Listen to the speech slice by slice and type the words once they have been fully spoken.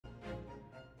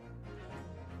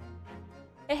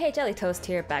Hey, Jelly Toast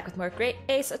here, back with more Great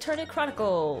Ace Attorney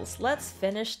Chronicles. Let's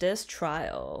finish this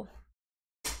trial.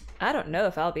 I don't know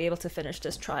if I'll be able to finish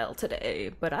this trial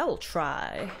today, but I will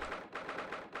try.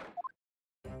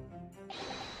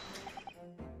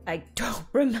 I don't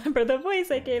remember the voice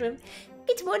I gave him.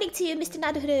 Good morning to you, Mr.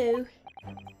 Naruto.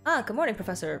 Ah, good morning,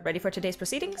 Professor. Ready for today's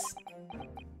proceedings?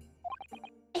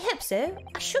 I hope so.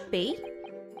 I should be.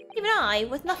 Even I,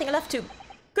 with nothing left to...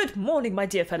 Good morning, my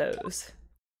dear fellows.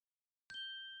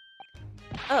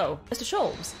 Oh, Mr.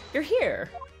 Sholmes, you're here.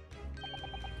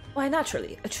 Why,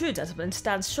 naturally, a true gentleman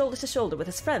stands shoulder to shoulder with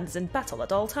his friends in battle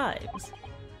at all times.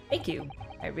 Thank you.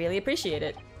 I really appreciate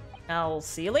it. I'll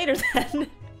see you later then.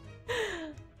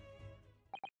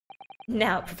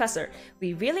 Now, Professor,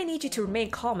 we really need you to remain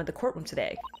calm in the courtroom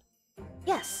today.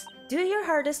 Yes, do your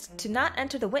hardest to not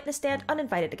enter the witness stand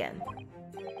uninvited again.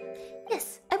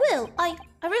 Yes, I will. I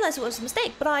realized it was a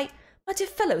mistake, but My dear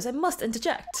fellows, I must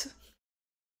interject.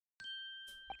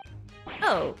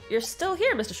 Oh, you're still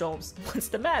here, Mr. Sholmes. What's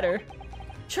the matter?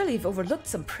 Surely you've overlooked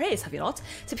some praise, have you not?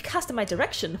 To be cast in my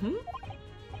direction,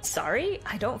 Sorry,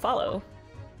 I don't follow.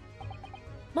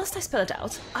 Must I spell it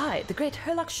out? I, the great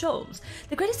Herlock Sholmes,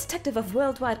 the greatest detective of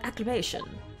worldwide acclamation.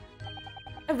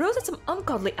 I rose at some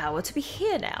ungodly hour to be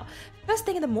here now. First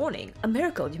thing in the morning. A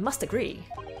miracle, you must agree.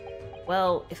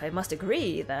 Well, if I must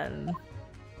agree, then...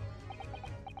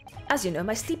 As you know,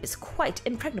 my sleep is quite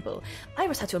impregnable.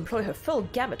 Iris had to employ her full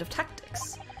gamut of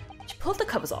tactics. She pulled the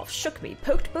covers off, shook me,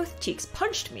 poked both cheeks,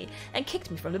 punched me, and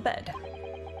kicked me from the bed.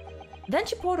 Then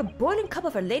she poured a boiling cup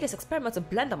of her latest experimental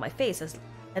blend on my face,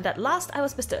 and at last I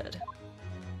was bestirred.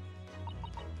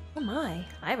 Oh my,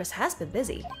 Iris has been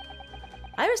busy.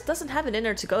 Iris doesn't have it in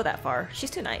her to go that far.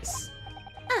 She's too nice.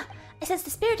 Ah, I sense the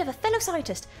spirit of a fellow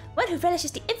scientist, one who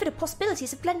relishes the infinite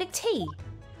possibilities of blending tea.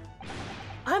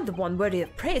 I'm the one worthy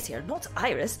of praise here, not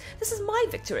Iris. This is my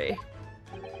victory.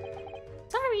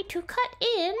 Sorry to cut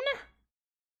in.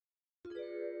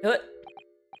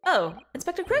 Oh,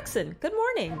 Inspector Gregson, good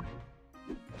morning.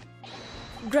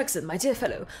 Gregson, my dear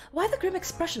fellow, why the grim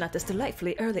expression at this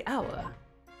delightfully early hour?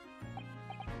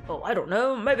 Oh, I don't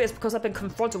know. Maybe it's because I've been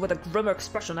confronted with a grimmer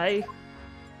expression, eh?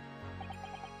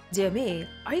 Dear me,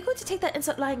 are you going to take that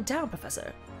insult lying down,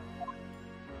 Professor?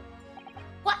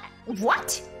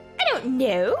 What? I don't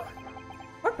know.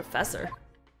 Or Professor.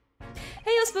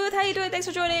 Hey, yo, Smooth, how you doing? Thanks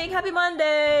for joining. Happy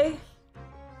Monday.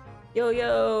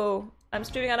 Yo. I'm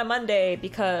streaming on a Monday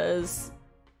because...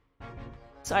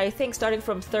 So I think starting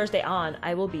from Thursday on,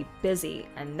 I will be busy.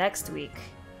 And next week,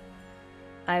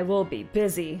 I will be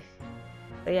busy.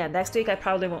 But yeah, next week I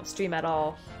probably won't stream at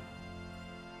all.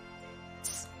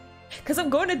 Because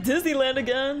I'm going to Disneyland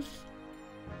again.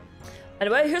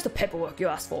 Anyway, here's the paperwork you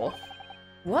asked for.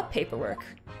 What paperwork?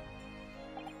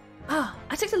 Ah,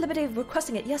 I took the liberty of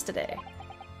requesting it yesterday.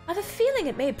 I have a feeling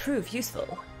it may prove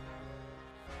useful.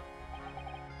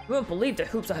 You won't believe the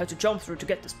hoops I had to jump through to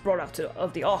get this brought out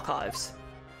of the archives.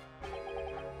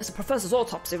 It's the professor's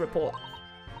autopsy report.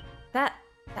 That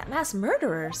mass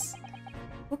murderers?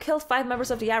 Who killed 5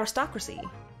 members of the aristocracy?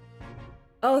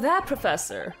 Oh, that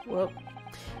professor. Well,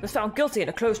 he was found guilty in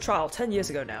a closed trial 10 years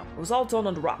ago now. It was all done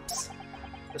under wraps.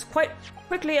 It was quite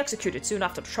quickly executed soon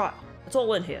after the trial. It's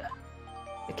all in here.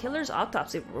 The killer's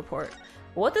autopsy report.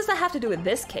 What does that have to do with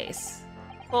this case?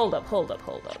 Hold up.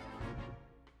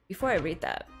 Before I read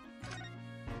that.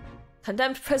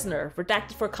 Condemned prisoner,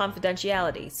 redacted for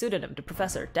confidentiality. Pseudonym, the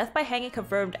professor. Death by hanging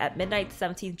confirmed at midnight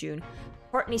 17th June.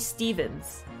 Courtney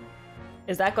Stevens.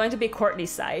 Is that going to be Courtney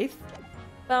Scythe?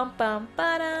 Bum bum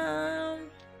ba-dum.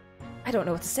 I don't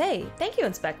know what to say. Thank you,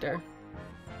 Inspector.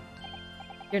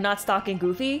 You're not stalking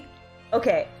Goofy?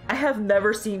 Okay, I have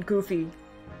never seen Goofy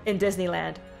in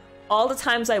Disneyland. All the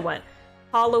times I went,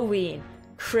 Halloween,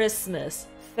 Christmas,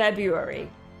 February,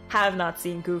 have not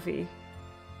seen Goofy.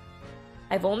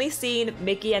 I've only seen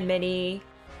Mickey and Minnie,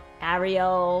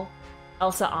 Ariel,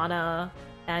 Elsa Anna,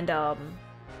 and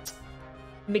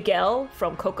Miguel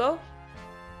from Coco.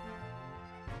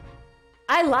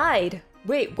 I lied!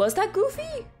 Wait, was that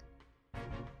Goofy?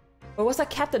 Or was that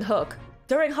Captain Hook?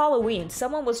 During Halloween,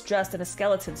 someone was dressed in a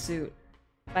skeleton suit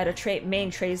by the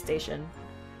main train station.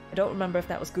 I don't remember if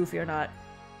that was Goofy or not.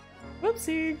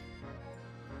 Whoopsie!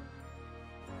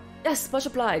 Yes, much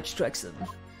obliged, Gregson.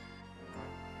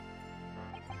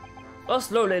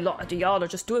 Us lowly lot at the yard are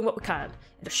just doing what we can,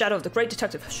 in the shadow of the great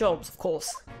detective Sholmes, of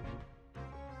course.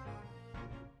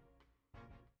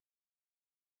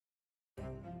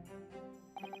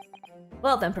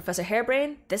 Well then, Professor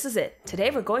Hairbrain, this is it. Today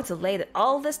we're going to lay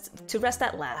all this to rest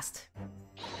at last.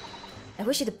 I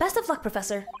wish you the best of luck,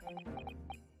 Professor.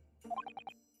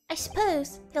 I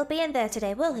suppose he'll be in there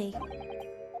today, will he?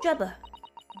 Drebber,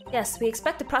 Yes, we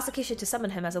expect the prosecution to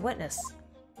summon him as a witness.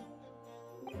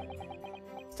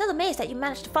 Still amazed that you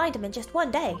managed to find him in just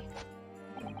one day.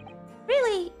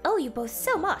 Really owe you both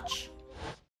so much.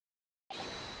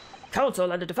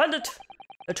 Counsel and the defendant,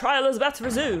 the trial is about to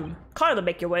resume. Kindly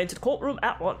make your way into the courtroom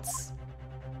at once.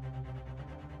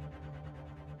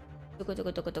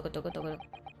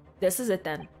 This is it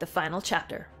then, the final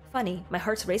chapter. Funny, my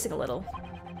heart's racing a little.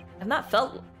 I've not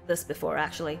felt this before,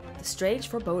 actually. The strange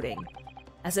foreboding.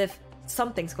 As if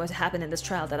something's going to happen in this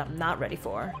trial that I'm not ready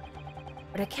for.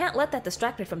 But I can't let that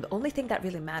distract me from the only thing that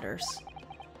really matters.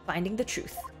 Finding the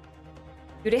truth.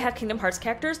 Do they have Kingdom Hearts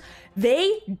characters?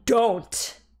 They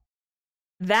don't!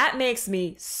 That makes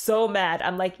me so mad.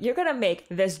 I'm like, you're gonna make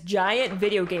this giant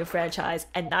video game franchise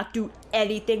and not do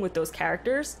anything with those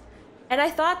characters? And I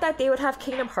thought that they would have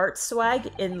Kingdom Hearts swag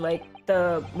in, like,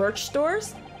 the merch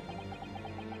stores.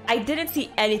 I didn't see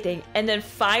anything, and then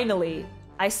finally,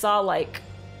 I saw, like,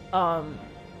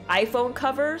 iPhone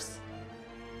covers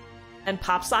and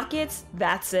pop sockets.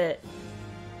 That's it.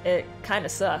 It kinda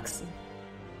sucks.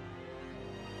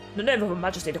 In the name of Her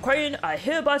Majesty the Queen, I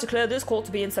hereby declare this court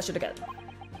to be in session again.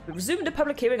 We resume the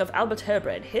public hearing of Albert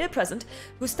Harebrayne, here present,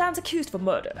 who stands accused for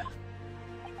murder.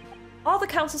 All the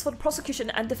counsels for the prosecution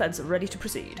and defense are ready to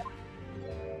proceed.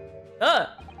 The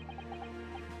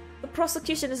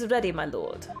prosecution is ready, my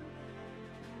lord.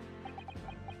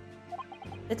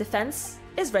 The defense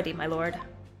is ready, my lord.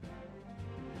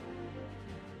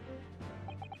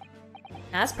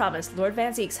 As promised, Lord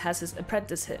Van Zieks has his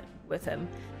apprentice with him,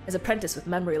 his apprentice with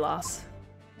memory loss.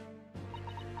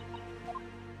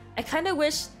 I kind of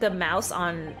wish the mouse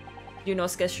on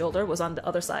Yunosuke's shoulder was on the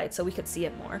other side so we could see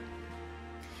it more.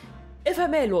 If I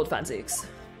may, Lord Van Zieks.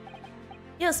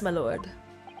 Yes, my lord.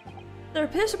 There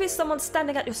appears to be someone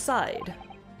standing at your side.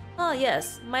 Ah,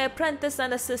 yes, my apprentice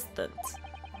and assistant.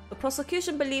 The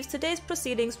prosecution believes today's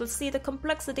proceedings will see the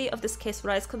complexity of this case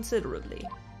rise considerably.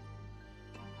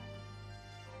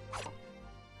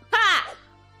 Ha!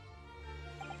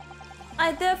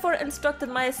 I therefore instructed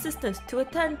my assistant to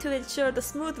attend to ensure the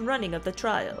smooth running of the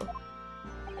trial.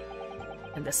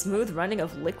 And the smooth running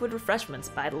of liquid refreshments,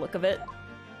 by the look of it.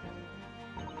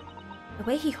 The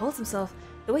way he holds himself,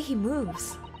 the way he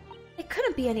moves. It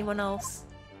couldn't be anyone else.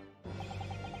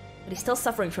 But he's still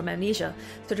suffering from amnesia,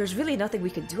 so there's really nothing we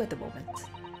can do at the moment.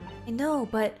 I know,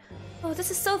 but... oh,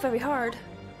 this is so very hard.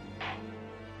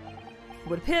 It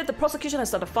would appear the prosecution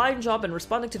has done a fine job in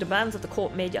responding to demands of the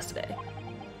court made yesterday.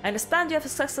 I understand you have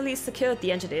successfully secured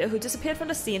the engineer who disappeared from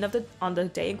the scene on the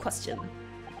day in question.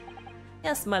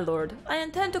 Yes, my lord. I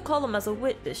intend to call him as a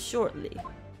witness shortly.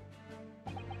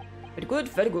 Very good,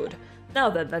 very good. Now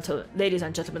then, ladies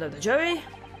and gentlemen of the jury,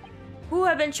 who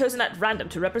have been chosen at random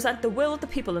to represent the will of the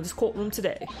people in this courtroom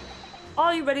today?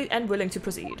 Are you ready and willing to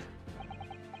proceed?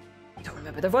 I don't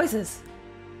remember their voices.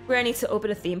 Where I need to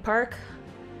open a theme park?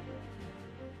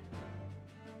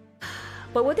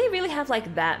 But would they really have,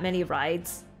 like, that many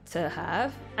rides to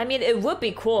have? I mean, it would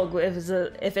be cool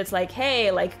if it's like,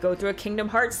 hey, like, go through a Kingdom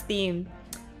Hearts themed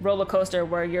roller coaster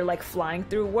where you're, like, flying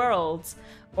through worlds.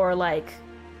 Or, like,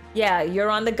 yeah, you're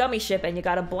on the gummy ship and you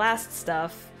gotta blast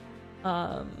stuff.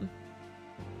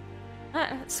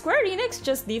 Square Enix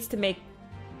just needs to make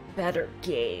better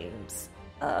games.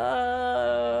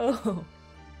 Of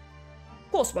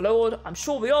course, my lord. I'm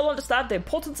sure we all understand the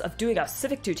importance of doing our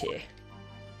civic duty.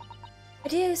 I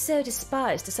do so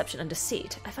despise deception and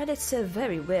deceit. I find it so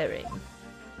very wearing.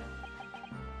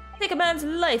 Take a man's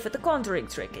life with a conjuring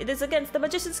trick. It is against the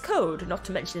magician's code, not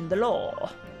to mention the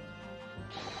law.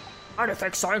 I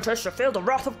think scientists should feel the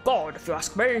wrath of God, if you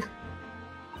ask me.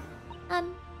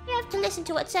 You have to listen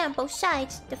to what's said on both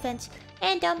sides, defense,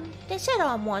 and, then settle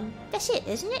on one. That's it,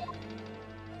 isn't it?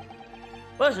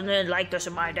 Wasn't it like this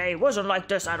in my day? Wasn't like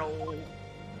this at all.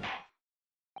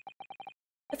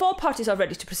 If all parties are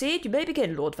ready to proceed, you may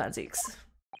begin, Lord Van Zieks.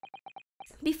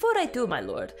 Before I do, my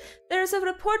lord, there is a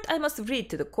report I must read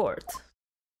to the court.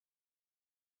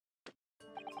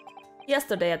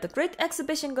 Yesterday at the Great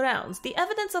Exhibition Grounds, the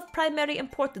evidence of primary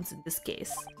importance in this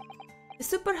case. The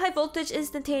super high voltage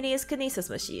instantaneous kinesis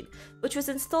machine, which was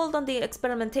installed on the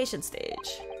experimentation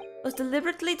stage, was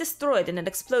deliberately destroyed in an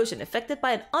explosion effected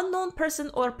by an unknown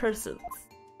person or persons.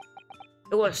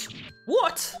 It was...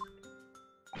 what?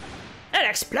 An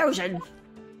explosion!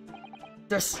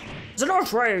 This is an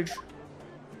outrage!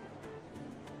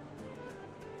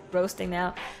 Roasting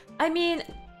now. I mean,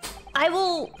 I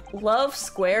will love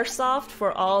Squaresoft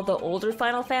for all the older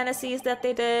Final Fantasies that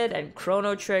they did, and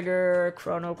Chrono Trigger,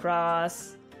 Chrono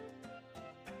Cross.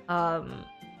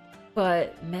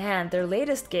 But man, their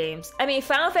latest games... I mean,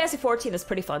 Final Fantasy XIV is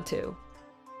pretty fun too.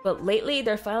 But lately,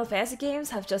 their Final Fantasy games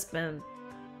have just been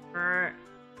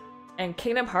And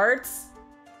Kingdom Hearts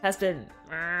has been...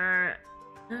 I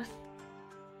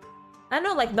don't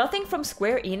know, like, nothing from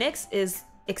Square Enix is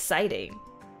exciting.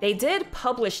 They did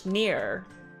publish Nier,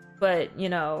 but, you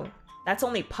know, that's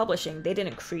only publishing. They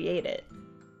didn't create it.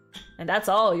 And that's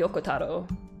all Yoko Taro.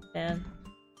 And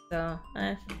so,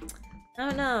 I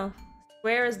don't know.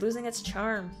 Square is losing its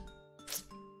charm.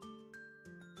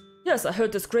 Yes, I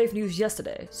heard this grave news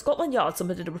yesterday. Scotland Yard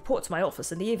submitted a report to my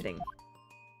office in the evening.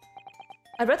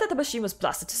 I read that the machine was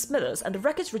blasted to smithers and the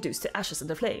wreckage reduced to ashes in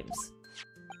the flames.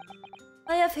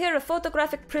 I have here a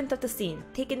photographic print of the scene,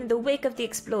 taken in the wake of the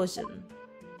explosion.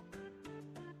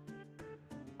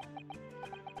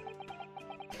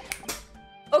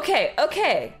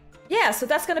 Okay. Yeah, so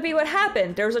that's gonna be what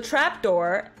happened. There was a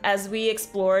trapdoor as we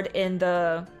explored in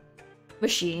the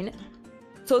machine.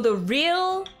 So the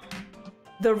real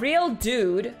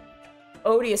dude,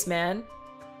 Odious Man,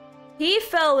 he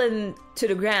fell into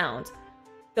the ground.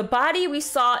 The body we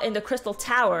saw in the Crystal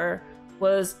Tower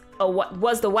was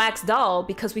the wax doll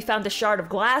because we found a shard of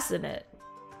glass in it.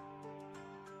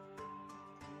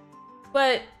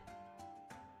 But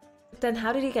then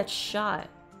how did he get shot?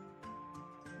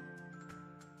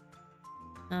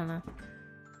 I don't know.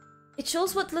 It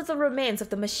shows what little remains of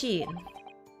the machine.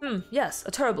 Yes,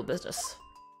 a terrible business.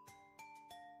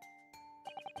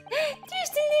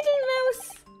 Just a little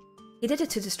mouse! He did it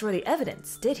to destroy the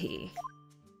evidence, did he?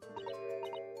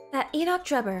 That Enoch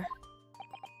Drebber.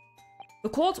 The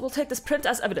court will take this print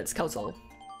as evidence, counsel.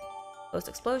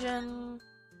 Post-explosion.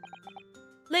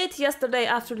 Late yesterday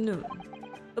afternoon,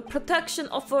 the protection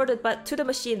afforded to the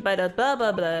machine by the blah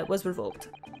blah blah was revoked.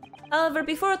 However,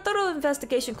 before a thorough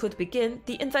investigation could begin,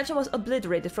 the invention was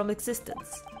obliterated from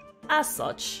existence. As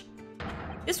such,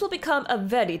 this will become a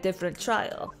very different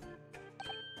trial.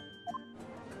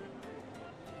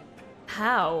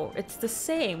 How? It's the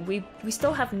same. We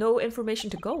still have no information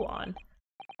to go on.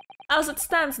 As it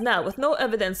stands now, with no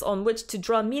evidence on which to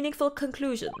draw meaningful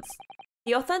conclusions,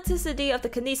 the authenticity of the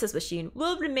kinesis machine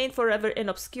will remain forever in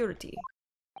obscurity.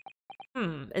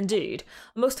 Indeed.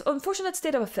 A most unfortunate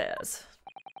state of affairs.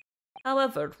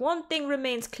 However, one thing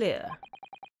remains clear.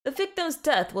 The victim's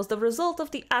death was the result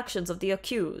of the actions of the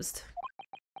accused.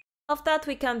 Of that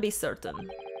we can be certain.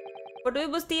 But it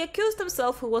was the accused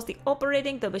himself who was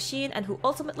operating the machine and who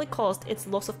ultimately caused its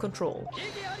loss of control.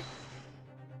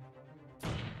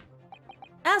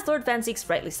 As Lord Van Zieks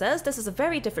rightly says, this is a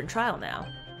very different trial now.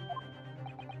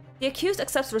 The accused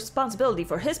accepts responsibility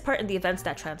for his part in the events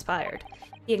that transpired.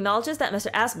 He acknowledges that Mr.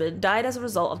 Asmund died as a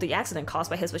result of the accident caused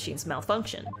by his machine's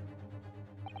malfunction.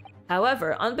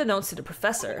 However, unbeknownst to the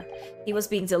professor, he was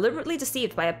being deliberately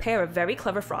deceived by a pair of very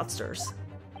clever fraudsters.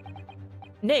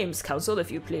 Names, counsel, if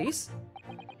you please.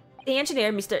 The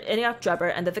engineer, Mr. Enoch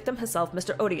Drebber, and the victim himself,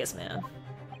 Mr. Odious Man.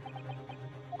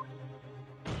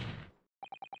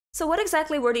 So what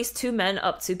exactly were these two men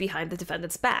up to behind the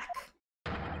defendant's back?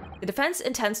 The defense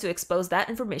intends to expose that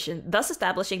information, thus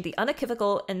establishing the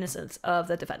unequivocal innocence of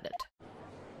the defendant.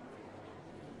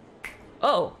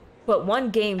 Oh, but one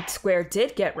game Square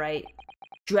did get right.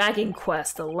 Dragon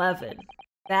Quest XI.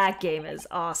 That game is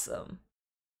awesome.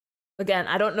 Again,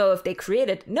 I don't know if they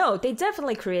created... No, they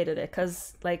definitely created it,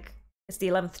 because, like, it's the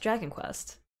 11th Dragon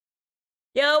Quest.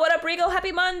 Yo, what up, Rigo?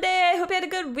 Happy Monday! Hope you had a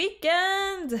good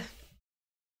weekend!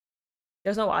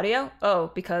 There's no audio?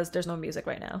 Oh, because there's no music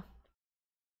right now.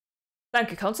 Thank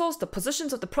you, counsels. The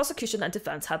positions of the prosecution and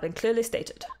defense have been clearly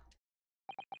stated.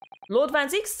 Lord Van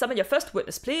Zieks, summon your first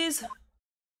witness, please.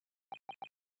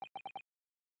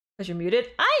 Because you're muted?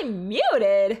 I'm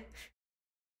muted!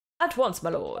 At once,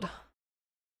 my lord.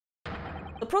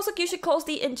 The prosecution calls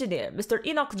the engineer, Mr.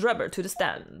 Enoch Drebber, to the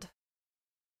stand.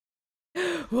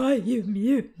 Why you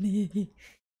mute me?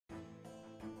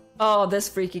 Oh, this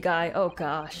freaky guy. Oh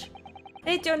gosh.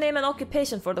 State your name and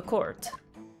occupation for the court.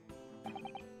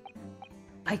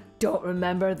 I don't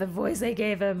remember the voice I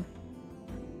gave him.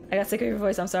 I got sick of your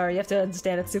voice, I'm sorry. You have to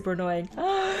understand, it's super annoying.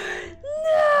 No!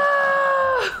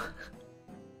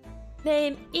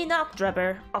 Name, Enoch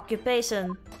Drebber.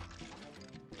 Occupation.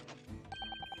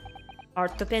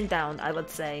 Hard to pin down, I would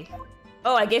say.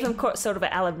 Oh, I gave him sort of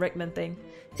an Alan Rickman thing.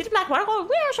 See the black one? Oh,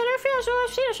 where should I feel so?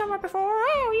 I've seen it somewhere before.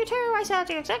 Oh, you too. I said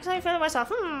the exact same feeling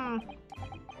myself.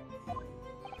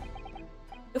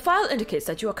 The file indicates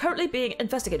that you are currently being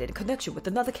investigated in connection with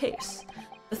another case.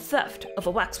 The theft of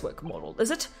a waxwork model, is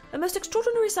it? A most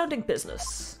extraordinary sounding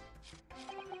business.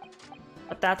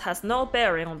 But that has no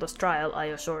bearing on this trial, I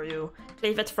assure you.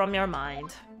 Leave it from your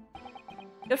mind.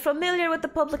 You're familiar with the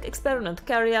public experiment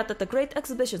carried out at the Great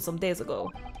Exhibition some days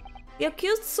ago. The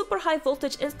accused super high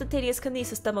voltage instantaneous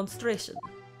kinesis demonstration.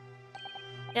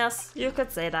 Yes, you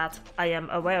could say that. I am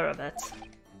aware of it.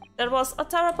 There was a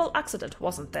terrible accident,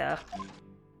 wasn't there?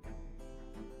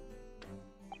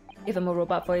 Give him a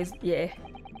robot voice, yeah.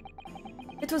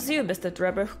 It was you, Mr.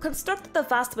 Drebber, who constructed the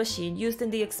vast machine used in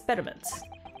the experiments.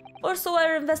 Or so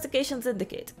our investigations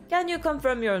indicate. Can you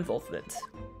confirm your involvement?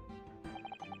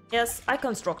 Yes, I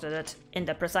constructed it, in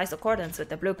the precise accordance with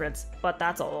the blueprints, but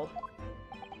that's all.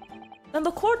 Then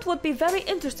the court would be very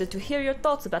interested to hear your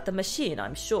thoughts about the machine,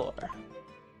 I'm sure.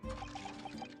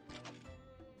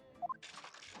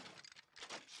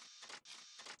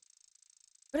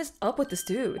 What is up with this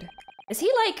dude? Is he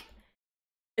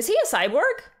a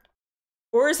cyborg?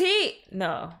 Or is he...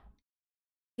 No.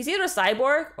 He's either a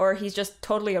cyborg, or he's just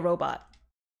totally a robot.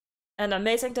 An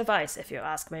amazing device, if you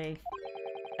ask me.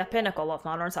 The pinnacle of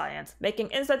modern science, making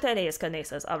instantaneous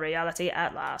kinesis a reality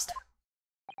at last.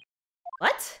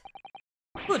 What?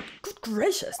 Good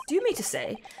gracious, do you mean to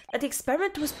say that the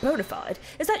experiment was bona fide?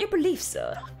 Is that your belief,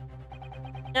 sir?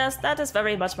 Yes, that is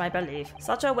very much my belief.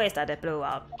 Such a waste that it blew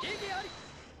up.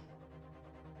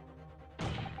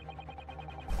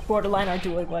 Borderline are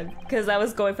doing one, because I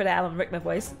was going for the Alan Rickman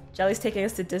voice. Jelly's taking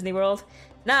us to Disney World.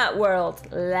 Not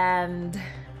World, Land.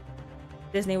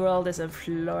 Disney World is in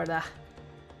Florida.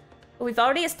 But we've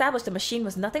already established the machine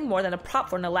was nothing more than a prop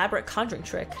for an elaborate conjuring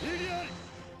trick.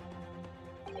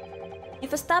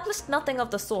 You've established nothing of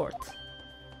the sort.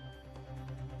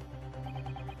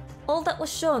 All that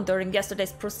was shown during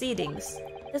yesterday's proceedings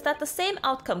is that the same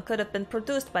outcome could have been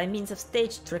produced by means of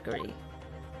stage trickery.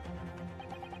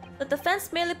 The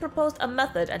defense merely proposed a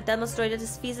method and demonstrated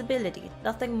its feasibility,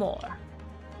 nothing more.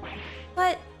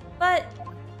 But...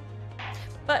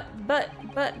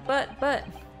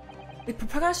 We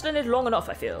procrastinated long enough,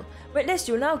 I feel. Witness,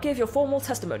 you now give your formal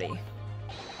testimony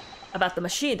about the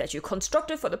machine that you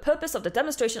constructed for the purpose of the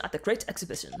demonstration at the Great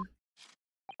Exhibition.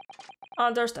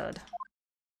 Understood.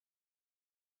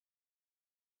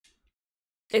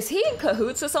 Is he in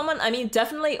cahoots with someone? I mean,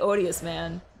 definitely odious,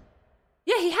 man.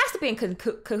 Yeah, he has to be in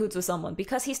cahoots with someone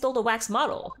because he stole the wax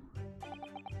model.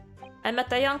 I met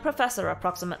the young professor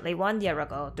approximately 1 year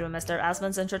ago through Mr.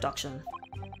 Asman's introduction.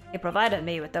 He provided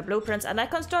me with the blueprints and I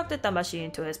constructed the machine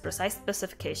to his precise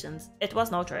specifications. It was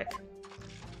no trick.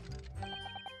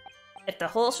 If the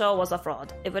whole show was a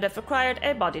fraud, it would have required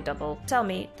a body double. Tell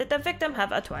me, did the victim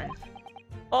have a twin?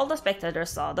 All the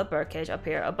spectators saw the birdcage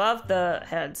appear above the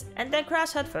heads and then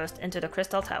crash headfirst into the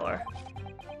crystal tower.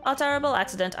 A terrible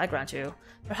accident, I grant you.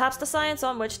 Perhaps the science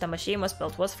on which the machine was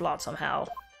built was flawed somehow.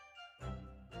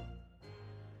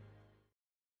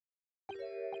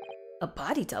 A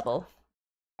body double?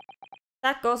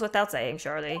 That goes without saying,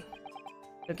 surely.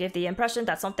 To give the impression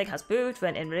that something has moved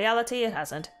when in reality it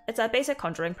hasn't. It's a basic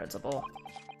conjuring principle.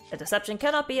 The deception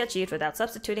cannot be achieved without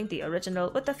substituting the original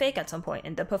with the fake at some point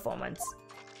in the performance.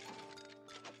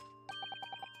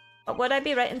 But would I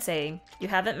be right in saying you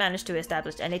haven't managed to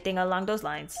establish anything along those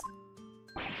lines?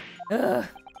 Ugh.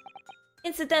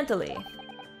 Incidentally,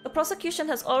 the prosecution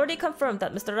has already confirmed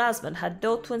that Mr. Asman had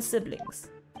no twin siblings.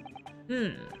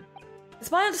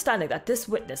 It's my understanding that this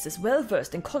witness is well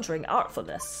versed in conjuring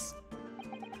artfulness.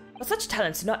 But such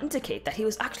talents do not indicate that he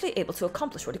was actually able to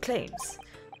accomplish what he claims.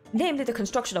 Namely the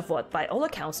construction of what, by all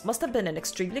accounts, must have been an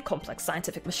extremely complex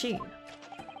scientific machine.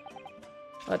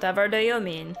 Whatever do you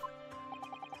mean?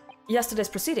 Yesterday's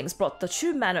proceedings brought the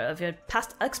true nature of your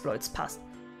past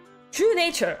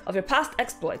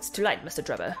exploits to light, Mr.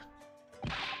 Drebber.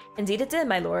 Indeed it did,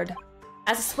 my lord.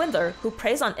 As a swindler who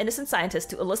preys on innocent scientists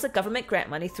to elicit government grant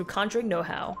money through conjuring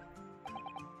know-how.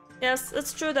 Yes,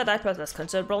 it's true that I possess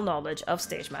considerable knowledge of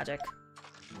stage magic.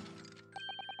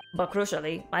 But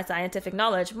crucially, my scientific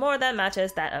knowledge more than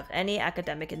matches that of any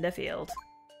academic in the field.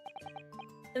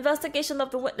 Investigation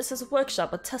of the witness's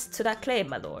workshop attests to that claim,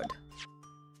 my lord.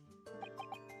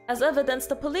 As evidence,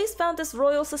 the police found this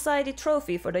Royal Society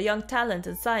trophy for the young talent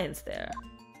in science there.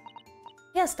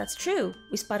 Yes, that's true.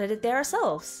 We spotted it there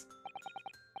ourselves.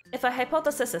 If a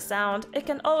hypothesis is sound, it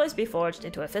can always be forged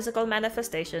into a physical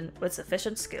manifestation with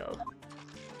sufficient skill.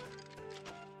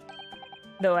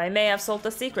 Though I may have sold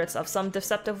the secrets of some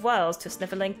deceptive wiles to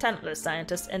sniveling talentless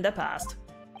scientists in the past.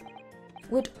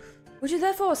 Would you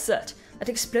therefore assert that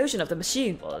the explosion of the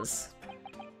machine was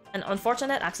an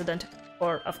unfortunate accident,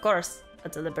 or, of course, a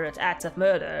deliberate act of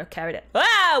murder carried it?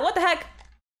 Ah! What the heck?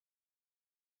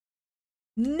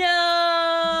 No!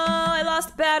 I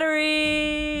lost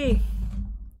battery!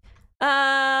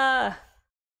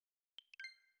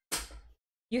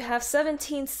 You have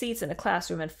 17 seats in a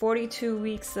classroom and 42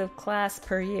 weeks of class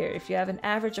per year. If you have an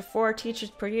average of 4 teachers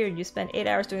per year and you spend 8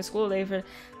 hours doing school labor,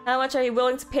 how much are you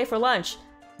willing to pay for lunch?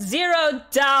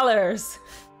 $0!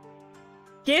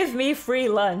 Give me free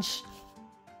lunch.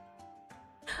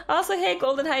 Also, hey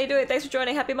Golden, how you doing? Thanks for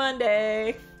joining. Happy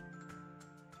Monday.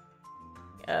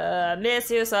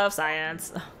 Misuse of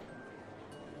science.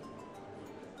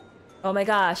 Oh my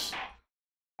gosh.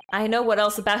 I know what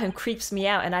else about him creeps me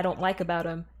out and I don't like about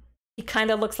him. He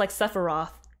kinda looks like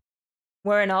Sephiroth.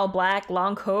 Wearing all black,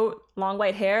 long coat, long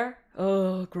white hair.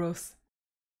 Oh, gross.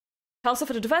 Counsel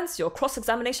for the defense, your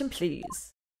cross-examination,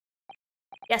 please.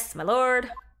 Yes, my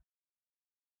lord.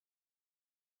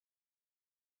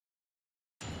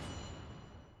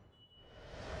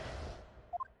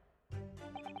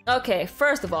 Okay,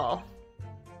 first of all.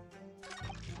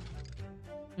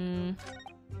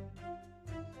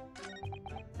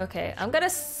 Okay, I'm gonna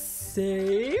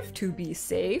save to be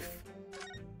safe.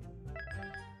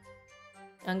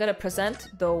 I'm gonna present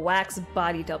the wax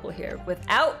body double here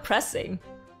without pressing.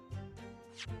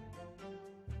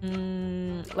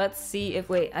 Let's see if...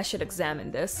 Wait, I should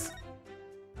examine this.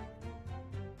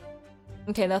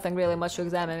 Okay, nothing really much to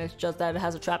examine, it's just that it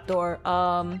has a trapdoor.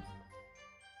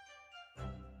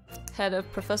 Head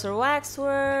of Professor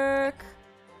Waxwork.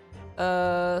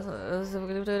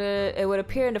 It would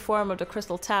appear in the form of the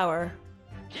Crystal Tower.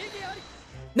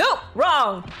 Nope!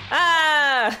 Wrong!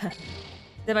 Ah!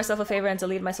 Did myself a favor and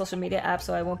delete my social media app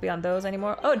so I won't be on those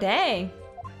anymore. Oh, dang!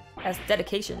 That's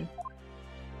dedication.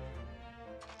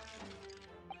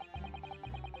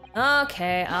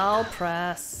 Okay, I'll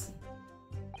press.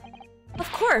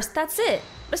 Of course, that's it!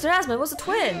 Mr. Asmund was a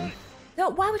twin! No,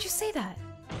 why would you say that?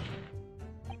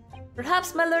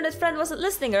 Perhaps my learned friend wasn't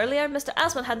listening earlier. Mr.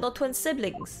 Asmund had no twin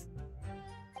siblings.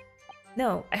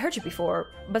 No, I heard you before,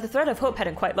 but the thread of hope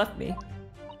hadn't quite left me.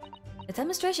 The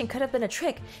demonstration could have been a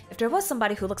trick if there was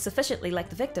somebody who looked sufficiently like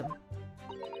the victim.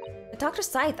 Dr.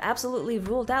 Scythe absolutely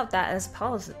ruled out that as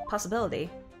a possibility.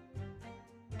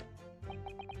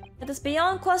 It is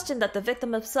beyond question that the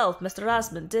victim himself, Mr.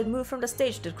 Asmund, did move from the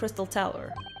stage to the Crystal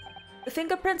Tower. The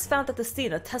fingerprints found at the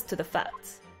scene attest to the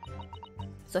fact.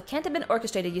 So it can't have been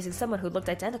orchestrated using someone who looked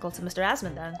identical to Mr.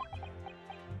 Asmund then.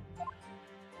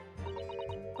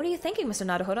 What are you thinking, Mr.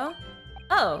 Naruhodo?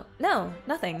 Oh, no,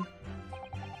 nothing.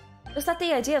 Just that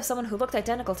the idea of someone who looked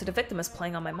identical to the victim is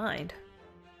playing on my mind.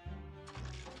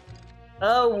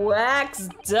 A wax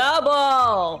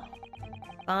double!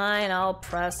 Fine, I'll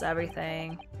press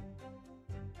everything.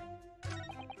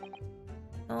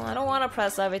 No, I don't want to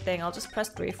press everything. I'll just press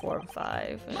 3, 4, and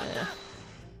 5.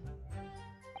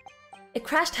 It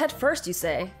crashed head first, you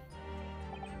say?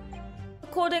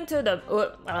 According to the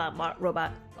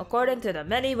robot. According to the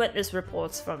many witness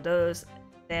reports from those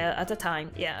there at the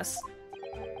time, yes.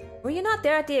 Were you not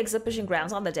there at the exhibition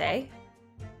grounds on the day?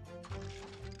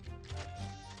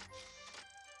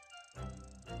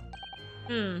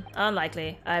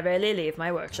 Unlikely. I rarely leave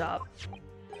my workshop.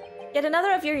 Yet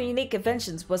another of your unique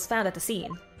inventions was found at the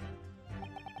scene.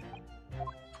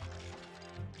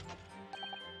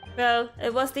 Well,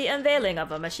 it was the unveiling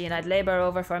of a machine I'd labor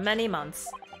over for many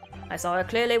months. I saw it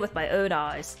clearly with my own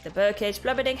eyes, the birdcage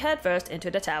plummeting headfirst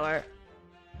into the tower.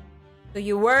 So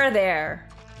you were there!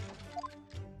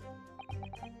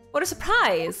 What a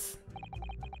surprise!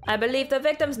 I believe the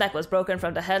victim's neck was broken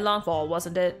from the headlong fall,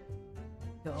 wasn't it?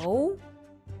 No?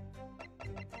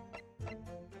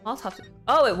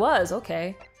 Oh, it was,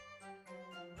 okay.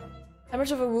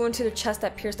 Hemorrhage of a wound to the chest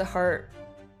that pierced the heart.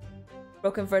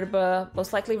 Broken vertebra,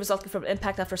 most likely resulting from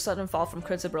impact after sudden fall from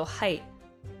considerable height.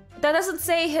 That doesn't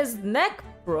say his neck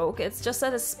broke, it's just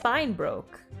that his spine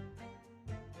broke.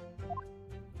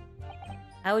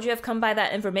 How would you have come by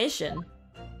that information?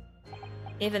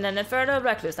 Even an infernal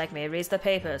recluse like me reads the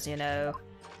papers, you know.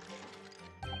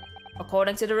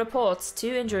 According to the reports,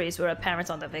 2 injuries were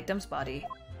apparent on the victim's body.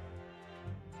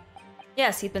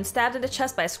 Yes, he'd been stabbed in the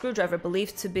chest by a screwdriver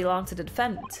believed to belong to the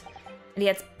defendant, and he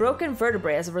had broken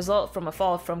vertebrae as a result from a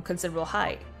fall from considerable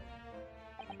height.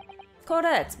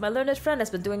 Correct, my learned friend has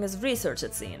been doing his research,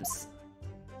 it seems.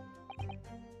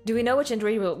 Do we know which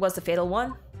injury was the fatal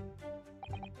one?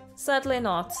 Sadly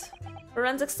not.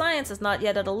 Forensic science is not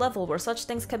yet at a level where such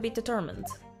things can be determined.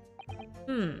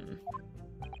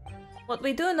 What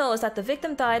we do know is that the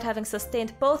victim died having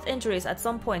sustained both injuries at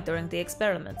some point during the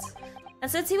experiment,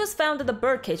 and since he was found in the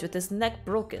birdcage with his neck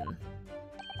broken,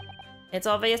 it's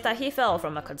obvious that he fell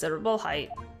from a considerable height.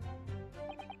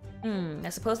 I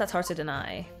suppose that's hard to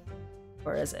deny.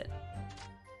 Or is it?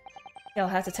 You'll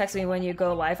have to text me when you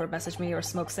go live or message me your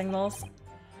smoke signals.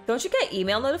 Don't you get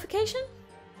email notification?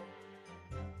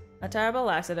 A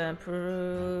terrible accident.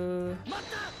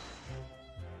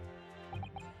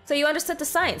 So you understood the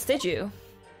science, did you?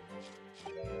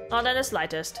 Not in the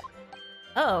slightest.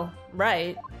 Oh,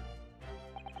 right.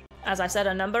 As I've said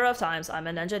a number of times, I'm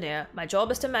an engineer. My job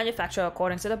is to manufacture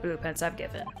according to the blueprints I've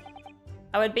given.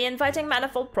 I would be inviting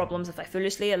manifold problems if I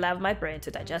foolishly allowed my brain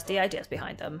to digest the ideas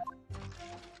behind them.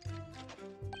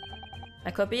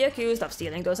 I could be accused of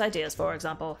stealing those ideas, for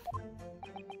example.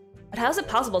 But how is it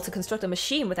possible to construct a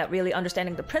machine without really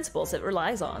understanding the principles it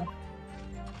relies on?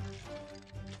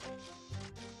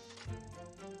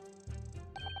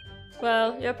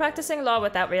 Well, you're practicing law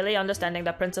without really understanding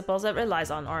the principles it relies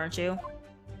on, aren't you?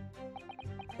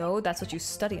 No, that's what you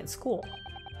study in school.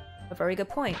 A very good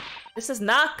point. This is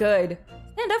not good.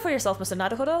 Stand up for yourself, Mr.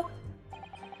 Naruhodo.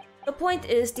 The point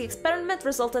is, the experiment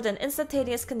resulted in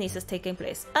instantaneous kinesis taking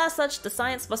place. As such, the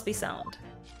science must be sound.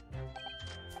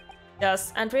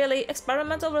 Yes, and really,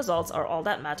 experimental results are all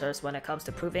that matters when it comes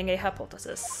to proving a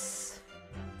hypothesis.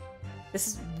 This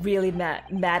is really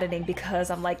maddening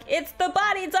because I'm like, it's the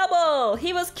body double!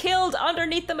 He was killed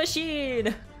underneath the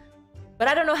machine! But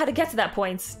I don't know how to get to that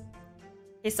point.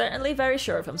 He's certainly very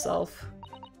sure of himself.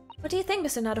 What do you think,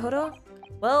 Mr. Naruhodo?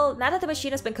 Well, now that the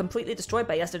machine has been completely destroyed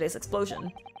by yesterday's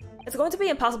explosion, it's going to be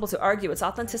impossible to argue its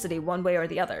authenticity one way or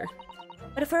the other.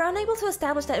 But if we're unable to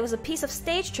establish that it was a piece of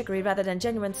stage trickery rather than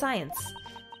genuine science,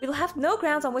 we will have no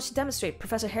grounds on which to demonstrate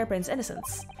Professor Harebrain's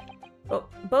innocence. Well,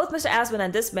 both Mr. Aswin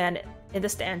and this man in the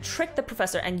stand tricked the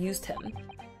professor and used him.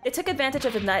 They took advantage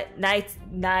of his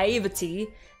naivety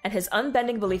and his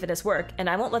unbending belief in his work, and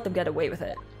I won't let them get away with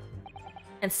it.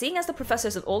 And seeing as the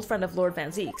professor's an old friend of Lord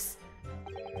Van Zeek's,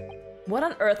 what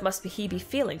on earth must he be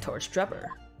feeling towards Drebber?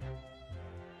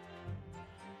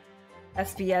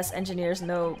 SBS engineers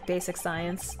know basic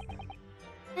science.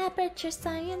 Aperture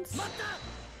science.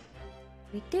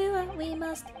 We do what we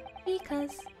must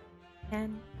because we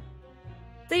can.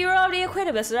 So you were already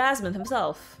acquainted with Mr. Asmund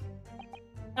himself?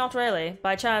 Not really.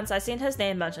 By chance, I seen his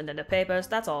name mentioned in the papers,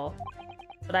 that's all.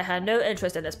 But I had no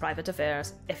interest in his private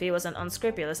affairs. If he was an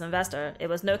unscrupulous investor, it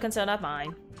was no concern of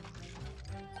mine.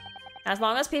 As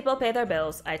long as people pay their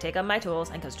bills, I take up my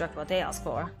tools and construct what they ask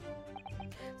for.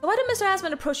 So why did Mr.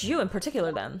 Asmund approach you in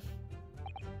particular then?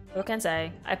 Who can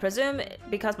say? I presume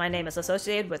because my name is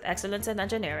associated with excellence in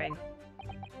engineering.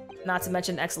 Not to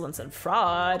mention excellence in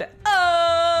fraud.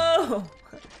 Oh!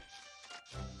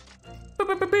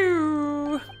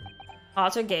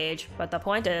 Hard to gauge, but the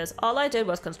point is, all I did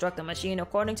was construct the machine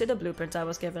according to the blueprints I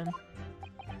was given.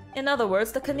 In other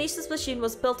words, the kinesis machine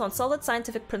was built on solid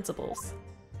scientific principles.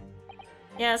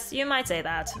 Yes, you might say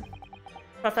that.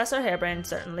 Professor Harebrain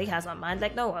certainly has a mind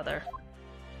like no other.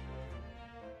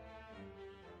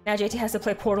 Now JT has to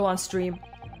play Portal on stream.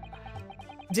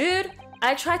 Dude,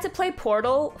 I tried to play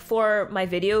Portal for my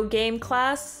video game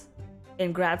class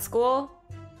in grad school.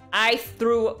 I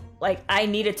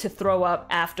needed to throw up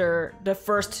after the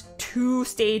first 2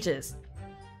 stages.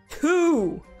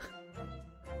 2!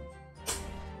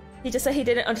 He just said he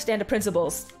didn't understand the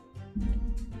principles.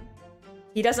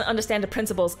 He doesn't understand the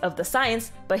principles of the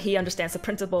science, but he understands the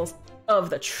principles of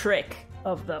the trick,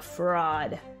 of the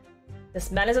fraud.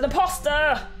 This man is an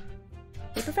imposter!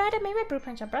 He provided me with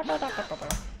blueprints.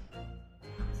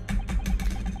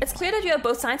 It's clear that you have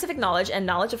both scientific knowledge and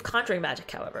knowledge of conjuring magic,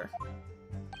 however.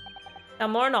 The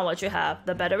more knowledge you have,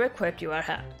 the better equipped you are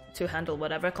to handle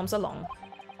whatever comes along.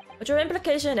 But your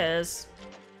implication is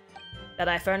that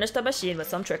I furnished the machine with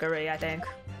some trickery, I think.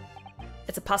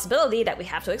 It's a possibility that we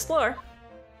have to explore.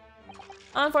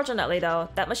 Unfortunately, though,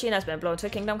 that machine has been blown to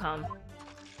Kingdom Come.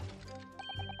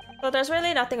 So there's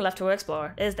really nothing left to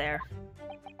explore, is there?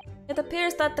 It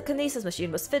appears that the kinesis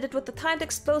machine was fitted with a timed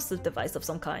explosive device of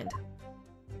some kind.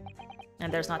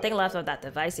 And there's nothing left of that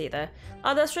device either.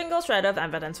 Not a single shred of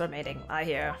evidence remaining, I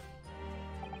hear.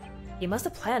 He must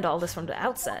have planned all this from the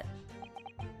outset.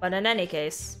 But in any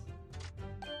case,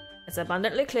 it's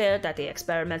abundantly clear that the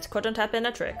experiment couldn't have been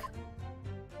a trick.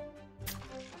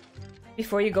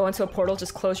 Before you go into a portal,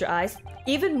 just close your eyes.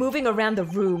 Even moving around the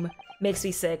room makes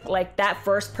me sick. Like, that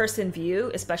first-person view,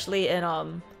 especially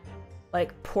in,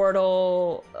 like,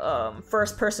 Portal,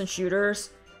 first-person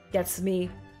shooters, gets me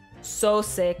so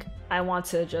sick. I want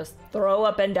to just throw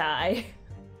up and die.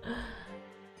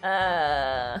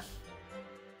 Oh!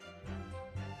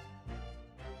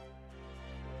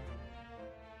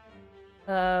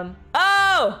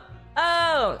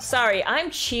 Sorry,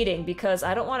 I'm cheating because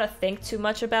I don't want to think too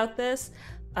much about this.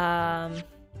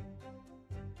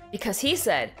 Because he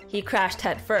said he crashed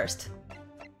head first.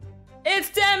 It's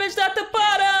damaged at the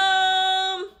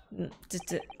bottom!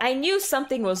 I knew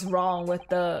something was wrong with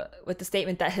the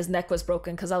statement that his neck was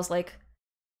broken, because I was like,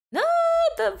 no,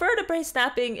 the vertebrae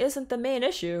snapping isn't the main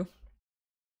issue.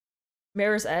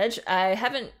 Mirror's Edge? I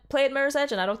haven't played Mirror's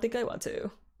Edge and I don't think I want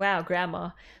to. Wow,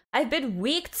 grandma. I've been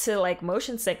weak to, like,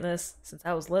 motion sickness since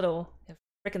I was little. It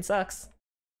freaking sucks.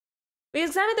 We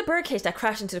examined the birdcage that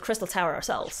crashed into the crystal tower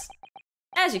ourselves.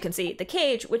 As you can see, the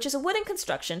cage, which is a wooden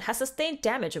construction, has sustained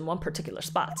damage in one particular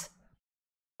spot.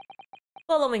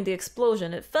 Following the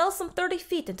explosion, it fell some 30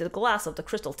 feet into the glass of the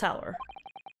crystal tower.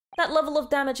 That level of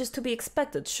damage is to be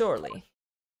expected, surely.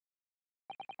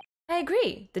 I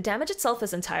agree. The damage itself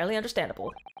is entirely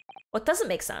understandable. What doesn't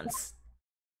make sense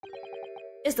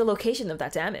is the location of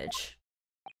that damage.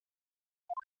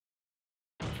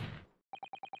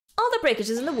 All the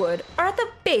breakages in the wood are at the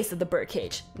base of the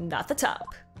birdcage, not the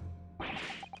top.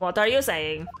 What are you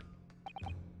saying?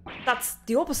 That's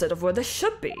the opposite of where they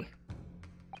should be.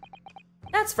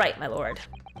 That's right, my lord.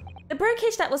 The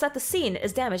birdcage that was at the scene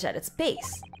is damaged at its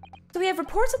base. So we have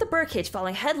reports of the birdcage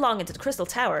falling headlong into the crystal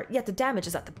tower, yet the damage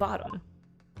is at the bottom.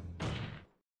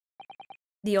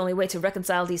 The only way to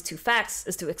reconcile these two facts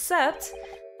is to accept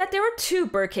that there were two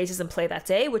birdcages in play that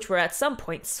day, which were at some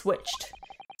point switched.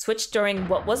 Switched during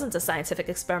what wasn't a scientific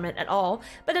experiment at all,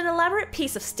 but an elaborate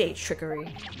piece of stage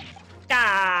trickery.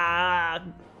 Ah!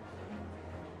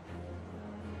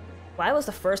 Why was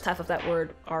the first half of that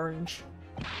word orange?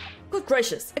 Good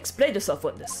gracious, explain yourself,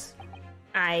 witness.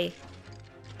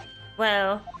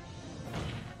 Well,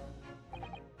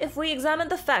 if we examine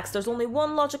the facts, there's only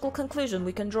one logical conclusion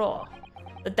we can draw.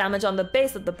 The damage on the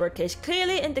base of the birdcage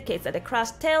clearly indicates that it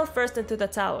crashed tail first into the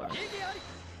tower.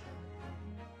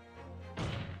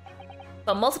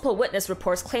 But multiple witness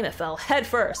reports claim it fell head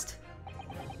first.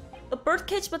 The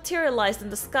birdcage materialized in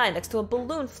the sky next to a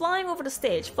balloon flying over the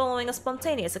stage following a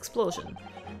spontaneous explosion,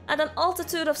 at an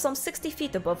altitude of some 60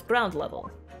 feet above ground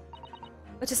level,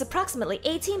 which is approximately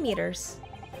 18 meters.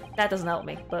 That doesn't help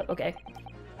me, but okay.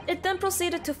 It then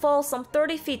proceeded to fall some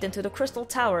 30 feet into the crystal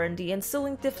tower in the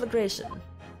ensuing deflagration.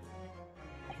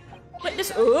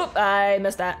 Witness— oop, I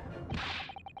missed that.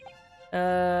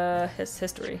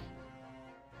 History.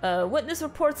 Witness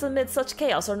reports amid such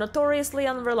chaos are notoriously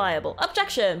unreliable.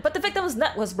 Objection! But the victim's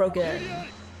neck was broken.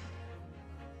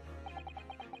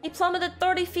 He plummeted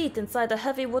 30 feet inside a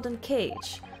heavy wooden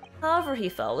cage. However he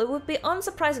fell, it would be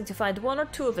unsurprising to find one or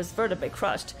two of his vertebrae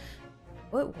crushed.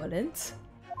 What wouldn't?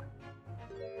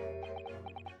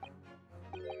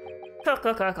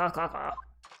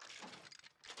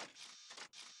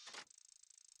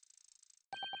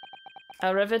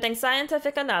 A riveting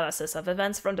scientific analysis of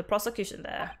events from the prosecution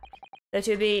there. Though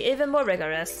to be even more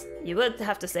rigorous, you would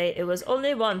have to say it was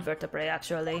only one vertebrae,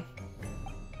 actually.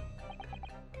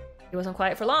 He wasn't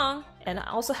quiet for long, and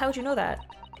also how'd you know that?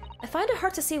 I find it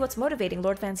hard to see what's motivating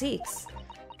Lord Van Zieks.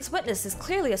 This witness is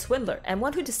clearly a swindler, and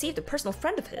one who deceived a personal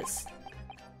friend of his.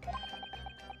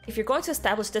 If you're going to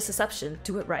establish this deception,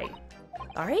 do it right.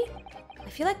 Sorry? I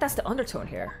feel like that's the undertone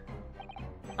here.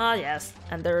 Ah yes,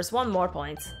 and there is one more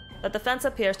point. The defense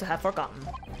appears to have forgotten.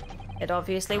 It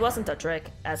obviously wasn't a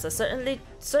trick, as a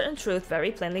certain truth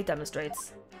very plainly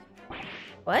demonstrates.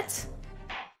 What?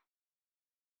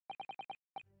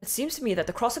 It seems to me that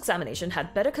the cross-examination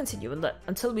had better continue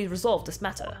until we resolve this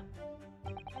matter.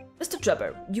 Mr.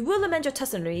 Drebber, you will amend your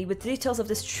testimony with details of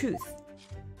this truth.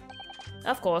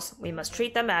 Of course, we must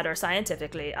treat the matter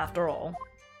scientifically, after all.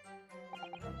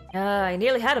 I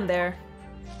nearly had him there.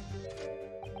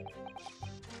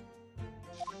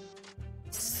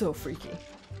 So freaky.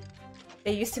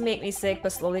 It used to make me sick,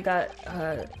 but slowly got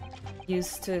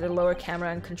used to the lower camera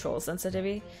and control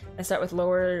sensitivity. I start with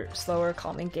lower, slower,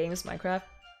 calming games, Minecraft.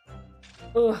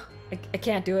 Ugh, I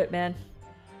can't do it, man.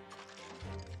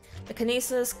 The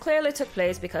kinesis clearly took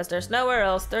place because there's nowhere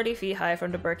else 30 feet high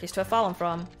from the birdcage to have fallen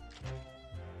from.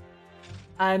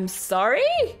 I'm sorry?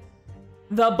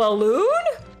 The balloon?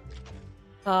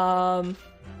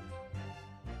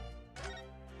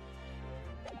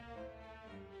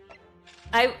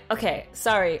 Okay,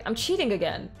 sorry, I'm cheating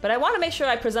again, but I want to make sure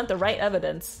I present the right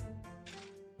evidence.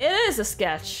 It is a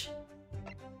sketch.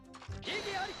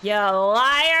 You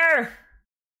liar!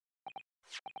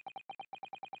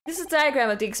 This is a diagram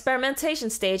of the experimentation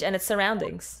stage and its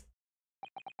surroundings.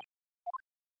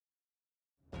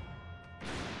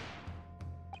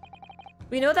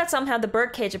 We know that somehow the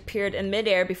birdcage appeared in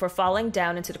midair before falling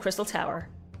down into the crystal tower.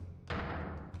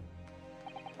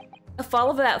 A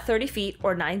fall of about 30 feet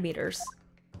or 9 meters.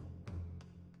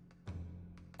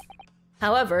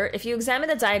 However, if you examine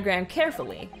the diagram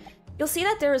carefully, you'll see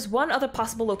that there is one other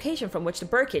possible location from which the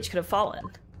birdcage could have fallen.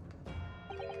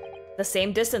 The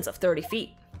same distance of 30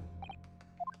 feet.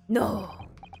 No.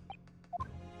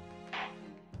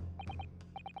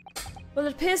 Well,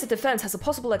 it appears the defense has a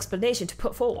possible explanation to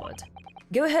put forward.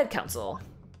 Go ahead, counsel.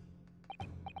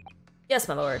 Yes,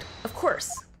 my lord, of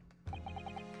course.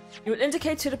 You will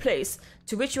indicate to the place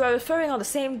to which you are referring on the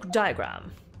same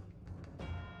diagram.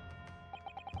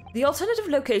 The alternative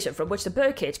location from which the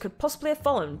birdcage could possibly have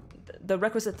fallen the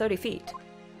requisite 30 feet.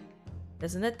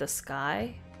 Isn't it the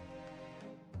sky?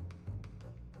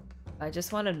 I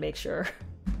just wanted to make sure.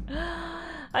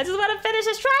 I just want to finish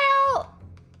this trial!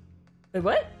 Wait,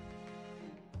 what?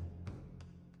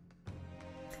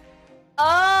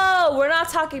 Oh, we're not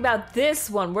talking about this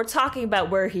one. We're talking about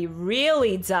where he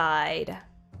really died.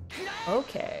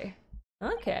 Okay.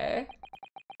 Okay.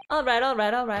 Alright.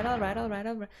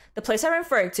 The place I'm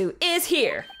referring to is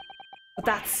here. But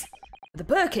that's where the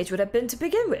birdcage would have been to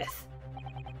begin with.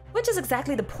 Which is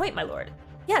exactly the point, my lord.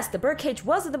 Yes, the birdcage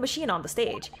was in the machine on the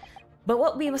stage. But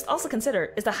what we must also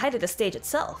consider is the height of the stage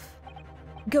itself.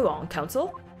 Go on,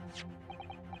 Counsel.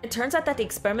 It turns out that the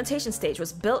experimentation stage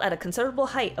was built at a considerable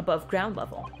height above ground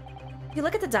level. If you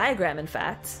look at the diagram, in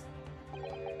fact,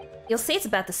 you'll see it's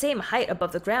about the same height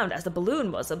above the ground as the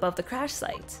balloon was above the crash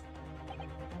site.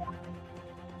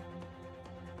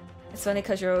 It's funny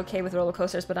because you're okay with roller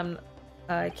coasters, but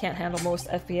I can't handle most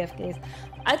FPF games.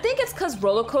 I think it's because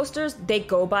roller coasters, they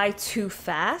go by too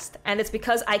fast, and it's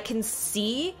because I can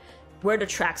see where the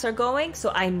tracks are going, so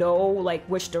I know like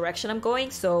which direction I'm going,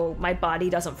 so my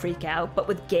body doesn't freak out. But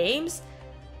with games,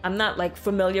 I'm not like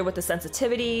familiar with the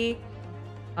sensitivity,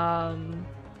 yeah,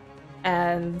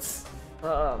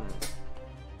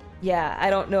 I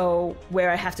don't know where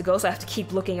I have to go, so I have to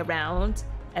keep looking around,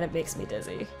 and it makes me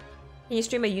dizzy. Can you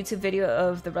stream a YouTube video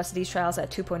of the rest of these trials at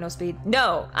 2.0 speed?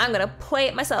 No, I'm gonna play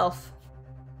it myself.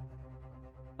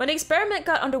 When the experiment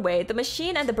got underway, the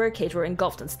machine and the birdcage were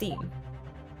engulfed in steam.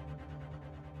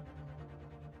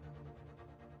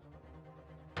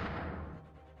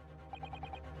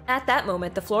 At that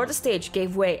moment, the floor of the stage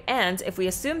gave way, and if we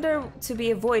assume there to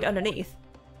be a void underneath,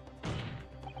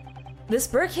 this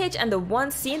birdcage and the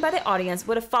one seen by the audience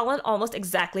would have fallen almost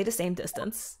exactly the same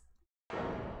distance.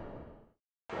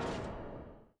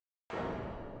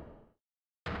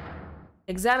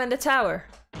 Examine the tower.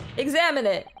 Examine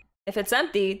it! If it's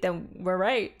empty, then we're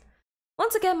right.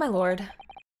 Once again, my lord,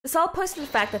 this all points to the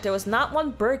fact that there was not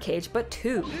one birdcage, but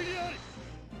two.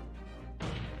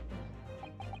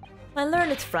 My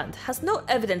learned friend has no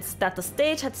evidence that the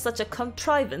stage had such a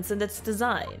contrivance in its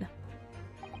design.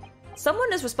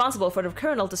 Someone is responsible for the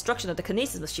kernel destruction of the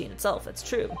kinesis machine itself, it's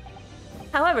true.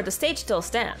 However, the stage still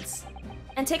stands.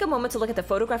 And take a moment to look at the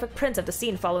photographic prints of the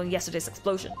scene following yesterday's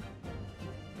explosion.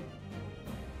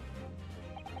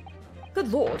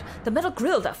 Good lord, the metal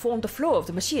grill that formed the floor of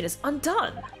the machine is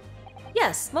undone!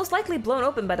 Yes, most likely blown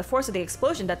open by the force of the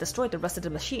explosion that destroyed the rest of the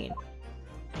machine.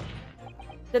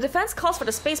 The defense calls for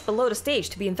the space below the stage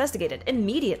to be investigated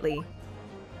immediately.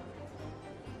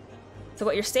 So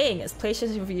what you're saying is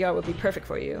PlayStation VR would be perfect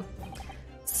for you.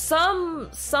 Some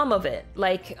of it,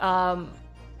 like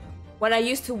when I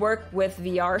used to work with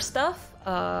VR stuff,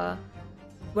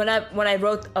 when I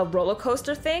wrote a roller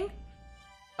coaster thing,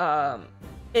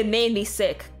 it made me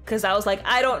sick because I was like,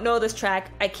 I don't know this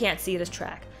track, I can't see this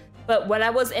track. But when I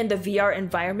was in the VR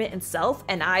environment itself,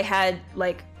 and I had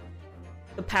like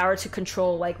the power to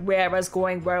control like where I was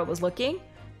going, where I was looking,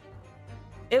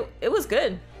 it was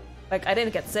good. Like I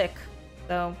didn't get sick.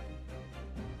 So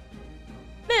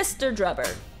Mr.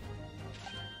 Drubber,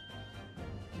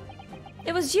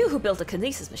 it was you who built the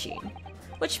kinesis machine,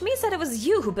 which means that it was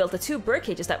you who built the two bird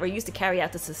cages that were used to carry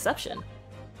out this deception.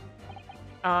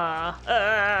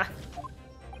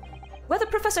 Whether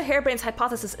Professor Harebrain's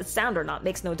hypothesis is sound or not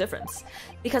makes no difference,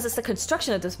 because it's the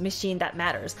construction of this machine that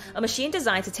matters, a machine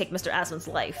designed to take Mr. Asmon's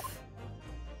life.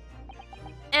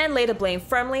 And lay the blame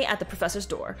firmly at the professor's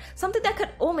door, something that could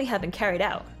only have been carried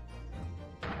out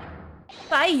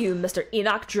by you, Mr.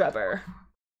 Enoch Drubber.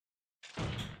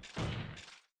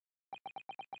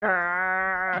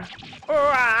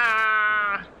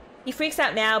 He freaks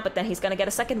out now, but then he's gonna get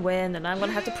a second win, and I'm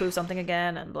gonna have to prove something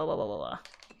again, and blah blah blah blah blah.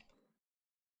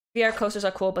 VR coasters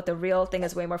are cool, but the real thing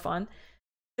is way more fun.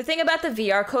 The thing about the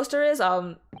VR coaster is,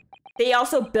 they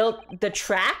also built the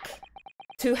track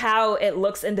to how it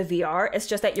looks in the VR. It's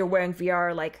just that you're wearing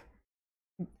VR, like,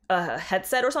 a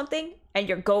headset or something, and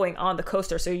you're going on the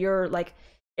coaster. So you're, like,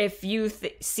 if you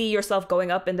see yourself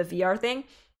going up in the VR thing,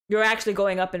 you're actually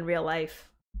going up in real life.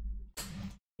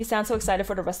 You sound so excited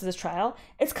for the rest of this trial.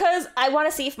 It's because I want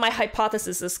to see if my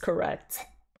hypothesis is correct.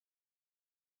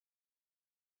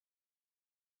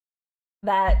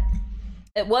 That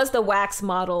it was the wax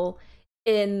model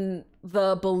in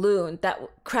the balloon that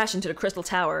crashed into the crystal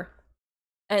tower,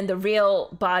 and the real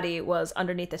body was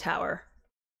underneath the tower.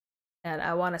 And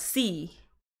I want to see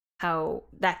how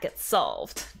that gets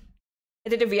solved. I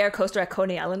did a VR coaster at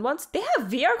Coney Island once. They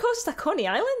have VR coasters at Coney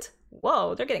Island?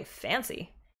 Whoa, they're getting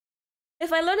fancy.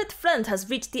 If my learned friend has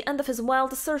reached the end of his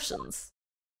wild assertions.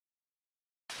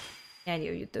 I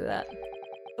knew you'd do that.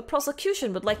 The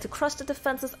prosecution would like to crush the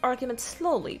defense's argument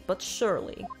slowly but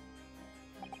surely.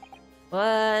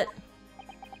 What?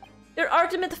 Your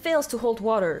argument fails to hold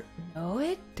water. No,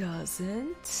 it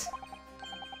doesn't.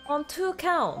 On 2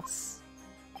 counts.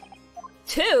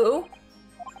 2?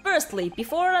 Firstly,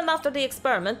 before and after the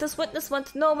experiment, this witness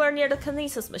went nowhere near the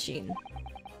kinesis machine.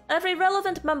 Every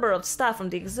relevant member of staff from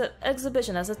the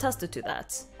exhibition has attested to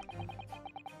that.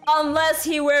 Unless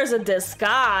he wears a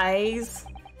disguise!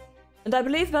 And I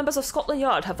believe members of Scotland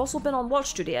Yard have also been on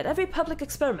watch duty at every public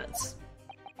experiment.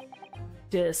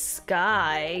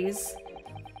 Disguise?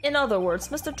 In other words,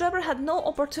 Mr. Drebber had no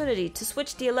opportunity to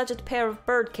switch the alleged pair of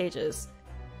bird cages.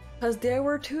 Because there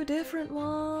were 2 different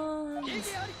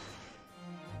ones.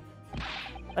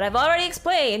 But I've already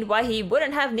explained why he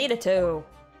wouldn't have needed to.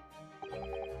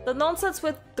 The nonsense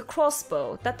with the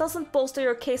crossbow, that doesn't bolster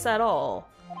your case at all.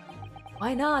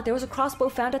 Why not? There was a crossbow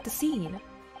found at the scene.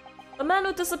 The man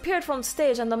who disappeared from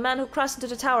stage and the man who crashed into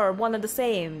the tower are one and the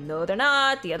same. No, they're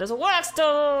not. The other's a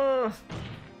waxter.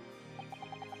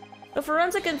 The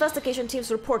forensic investigation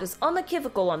team's report is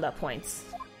unequivocal on that point.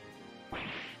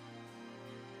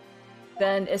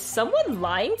 Then is someone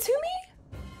lying to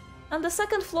me? And the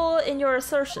second flaw in your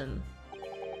assertion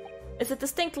is a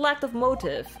distinct lack of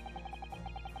motive.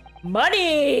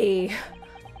 Money!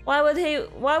 Why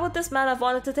would this man have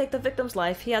wanted to take the victim's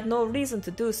life? He had no reason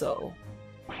to do so.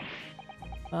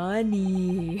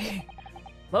 Money.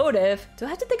 Motive? Do I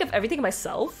have to think of everything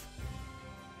myself?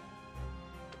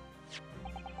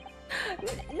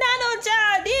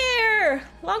 Nano-chan, dear!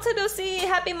 Long time no see.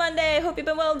 Happy Monday. Hope you've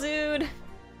been well, dude.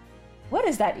 What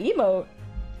is that emote?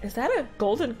 Is that a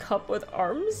golden cup with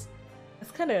arms?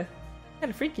 That's kind of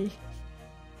freaky.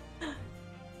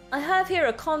 I have here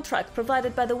a contract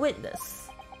provided by the witness.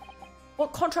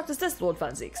 What contract is this, Lord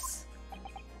Van Zieks?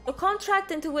 The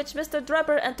contract into which Mr.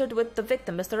 Drebber entered with the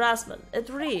victim, Mr. Asman. It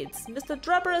reads, Mr.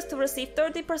 Drebber is to receive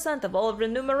 30% of all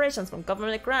remunerations from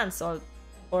government grants or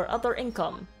other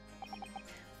income.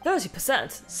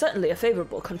 30%? Certainly a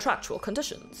favorable contractual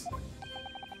conditions.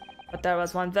 But there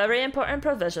was one very important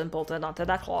provision bolted onto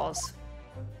that clause.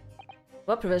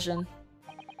 What provision?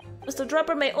 Mr.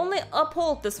 Drebber may only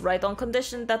uphold this right on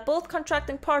condition that both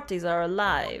contracting parties are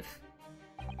alive.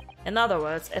 In other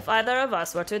words, if either of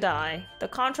us were to die, the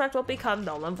contract will become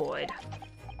null and void.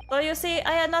 So you see,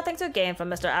 I had nothing to gain from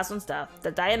Mr. Aswin's death,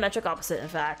 the diametric opposite in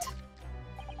fact.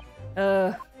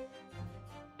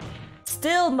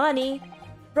 Still money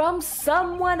from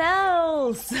someone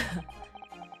else!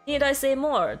 Need I say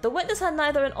more? The witness had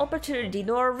neither an opportunity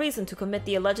nor a reason to commit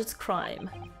the alleged crime.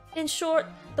 In short,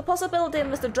 the possibility of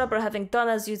Mr. Drebber having done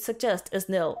as you suggest is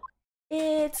nil.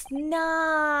 It's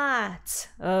not!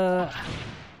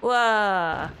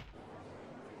 Wah.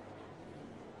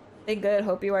 Been good,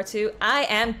 hope you are too. I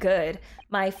am good.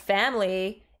 My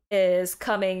family is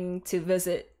coming to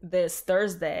visit this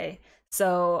Thursday,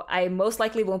 so I most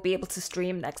likely won't be able to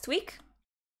stream next week.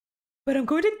 But I'm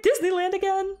going to Disneyland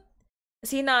again!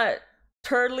 Is he not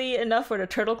turtly enough for the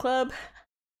Turtle Club?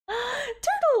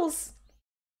 Turtles!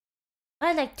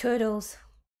 I like turtles.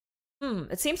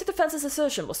 It seems the defense's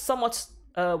assertion was somewhat,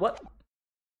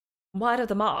 wide of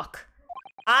the mark.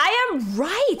 I am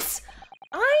right!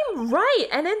 I'm right!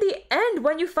 And in the end,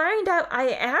 when you find out I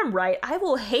am right, I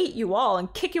will hate you all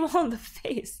and kick you all in the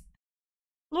face.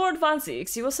 Lord Van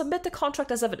Zieks, you will submit the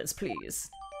contract as evidence,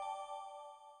 please.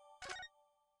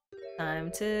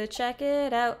 Time to check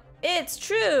it out. It's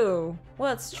true!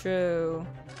 What's true?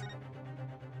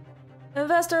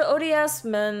 Investor Odious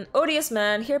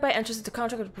Man hereby enters into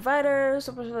contract with the provider,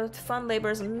 to fund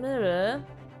labors, and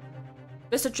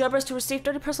Mr. Drebber is to receive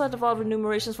 30% of all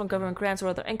remunerations from government grants or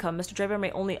other income. Mr. Drebber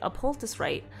may only uphold this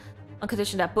right on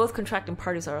condition that both contracting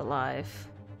parties are alive.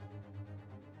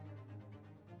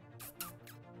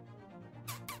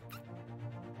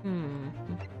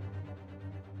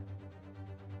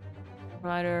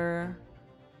 Provider.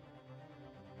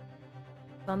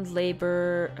 Fund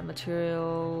labor and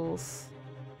materials.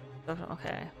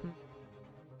 Okay.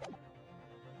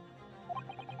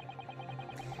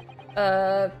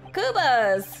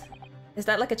 Kubas! Is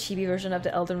that like a chibi version of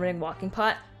the Elden Ring walking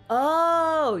pot?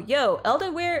 Oh, yo,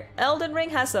 Elden Ring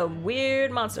has some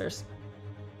weird monsters.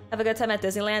 Have a good time at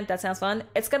Disneyland, that sounds fun.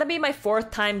 It's gonna be my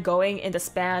 4th time going in the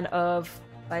span of,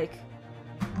 like,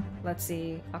 let's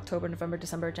see, October, November,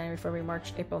 December, January, February,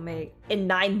 March, April, May. In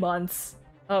 9 months.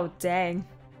 Oh, dang.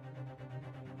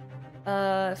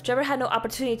 If Drebber had no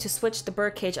opportunity to switch the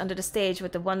birdcage under the stage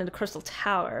with the one in the Crystal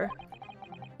Tower,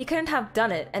 he couldn't have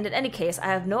done it, and in any case, I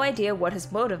have no idea what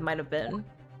his motive might have been.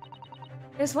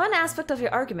 There's one aspect of your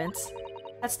argument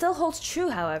that still holds true,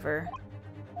 however.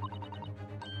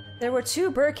 There were 2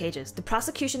 bird cages. The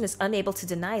prosecution is unable to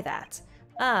deny that.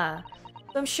 Ah,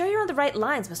 so I'm sure you're on the right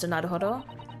lines, Mr. Naruhodo.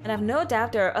 And I've no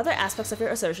doubt there are other aspects of your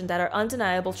assertion that are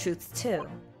undeniable truths too.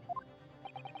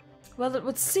 Well, it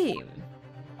would seem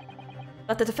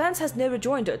that the defense has no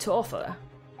rejoinder to offer.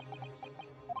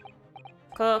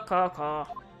 Caw.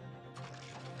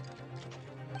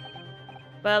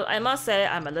 Well, I must say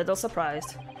I'm a little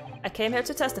surprised. I came here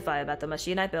to testify about the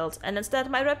machine I built, and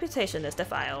instead my reputation is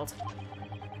defiled.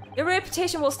 Your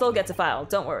reputation will still get defiled,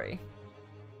 don't worry.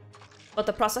 But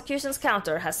the prosecution's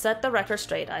counter has set the record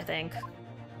straight, I think.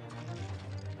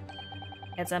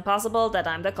 It's impossible that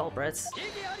I'm the culprit.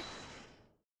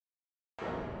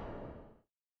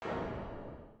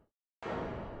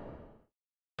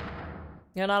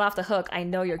 You're not off the hook, I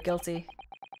know you're guilty.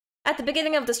 At the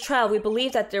beginning of this trial, we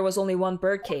believed that there was only 1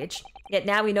 birdcage, yet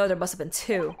now we know there must have been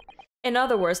 2. In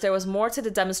other words, there was more to the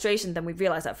demonstration than we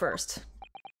realized at first.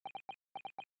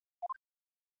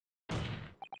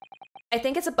 I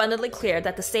think it's abundantly clear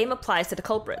that the same applies to the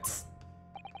culprits.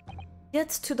 Get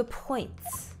to the point.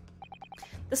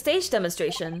 The stage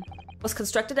demonstration was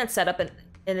constructed and set up in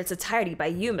its entirety by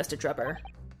you, Mr. Drubber.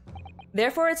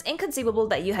 Therefore, it's inconceivable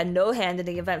that you had no hand in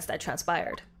the events that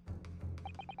transpired.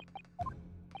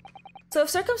 So if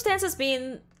circumstances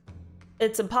mean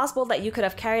it's impossible that you could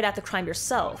have carried out the crime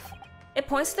yourself, it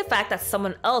points to the fact that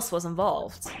someone else was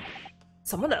involved.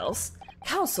 Someone else?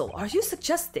 Counsel, are you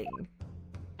suggesting?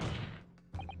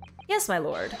 Yes, my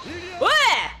lord. Wah!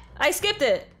 I skipped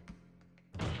it!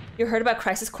 You heard about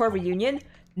Crisis Core reunion?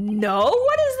 No?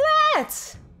 What is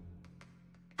that?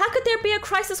 How could there be a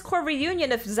Crisis Core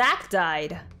reunion if Zack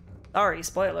died? Sorry,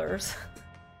 spoilers.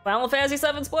 Final Fantasy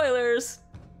VII spoilers.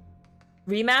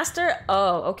 Remaster?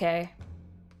 Oh, okay.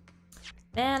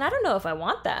 Man, I don't know if I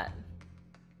want that.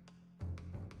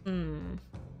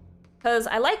 Because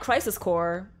I like Crisis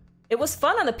Core. It was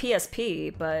fun on the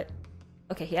PSP, but...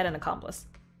 Okay, he had an accomplice.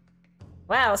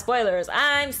 Wow, spoilers.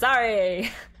 I'm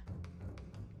sorry.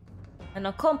 An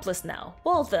accomplice now.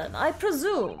 Well then, I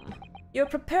presume you're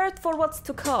prepared for what's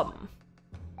to come.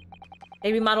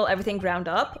 They remodel everything ground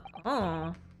up?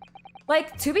 Oh.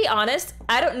 Like, to be honest,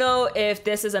 I don't know if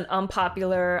this is an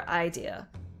unpopular idea,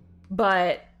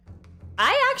 but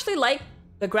I actually like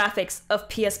the graphics of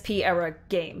PSP era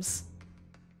games.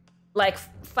 Like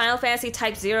Final Fantasy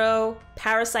Type 0,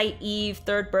 Parasite Eve,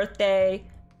 Third Birthday,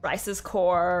 Crisis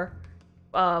Core,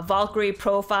 Valkyrie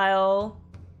Profile,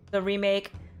 the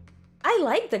remake. I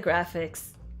like the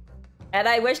graphics, and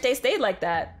I wish they stayed like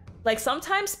that. Like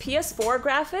sometimes PS4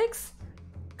 graphics,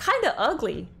 kinda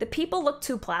ugly. The people look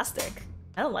too plastic.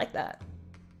 I don't like that.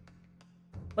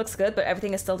 Looks good, but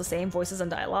everything is still the same, voices and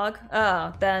dialogue.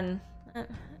 Oh, then...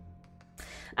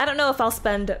 I don't know if I'll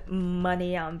spend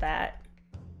money on that.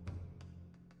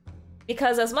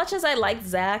 Because as much as I liked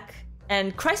Zack,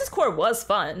 and Crisis Core was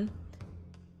fun,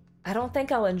 I don't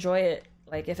think I'll enjoy it,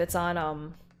 like, if it's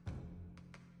on,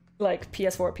 like,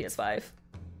 PS4, PS5.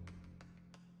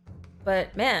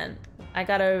 But, man, I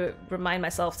gotta remind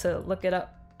myself to look it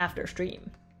up after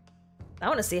stream. I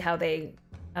want to see how they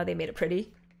made it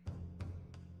pretty.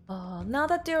 Now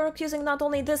that they're accusing not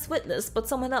only this witness, but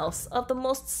someone else of the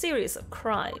most serious of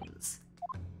crimes.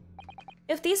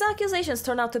 If these accusations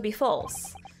turn out to be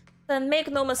false, then make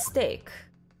no mistake.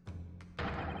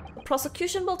 The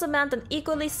prosecution will demand an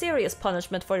equally serious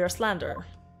punishment for your slander.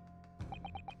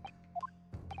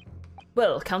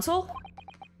 Well, counsel,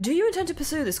 do you intend to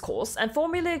pursue this course and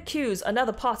formally accuse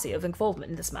another party of involvement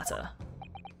in this matter?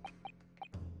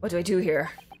 What do I do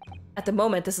here? At the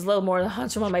moment, this is a little more than a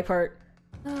hunch on my part.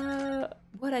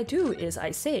 What I do is I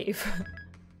save.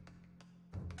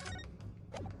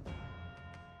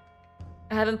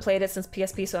 I haven't played it since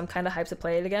PSP, so I'm kind of hyped to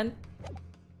play it again.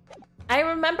 I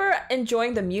remember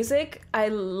enjoying the music. I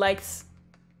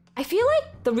feel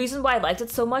like the reason why I liked it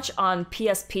so much on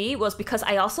PSP was because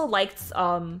I also liked,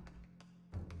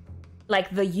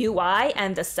 like, the UI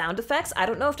and the sound effects. I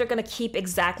don't know if they're gonna keep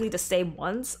exactly the same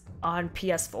ones on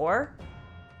PS4.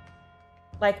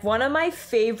 Like, one of my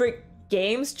favorite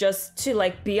games just to,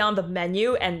 like, be on the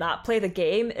menu and not play the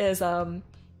game is,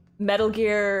 Metal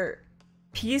Gear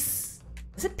Peace...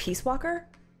 Is it Peace Walker?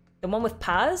 The one with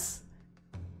Paz?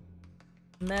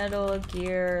 Metal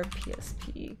Gear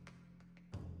PSP.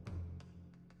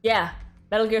 Yeah,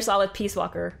 Metal Gear Solid Peace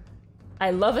Walker.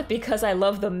 I love it because I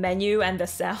love the menu and the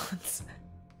sounds.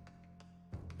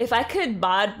 If I could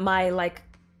mod my, like,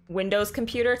 Windows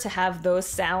computer to have those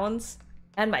sounds,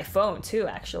 and my phone too,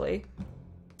 actually,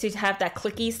 to have that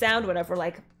clicky sound whenever,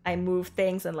 like, I move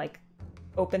things and, like,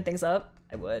 open things up,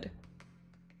 I would.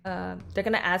 They're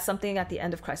gonna add something at the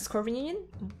end of Crisis Core Reunion.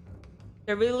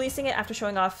 They're releasing it after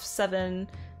showing off 7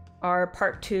 are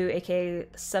part 2, aka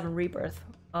 7 Rebirth.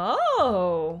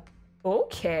 Oh,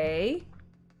 okay.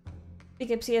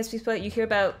 Speaking of PSP split, you hear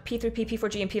about P3P,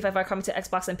 P4G, and P5R coming to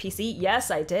Xbox and PC? Yes,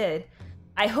 I did.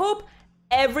 I hope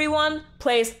everyone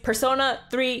plays Persona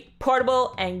 3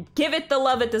 Portable and give it the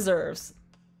love it deserves.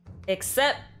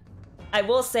 Except, I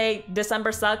will say,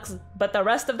 December sucks, but the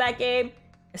rest of that game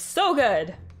is so good.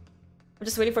 I'm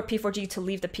just waiting for P4G to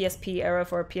leave the PSP era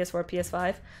for PS4,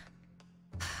 PS5.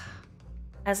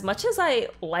 As much as I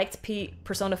liked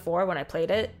Persona 4 when I played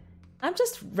it, I'm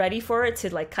just ready for it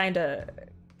to like kind of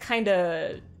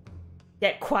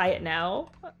get quiet now.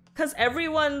 Because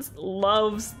everyone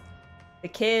loves the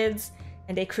kids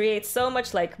and they create so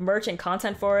much like merch and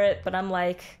content for it, but I'm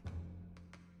like,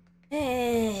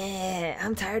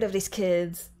 I'm tired of these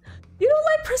kids. You don't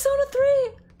like Persona 3?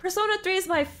 Persona 3 is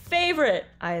my favorite.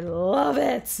 I love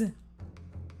it.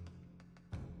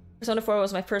 Persona 4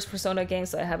 was my first Persona game,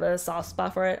 so I have a soft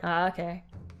spot for it. Ah, okay.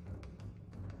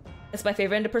 It's my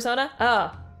favorite into Persona?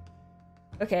 Oh.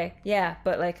 Okay, yeah,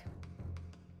 but like...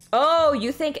 Oh,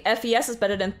 you think FES is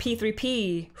better than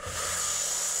P3P?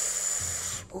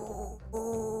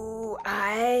 Ooh,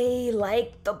 I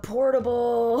like the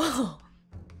portable.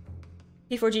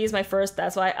 P4G is my first,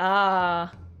 that's why.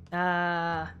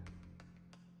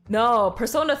 No,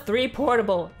 Persona 3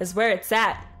 Portable is where it's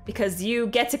at. Because you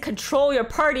get to control your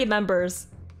party members.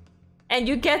 And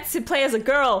you get to play as a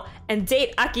girl and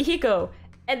date Akihiko.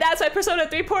 And that's why Persona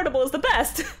 3 Portable is the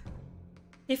best.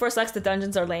 P4 sucks, the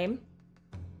dungeons are lame.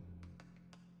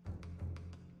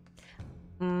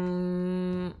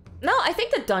 No, I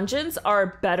think the dungeons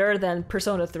are better than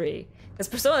Persona 3. Because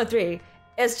Persona 3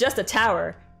 is just a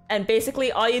tower. And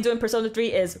basically all you do in Persona 3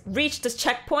 is reach this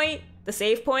checkpoint, the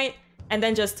save point, and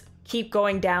then just keep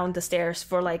going down the stairs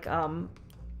for like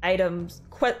item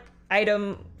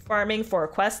farming for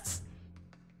quests.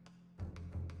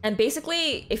 And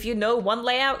basically, if you know one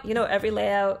layout, you know every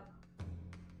layout.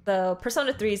 The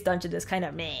Persona 3's dungeon is kind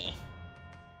of meh.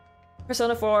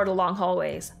 Persona 4 are the long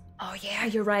hallways. Oh yeah,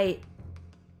 you're right.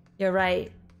 You're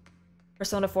right.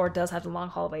 Persona 4 does have the long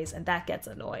hallways, and that gets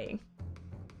annoying.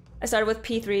 I started with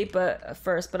P3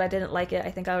 first, but I didn't like it.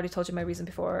 I think I already told you my reason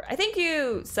before. I think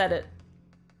you said it.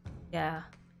 Yeah.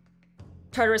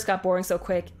 Tartarus got boring so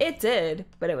quick. It did,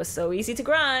 but it was so easy to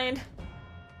grind.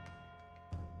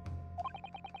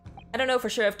 I don't know for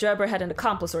sure if Drebber had an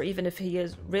accomplice or even if he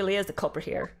really is the culprit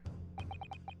here.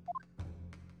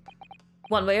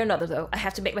 One way or another though, I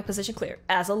have to make my position clear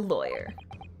as a lawyer.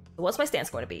 So what's my stance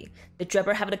going to be? Did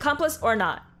Drebber have an accomplice or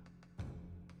not?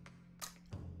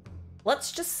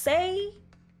 Let's just say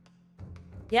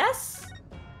yes.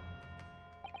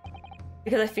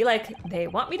 Because I feel like they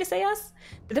want me to say yes.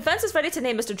 The defense is ready to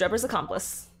name Mr. Drebber's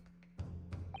accomplice.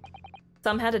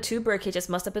 Somehow the 2 birdcages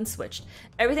must have been switched.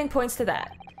 Everything points to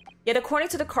that. Yet according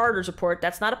to the coroner's report,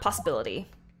 that's not a possibility.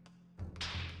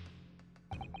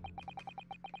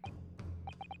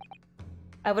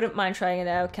 I wouldn't mind trying it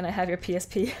out. Can I have your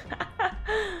PSP?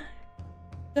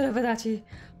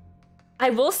 I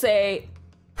will say,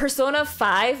 Persona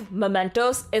 5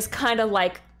 Mementos is kind of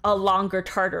like a longer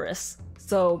Tartarus.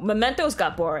 So Mementos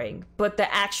got boring, but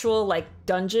the actual like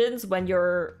dungeons when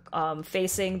you're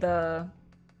facing the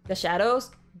shadows,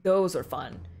 those are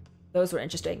fun. Those were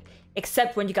interesting.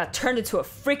 Except when you got turned into a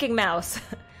freaking mouse.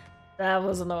 That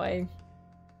was annoying.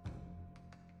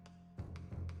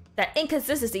 That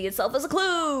inconsistency itself is a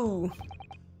clue!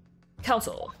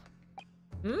 Counsel.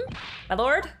 My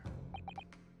lord?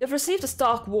 You've received a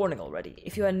stark warning already.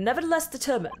 If you are nevertheless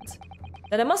determined,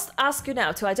 then I must ask you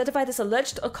now to identify this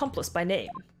alleged accomplice by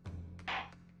name.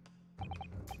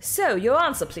 So, your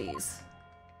answer, please.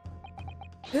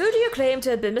 Who do you claim to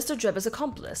have been Mr. Drebber's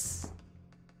accomplice?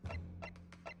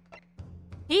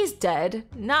 He's dead.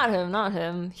 Not him, not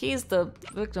him. He's the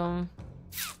victim.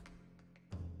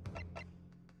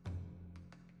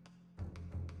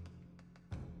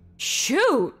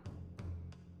 Shoot!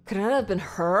 Could it have been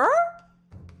her?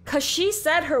 Cause she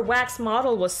said her wax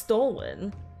model was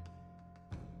stolen.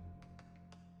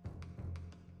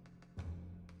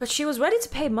 But she was ready to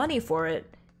pay money for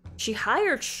it. She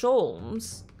hired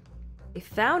Sholmes. They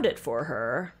found it for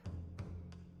her.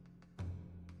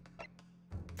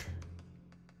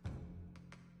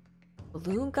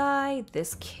 Balloon guy,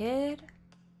 this kid?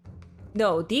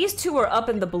 No, these two were up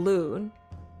in the balloon.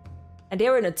 And they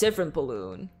were in a different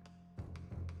balloon.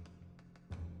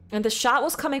 And the shot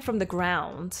was coming from the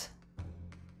ground.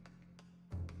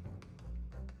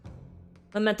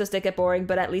 Mementos did get boring,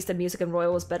 but at least the music in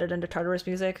Royal was better than the Tartarus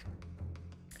music.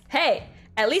 Hey,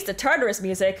 at least the Tartarus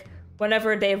music,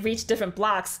 whenever they reached different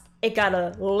blocks, it got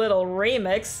a little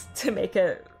remix to make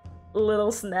it a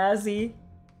little snazzy.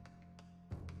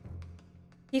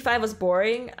 P5 was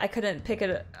boring. I couldn't pick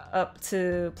it up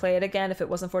to play it again if it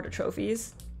wasn't for the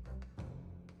trophies.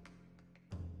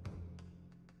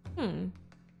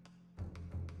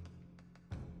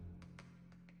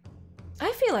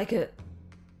 I feel like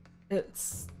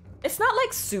it's not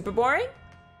like super boring.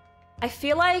 I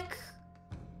feel like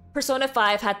Persona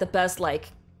 5 had the best like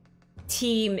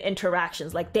team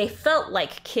interactions. Like they felt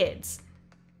like kids.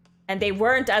 And they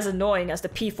weren't as annoying as the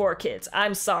P4 kids.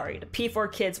 I'm sorry, the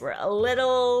P4 kids were a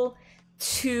little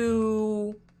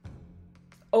too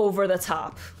over the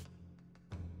top.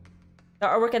 The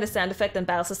artwork and the sound effect and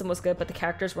battle system was good, but the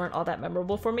characters weren't all that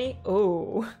memorable for me.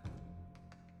 Oh.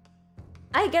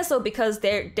 I guess so, because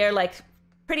they're like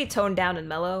pretty toned down and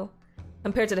mellow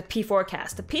compared to the P4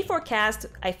 cast. The P4 cast,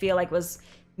 I feel like, was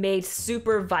made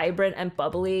super vibrant and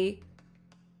bubbly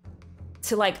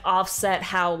to like offset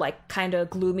how like kind of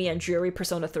gloomy and dreary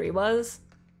Persona 3 was.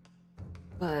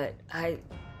 But I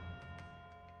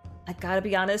gotta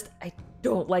be honest, I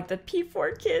don't like the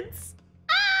P4 kids.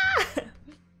 Ah!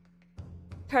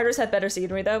 Charters had better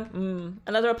scenery though.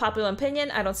 Another popular opinion,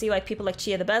 I don't see why people like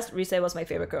Chia the best. Rise was my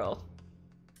favorite girl.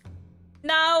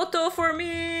 Naoto for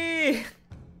me!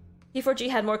 P4G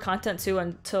had more content too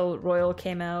until Royal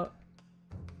came out.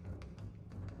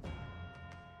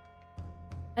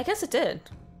 I guess it did.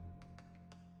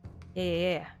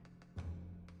 Yeah.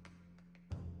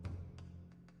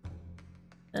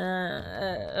 I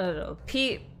don't know.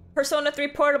 Persona 3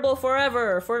 Portable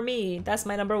forever for me. That's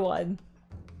my #1.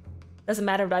 Doesn't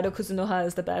matter if Raido Kuzunoha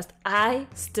is the best. I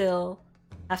still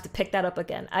have to pick that up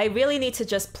again. I really need to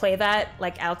just play that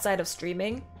like outside of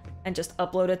streaming and just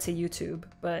upload it to YouTube,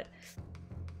 but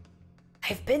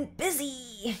I've been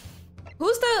busy.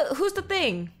 Who's the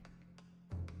thing?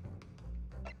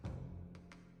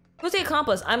 Who's the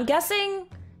accomplice? I'm guessing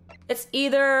it's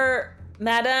either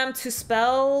Madame Two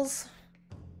Spells.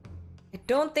 I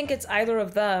don't think it's either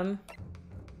of them.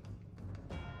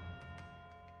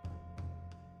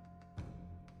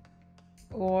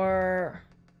 Or...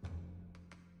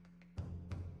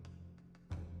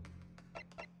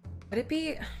 would it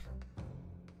be...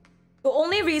 The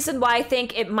only reason why I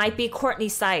think it might be Courtney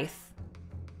Scythe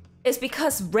is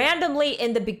because randomly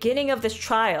in the beginning of this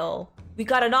trial, we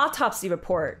got an autopsy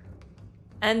report.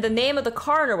 And the name of the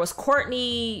coroner was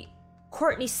Courtney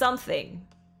something.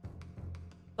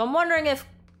 So I'm wondering if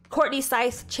Courtney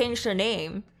Scythe changed her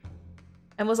name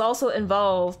and was also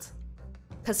involved,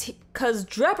 because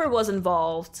Drebber was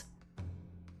involved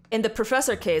in the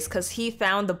professor case because he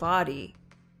found the body.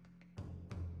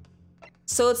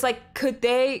 So it's like, could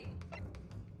they...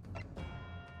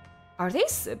 Are they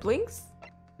siblings? I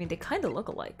mean, they kind of look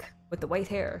alike with the white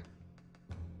hair.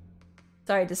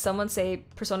 Sorry, did someone say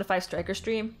Persona 5 Striker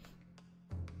stream?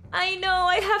 I know,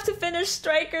 I have to finish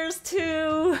Strikers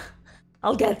too!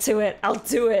 I'll get to it, I'll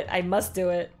do it, I must do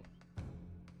it.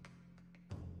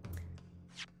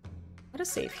 I'm gonna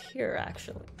save here,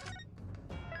 actually.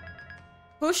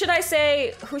 Who should I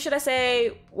say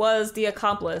was the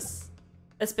accomplice?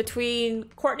 It's between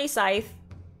Courtney Scythe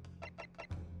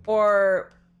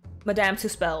or Madame Two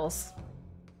Spells.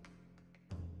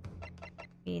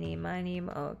 Eeny, miny,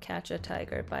 mo, catch a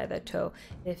tiger by the toe.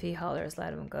 If he hollers,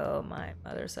 let him go. My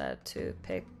mother said to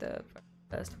pick the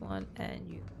best one, and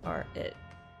you are it.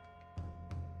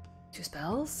 Two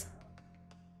Spells?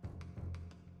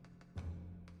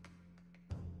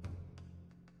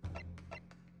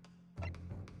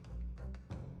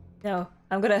 No,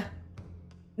 I'm gonna...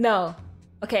 No.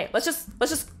 Okay, let's just...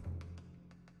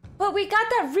 But we got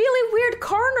that really weird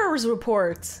coroner's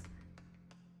report!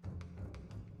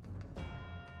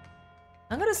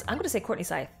 I'm gonna say Courtney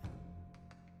Scythe.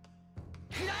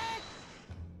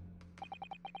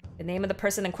 The name of the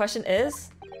person in question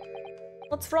is...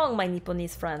 What's wrong, my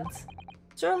Nipponese friends?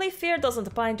 Surely fear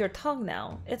doesn't bind your tongue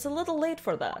now. It's a little late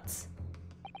for that.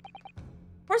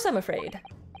 Of course I'm afraid.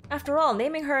 After all,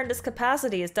 naming her in this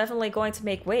capacity is definitely going to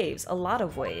make waves. A lot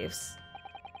of waves.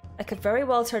 I could very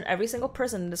well turn every single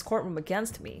person in this courtroom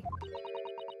against me.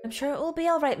 I'm sure it will be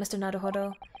alright, Mr.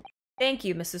 Naruhodo. Thank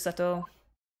you, Miss Susato.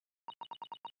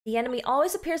 The enemy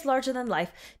always appears larger than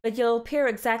life, but you'll appear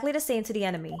exactly the same to the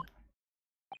enemy.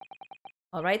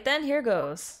 Alright then, here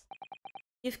goes.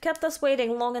 You've kept us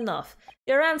waiting long enough.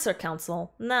 Your answer,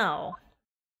 Council, now.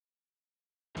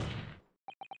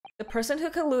 The person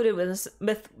who colluded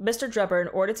with Mr. Drebber in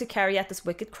order to carry out this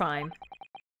wicked crime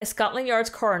is Scotland Yard's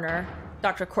coroner,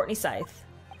 Dr. Courtney Scythe.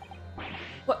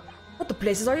 What the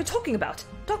blazes are you talking about?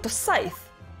 Dr. Scythe?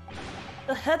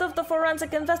 The head of the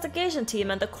forensic investigation team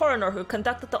and the coroner who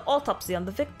conducted the autopsy on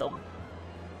the victim.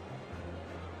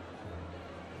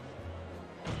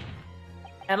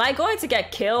 Am I going to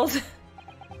get killed?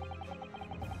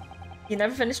 You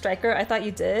never finished Striker? I thought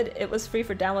you did. It was free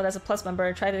for download as a Plus member.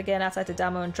 I tried it again outside the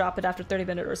demo and dropped it after 30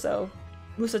 minutes or so.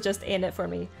 Musa just ain't it for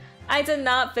me. I did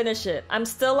not finish it. I'm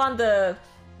still on the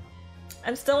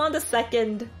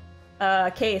second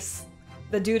case.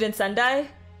 The dude in Sendai.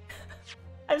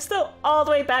 I'm still all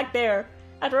the way back there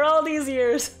after all these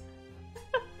years.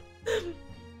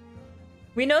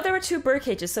 We know there were 2 bird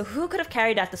cages, so who could have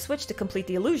carried out the switch to complete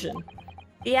the illusion?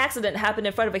 The accident happened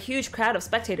in front of a huge crowd of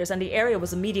spectators and the area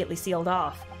was immediately sealed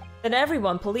off. Then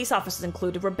everyone, police officers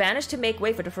included, were banished to make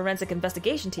way for the forensic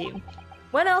investigation team.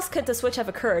 When else could the switch have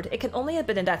occurred? It can only have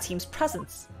been in that team's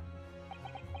presence.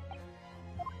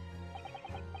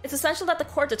 It's essential that the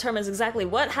court determines exactly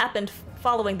what happened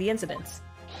following the incident.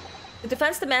 The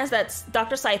defense demands that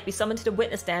Dr. Scythe be summoned to the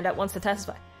witness stand at once to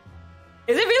testify.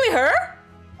 Is it really her?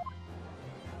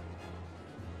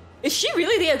 Is she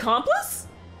really the accomplice?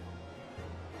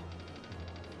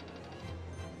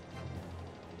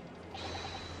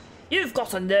 You've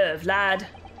got a nerve, lad.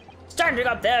 Standing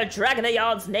up there, dragging a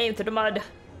yard's name through the mud.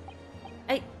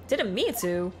 I didn't mean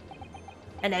to.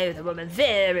 I know the woman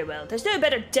very well. There's no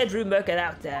better dead room worker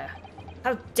out there.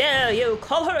 How dare you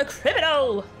call her a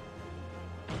criminal?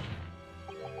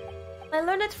 My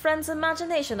learned friend's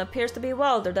imagination appears to be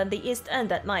wilder than the East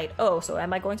End at night. Oh, so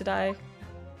am I going to die?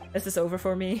 Is this over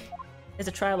for me? Is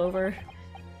the trial over?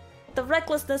 The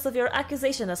recklessness of your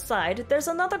accusation aside, there's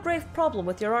another grave problem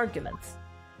with your argument.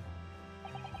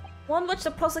 One which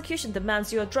the prosecution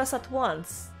demands you address at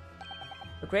once.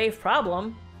 A grave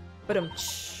problem? But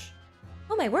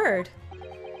oh my word.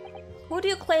 Who do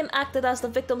you claim acted as the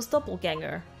victim's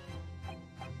doppelganger?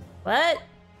 What?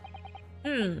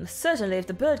 Certainly if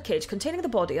the birdcage containing the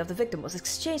body of the victim was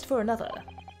exchanged for another,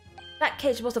 that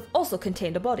cage must have also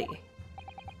contained a body.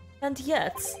 And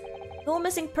yet, no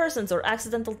missing persons or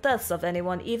accidental deaths of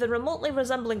anyone even remotely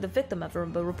resembling the victim ever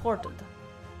were reported.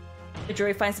 The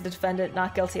jury finds the defendant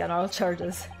not guilty on all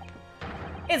charges.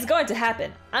 It's going to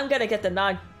happen. I'm gonna get the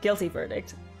not guilty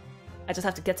verdict. I just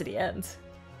have to get to the end.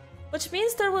 Which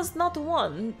means there was no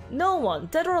one,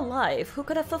 dead or alive, who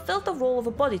could have fulfilled the role of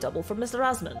a body double for Mr.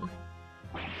 Asman.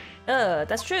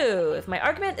 That's true. If my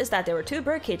argument is that there were 2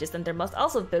 bird cages, then there must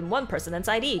also have been 1 person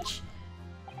inside each.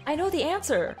 I know the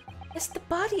answer. It's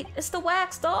the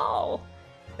wax doll.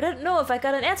 But I don't know if I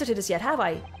got an answer to this yet, have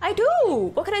I? I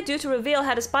do! What can I do to reveal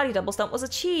how this body double stunt was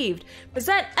achieved?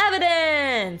 Present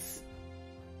evidence!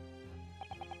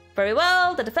 Very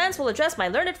well, the defense will address my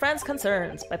learned friend's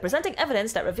concerns by presenting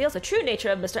evidence that reveals the true nature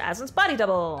of Mr. Aslan's body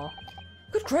double.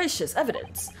 Good gracious,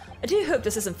 evidence. I do hope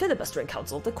this isn't filibustering,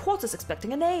 counsel. The court is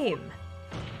expecting a name.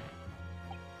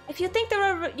 If you think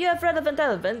you have relevant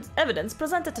evidence,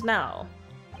 present it now.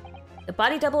 The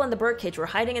body double and the birdcage were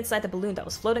hiding inside the balloon that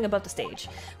was floating above the stage,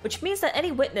 which means that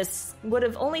any witness would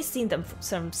have only seen them from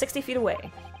some 60 feet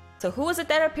away. So who was it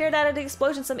that appeared out of the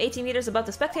explosion some 18 meters above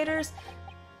the spectators?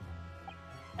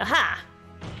 Aha!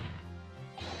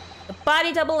 The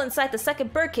body double inside the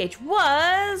second birdcage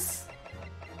was...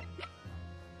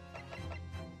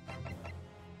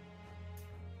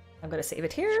 I'm gonna save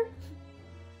it here.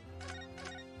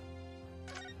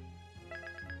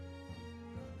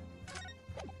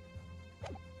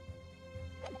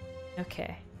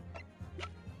 Okay.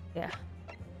 Yeah.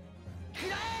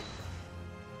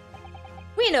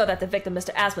 We know that the victim,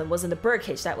 Mr. Asman, was in the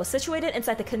birdcage that was situated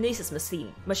inside the kinesis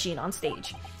machine on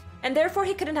stage. And therefore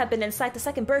he couldn't have been inside the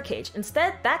second birdcage.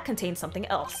 Instead, that contained something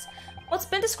else. What's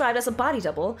been described as a body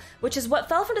double, which is what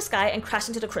fell from the sky and crashed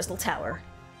into the crystal tower.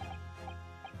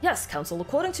 Yes, counsel,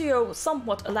 according to your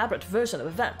somewhat elaborate version of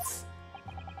events.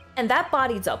 And that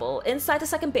body double inside the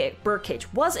second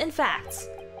birdcage was, in fact...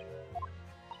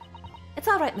 It's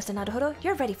alright, Mr. Naruhodo.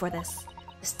 You're ready for this.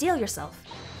 Steel yourself.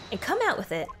 And come out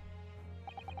with it.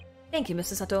 Thank you,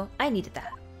 Mr. Sato. I needed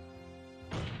that.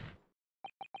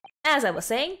 As I was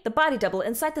saying, the body double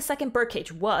inside the second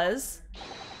birdcage was...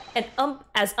 And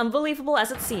as unbelievable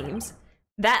as it seems,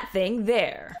 that thing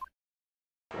there.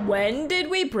 When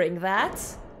did we bring that?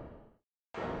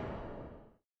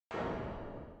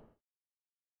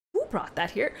 Who brought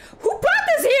that here? Who brought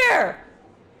this here?!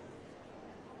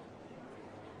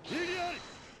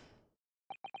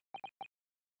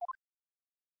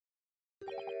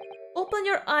 Open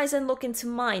your eyes and look into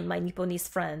mine, my Nipponese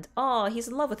friend. Aw, he's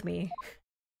in love with me.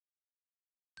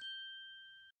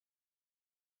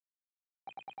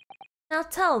 Now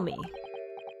tell me,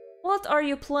 what are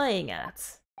you playing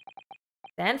at?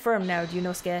 Stand firm now,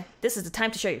 Ryunosuke. This is the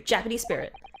time to show your Japanese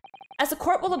spirit. As the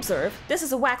court will observe, this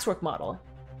is a waxwork model.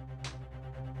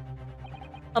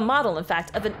 A model, in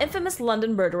fact, of an infamous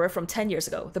London murderer from 10 years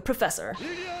ago, the Professor.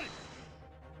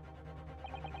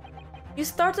 You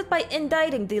started by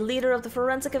indicting the leader of the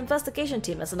forensic investigation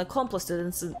team as an accomplice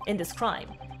in this crime.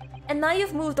 And now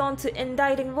you've moved on to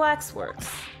indicting Waxworks.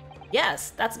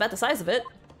 Yes, that's about the size of it.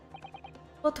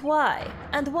 But why?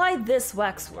 And why this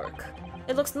waxwork?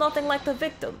 It looks nothing like the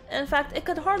victim. In fact, it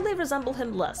could hardly resemble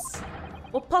him less.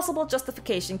 What possible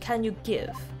justification can you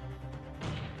give?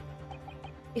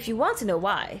 If you want to know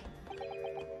why,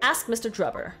 ask Mr.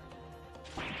 Drubber.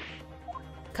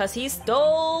 'Cause he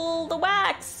stole the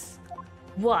wax!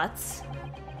 What?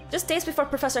 Just days before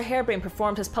Professor Harebrain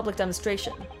performed his public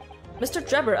demonstration, Mr.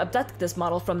 Drubber abducted this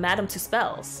model from Madame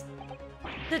Tuspel's.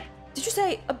 Did you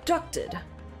say abducted?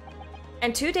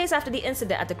 And 2 days after the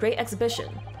incident at the Great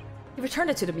Exhibition, he returned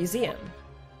it to the museum.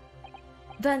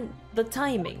 Then, the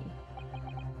timing.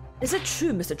 Is it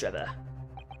true, Mr. Drubber?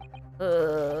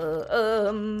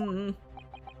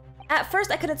 At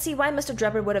first, I couldn't see why Mr.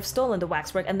 Drubber would have stolen the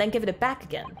waxwork and then given it back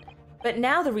again. But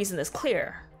now the reason is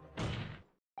clear.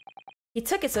 He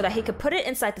took it so that he could put it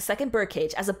inside the second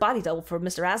birdcage as a body double for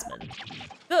Mr. Asmund.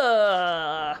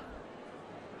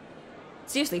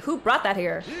 Seriously, who brought that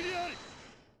here?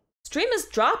 Stream is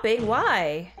dropping,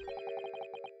 why?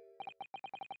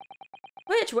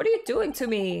 Twitch, what are you doing to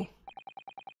me?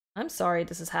 I'm sorry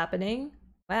this is happening.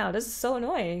 Wow, this is so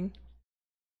annoying.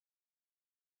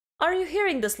 Are you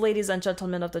hearing this, ladies and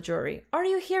gentlemen of the jury? Are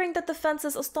you hearing the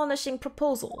defense's astonishing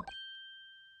proposal?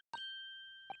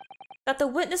 That the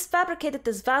witness fabricated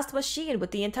this vast machine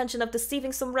with the intention of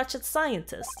deceiving some wretched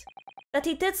scientist. That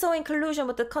he did so in collusion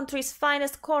with the country's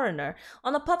finest coroner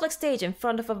on a public stage in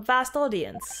front of a vast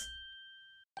audience.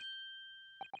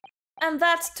 And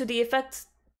that,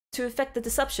 to effect the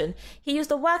deception, he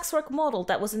used a waxwork model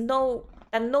that in no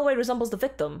way resembles the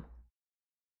victim.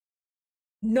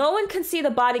 No one can see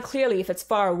the body clearly if it's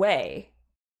far away.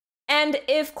 And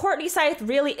if Courtney Scythe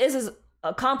really is his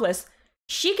accomplice,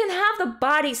 she can have the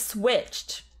body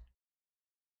switched.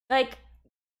 Like,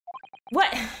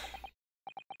 what?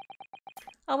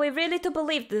 Are we really to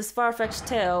believe this far-fetched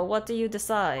tale? What do you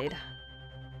decide?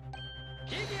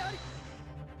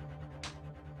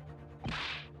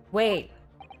 Wait.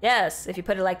 Yes, if you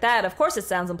put it like that, of course it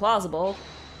sounds implausible.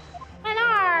 My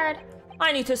lord!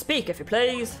 I need to speak, if you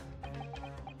please.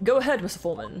 Go ahead, Mr.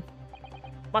 Foreman.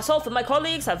 Myself and my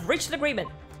colleagues have reached an agreement.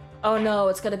 Oh no,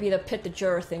 it's gonna be the pit the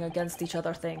juror thing against each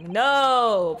other thing.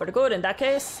 No! For the good in that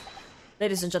case.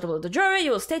 Ladies and gentlemen of the jury, you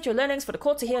will state your learnings for the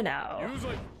court to hear now.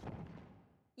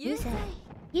 Yuzai.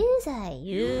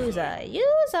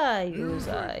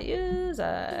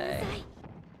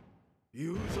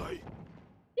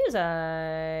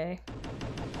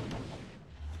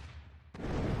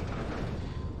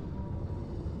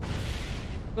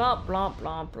 Blomp, blomp,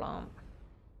 blomp, blomp.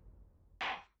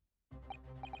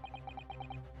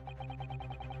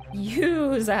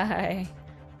 Yuzai.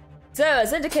 So,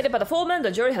 as indicated by the foreman,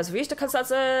 the jury has reached a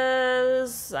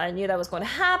consensus. I knew that was going to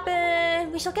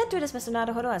happen. We shall get through this, Mr.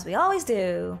 Naruhodo, as we always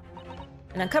do.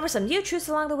 And uncover some new truths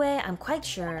along the way, I'm quite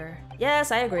sure.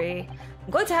 Yes, I agree. I'm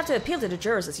going to have to appeal to the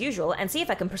jurors as usual and see if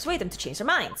I can persuade them to change their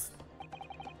minds.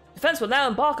 Defense will now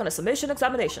embark on a submission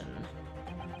examination.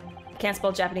 Can't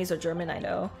spell Japanese or German, I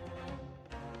know.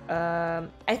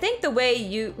 I think the way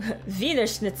you... Wiener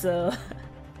Schnitzel.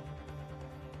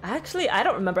 Actually, I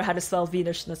don't remember how to spell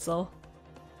Wiener Schnitzel.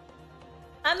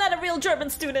 I'm not a real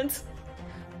German student.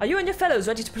 Are you and your fellows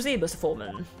ready to proceed, Mr.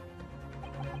 Foreman?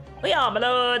 We are, my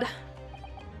lord.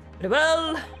 Very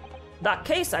well. In that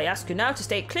case, I ask you now to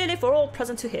state clearly for all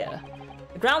present to hear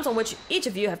the grounds on which each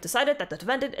of you have decided that the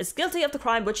defendant is guilty of the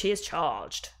crime which he is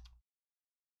charged.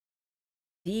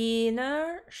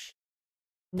 Wiener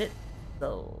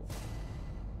Schnitzel.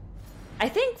 I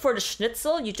think for the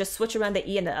Schnitzel, you just switch around the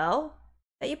E and the L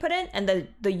that you put in, and the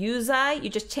Yuzai, you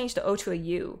just change the O to a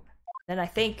U. Then I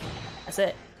think that's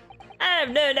it.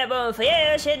 I've known that one for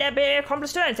years, she'd never be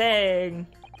accomplished to anything.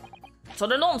 So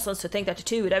the nonsense to think that the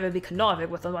two would ever be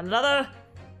conniving with one another.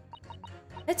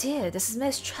 Oh dear, this is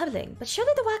most troubling. But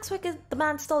surely the waxwork the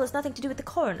man stole has nothing to do with the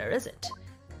coroner, is it?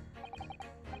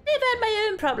 I've had my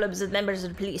own problems with members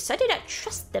of the police. I do not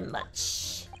trust them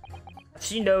much. I've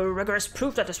seen no rigorous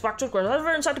proof that this waxwork was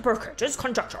ever inside the birdcage. It's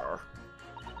conjecture.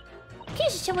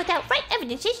 Accusing someone without right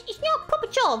evidence is not a proper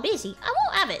job, is he? I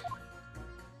won't have it.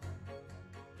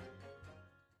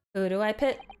 Who do I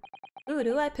pit? Who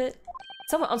do I pit?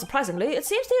 Somewhat unsurprisingly, it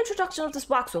seems the introduction of this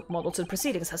waxwork model to the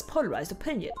proceedings has polarized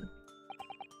opinion.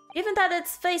 Given that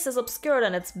its face is obscured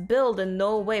and its build in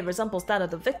no way resembles that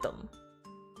of the victim,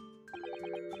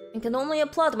 I can only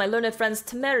applaud my learned friend's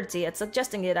temerity at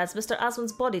suggesting it as Mr.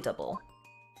 Aswin's body double.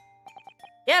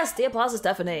 Yes, the applause is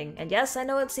deafening, and yes, I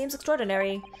know it seems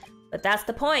extraordinary, but that's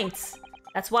the point.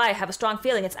 That's why I have a strong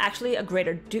feeling it's actually a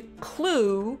greater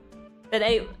clue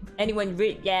than anyone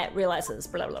realizes.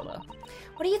 Blah, blah, blah.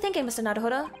 What are you thinking, Mr.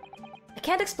 Naruhodo? I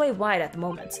can't explain why at the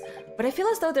moment, but I feel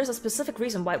as though there's a specific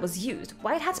reason why it was used,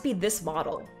 why it had to be this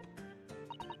model.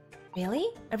 Really?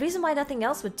 A reason why nothing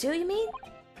else would do, you mean?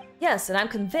 Yes, and I'm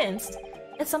convinced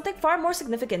it's something far more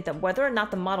significant than whether or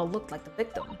not the model looked like the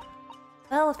victim.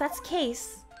 Well, if that's the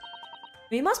case...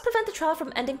 We must prevent the trial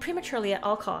from ending prematurely at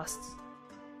all costs.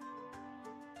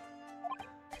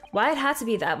 Why it had to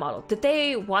be that model? Did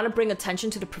they want to bring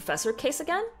attention to the professor case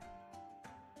again?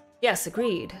 Yes,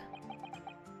 agreed.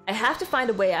 I have to find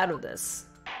a way out of this.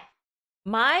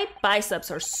 My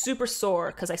biceps are super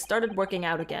sore because I started working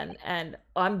out again, and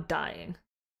I'm dying.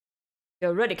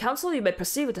 You're ready, counsel. You may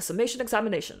proceed with the summation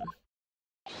examination.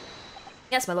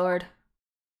 Yes, my lord.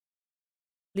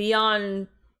 Leon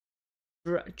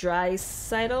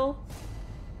Draisaitl?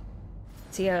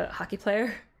 Is he a hockey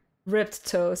player? Ripped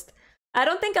toast. I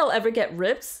don't think I'll ever get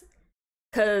ripped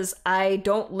because I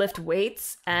don't lift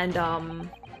weights and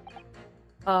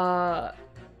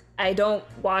I don't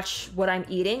watch what I'm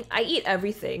eating. I eat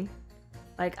everything.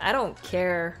 Like, I don't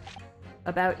care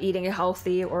about eating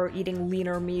healthy or eating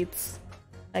leaner meats.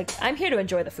 Like, I'm here to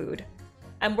enjoy the food.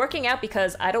 I'm working out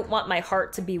because I don't want my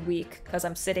heart to be weak because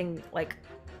I'm sitting, like,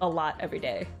 a lot every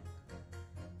day.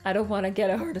 I don't want to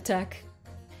get a heart attack.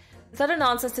 It's utter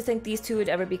nonsense to think these two would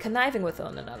ever be conniving with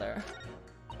one another.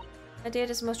 Idea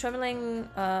is most troubling.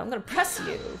 I'm gonna press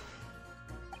you.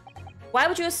 Why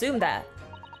would you assume that?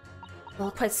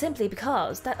 Well, quite simply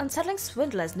because that unsettling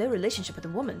swindler has no relationship with the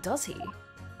woman, does he?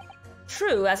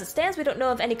 True, as it stands, we don't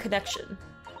know of any connection.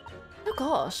 Oh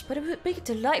gosh, but it would be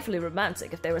delightfully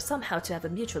romantic if they were somehow to have a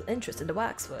mutual interest in the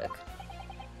waxwork.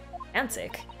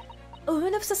 Romantic? A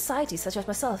woman of society such as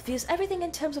myself views everything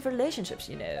in terms of relationships,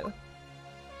 you know.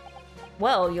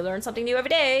 Well, you learn something new every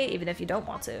day, even if you don't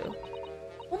want to.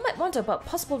 One might wonder about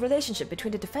possible relationship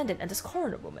between the defendant and this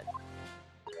coroner woman.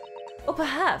 Or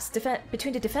perhaps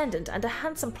between the defendant and a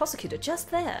handsome prosecutor just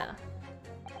there.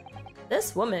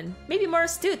 This woman may be more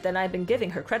astute than I've been giving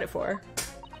her credit for.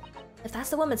 If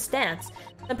that's the woman's stance,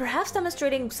 then perhaps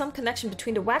demonstrating some connection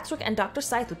between the waxwork and Dr.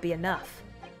 Scythe would be enough.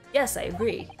 Yes, I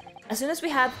agree. As soon as we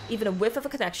have even a whiff of a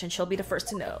connection, she'll be the first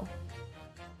to know.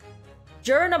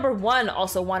 Juror number 1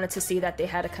 also wanted to see that they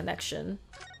had a connection.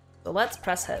 So let's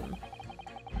press him.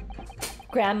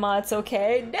 Grandma, it's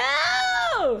okay.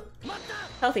 No!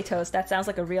 Healthy toast, that sounds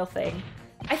like a real thing.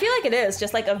 I feel like it is,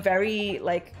 just like a very,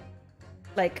 like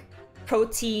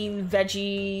protein,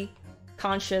 veggie,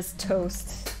 conscious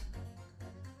toast.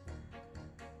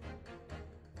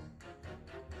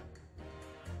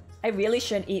 I really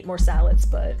shouldn't eat more salads,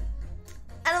 but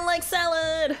I don't like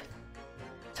salad!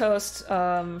 Toast,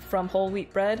 from whole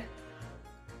wheat bread.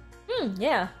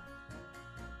 Yeah.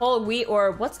 Whole wheat,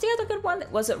 or what's the other good one?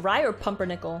 Was it rye or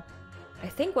pumpernickel? I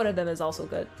think one of them is also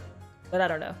good, but I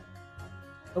don't know.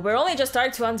 But we're only just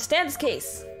starting to understand this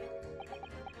case.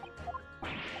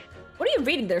 What are you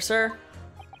reading there, sir?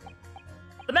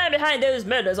 The man behind those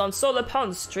murders on Solar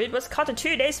Pond Street was caught in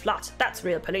 2 days flat. That's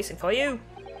real policing for you.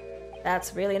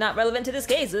 That's really not relevant to this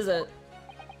case, is it?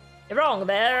 You're wrong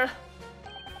there.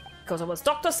 Because it was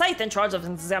Dr. Scythe in charge of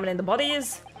examining the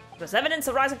bodies. There was evidence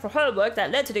arising from her work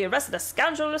that led to the arrest of the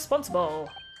scoundrel responsible.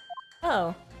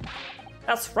 Oh.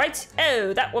 That's right.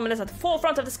 Oh, that woman is at the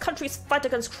forefront of this country's fight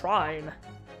against crime.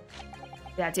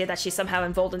 The idea that she's somehow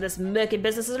involved in this murky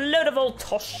business is a load of old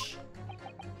tosh.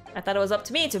 I thought it was up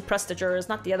to me to press the jurors,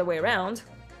 not the other way around.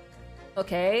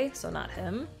 Okay, so not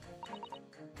him.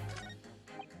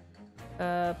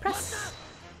 Press.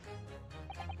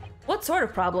 What sort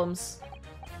of problems?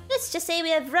 Let's just say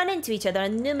we have run into each other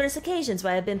on numerous occasions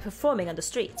while I've been performing on the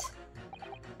street.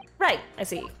 Right, I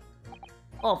see.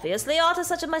 Obviously, artists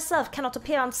such as myself cannot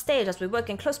appear on stage as we work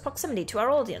in close proximity to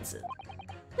our audiences.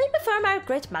 We perform our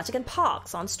great magic in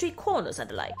parks, on street corners and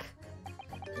the like.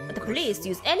 But the police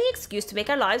use any excuse to make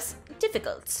our lives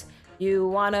difficult. You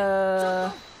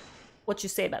wanna... What you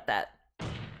say about that?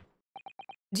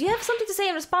 Do you have something to say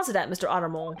in response to that, Mr.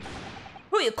 Ottermole?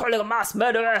 Who are you calling a mass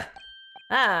murderer?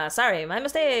 Ah, sorry, my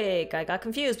mistake. I got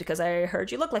confused because I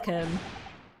heard you look like him.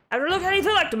 I don't look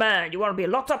anything like the man. You want to be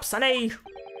locked up, sonny?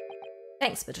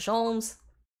 Thanks, Mr. Sholmes.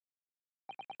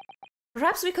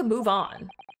 Perhaps we could move on.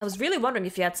 I was really wondering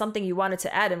if you had something you wanted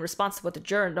to add in response to what the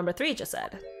juror number 3 just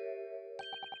said.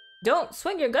 Don't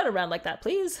swing your gun around like that,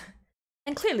 please.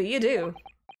 And clearly you do.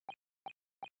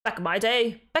 Back in my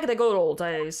day, back in the good old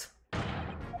days.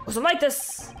 Wasn't like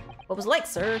this. What was it like,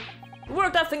 sir? We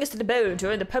worked our fingers to the bone to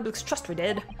earn the public's trust, we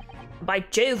did. And by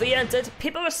Jove, we earned it.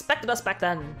 People respected us back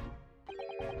then.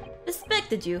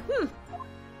 Respected you?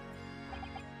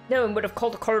 No one would have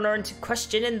called the coroner into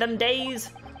question in them days.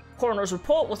 Coroner's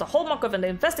report was the hallmark of an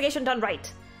investigation done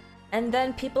right. And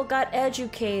then people got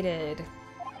educated.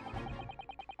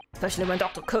 Especially when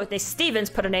Dr. Courtney Stevens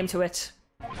put a name to it.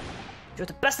 You're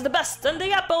the best of the best and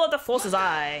the apple of the force's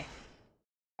eye.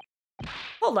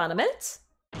 Hold on a minute.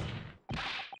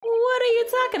 What are you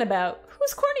talking about?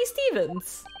 Who's Courtney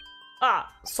Stevens?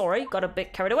 Ah, sorry, got a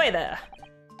bit carried away there.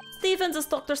 Stevens is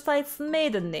Dr. Scythe's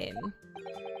maiden name.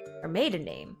 Her maiden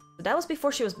name? But that was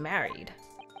before she was married.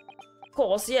 Of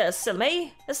course, yes, silly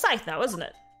me. It's Scythe now, isn't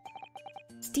it?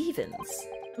 Stevens?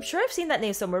 I'm sure I've seen that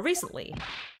name somewhere recently.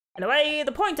 Anyway,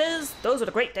 the point is, those were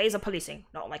the great days of policing.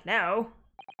 Not like now.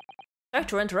 Sorry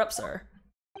to interrupt, sir.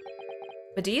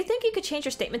 But do you think you could change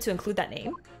your statement to include that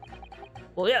name?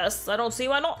 Well, yes, I don't see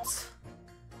why not.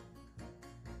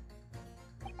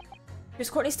 Here's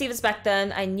Courtney Stevens back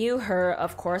then. I knew her,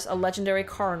 of course, a legendary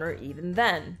coroner even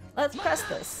then. Let's press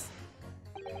this.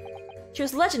 She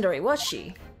was legendary, was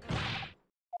she?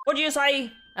 What do you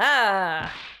say?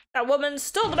 Ah, that woman's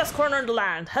still the best coroner in the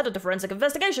land, head of the forensic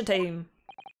investigation team.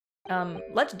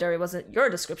 Legendary wasn't your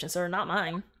description, sir, not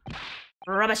mine.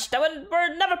 Rubbish, that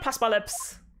word never passed my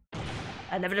lips.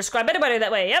 I never describe anybody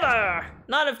that way, ever!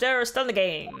 Not if they're still in the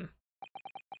game.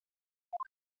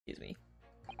 Excuse me.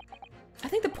 I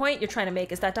think the point you're trying to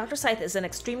make is that Dr. Scythe is an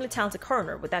extremely talented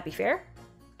coroner. Would that be fair?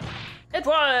 It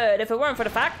would, if it weren't for the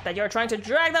fact that you're trying to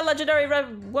drag that legendary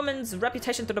woman's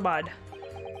reputation through the mud.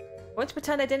 I'm going to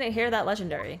pretend I didn't hear that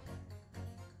legendary.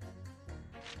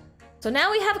 So now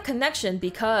we have a connection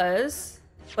because...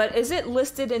 But is it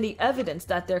listed in the evidence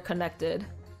that they're connected?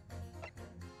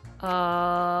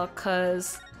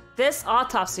 Cause this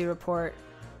autopsy report...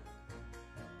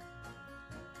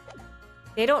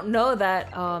 They don't know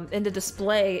that in the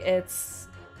display it's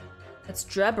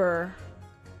Drebber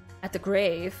at the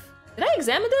grave. Did I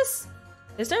examine this?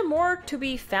 Is there more to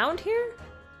be found here?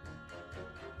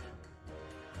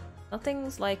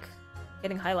 Nothing's like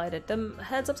getting highlighted. The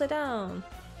head's upside down.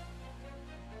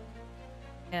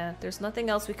 Yeah, there's nothing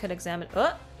else we could examine.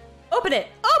 Oh! Open it!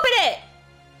 Open it!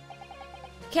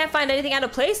 Can't find anything out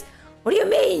of place? What do you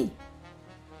mean?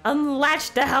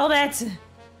 Unlatch the helmet!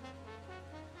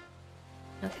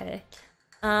 Okay.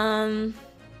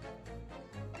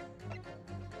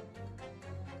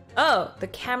 Oh, the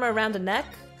camera around the neck?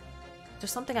 Is there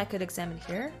something I could examine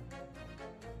here?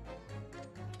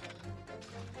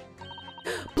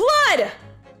 Blood!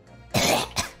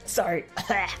 Sorry.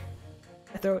 My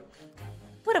throat.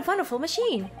 What a wonderful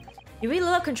machine. You really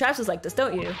love contraptions like this,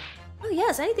 don't you? Oh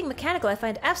yes, anything mechanical I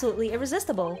find absolutely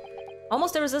irresistible.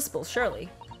 Almost irresistible, surely.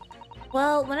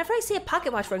 Well, whenever I see a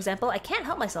pocket watch, for example, I can't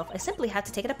help myself. I simply have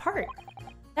to take it apart.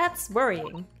 That's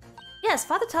worrying. Yes,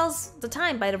 Father tells the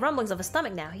time by the rumblings of his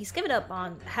stomach now. He's given up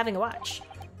on having a watch.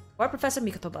 Or Professor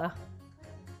Mikotoba.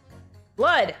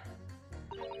 Blood!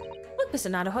 Look,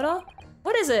 Mr. Naruhodo.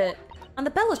 What is it? On the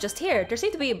bellows just here. There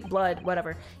seemed to be blood,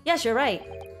 whatever. Yes, you're right.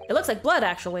 It looks like blood,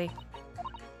 actually.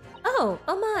 Oh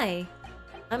my.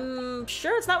 I'm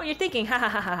sure it's not what you're thinking. Ha ha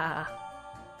ha ha ha.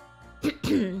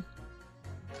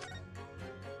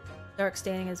 Dark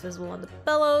staining is visible on the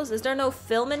bellows. Is there no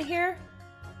film in here?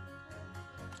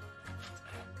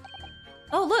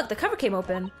 Oh look, the cover came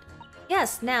open.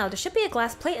 Yes, now, there should be a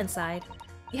glass plate inside.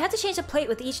 You have to change the plate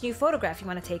with each new photograph you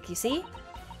want to take, you see?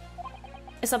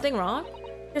 Is something wrong?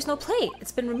 There's no plate.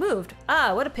 It's been removed.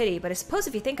 Ah, what a pity, but I suppose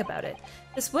if you think about it,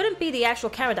 this wouldn't be the actual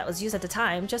camera that was used at the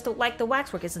time, just like the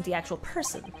waxwork isn't the actual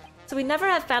person. So we never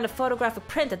have found a photographic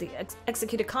print of the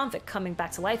executed convict coming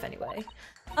back to life anyway.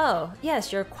 Oh,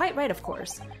 yes, you're quite right, of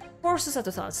course. Poor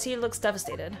Susato-san, she looks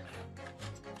devastated.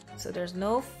 So there's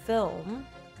no film.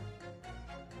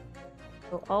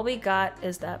 So all we got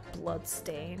is that blood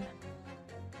stain.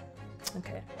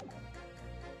 Okay.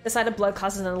 Decided blood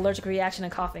causes an allergic reaction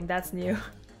and coughing. That's new.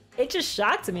 It just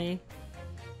shocked me.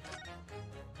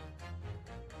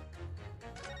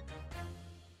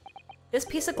 This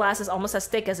piece of glass is almost as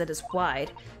thick as it is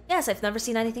wide. Yes, I've never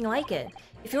seen anything like it.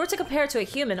 If you were to compare it to a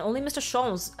human, only Mr.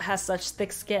 Sholmes has such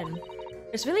thick skin.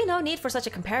 There's really no need for such a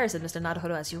comparison, Mr.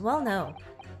 Naruhodo, as you well know.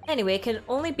 Anyway, it can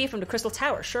only be from the Crystal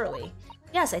Tower, surely.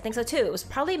 Yes, I think so too. It was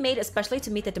probably made especially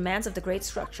to meet the demands of the great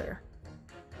structure.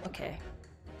 Okay.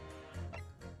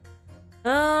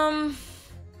 Blah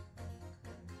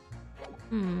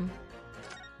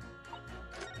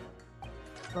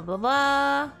blah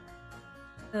blah.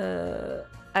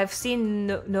 I've seen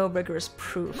no rigorous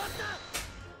proof.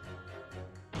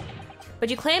 But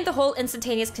you claimed the whole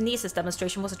instantaneous kinesis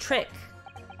demonstration was a trick.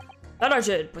 That I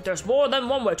did, but there's more than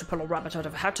one way to pull a rabbit out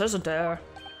of a hat, isn't there?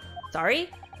 Sorry?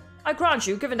 I grant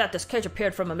you, given that this cage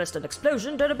appeared from amidst an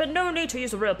explosion, there'd have been no need to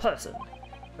use a real person.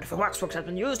 But if a waxwork has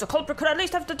been used, the culprit could at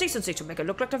least have the decency to make it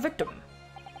look like the victim.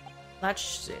 Not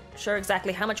sure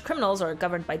exactly how much criminals are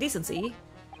governed by decency.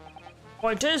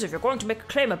 Point is, if you're going to make a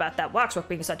claim about that waxwork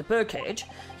being inside the birdcage,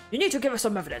 you need to give us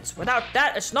some evidence. Without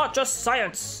that, it's not just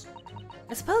science.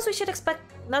 I suppose we should expect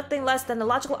nothing less than a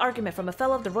logical argument from a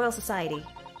fellow of the Royal Society.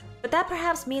 But that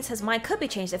perhaps means his mind could be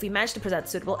changed if we manage to present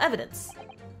suitable evidence.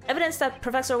 Evidence that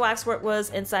Professor Waxwork was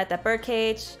inside that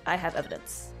birdcage. I have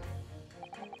evidence.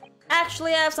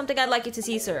 Actually, I have something I'd like you to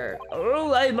see, sir.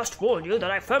 Oh, I must warn you that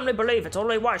I firmly believe it's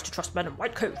only wise to trust men in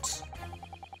white coats.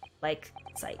 Like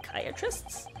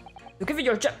psychiatrists? Given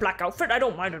your jet black outfit, I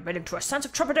don't mind admitting to a sense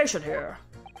of trepidation here.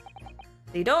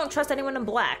 You don't trust anyone in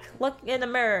black. Looking in a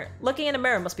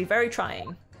mirror must be very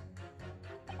trying.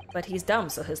 But he's dumb,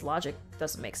 so his logic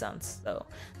doesn't make sense. So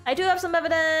I do have some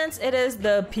evidence. It is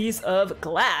the piece of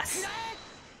glass.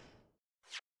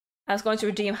 I was going to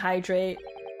redeem hydrate,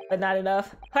 but not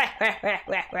enough.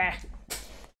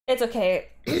 It's okay.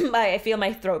 I feel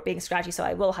my throat being scratchy, so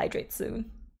I will hydrate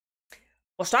soon.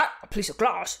 What's that? A piece of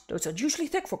glass? Those are unusually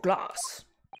thick for glass.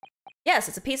 Yes,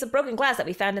 it's a piece of broken glass that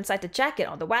we found inside the jacket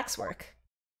on the waxwork.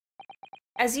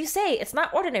 As you say, it's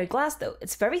not ordinary glass though.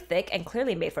 It's very thick and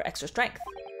clearly made for extra strength.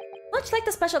 Much like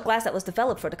the special glass that was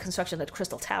developed for the construction of the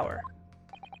Crystal Tower.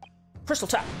 Crystal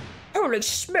Tower? Holy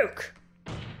smoke!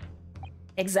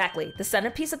 Exactly. The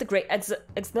centerpiece of the great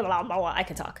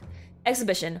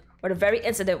exhibition, where the very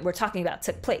incident we're talking about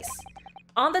took place.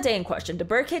 On the day in question, the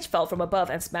birdcage fell from above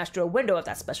and smashed through a window of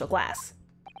that special glass.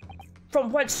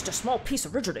 From whence the small piece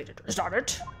originated, is that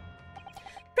it?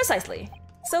 Precisely.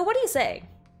 So what do you say?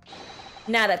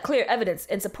 Now that clear evidence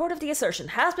in support of the assertion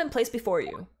has been placed before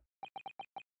you.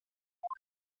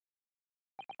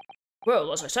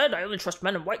 Well, as I said, I only trust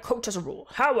men in white coats as a rule.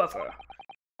 However,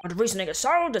 when the reasoning is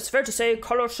sound, it's fair to say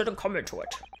color shouldn't come into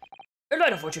it. In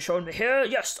light of what you've shown me here,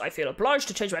 yes, I feel obliged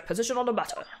to change my position on the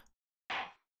matter.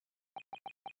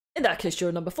 In that case,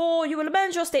 juror number 4, you will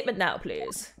amend your statement now,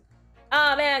 please.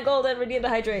 Ah man, golden, redeem the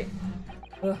hydrate.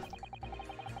 Ugh.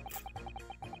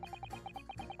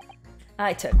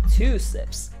 I took 2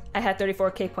 sips. I had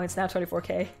 34k points, now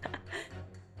 24k.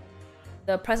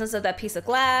 The presence of that piece of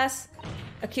glass.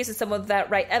 Accusing someone of that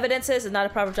right evidences is not a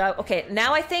proper job. Okay,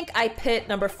 now I think I pit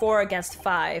number 4 against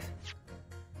 5.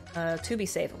 To be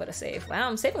safe, I'm gonna save. Wow,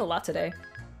 I'm saving a lot today.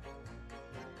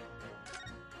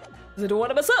 I don't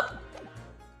want to mess up!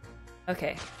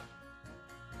 Okay.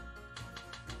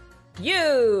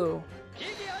 You!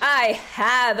 I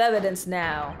have evidence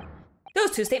now.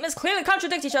 Those 2 statements clearly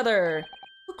contradict each other.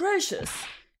 Oh, gracious.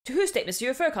 To whose statements do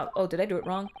you refer? Oh, did I do it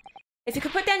wrong? If you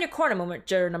could put down your corner moment,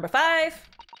 juror number 5.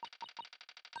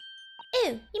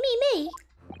 Oh, you mean me?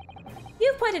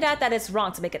 You've pointed out that it's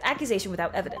wrong to make an accusation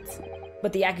without evidence.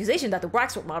 But the accusation that the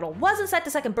waxwork model was inside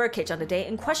the second birdcage on the day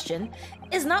in question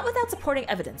is not without supporting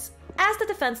evidence, as the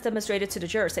defense demonstrated to the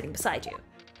juror sitting beside you.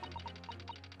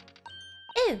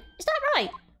 Oh, is that right?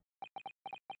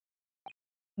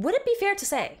 Would it be fair to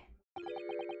say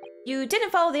you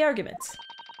didn't follow the arguments?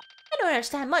 I don't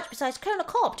understand much besides Colonel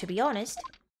Cobb, to be honest.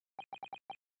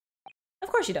 Of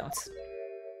course you don't.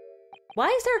 Why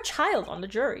is there a child on the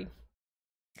jury?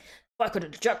 If I could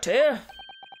interject here.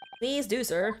 Please do,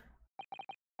 sir.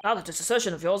 Now that this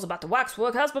assertion of yours about the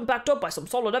waxwork has been backed up by some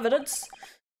solid evidence,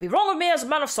 it'd be wrong of me as a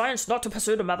man of science not to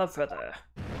pursue the matter further.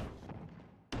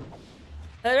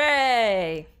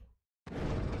 Hooray!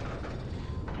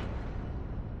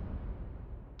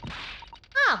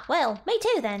 Ah, well, me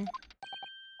too then.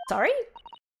 Sorry?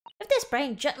 If this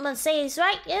brave gentleman says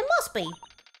right, it must be.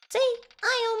 See,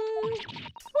 I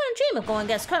wouldn't dream of going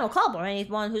against Colonel Cobb or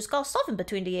anyone who's got stuff in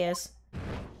between the ears.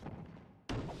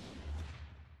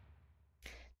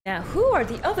 Now, who are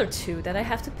the other 2 that I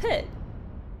have to pit?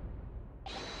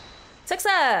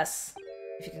 Success!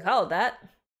 If you can call it that.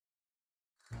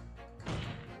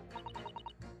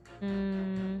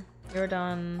 You're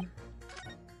done.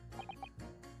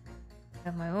 I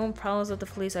have my own problems with the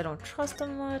police. I don't trust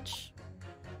them much.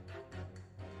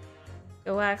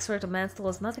 The waxwork, the manstill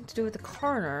has nothing to do with the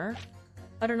coroner.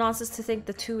 Utter nonsense to think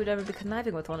the 2 would ever be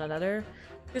conniving with one another.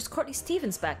 There's Courtney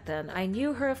Stevens back then. I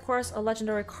knew her, of course, a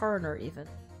legendary coroner even.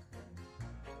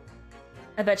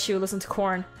 I bet she would listen to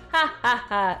Korn. Ha ha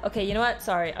ha. Okay, you know what?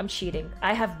 Sorry, I'm cheating.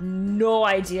 I have no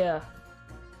idea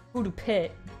who to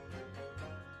pit.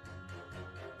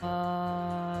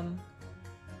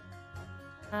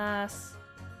 Pass.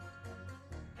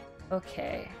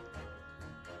 Okay.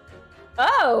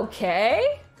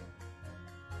 Okay.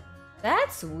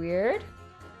 That's weird.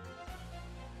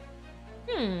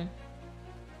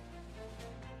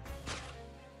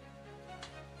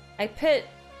 I pit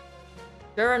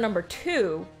juror number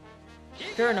 2,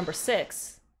 juror number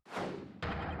 6.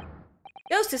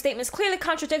 Those two statements clearly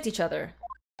contradict each other.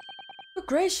 Good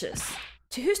gracious.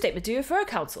 To whose statement do you refer,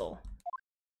 counsel?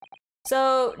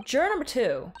 So, juror number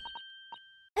 2.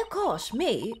 Oh gosh,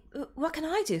 me? What can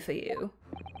I do for you?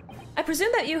 I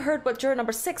presume that you heard what juror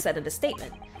number 6 said in the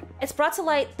statement. It's brought to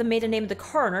light the maiden name of the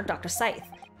coroner, Dr. Scythe,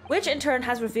 which in turn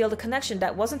has revealed a connection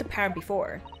that wasn't apparent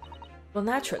before. Well,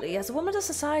 naturally, as a woman of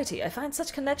society, I find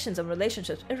such connections and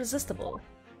relationships irresistible.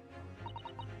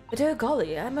 But oh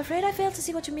golly, I'm afraid I fail to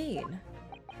see what you mean.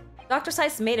 Dr.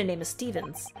 Scythe's maiden name is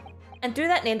Stevens, and through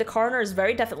that name the coroner is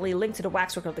very definitely linked to the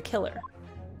waxwork of the killer.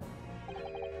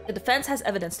 The defense has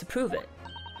evidence to prove it.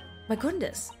 My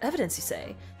goodness, evidence you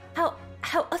say? How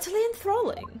utterly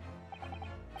enthralling.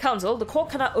 Counsel, the court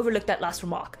cannot overlook that last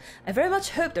remark. I very much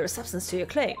hope there is substance to your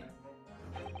claim.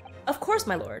 Of course,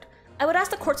 my lord. I would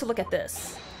ask the court to look at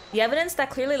this. The evidence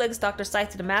that clearly links Dr. Scythe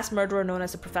to the mass murderer known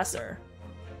as the Professor.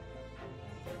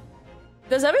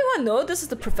 Does everyone know this is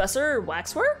the Professor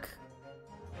Waxwork?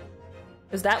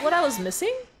 Is that what I was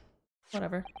missing?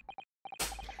 Whatever.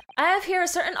 I have here a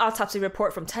certain autopsy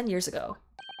report from 10 years ago.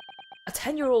 A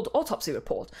 10-year-old autopsy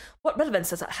report? What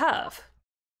relevance does that have?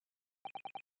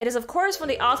 It is of course from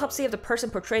the autopsy of the person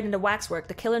portrayed in the waxwork,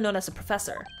 the killer known as the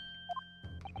Professor.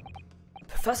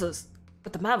 Professors?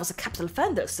 But the man was a capital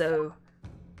offender, so...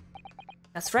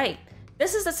 That's right.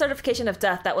 This is the certification of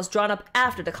death that was drawn up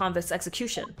after the convict's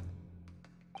execution.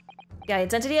 The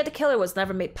identity of the killer was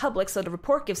never made public, so the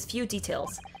report gives few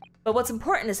details. But what's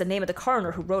important is the name of the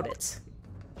coroner who wrote it.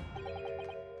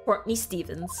 Courtney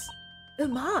Stevens. Oh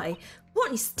my!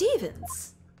 Courtney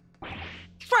Stevens!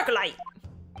 Sparklight!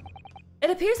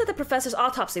 It appears that the professor's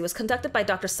autopsy was conducted by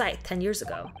Dr. Scythe 10 years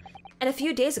ago. And a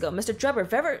few days ago, Mr. Drebber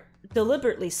very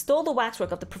deliberately stole the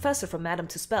waxwork of the professor from Madame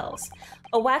Tuspel's.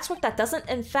 A waxwork that doesn't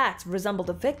in fact resemble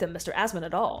the victim, Mr. Asmund,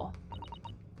 at all.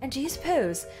 And do you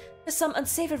suppose there's some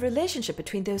unsavory relationship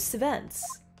between those events?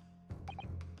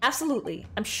 Absolutely,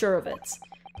 I'm sure of it.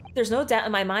 There's no doubt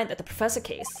in my mind that the professor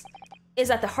case is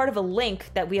at the heart of a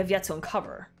link that we have yet to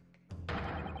uncover.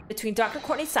 Between Dr.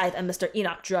 Courtney Scythe and Mr.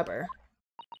 Enoch Drebber.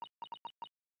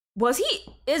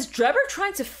 Is Drebber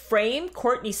trying to frame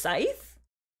Courtney Scythe?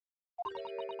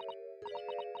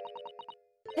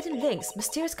 Hidden links,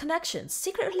 mysterious connections,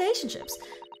 secret relationships.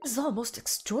 This is all most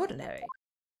extraordinary.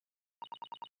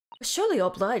 We're surely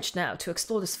obliged now to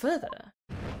explore this further.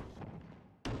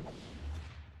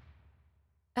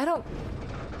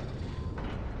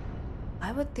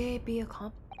 Why would they be a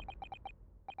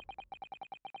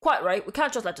Quite right, we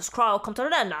can't just let this trial come to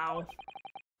an end now.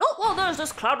 Oh, well, there's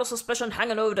this cloud of suspicion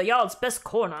hanging over the yard's best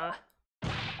corner.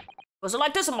 Wasn't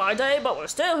like this in my day, but we're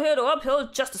still here to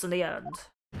uphold justice in the end.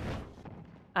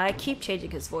 I keep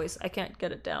changing his voice, I can't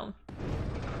get it down.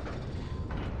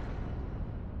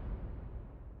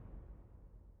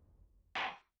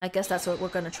 I guess that's what we're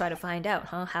gonna try to find out,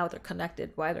 huh? How they're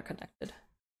connected, why they're connected.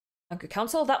 Thank you,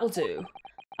 counsel, that will do.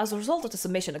 As a result of the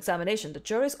summation examination, the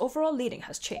jury's overall leading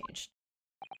has changed.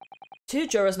 2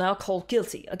 jurors now called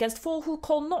guilty, against 4 who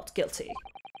call not guilty.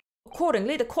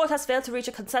 Accordingly, the court has failed to reach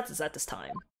a consensus at this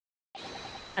time.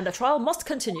 And the trial must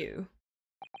continue.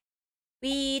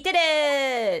 We did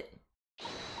it!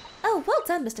 Oh, well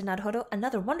done, Mr. Naruhodo.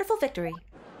 Another wonderful victory.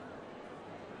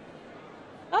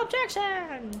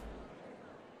 Objection!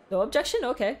 No objection?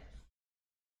 Okay.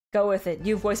 Go with it.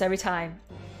 You voice every time.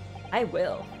 I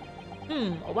will.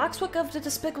 A waxwork of the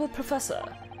despicable professor.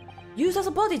 Used as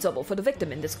a body double for the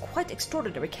victim in this quite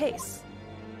extraordinary case.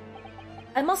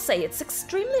 I must say it's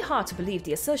extremely hard to believe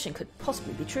the assertion could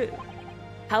possibly be true.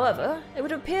 However, it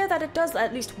would appear that it does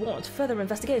at least warrant further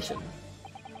investigation.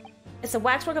 It's the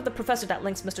waxwork of the professor that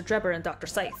links Mr. Drebber and Dr.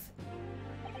 Scythe.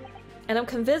 And I'm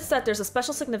convinced that there's a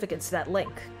special significance to that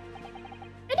link.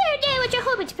 I don't know what you're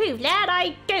hoping to prove, lad,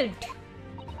 I don't.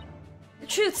 The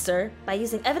truth, sir, by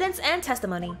using evidence and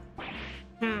testimony.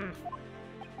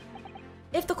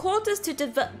 If the court is to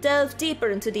delve deeper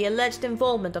into the alleged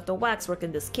involvement of the waxwork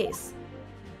in this case,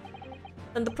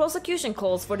 then the prosecution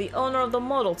calls for the owner of the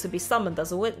model to be summoned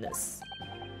as a witness.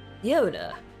 The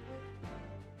owner?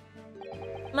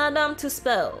 Madame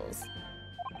Tuspel's.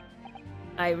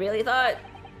 I really thought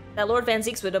that Lord Van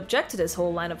Zieks would object to this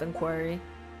whole line of inquiry.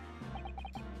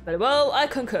 Very well, I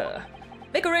concur.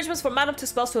 Make arrangements for Madame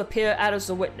Tuspel's to appear as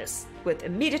a witness, with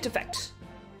immediate effect.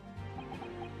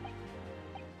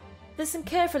 Listen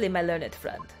carefully, my learned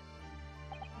friend.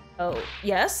 Oh,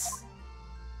 yes?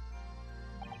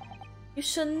 You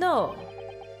should know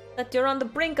that you're on the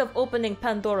brink of opening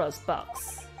Pandora's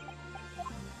box.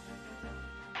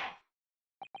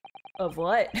 Of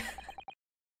what?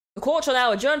 The court shall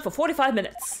now adjourn for 45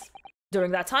 minutes.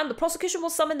 During that time, the prosecution will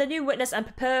summon the new witness and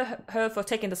prepare her for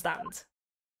taking the stand.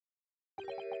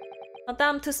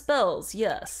 Madame to spells,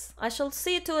 yes. I shall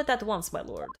see to it at once, my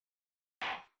lord.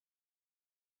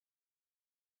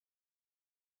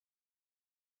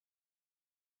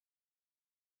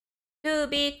 To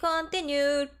be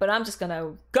continued. But I'm just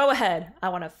gonna go ahead. I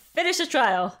want to finish the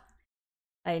trial.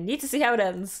 I need to see how it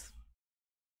ends.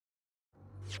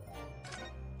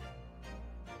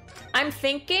 I'm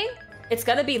thinking it's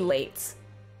gonna be late.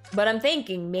 But I'm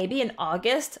thinking maybe in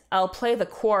August, I'll play The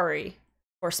Quarry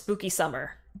for Spooky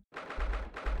Summer.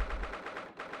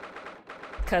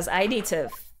 Because I need to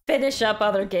finish up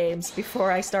other games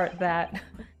before I start that.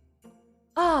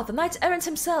 Ah, the Knight Errant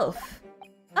himself.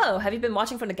 Oh, have you been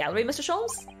watching from the gallery, Mr.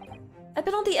 Sholmes? I've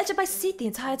been on the edge of my seat the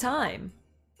entire time.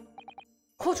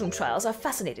 Courtroom trials are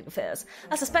fascinating affairs,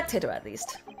 as a spectator at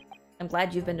least. I'm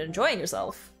glad you've been enjoying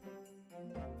yourself.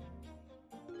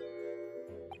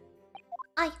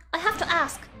 I have to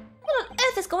ask. What on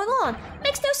earth is going on?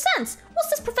 Makes no sense. What's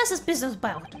this professor's business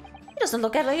about? He doesn't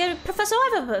look like a professor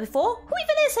I've ever met before. Who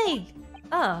even is he?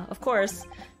 Ah, of course.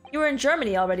 You were in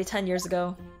Germany already 10 years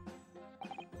ago.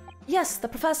 Yes, the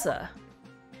professor.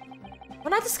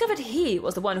 When I discovered he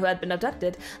was the one who had been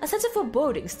abducted, a sense of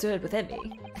foreboding stirred within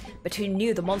me. But who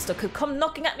knew the monster could come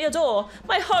knocking at my door?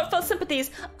 My heartfelt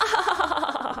sympathies!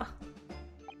 Ah!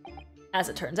 As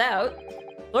it turns out,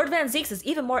 Lord Van Zieks is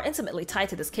even more intimately tied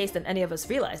to this case than any of us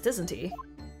realized, isn't he?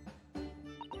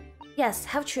 Yes,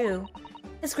 how true.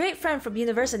 His great friend from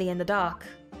university in the dock.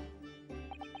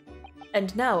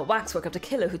 And now a waxwork of the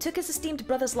killer who took his esteemed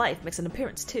brother's life makes an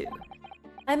appearance too.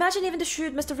 I imagine even the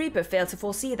shrewd Mr. Reaper failed to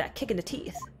foresee that kick in the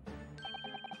teeth.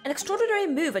 An extraordinary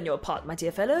move on your part, my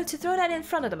dear fellow, to throw that in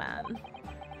front of the man.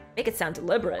 Make it sound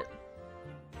deliberate.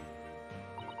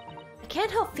 I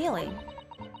can't help feeling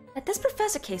that this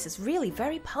professor case is really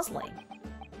very puzzling.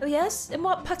 Oh yes? In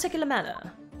what particular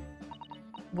manner?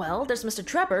 Well, there's Mr.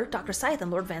 Trevor, Dr. Scythe,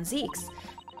 and Lord Van Zieks.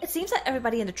 It seems that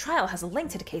everybody in the trial has a link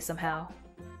to the case somehow.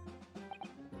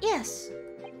 Yes.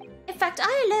 In fact,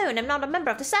 I alone am not a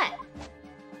member of the set.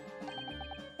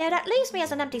 Now that leaves me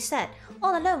as an empty set,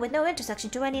 all alone with no intersection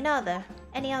to any other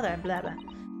blah blah.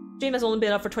 Stream has only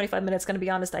been up for 25 minutes, gonna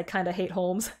be honest, I kinda hate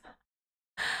Holmes.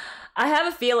 I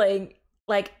have a feeling,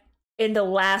 like, in the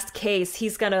last case,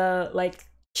 he's gonna, like,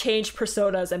 change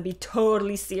personas and be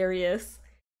totally serious.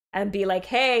 And be like,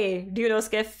 hey,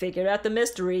 Dunosuke, figure out the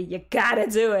mystery, you gotta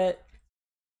do it.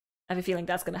 I have a feeling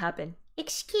that's gonna happen.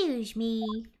 Excuse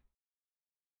me.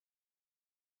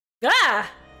 Ah!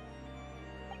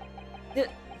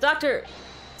 Dr.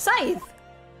 Scythe!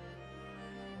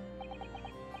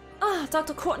 Ah,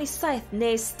 Dr. Courtney Scythe,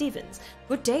 née Stevens.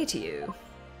 Good day to you.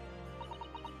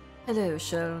 Hello,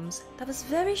 Sholmes. That was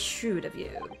very shrewd of you.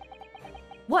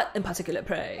 What in particular,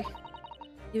 pray?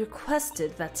 You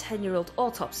requested that 10-year-old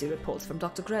autopsy report from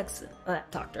Dr. Gregson.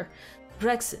 Dr.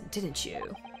 Gregson, didn't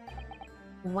you?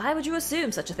 Why would you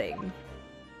assume such a thing?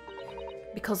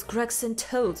 Because Gregson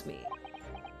told me.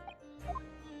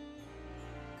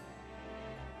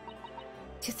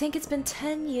 To think it's been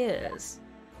 10 years.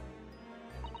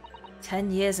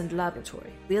 10 years in the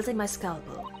laboratory, wielding my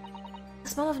scalpel. The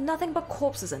smell of nothing but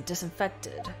corpses and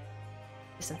disinfectant.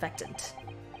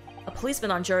 A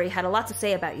policeman on jury had a lot to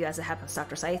say about you as it happens,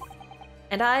 Dr. Scythe.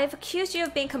 And I've accused you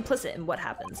of being complicit in what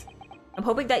happens. I'm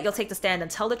hoping that you'll take the stand and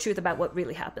tell the truth about what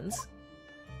really happens.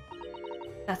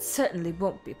 That certainly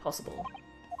won't be possible.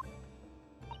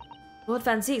 Lord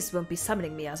Van Zieks won't be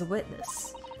summoning me as a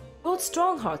witness. Lord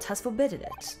Strongheart has forbidden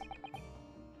it.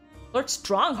 Lord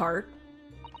Strongheart?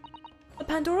 The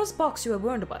Pandora's box you are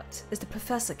warned about is the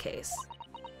Professor case.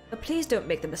 But please don't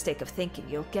make the mistake of thinking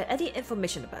you'll get any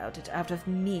information about it out of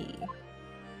me.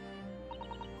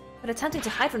 But attempting to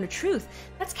hide from the truth,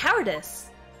 that's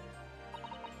cowardice!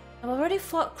 I've already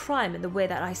fought crime in the way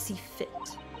that I see fit.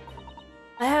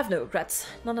 I have no regrets,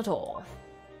 none at all.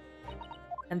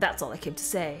 And that's all I came to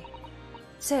say.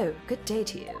 So, good day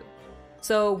to you.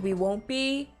 So, we won't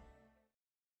be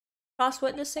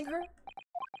cross-witnessing her?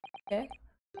 Okay.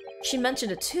 She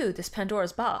mentioned it too, this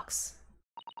Pandora's box.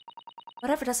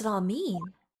 Whatever does it all mean?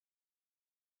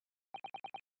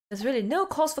 There's really no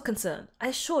cause for concern. I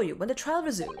assure you, when the trial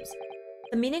resumes,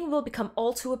 the meaning will become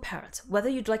all too apparent, whether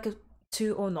you'd like it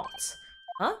to or not.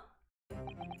 Huh?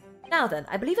 Now then,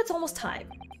 I believe it's almost time.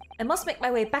 I must make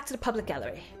my way back to the public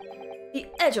gallery. The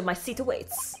edge of my seat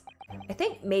awaits. I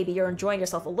think maybe you're enjoying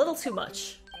yourself a little too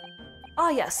much. Ah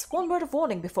yes, one word of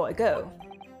warning before I go.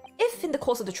 If in the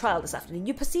course of the trial this afternoon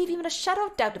you perceive even a shadow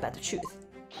of doubt about the truth,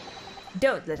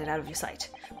 don't let it out of your sight.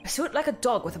 Pursue it like a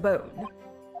dog with a bone.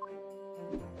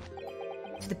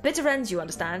 To the bitter end, you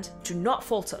understand. Do not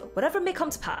falter, whatever may come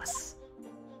to pass.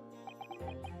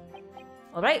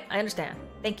 Alright, I understand.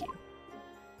 Thank you.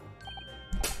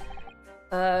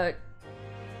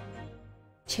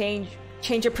 Change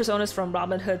your personas from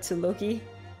Robin Hood to Loki.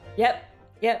 Yep.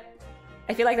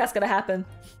 I feel like that's gonna happen.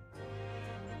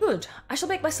 Good. I shall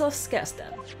make myself scarce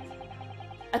then.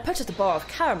 I purchased a bar of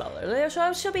caramel earlier, so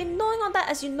I shall be gnawing on that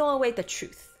as you gnaw away the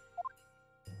truth.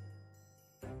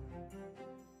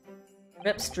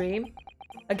 Rip stream.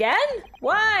 Again?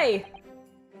 Why?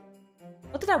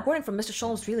 What did that warning from Mr.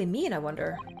 Sholmes really mean, I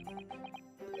wonder?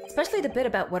 Especially the bit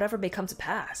about whatever may come to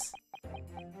pass.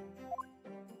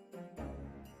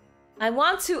 I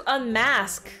want to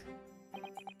unmask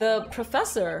the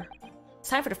professor. It's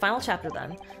time for the final chapter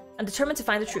then. I'm determined to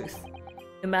find the truth,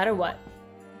 no matter what.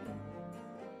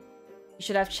 You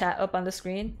should have chat up on the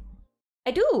screen.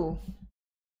 I do.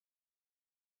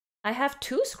 I have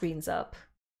 2 screens up.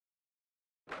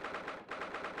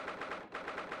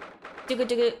 In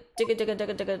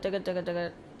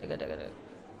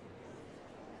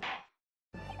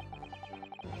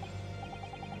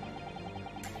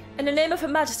the name of Her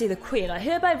Majesty the Queen, I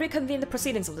hereby reconvene the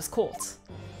proceedings of this court.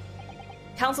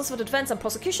 Counsels for the defense and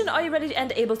prosecution, are you ready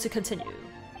and able to continue?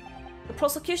 The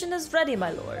prosecution is ready,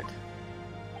 my lord.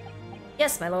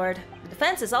 Yes, my lord. The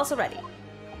defense is also ready.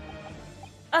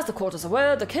 As the court is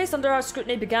aware, the case under our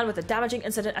scrutiny began with a damaging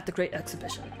incident at the Great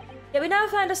Exhibition. Yet we now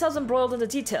find ourselves embroiled in the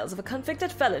details of a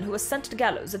convicted felon who was sent to the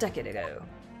gallows a decade ago.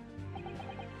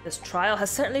 This trial has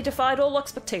certainly defied all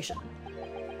expectation.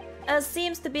 As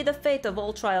seems to be the fate of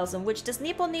all trials in which this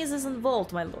Nipponese is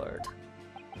involved, my lord.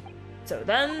 So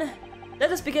then,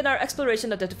 let us begin our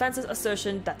exploration of the defense's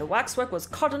assertion that the waxwork was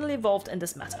cardinally involved in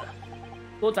this matter.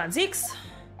 Lord Van Zieks,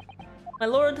 my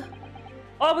lord,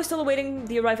 are we still awaiting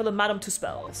the arrival of Madame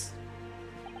Tuspels?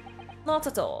 Not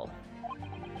at all.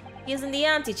 He is in the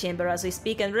antechamber as we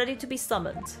speak and ready to be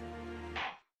summoned.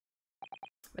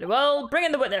 Very well, bring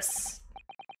in the witness!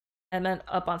 And then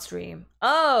up on stream.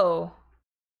 Oh!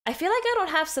 I feel like I don't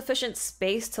have sufficient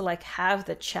space to, like, have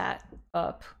the chat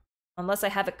up. Unless I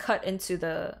have it cut into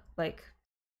the, like,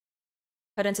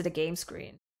 cut into the game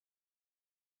screen.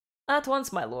 At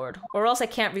once, my lord. Or else I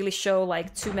can't really show,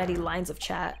 like, too many lines of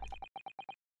chat.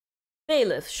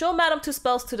 Bailiff, show Madame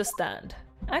Tuspels to the stand.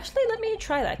 Actually, let me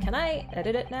try that. Can I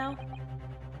edit it now?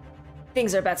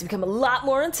 Things are about to become a lot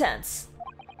more intense.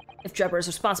 If Drebber is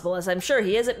responsible, as I'm sure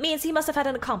he is, it means he must have had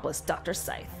an accomplice, Dr.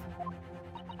 Scythe.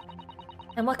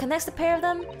 And what connects the pair of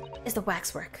them is the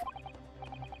waxwork.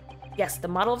 Yes, the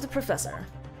model of the professor.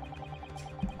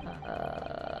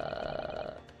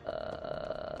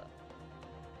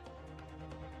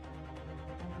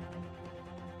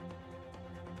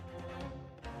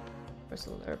 First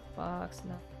alert box,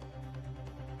 no.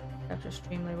 Capture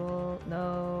stream label,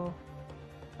 no.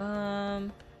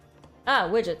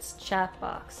 Widgets, chat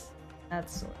box.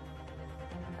 That's sort.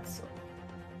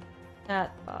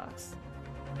 Chat box.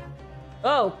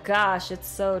 Oh gosh, it's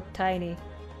so tiny.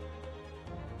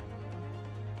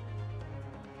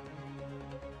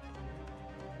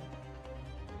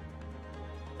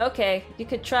 Okay, you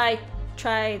could try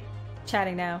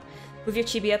chatting now. Move your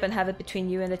chibi up and have it between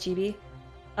you and the chibi.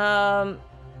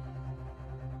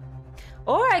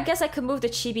 Or I guess I could move the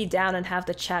chibi down and have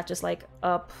the chat just like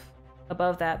up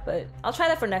above that, but I'll try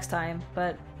that for next time.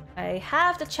 But I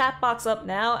have the chat box up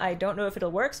now. I don't know if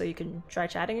it'll work, so you can try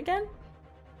chatting again.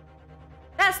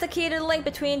 That's the key to the link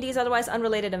between these otherwise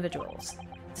unrelated individuals.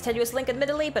 It's a tenuous link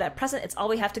admittedly, but at present it's all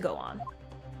we have to go on.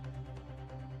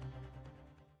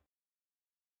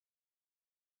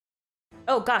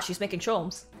 Oh gosh, he's making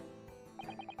Sholmes.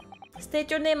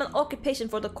 State your name and occupation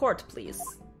for the court, please.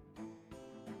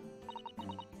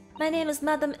 My name is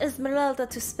Madame Esmeralda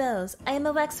Tuspels. I am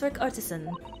a waxwork artisan,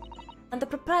 and the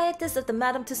proprietress of the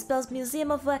Madame Tuspels Museum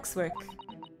of Waxwork.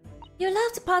 You'll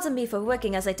have to pardon me for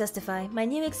working as I testify. My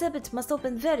new exhibit must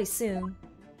open very soon.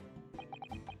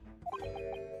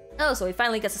 Oh, so he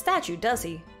finally gets a statue, does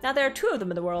he? Now there are 2 of them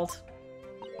in the world.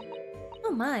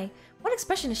 Oh my, what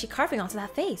expression is she carving onto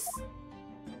that face?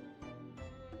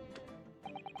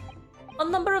 A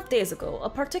number of days ago, a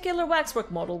particular waxwork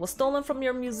model was stolen from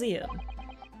your museum.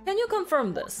 Can you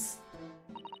confirm this?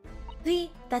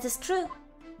 Oui, that is true.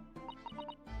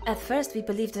 At first we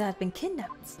believed it had been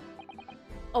kidnapped.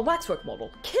 A waxwork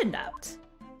model kidnapped?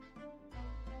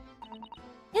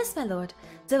 Yes, my lord.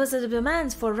 There was a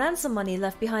demand for ransom money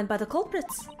left behind by the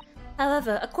culprits.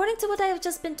 However, according to what I have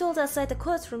just been told outside the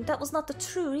courtroom, that was not the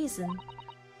true reason.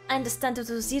 I understand it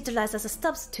was utilized as a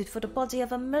substitute for the body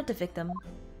of a murder victim.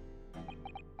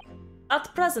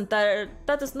 At present,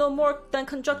 that is no more than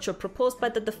conjecture proposed by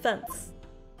the defense.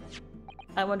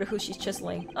 I wonder who she's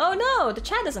chiseling. Oh no, the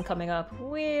chat isn't coming up.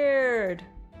 Weird.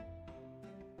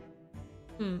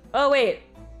 Oh wait,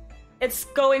 it's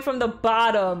going from the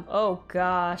bottom. Oh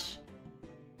gosh.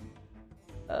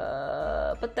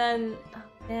 But then,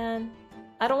 man,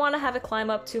 I don't want to have it climb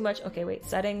up too much. Okay, wait,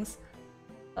 settings.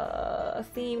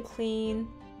 Theme clean.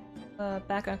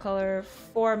 Background color,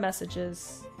 4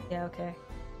 messages. Yeah, okay.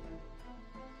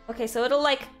 Okay, so it'll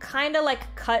like kind of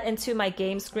like cut into my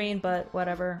game screen, but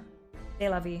whatever. C'est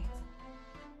la vie.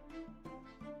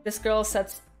 This girl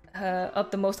sets up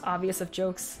the most obvious of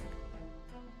jokes.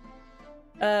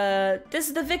 This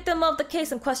is the victim of the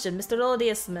case in question, Mr.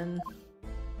 Odiousman.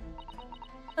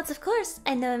 But of course,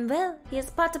 I know him well. He is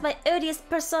part of my odious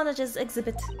personages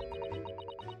exhibit.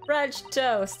 French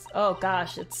toast. Oh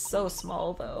gosh, it's so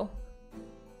small though.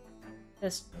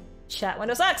 This chat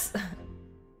window sucks.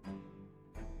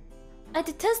 I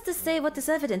detest to say what is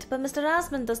evident, but Mr.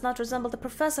 Asman does not resemble the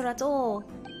professor at all.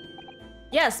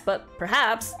 Yes, but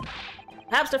perhaps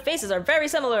their faces are very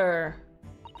similar.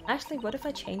 Actually, what if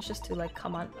I change this to like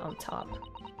come on top?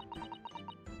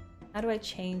 How do I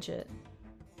change it?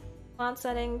 Font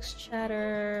settings,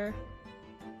 chatter,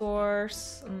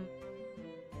 source.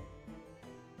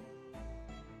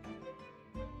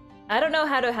 I don't know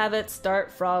how to have it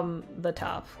start from the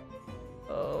top.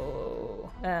 Oh,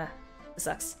 it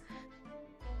sucks.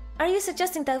 Are you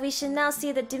suggesting that we should now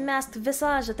see the demasked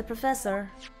visage of the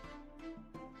professor?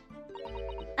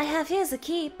 I have here the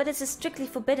key, but it is strictly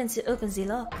forbidden to open the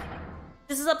lock.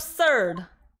 This is absurd!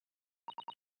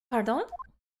 Pardon?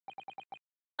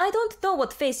 I don't know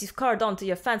what face you've carved onto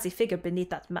your fancy figure beneath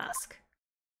that mask.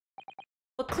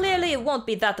 But clearly it won't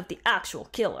be that of the actual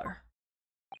killer.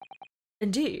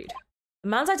 Indeed. The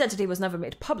man's identity was never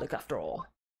made public after all.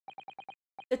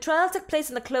 The trial took place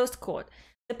in a closed court.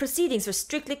 The proceedings were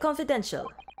strictly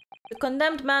confidential. The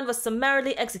condemned man was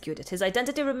summarily executed. His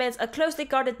identity remains a closely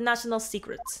guarded national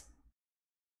secret.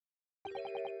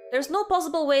 There's no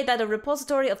possible way that a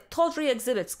repository of tawdry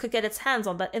exhibits could get its hands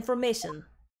on that information.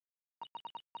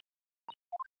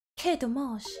 Que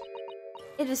dommage.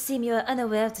 It would seem you are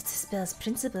unaware of the spell's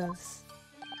principles.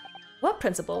 What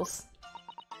principles?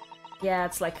 Yeah,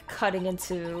 it's like cutting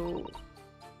into...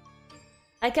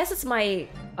 I guess it's my,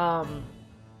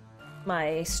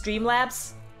 my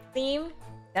Streamlabs theme,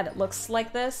 that it looks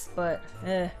like this, but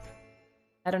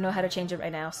I don't know how to change it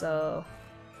right now, so...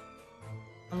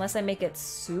 Unless I make it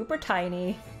super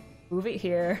tiny, move it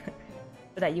here,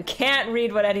 so that you can't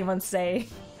read what anyone's saying.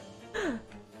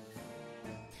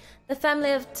 The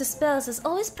family of Tuspels has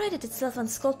always prided itself on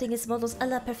sculpting its models a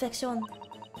la perfection.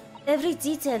 Every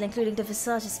detail, including the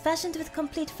visage, is fashioned with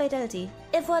complete fidelity.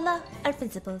 Et voila, our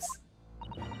principles.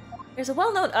 There's a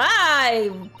well-known...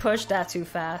 I pushed that too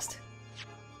fast.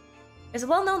 There's a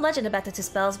well-known legend about the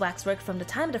Tuspels waxwork from the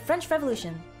time of the French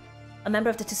Revolution. A member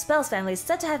of the Tuspels family is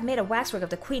said to have made a waxwork of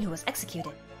the queen who was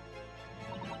executed.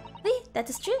 Oui, that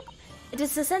is true. It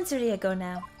is a century ago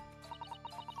now.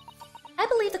 I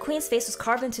believe the queen's face was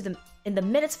carved into in the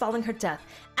minutes following her death,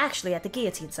 actually at the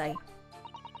guillotine site.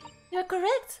 You are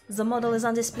correct. The model is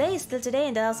on display still today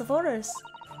in the House of Horrors.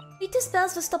 We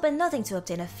Tuspels will stop at nothing to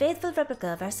obtain a faithful replica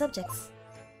of our subjects.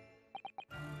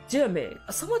 Dear me,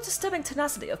 a somewhat disturbing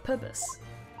tenacity of purpose.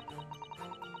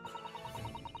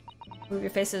 Move your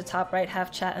face to the top right,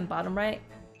 half chat, and bottom right.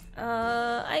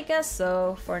 I guess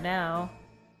so for now.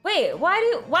 Wait, why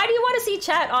do you want to see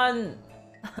chat on?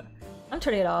 I'm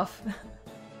turning it off.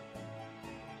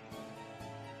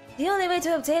 The only way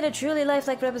to obtain a truly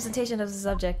lifelike representation of the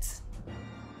subject.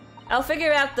 I'll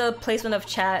figure out the placement of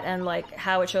chat and like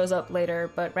how it shows up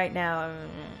later, but right now...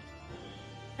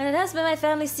 And it has been my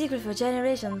family's secret for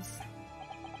generations.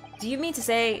 Do you mean to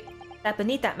say that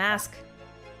beneath that mask?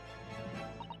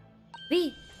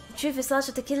 Oui, the true visage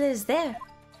of the killer is there.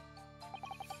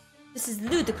 This is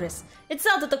ludicrous. It's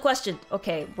out of the question.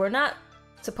 Okay, we're not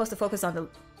supposed to focus on the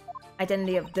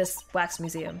identity of this wax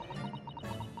museum.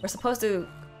 We're supposed to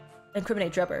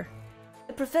incriminate Drebber.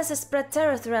 The professor spread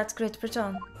terror throughout Great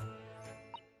Britain.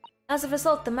 As a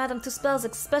result, the Madame Tuspel's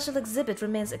special exhibit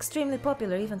remains extremely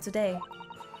popular even today.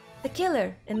 The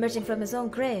killer, emerging from his own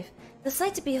grave, the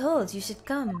sight to behold, you should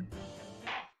come.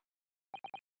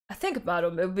 I think,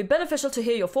 madam, it would be beneficial to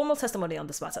hear your formal testimony on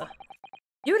this matter.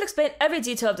 You will explain every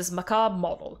detail of this macabre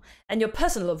model, and your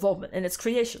personal involvement in its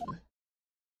creation.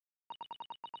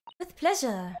 With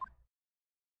pleasure.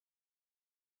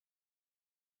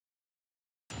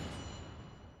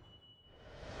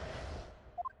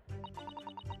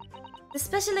 The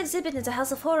special exhibit in the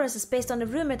House of Horrors is based on a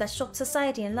rumor that shocked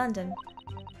society in London.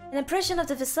 An impression of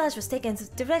the visage was taken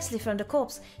directly from the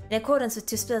corpse in accordance with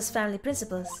Tuspel's family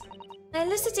principles. I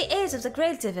enlisted the aid of the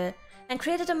gravedigger and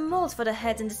created a mold for the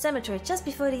head in the cemetery just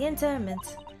before the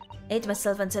interment. I ate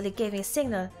myself until he gave me a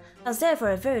signal. I was there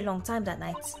for a very long time that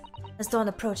night. As dawn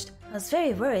approached, I was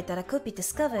very worried that I could be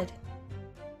discovered.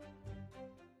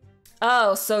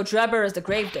 Oh, so Drebber is the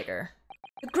gravedigger.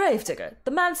 The gravedigger.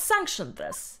 The man sanctioned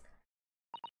this.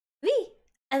 Oui,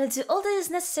 I will do all that is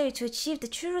necessary to achieve the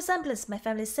true resemblance my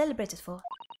family is celebrated for.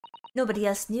 Nobody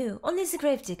else knew, only the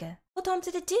gravedigger. What harm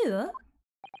did it do, huh?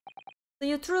 So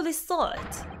you truly saw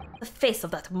it? The face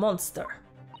of that monster.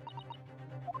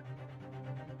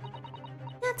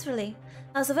 Naturally.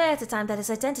 I was aware at the time that his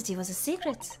identity was a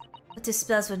secret. But his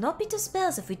spells would not be two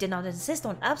spells if we did not insist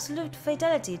on absolute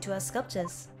fidelity to our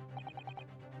sculptures.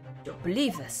 Don't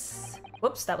believe this.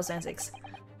 Whoops, that was Vanzig's.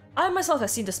 I myself have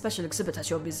seen the special exhibit at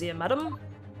your museum, madam.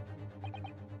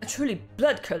 A truly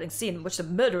blood-curdling scene in which the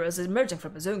murderer is emerging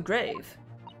from his own grave.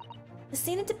 The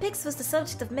scene it depicts was the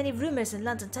subject of many rumors in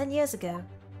London 10 years ago.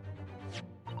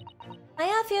 I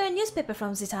have here a newspaper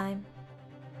from the time.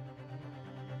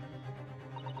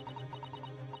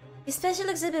 The special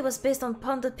exhibit was based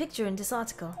upon the picture in this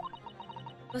article.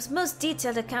 It was the most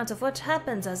detailed account of what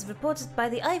happened as reported by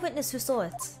the eyewitness who saw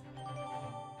it.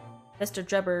 Mr.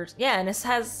 Drebber, yeah, and it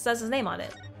says his name on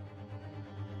it.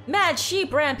 Mad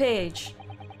sheep rampage!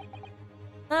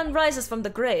 Man rises from the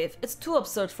grave. It's too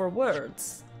absurd for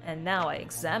words. And now I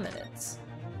examine it.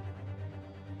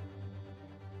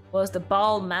 Was the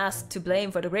bald mask to blame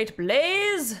for the great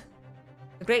blaze?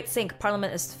 The Great Sink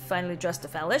Parliament is finally addressed the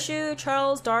foul issue.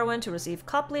 Charles Darwin to receive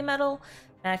Copley Medal.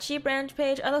 Mad sheep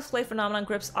rampage. Unexplained phenomenon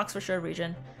grips Oxfordshire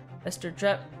region. Mr.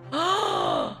 Dreb.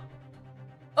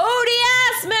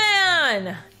 ODS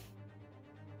man!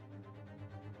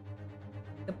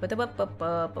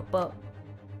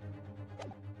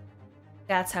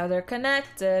 That's how they're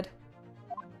connected.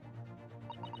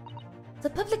 The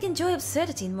public enjoy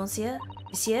absurdity, monsieur.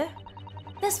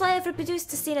 That's why I've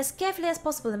reproduced the scene as carefully as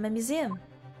possible in my museum.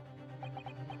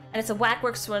 And it's a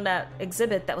whackworks from that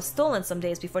exhibit that was stolen some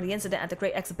days before the incident at the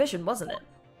Great Exhibition, wasn't it?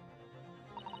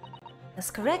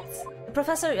 That's correct. The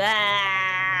professor...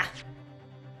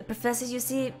 The professor you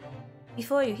see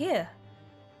before you here.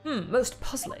 Most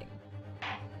puzzling.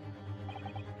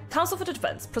 Counsel for the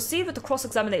defense, proceed with the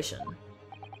cross-examination.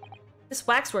 This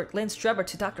waxwork links Drebber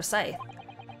to Dr. Scythe.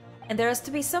 And there is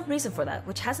to be some reason for that,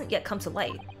 which hasn't yet come to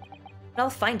light. But I'll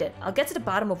find it. I'll get to the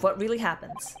bottom of what really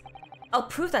happens. I'll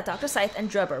prove that Dr. Scythe and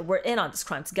Drebber were in on this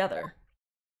crime together.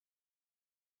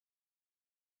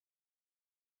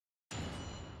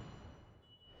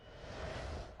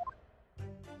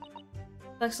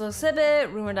 Special exhibit,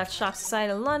 rumored that shock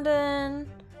society in London.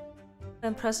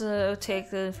 Then President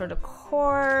taken for the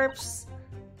corpse.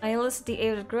 I enlisted the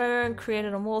aid of Gregor and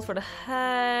created a mold for the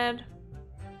head.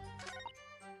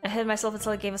 I hid myself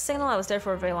until I gave a signal. I was there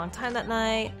for a very long time that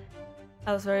night.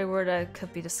 I was very worried I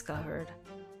could be discovered.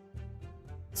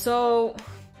 So...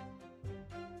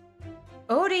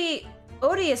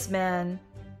 Odious Man,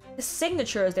 his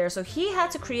signature is there, so he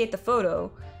had to create the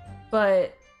photo.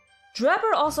 But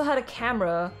Drebber also had a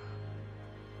camera.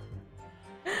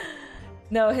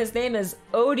 No, his name is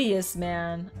Odious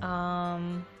Man.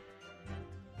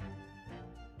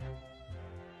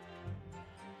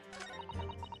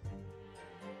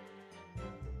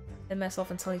 Hid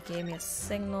myself until he gave me a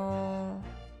signal.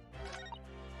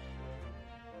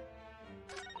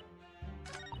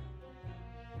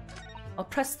 I'll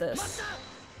press this.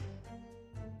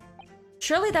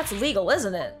 Surely that's legal,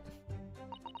 isn't it?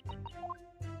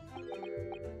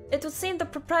 It would seem the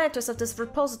proprietors of this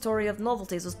repository of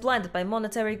novelties was blinded by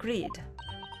monetary greed.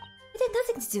 It had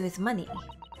nothing to do with money.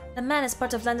 The man is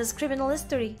part of London's criminal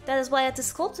history. That is why I had to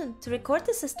sculpt him to record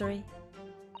this history.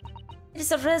 It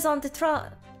is a raison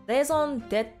d'etre. Raison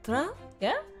d'etre?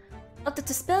 Yeah? Of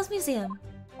the Spells Museum.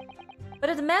 But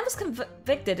if the man was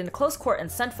convicted in a closed court and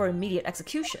sent for immediate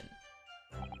execution,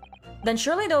 then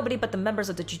surely nobody but the members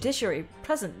of the judiciary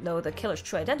present know the killer's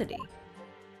true identity.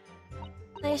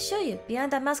 I assure you,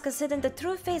 behind that mask is hidden the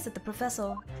true face of the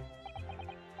professor.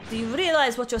 Do you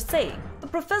realize what you're saying? The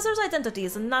professor's identity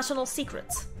is a national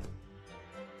secret.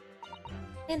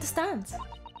 I understand.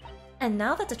 And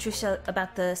now that the truth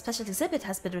about the special exhibit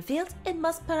has been revealed, it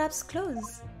must perhaps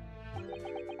close.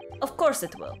 Of course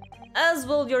it will. As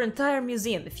will your entire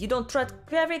museum if you don't tread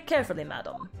very carefully,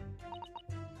 madam.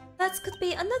 That could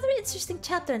be another interesting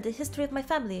chapter in the history of my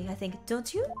family, I think,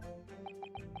 don't you?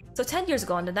 So 10 years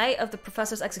ago, on the night of the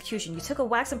professor's execution, you took a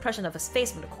wax impression of his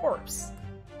face from the corpse.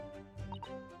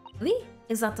 Oui,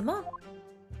 exactement.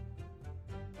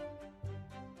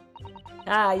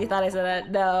 Ah, you thought I said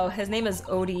that? No, his name is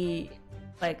Odie,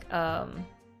 like, Oh,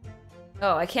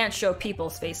 I can't show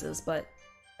people's faces, but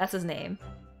that's his name.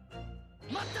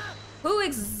 Who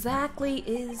exactly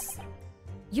is...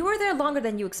 You were there longer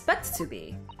than you expected to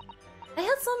be. I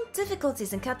had some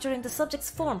difficulties in capturing the subject's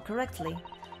form correctly.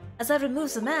 As I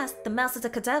removed the mask of the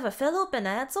cadaver fell open and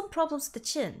I had some problems with the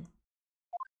chin.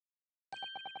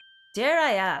 Dare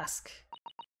I ask?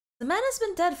 The man has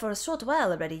been dead for a short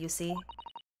while already, you see.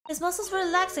 His muscles were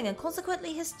relaxing and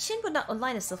consequently his chin would not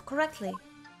align itself correctly.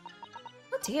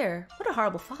 Oh dear, what a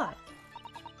horrible thought.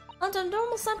 Under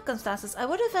normal circumstances, I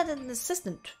would have had an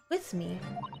assistant with me.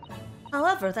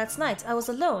 However, that night I was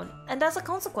alone, and as a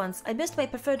consequence, I missed my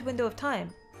preferred window of time.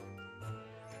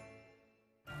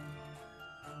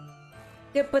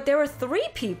 Yeah, but there were 3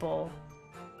 people!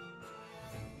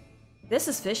 This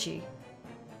is fishy.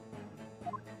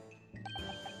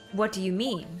 What do you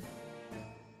mean?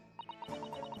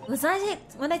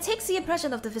 When I take the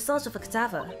impression of the visage of a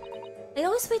cadaver, I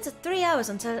always wait 3 hours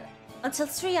until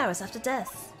 3 hours after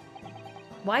death.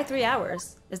 Why 3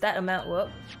 hours? Is that amount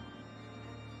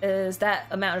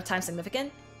of time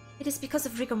significant? It is because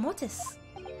of rigor mortis.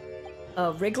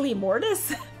 Wriggly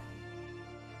mortis?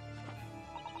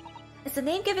 It's a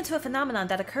name given to a phenomenon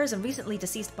that occurs in recently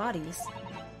deceased bodies.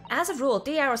 As a rule,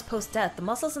 3 hours post-death, the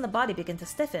muscles in the body begin to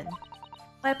stiffen.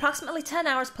 By approximately 10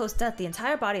 hours post-death, the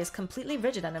entire body is completely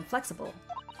rigid and inflexible.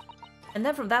 And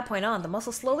then from that point on, the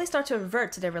muscles slowly start to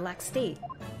revert to their relaxed state.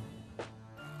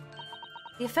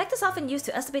 The effect is often used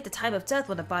to estimate the time of death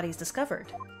when a body is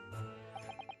discovered.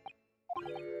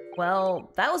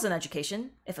 Well, that was an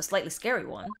education, if a slightly scary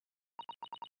one.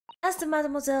 As the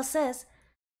Mademoiselle says,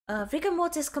 rigor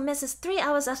mortis commences 3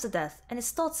 hours after death, and it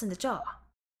starts in the jaw.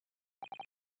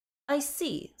 I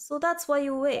see, so that's why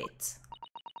you wait.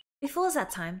 Before that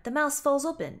time, the mouth falls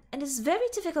open, and it is very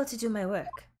difficult to do my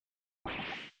work.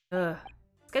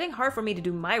 It's getting hard for me to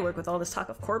do my work with all this talk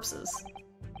of corpses.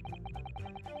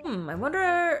 I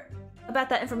wonder about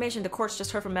that information the courts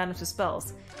just heard from Madame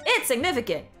Spells. It's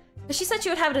significant! Because she said she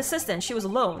would have an assistant, she was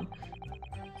alone.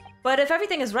 But if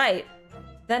everything is right,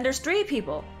 then there's 3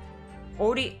 people.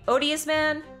 Odious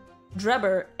Man,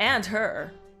 Drebber, and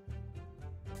her.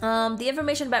 The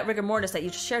information about rigor mortis that you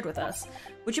just shared with us.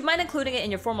 Would you mind including it in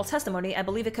your formal testimony? I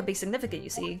believe it could be significant, you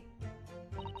see.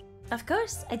 Of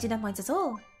course, I do not mind at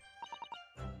all.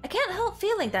 I can't help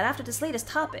feeling that after this latest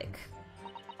topic,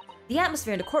 the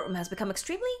atmosphere in the courtroom has become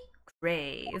extremely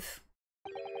grave.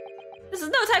 This is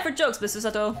no time for jokes, Mr.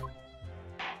 Sato.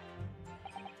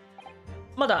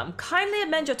 Madame, kindly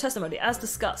amend your testimony as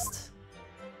discussed.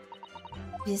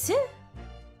 Yes, sir?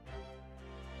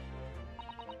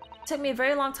 It took me a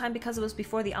very long time because it was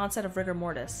before the onset of rigor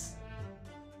mortis.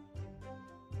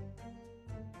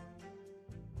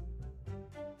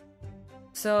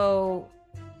 So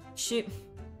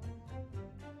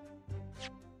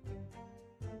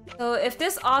if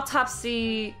this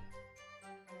autopsy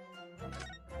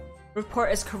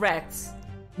report is correct,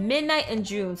 midnight in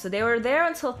June, so they were there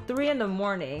until 3 in the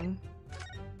morning.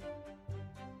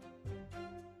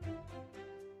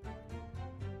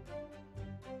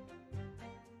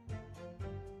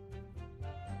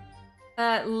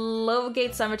 At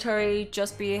Lovegate Cemetery,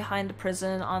 just behind the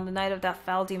prison, on the night of that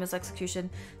foul demon's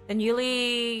execution, the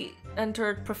newly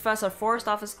entered professor forced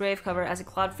off his grave cover as he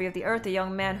clawed free of the earth. The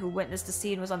young man who witnessed the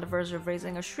scene was on the verge of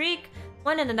raising a shriek,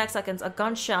 when in the next seconds a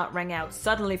gunshot rang out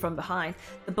suddenly from behind.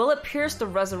 The bullet pierced the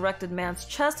resurrected man's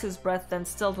chest, whose breath then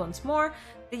stilled once more.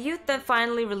 The youth then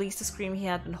finally released the scream he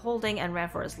had been holding and ran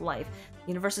for his life. The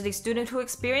university student who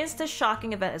experienced this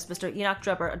shocking event is Mr. Enoch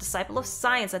Drebber, a disciple of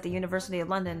science at the University of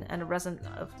London and a resident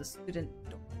of the student.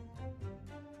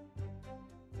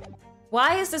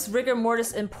 Why is this rigor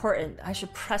mortis important? I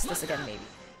should press this again, maybe.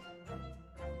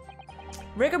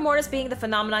 Rigor mortis being the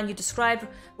phenomenon you described,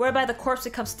 whereby the corpse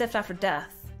becomes stiff after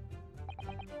death.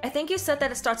 I think you said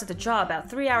that it starts at the jaw about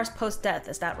 3 hours post-death,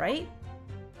 is that right?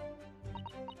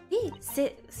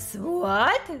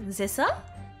 What? Zissa?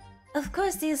 Of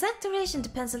course, the exact duration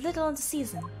depends a little on the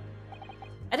season.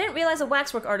 I didn't realize a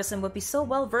waxwork artisan would be so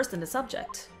well versed in the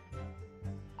subject.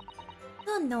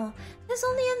 Oh no, there's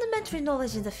only elementary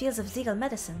knowledge in the fields of legal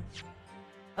medicine.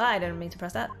 I didn't mean to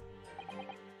press that.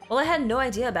 Well, I had no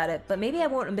idea about it, but maybe I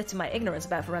won't admit to my ignorance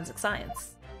about forensic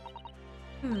science.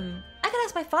 I could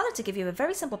ask my father to give you a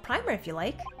very simple primer if you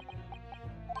like.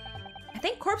 I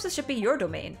think corpses should be your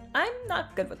domain. I'm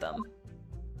not good with them.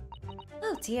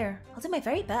 Oh dear, I'll do my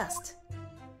very best.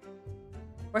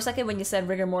 For a second when you said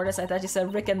rigor mortis, I thought you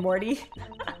said Rick and Morty.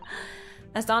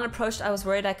 As dawn approached, I was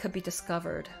worried I could be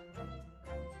discovered.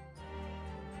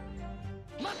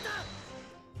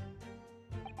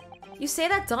 You say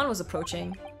that dawn was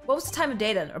approaching. What was the time of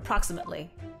day then, approximately?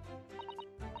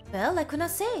 Well, I could not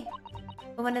say.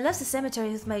 But when I left the cemetery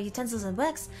with my utensils and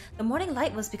wax, the morning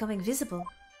light was becoming visible.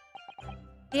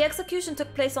 The execution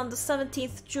took place on the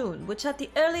 17th June, which had the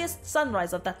earliest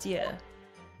sunrise of that year.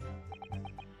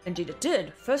 Indeed it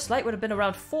did. First light would have been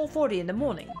around 4:40 in the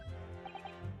morning.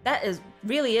 That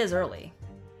really is early.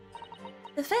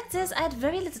 The fact is, I had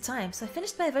very little time, so I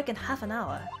finished my work in half an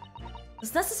hour. It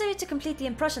was necessary to complete the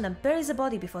impression and bury the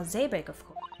body before daybreak, of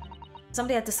course. If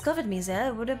somebody had discovered me there,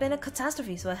 it would have been a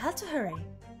catastrophe, so I had to hurry.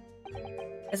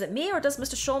 Is it me, or does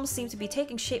Mr. Sholmes seem to be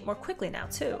taking shape more quickly now,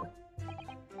 too?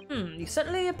 You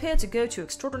certainly appear to go to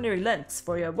extraordinary lengths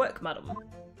for your work, madam.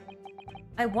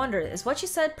 I wonder, is what she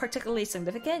said particularly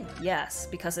significant? Yes,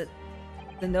 because it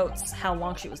denotes how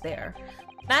long she was there.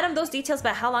 Madam, those details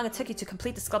about how long it took you to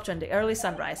complete the sculpture in the early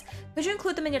sunrise, could you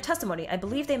include them in your testimony? I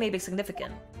believe they may be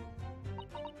significant.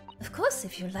 Of course,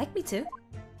 if you'd like me to.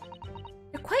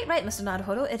 You're quite right, Mr.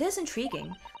 Naruhodo, it is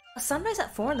intriguing. A sunrise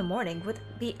at 4 in the morning would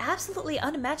be absolutely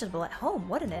unimaginable at home,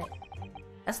 wouldn't it?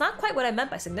 That's not quite what I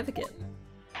meant by significant.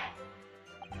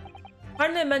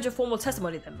 Pardon me, amend your formal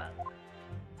testimony then, ma'am.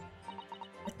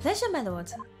 With pleasure, my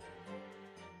lord.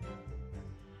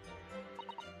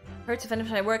 Heard to finish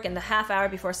my work in the half hour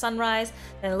before sunrise,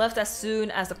 then left as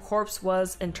soon as the corpse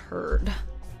was interred.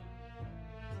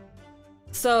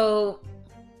 So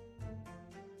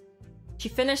she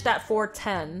finished at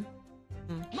 4:10.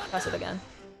 Press it again.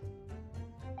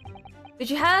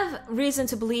 Did you have reason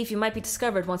to believe you might be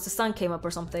discovered once the sun came up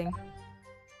or something?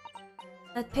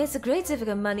 That pays a great deal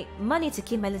of money to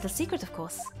keep my little secret, of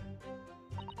course.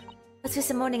 But with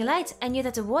the morning light, I knew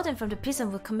that the warden from the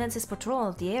prison would commence his patrol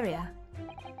of the area.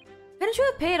 Couldn't you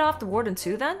have paid off the warden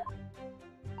too, then?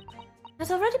 I'd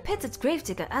already paid the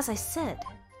gravedigger, as I said.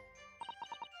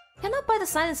 Cannot buy the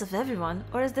silence of everyone,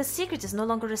 or the secret is no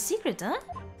longer a secret, huh?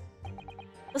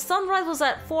 The sunrise was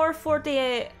at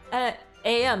 4:40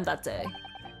 a.m. that day,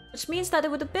 which means that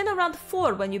it would have been around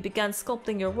 4 when you began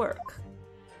sculpting your work.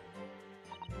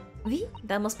 Oui,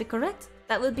 that must be correct.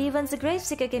 That would be when the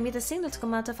gravedigger gave me the signal to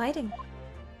come out of hiding.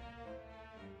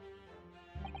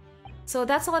 So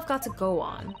that's all I've got to go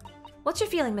on. What's your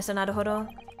feeling, Mr. Naruhodo?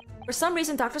 For some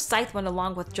reason, Dr. Scythe went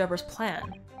along with Drebber's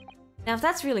plan. Now, if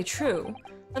that's really true,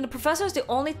 then the professor is the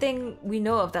only thing we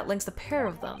know of that links the pair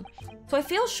of them. So I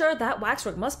feel sure that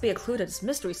waxwork must be included as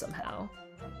mystery somehow.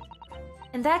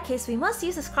 In that case, we must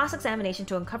use this cross-examination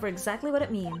to uncover exactly what it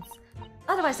means.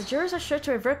 Otherwise, the jurors are sure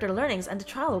to revert their learnings and the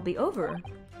trial will be over.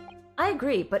 I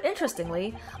agree, but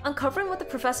interestingly, uncovering what the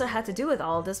professor had to do with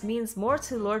all of this means more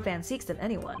to Lord Van Seeks than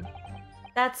anyone.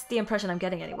 That's the impression I'm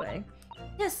getting anyway.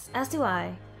 Yes, as do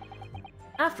I.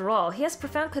 After all, he has a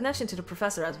profound connection to the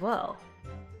professor as well.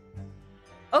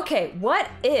 Okay, what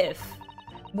if...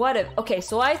 Okay,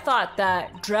 so I thought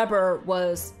that Drebber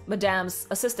was Madame's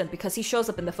assistant because he shows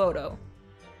up in the photo.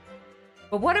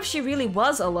 But what if she really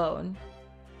was alone?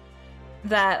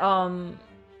 That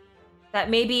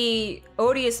maybe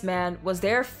Odious Man was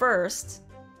there first,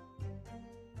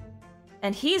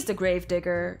 and he's the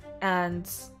gravedigger, and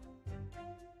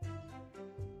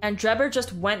Drebber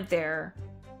just went there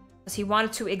because he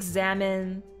wanted to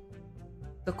examine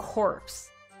the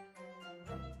corpse.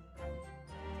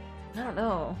 I don't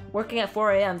know. Working at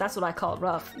 4 a.m., that's what I call it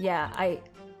rough. Yeah,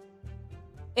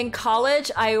 in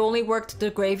college, I only worked the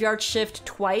graveyard shift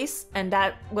twice, and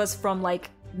that was from like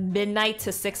midnight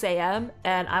to 6 a.m.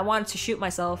 and I wanted to shoot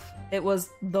myself. It was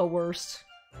the worst.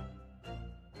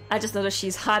 I just noticed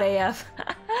she's hot AF.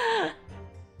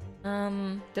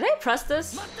 Did I press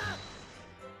this?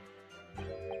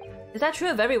 Is that true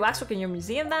of every waxwork in your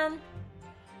museum then?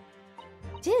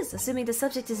 It is, assuming the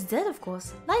subject is dead, of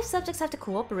course. Live subjects have to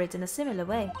cooperate in a similar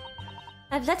way.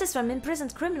 I have letters from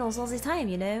imprisoned criminals all the time,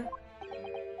 you know.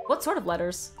 What sort of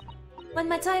letters? When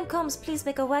my time comes, please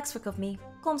make a waxwork of me.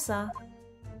 Comme ça.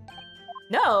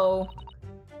 No!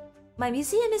 My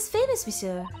museum is famous,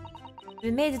 monsieur.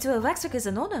 We made into a waxwork as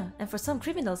an honor, and for some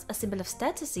criminals, a symbol of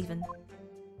status even.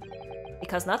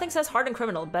 Because nothing says hardened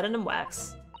criminal better than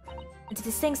wax. And it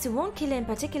is thanks to one killer in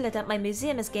particular that my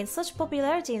museum has gained such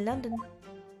popularity in London.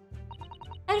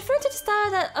 I refer to the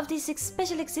star of this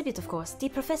special exhibit, of course, the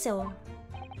Professor.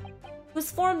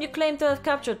 Whose form you claim to have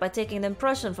captured by taking an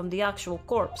impression from the actual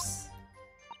corpse.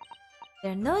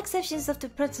 There are no exceptions of the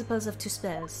principles of two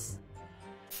spells.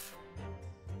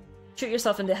 Shoot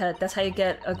yourself in the head. That's how you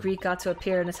get a Greek god to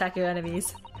appear and attack your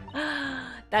enemies.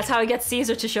 That's how he gets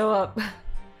Caesar to show up.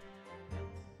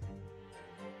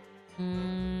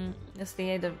 It's the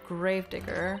aid of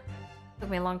Gravedigger. Took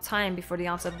me a long time before the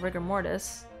onset of rigor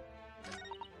mortis.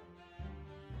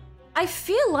 I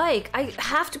feel like I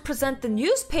have to present the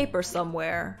newspaper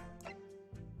somewhere.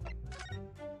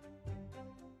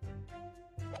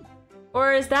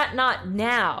 Or is that not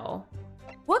now?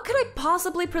 What could I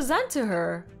possibly present to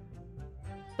her?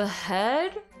 The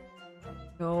head?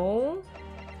 No.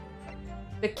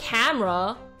 The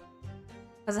camera?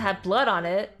 Because it had blood on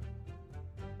it.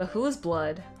 But whose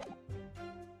blood?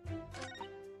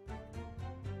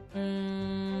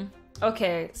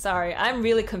 Okay, sorry. I'm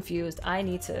really confused. I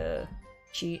need to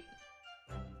cheat.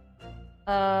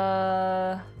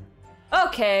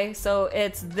 Okay, so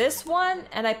it's this one,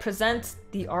 and I present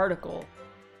the article.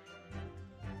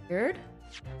 Weird.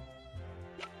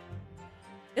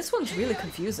 This one's really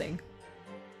confusing.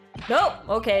 Nope.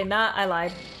 Okay, I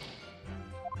lied.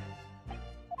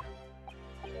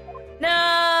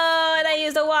 No, and I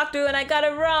used a walkthrough and I got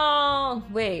it wrong.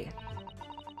 Wait.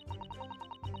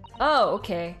 Oh,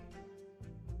 okay.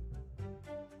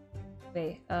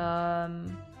 Wait.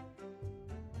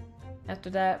 After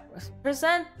that,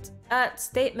 present at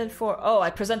statement 4. Oh, I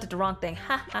presented the wrong thing.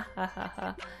 Ha ha ha ha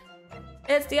ha.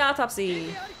 It's the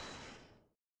autopsy.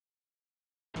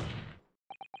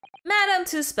 Madam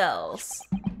Two Spells.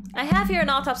 I have here an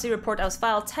autopsy report that was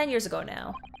filed 10 years ago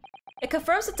now. It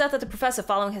confirms the death of the professor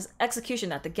following his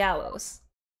execution at the gallows.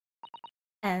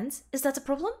 And? Is that a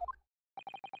problem?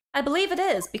 I believe it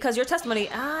is, because your testimony—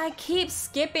 I keep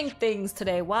skipping things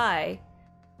today, why?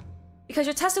 Because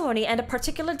your testimony and a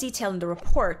particular detail in the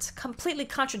report completely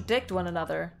contradict one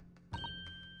another.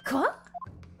 What?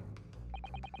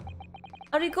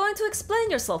 Are you going to explain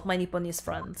yourself, my Nipponese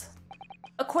friend?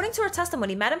 According to her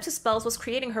testimony, Madame Two Spells was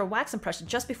creating her wax impression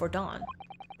just before dawn.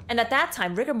 And at that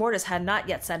time, rigor mortis had not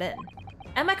yet set in.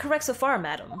 Am I correct so far,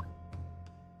 madam?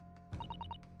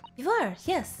 You are,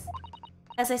 yes.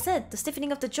 As I said, the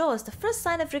stiffening of the jaw is the first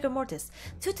sign of rigor mortis,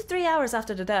 2 to 3 hours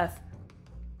after the death.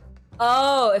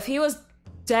 Oh, if he was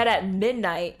dead at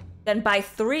midnight, then by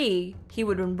 3, he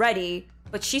would have been ready,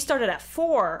 but she started at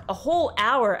 4, a whole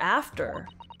hour after.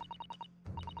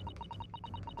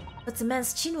 But the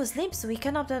man's chin was limp, so he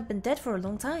cannot have been dead for a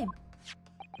long time.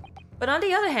 But on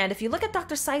the other hand, if you look at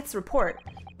Dr. Scythe's report,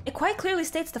 it quite clearly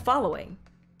states the following.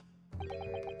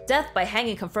 Death by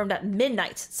hanging confirmed at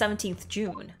midnight, 17th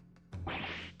June.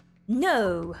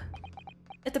 No!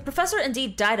 If the professor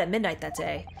indeed died at midnight that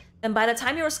day, then by the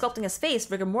time you were sculpting his face,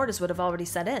 rigor mortis would have already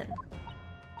set in.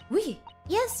 Oui,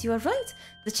 yes, you are right.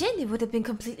 The chin would have been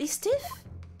completely stiff.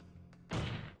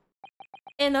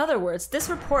 In other words, this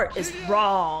report is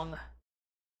wrong.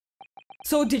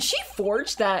 So did she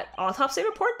forge that autopsy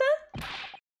report then?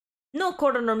 No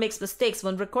coroner makes mistakes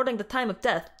when recording the time of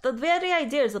death. The very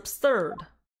idea is absurd.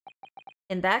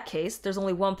 In that case, there's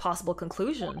only one possible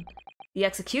conclusion. The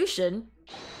execution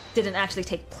didn't actually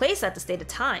take place at the stated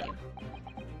time.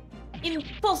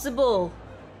 Impossible!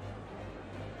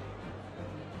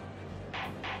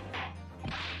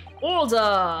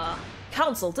 Order!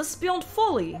 Counsel, this is beyond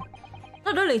folly.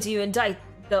 Not only do you indict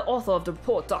the author of the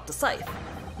report, Dr. Scythe,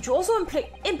 but you also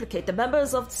implicate the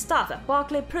members of the staff at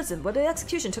Barclay Prison where the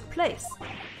execution took place.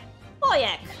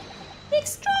 Boyac!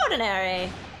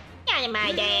 Extraordinary! Not in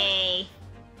my day!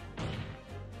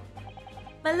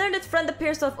 My learned friend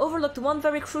appears to have overlooked one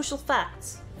very crucial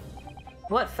fact.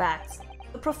 What fact?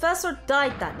 The professor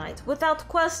died that night, without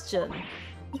question.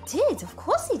 He did, of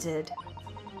course he did.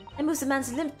 I moved the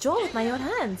man's limp jaw with my own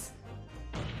hands.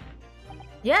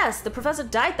 Yes, the professor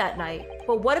died that night,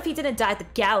 but what if he didn't die at the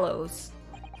gallows?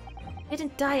 He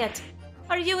didn't die at—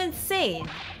 Are you insane?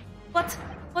 What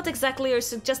exactly are you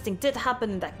suggesting did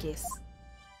happen in that case?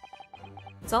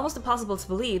 It's almost impossible to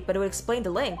believe, but it would explain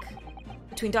the link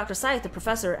between Dr. Scythe, the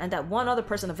professor, and that one other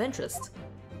person of interest.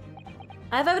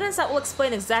 I have evidence that will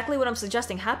explain exactly what I'm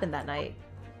suggesting happened that night.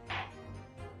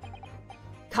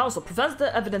 Counsel, present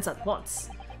the evidence at once.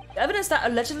 The evidence that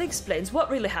allegedly explains what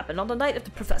really happened on the night of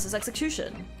the professor's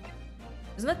execution.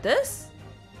 Isn't it this?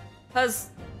 Because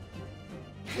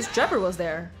Drebber was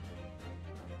there.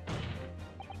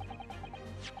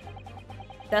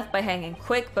 Death by hanging.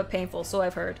 Quick but painful, so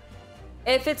I've heard.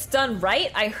 If it's done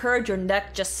right, I heard your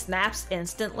neck just snaps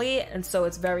instantly, and so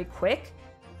it's very quick.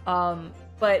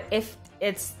 But if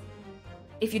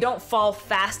you don't fall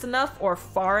fast enough or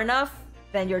far enough,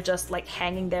 then you're just like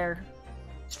hanging there,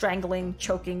 strangling,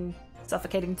 choking,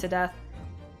 suffocating to death.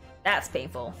 That's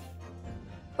painful.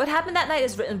 What happened that night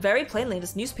is written very plainly in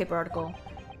this newspaper article.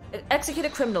 An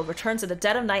executed criminal returns in the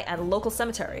dead of night at a local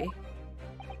cemetery.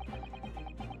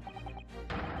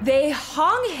 They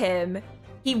hung him.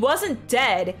 He wasn't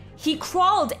dead. He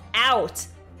crawled out.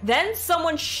 Then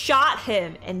someone shot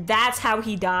him, and that's how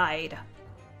he died.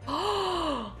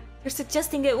 You're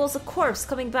suggesting it was a corpse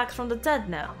coming back from the dead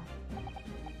now?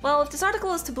 Well, if this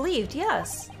article is to be believed,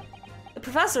 yes. The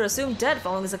professor, assumed dead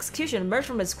following his execution, emerged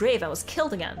from his grave and was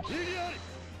killed again.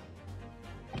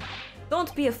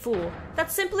 Don't be a fool.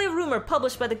 That's simply a rumor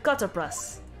published by the gutter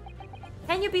press.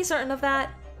 Can you be certain of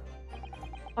that?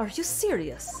 Are you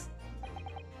serious?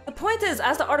 The point is,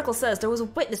 as the article says, there was a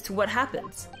witness to what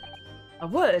happened. A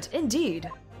would, indeed.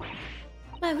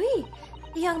 My oui,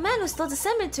 The young man was thrown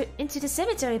into the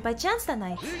cemetery by chance that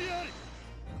night.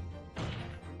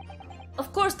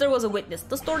 Of course there was a witness.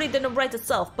 The story didn't write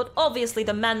itself, but obviously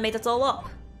the man made it all up.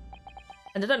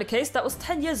 And in any case, that was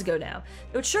 10 years ago now.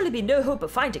 There would surely be no hope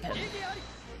of finding him.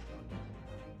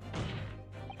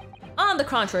 On the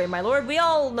contrary, my lord, we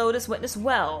all know this witness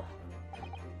well.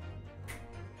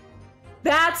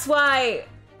 That's why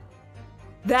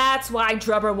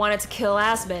Drebber wanted to kill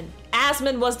Asmon.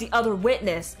 Asmon was the other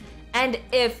witness. And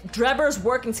if Drebber's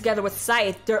working together with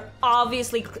Scythe, they're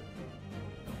obviously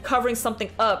covering something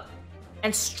up.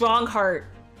 And Strongheart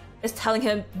is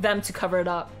telling them to cover it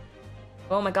up.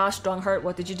 Oh my gosh, Strongheart,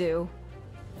 what did you do?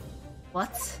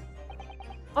 What?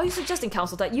 Are you suggesting,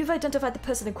 Counsel, that you've identified the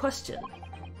person in question?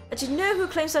 That you know who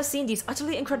claims to have seen these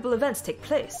utterly incredible events take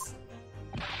place?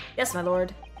 Yes, my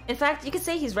lord. In fact, you could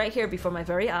say he's right here before my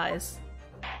very eyes.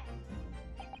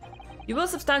 You will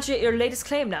substantiate your latest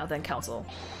claim now, then, Counsel.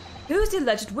 Who is the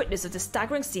alleged witness of this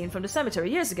staggering scene from the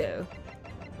cemetery years ago?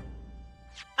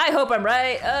 I hope I'm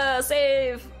right.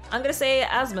 Save. I'm gonna say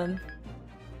Asmon.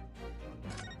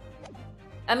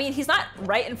 I mean, he's not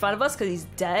right in front of us because he's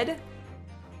dead.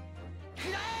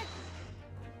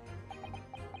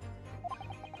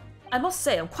 I must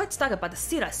say, I'm quite staggered by the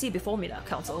scene I see before me now,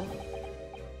 Counsel.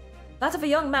 That of a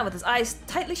young man with his eyes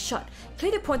tightly shut,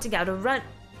 clearly pointing out a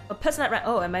person at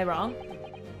oh, am I wrong?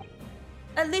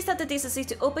 At least have the decency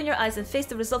to open your eyes and face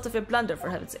the result of your blunder, for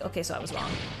heaven's sake. Okay, so I was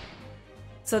wrong.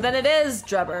 So then it is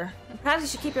Drebber. And perhaps you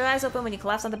should keep your eyes open when you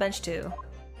collapse on the bench too.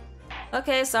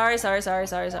 Okay, sorry. It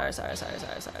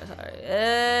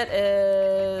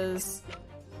is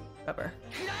Drebber.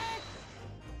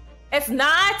 It's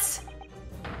not!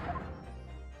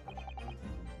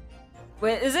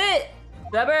 Wait, is it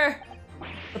Drebber?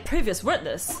 The previous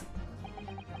witness.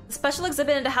 The special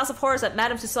exhibit in the House of Horrors at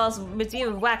Madame Tussauds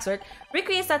Museum of Waxwork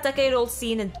recreates that decade-old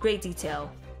scene in great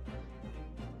detail.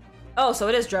 Oh, so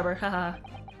it is Drebber, haha.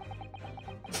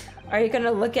 Are you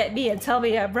gonna look at me and tell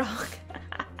me I'm wrong?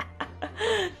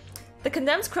 The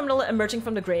condemned criminal emerging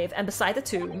from the grave, and beside the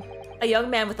tomb, a young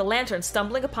man with a lantern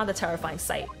stumbling upon the terrifying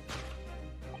sight.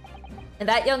 And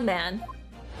that young man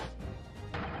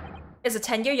is a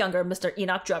 10-year younger Mr.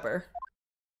 Enoch Drebber.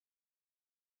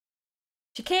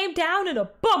 She came down in a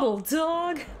bubble,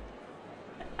 dog!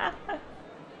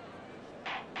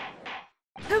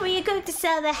 Who are you going to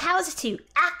sell the house to?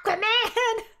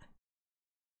 Aquaman!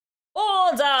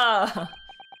 Order!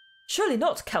 Surely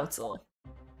not, Counsel.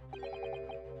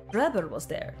 Drebber was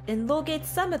there, in Lowgate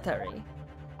Cemetery.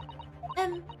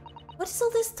 What is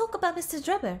all this talk about Mr.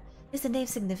 Drebber? Is the name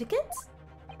significant?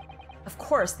 Of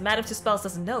course, Madame Tussauds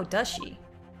doesn't know, does she?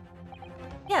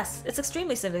 Yes, it's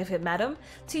extremely significant, madam.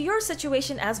 To your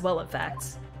situation as well, in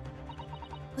fact.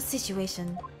 What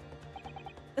situation?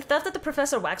 The theft of the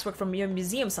Professor Waxwork from your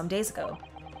museum some days ago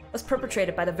was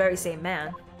perpetrated by the very same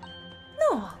man.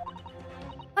 No!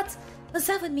 What does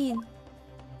that would mean?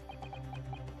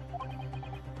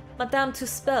 Madame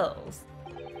Tussauds.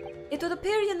 It would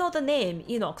appear you know the name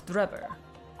Enoch Drebber.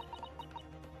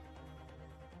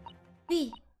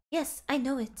 Oui, yes, I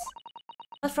know it.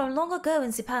 But from long ago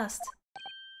in the past.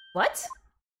 What?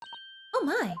 Oh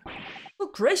my! Oh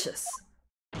gracious!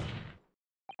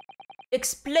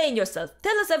 Explain yourself.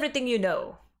 Tell us everything you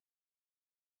know.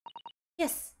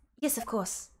 Yes, of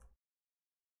course.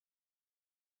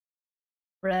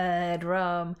 Red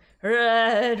rum,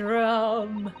 red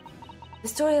rum. The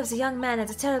story of the young man and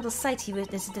the terrible sight he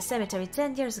witnessed in the cemetery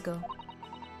 10 years ago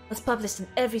was published in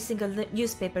every single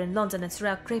newspaper in London and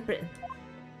throughout Great Britain.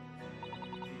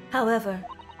 However,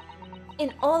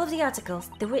 in all of the articles,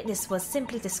 the witness was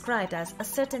simply described as a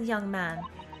certain young man.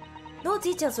 No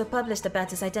details were published about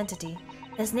his identity.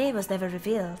 His name was never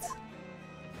revealed.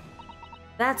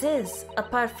 That is,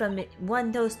 apart from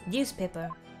one newspaper.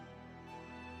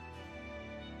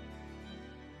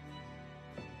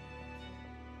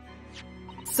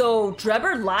 So,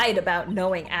 Drebber lied about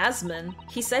knowing Asmon.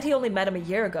 He said he only met him a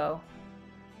year ago.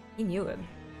 He knew him.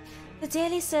 The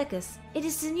Daily Circus. It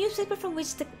is the newspaper from which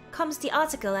comes the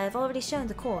article I have already shown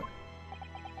the court.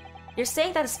 You're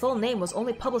saying that his full name was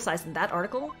only publicized in that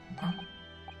article?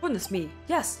 Goodness me,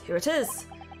 yes, here it is.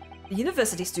 The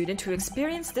university student who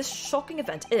experienced this shocking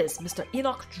event is Mr.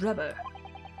 Enoch Drebber,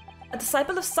 a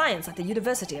disciple of science at the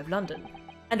University of London,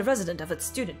 and a resident of its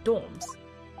student dorms.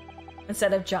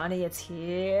 Instead of Johnny, it's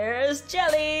here's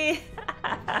Jelly!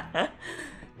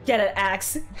 Get an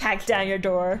axe, hack down your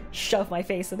door, shove my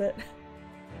face in it.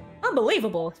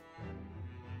 Unbelievable!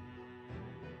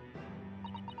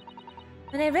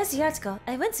 When I read the article,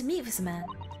 I went to meet with the man.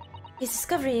 His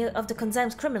discovery of the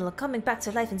condemned criminal coming back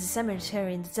to life in the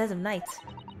cemetery in the dead of night.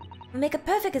 Would make a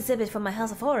perfect exhibit for my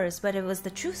House of Horrors, whether it was the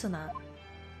truth or not.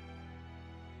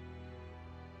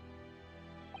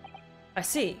 I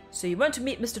see. So you went to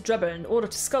meet Mr. Drebber in order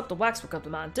to sculpt the waxwork of the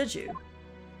man, did you?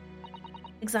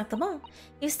 Exactement.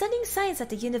 He was studying science at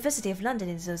the University of London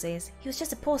in those days. He was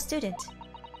just a poor student.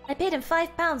 I paid him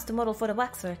 £5 to model for the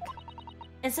waxwork.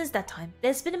 And since that time, it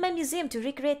has been in my museum to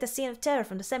recreate the scene of terror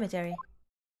from the cemetery.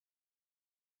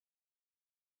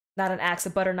 Not an axe, a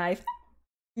butter knife.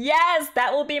 Yes,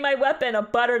 that will be my weapon, a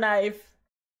butter knife.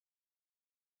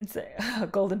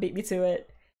 Golden beat me to it.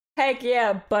 Heck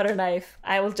yeah, butter knife.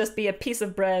 I will just be a piece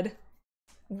of bread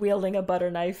wielding a butter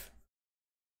knife.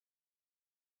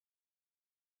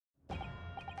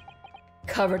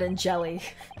 Covered in jelly.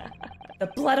 The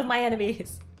blood of my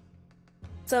enemies.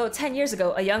 So, 10 years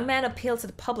ago, a young man appealed to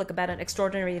the public about an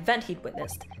extraordinary event he'd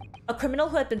witnessed. A criminal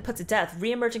who had been put to death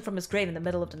re-emerging from his grave in the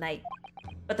middle of the night.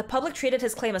 But the public treated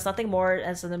his claim as nothing more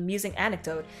as an amusing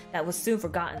anecdote that was soon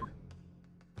forgotten.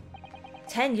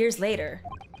 10 years later,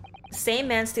 the same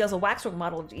man steals a waxwork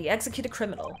model of the executed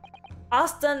criminal,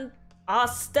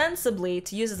 ostensibly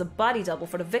to use as a body double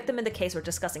for the victim in the case we're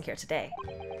discussing here today.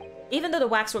 Even though the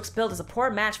waxwork's build is a poor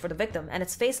match for the victim and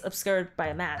its face obscured by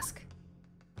a mask.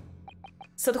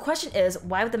 So the question is,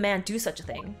 why would the man do such a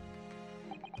thing?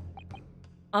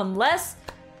 Unless...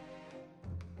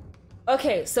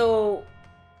 Okay, so...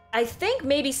 I think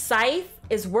maybe Scythe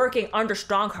is working under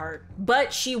Strongheart,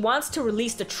 but she wants to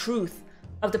release the truth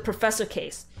of the Professor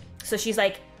case. So she's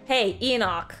like, hey,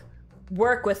 Enoch,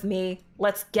 work with me.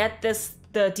 Let's get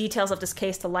the details of this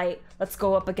case to light. Let's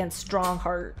go up against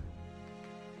Strongheart.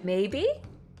 Maybe?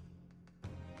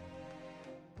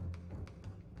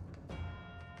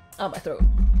 Oh, my throat.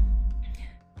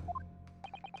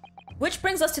 Which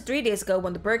brings us to 3 days ago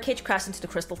when the birdcage crashed into the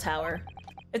Crystal Tower.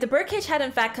 If the birdcage had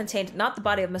in fact contained not the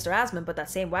body of Mr. Asmund, but that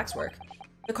same waxwork,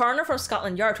 the coroner from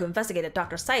Scotland Yard who investigated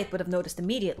Dr. Scythe would have noticed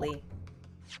immediately.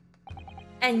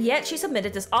 And yet she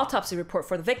submitted this autopsy report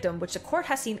for the victim, which the court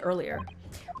has seen earlier.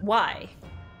 Why?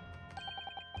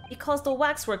 Because the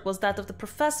waxwork was that of the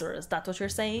professor, is that what you're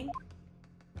saying?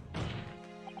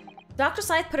 Dr.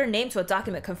 Scythe put her name to a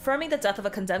document confirming the death of a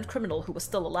condemned criminal who was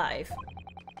still alive.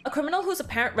 A criminal whose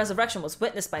apparent resurrection was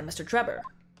witnessed by Mr. Drebber.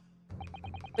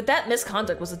 But that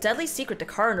misconduct was a deadly secret the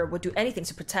coroner would do anything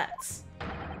to protect.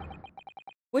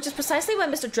 Which is precisely why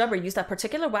Mr. Drebber used that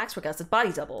particular waxwork as his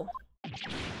body double.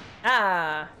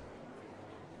 Ah.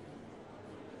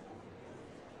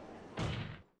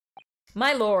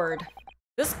 My lord,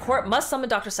 this court must summon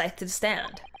Dr. Scythe to the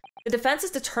stand. The defense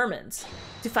is determined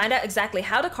to find out exactly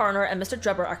how the coroner and Mr.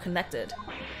 Drebber are connected.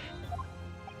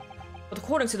 But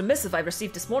according to the missive I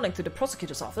received this morning through the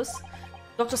prosecutor's office,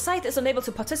 Dr. Scythe is unable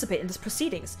to participate in these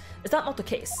proceedings. Is that not the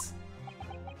case?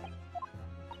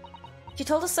 She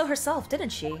told us so herself, didn't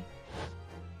she?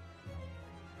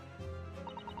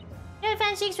 The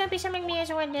defense seeks to be summoning me as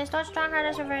a witness. Lord Strongheart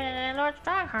is referred to Lord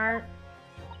Strongheart.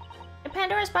 The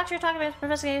Pandora's box you're talking about,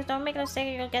 Professor Games, don't make a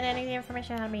mistake, you'll get any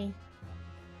information on me.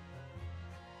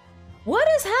 What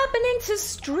is happening to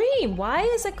stream? Why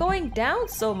is it going down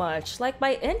so much? Like,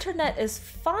 my internet is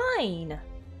fine.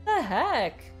 The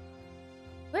heck?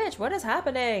 Twitch, what is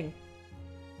happening?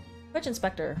 Twitch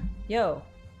Inspector. Yo,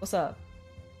 what's up?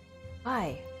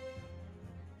 Hi.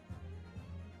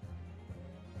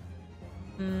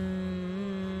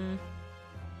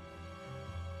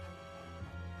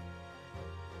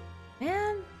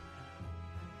 Man.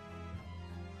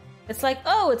 It's like,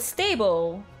 oh, it's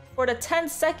stable for the 10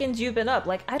 seconds you've been up.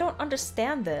 Like, I don't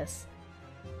understand this.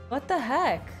 What the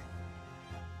heck?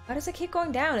 Why does it keep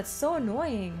going down? It's so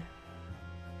annoying.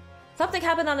 Something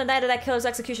happened on the night of that killer's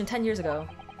execution 10 years ago.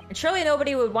 And surely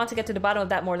nobody would want to get to the bottom of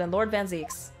that more than Lord Van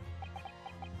Zeeks.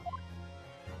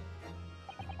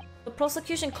 The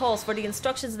prosecution calls for the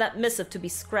instructions in that missive to be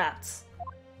scrapped.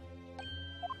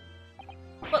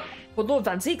 But for Lord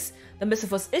Van Zeeks, the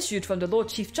missive was issued from the Lord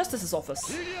Chief Justice's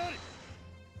office.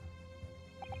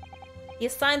 He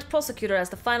assigned prosecutor as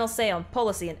the final say on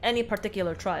policy in any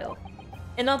particular trial.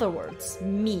 In other words,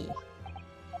 me.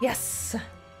 Yes!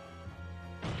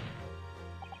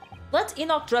 Let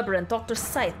Enoch Drebber and Dr.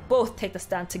 Scythe both take the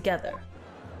stand together.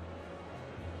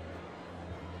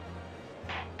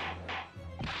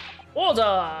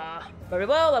 Order! Very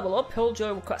well, I will uphold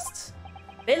your request.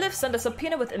 Bailiff, send a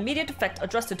subpoena with immediate effect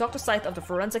addressed to Dr. Scythe of the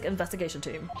Forensic Investigation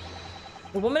Team.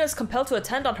 The woman is compelled to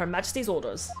attend on Her Majesty's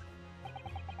orders.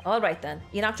 Alright then,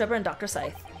 Enoch Drebber and Dr.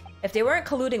 Scythe. If they weren't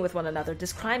colluding with one another,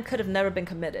 this crime could have never been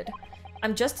committed.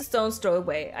 I'm just a stone's throw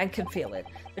away, I can feel it.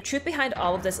 The truth behind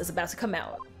all of this is about to come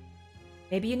out.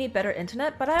 Maybe you need better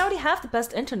internet, but I already have the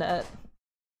best internet.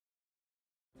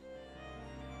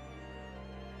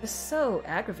 It's so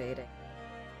aggravating.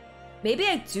 Maybe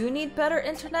I do need better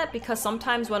internet because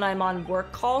sometimes when I'm on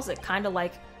work calls, it kind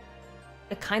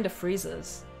of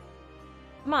freezes.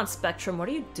 Come on, Spectrum, what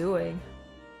are you doing?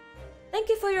 Thank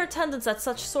you for your attendance at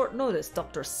such short notice,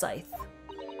 Dr. Scythe.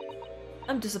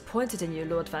 I'm disappointed in you,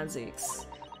 Lord Van Zieks.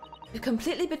 You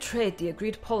completely betrayed the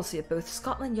agreed policy of both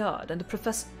Scotland Yard and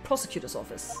the prosecutor's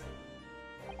office.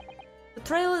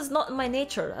 Betrayal is not in my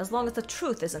nature as long as the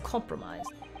truth isn't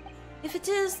compromised. If it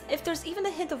is, if there's even a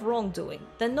hint of wrongdoing,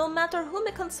 then no matter whom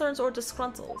it concerns or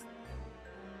disgruntles,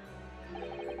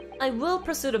 I will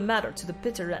pursue the matter to the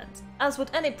bitter end, as would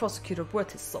any prosecutor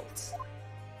worth his salt.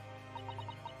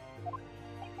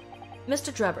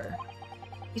 Mr. Drebber,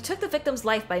 you took the victim's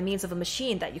life by means of a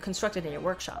machine that you constructed in your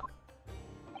workshop.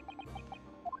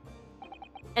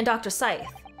 And Dr.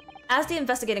 Scythe, as the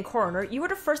investigating coroner, you were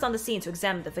the first on the scene to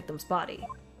examine the victim's body.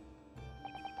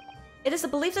 It is the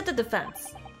belief of the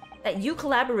defense that you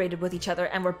collaborated with each other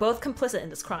and were both complicit in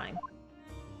this crime.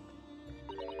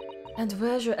 And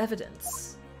where's your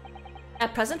evidence?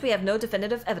 At present, we have no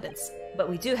definitive evidence, but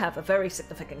we do have a very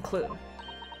significant clue. What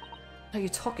are you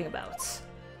talking about?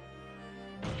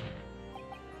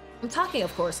 I'm talking,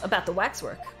 of course, about the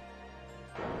waxwork.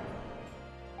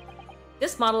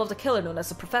 This model of the killer known as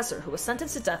the Professor, who was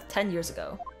sentenced to death 10 years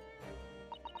ago.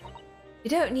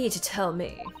 You don't need to tell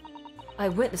me. I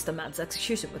witnessed the man's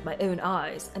execution with my own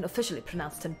eyes and officially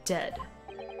pronounced him dead.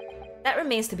 That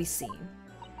remains to be seen.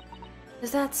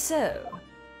 Is that so?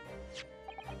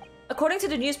 According to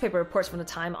the newspaper reports from the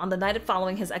time, on the night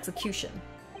following his execution,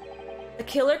 the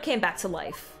killer came back to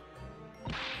life.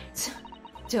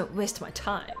 Don't waste my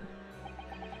time.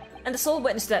 And the sole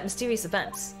witness to that mysterious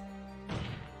event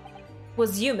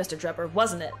was you, Mr. Drebber,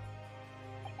 wasn't it?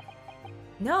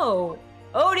 No!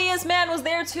 Odious Man was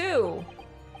there too!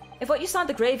 If what you saw in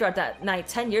the graveyard that night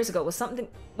 10 years ago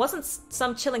wasn't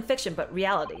some chilling fiction but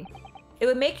reality, it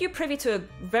would make you privy to a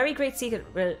very great secret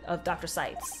of Dr.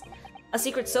 Scythe's. A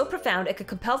secret so profound it could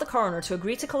compel the coroner to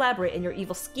agree to collaborate in your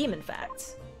evil scheme, in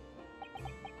fact.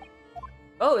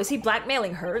 Oh, is he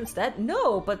blackmailing her instead?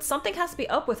 No, but something has to be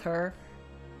up with her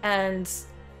and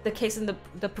the case in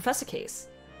the Professor case.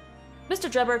 Mr.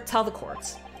 Drebber, tell the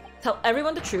court. Tell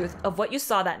everyone the truth of what you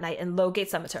saw that night in Lowgate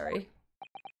Cemetery.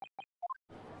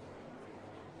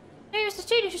 Here's the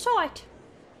student who saw it.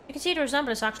 You can see the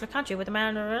resemblance actually, can't you, with the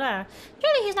man over there?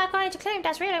 Surely he's not going to claim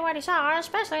that's really what he saw,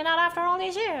 especially not after all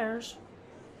these years.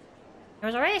 He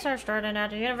was a research student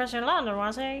at the University of London,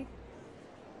 was he?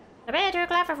 A bit too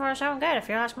clever for his own good, if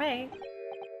you ask me.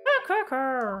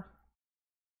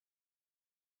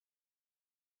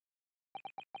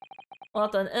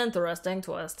 What an interesting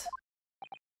twist.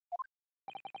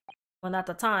 When at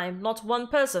the time, not one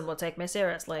person would take me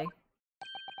seriously.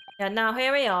 Yet now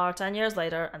here we are, 10 years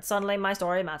later, and suddenly my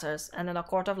story matters, and in a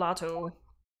court of law too.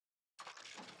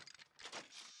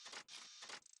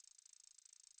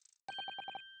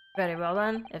 Very well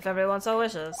then, if everyone so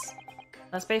wishes.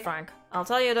 Let's be frank, I'll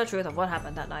tell you the truth of what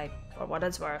happened that night, for what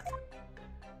it's worth.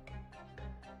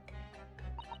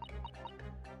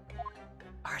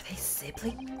 Are they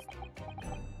siblings?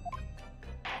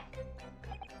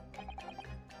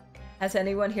 Has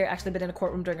anyone here actually been in a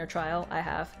courtroom during a trial? I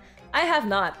have. I have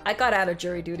not. I got out of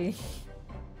jury duty.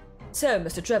 So,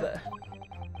 Mr. Drebber,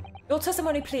 your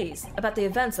testimony, please, about the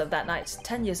events of that night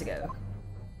 10 years ago.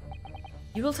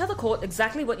 You will tell the court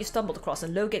exactly what you stumbled across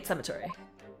in Lowgate Cemetery.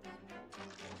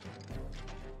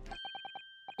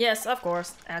 Yes, of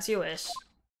course, as you wish.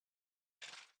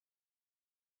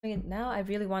 I mean, now I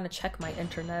really want to check my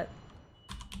internet.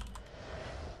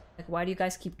 Like, why do you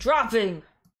guys keep dropping?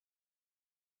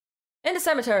 In the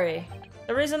cemetery.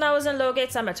 The reason I was in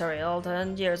Lowgate Cemetery all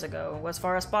 10 years ago was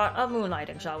for a spot of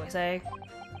moonlighting, shall we say.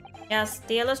 Yes,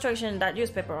 the illustration in that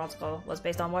newspaper article was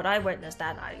based on what I witnessed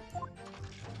that night.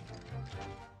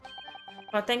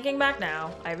 But thinking back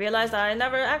now, I realized that I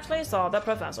never actually saw the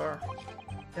Professor.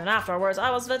 Soon afterwards,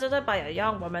 I was visited by a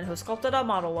young woman who sculpted a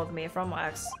model of me from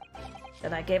wax.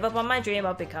 Then I gave up on my dream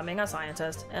of becoming a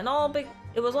scientist, and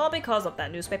it was all because of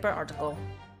that newspaper article.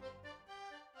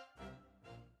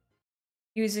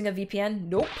 Using a VPN?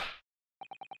 Nope.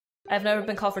 I've never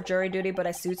been called for jury duty, but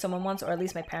I sued someone once, or at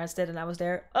least my parents did, and I was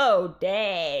there. Oh,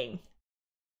 dang.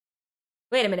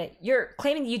 Wait a minute, you're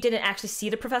claiming you didn't actually see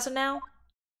the Professor now?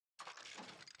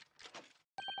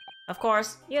 Of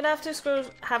course, you'd have to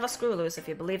have a screw loose if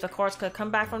you believe the courts could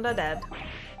come back from the dead.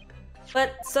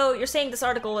 But, so you're saying this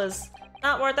article is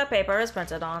not worth the paper it's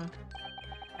printed on?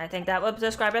 I think that would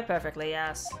describe it perfectly,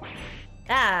 yes.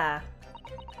 Ah.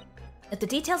 If the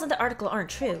details in the article aren't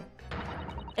true,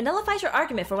 it nullifies your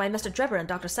argument for why Mr. Drebber and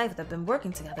Dr. Scythe have been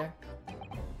working together.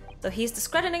 so he's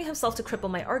discrediting himself to cripple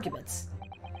my arguments.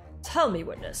 Tell me,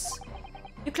 witness.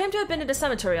 You claim to have been in the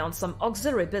cemetery on some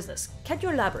auxiliary business. Can you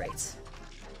elaborate?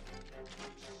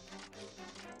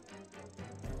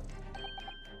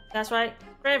 That's right,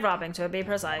 grave robbing to be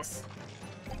precise.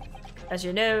 As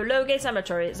you know, Lowgate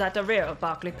Cemetery is at the rear of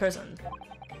Berkeley Prison.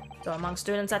 So among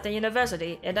students at the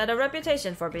university, it had a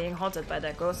reputation for being haunted by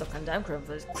the ghosts of condemned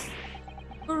criminals.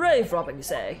 Grave robbing, you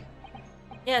say?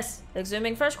 Yes,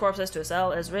 exhuming fresh corpses to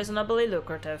sell is reasonably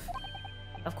lucrative.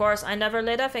 Of course, I never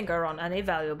laid a finger on any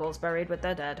valuables buried with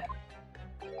the dead.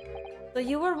 So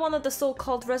you were one of the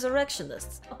so-called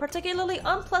resurrectionists, a particularly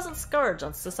unpleasant scourge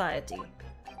on society.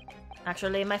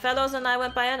 Actually, my fellows and I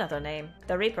went by another name,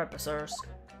 the Repurposers.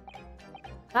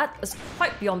 That is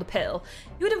quite beyond the pale.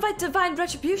 You would invite divine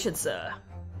retribution, sir.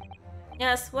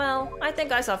 Yes, well, I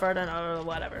think I suffered and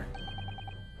whatever.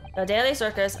 The Daily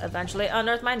Circus eventually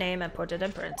unearthed my name and put it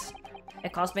in print.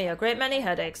 It cost me a great many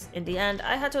headaches. In the end,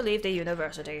 I had to leave the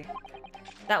university.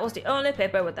 That was the only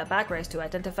paper with a back race to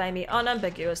identify me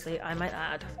unambiguously, I might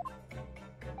add.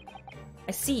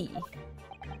 I see.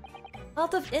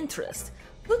 Out of interest,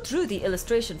 who drew the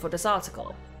illustration for this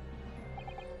article?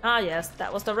 Ah yes,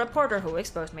 that was the reporter who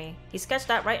exposed me. He sketched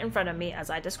that right in front of me as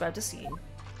I described the scene.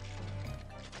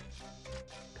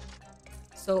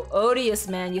 So Odious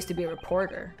Man used to be a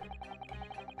reporter.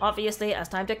 Obviously, as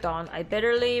time ticked on, I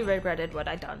bitterly regretted what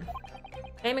I'd done.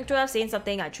 Claiming to have seen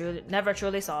something I never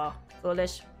truly saw.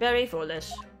 Foolish, very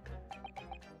foolish.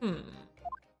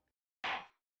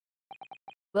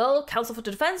 Well, counsel for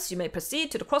the defense, you may proceed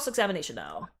to the cross-examination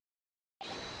now.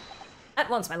 At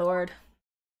once, my lord.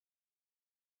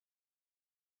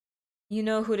 You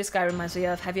know who this guy reminds me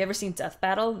of? Have you ever seen Death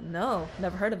Battle? No,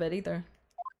 never heard of it either.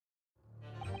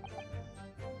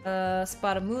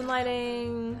 Spot of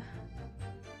moonlighting.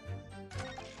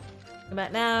 Come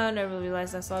back now, never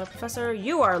realized I saw the professor.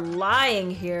 You are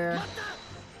lying here.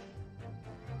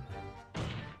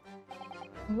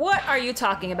 What are you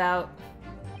talking about?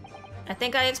 I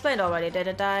think I explained already,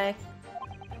 didn't I?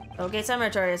 Lowgate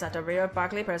Cemetery is at the rear of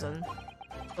Berkeley Prison.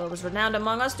 It was renowned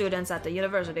among us students at the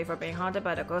university for being haunted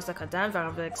by the ghosts of condemned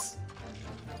convicts.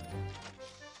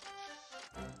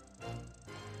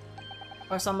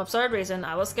 For some absurd reason,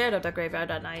 I was scared of the graveyard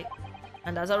that night.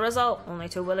 And as a result, only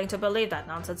too willing to believe that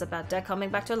nonsense about dead coming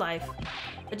back to life.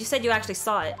 But you said you actually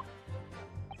saw it.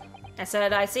 I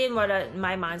said I'd seen what in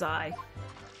my mind's eye.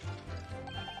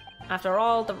 After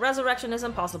all, the resurrection is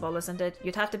impossible, isn't it?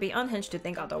 You'd have to be unhinged to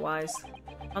think otherwise.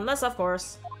 Unless, of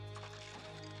course,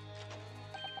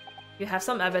 you have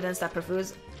some evidence that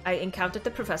proves I encountered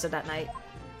the professor that night.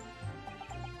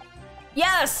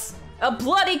 Yes! A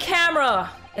bloody camera!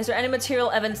 Is there any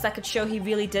material evidence that could show he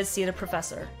really did see the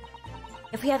professor?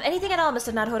 If we have anything at all,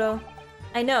 Mr. Naruto,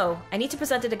 I know. I need to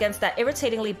present it against that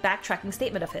irritatingly backtracking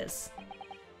statement of his.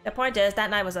 The point is, that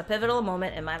night was a pivotal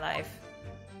moment in my life.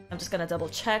 I'm just gonna double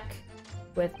check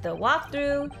with the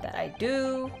walkthrough that I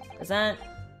do present.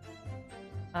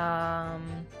 The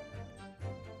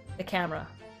camera.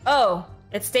 Oh,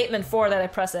 it's statement 4 that I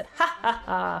press it. Ha ha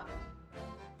ha.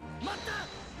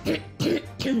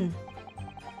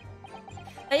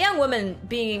 A young woman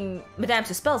being Madame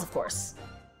Two Spells, of course.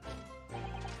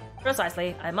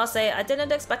 Precisely. I must say, I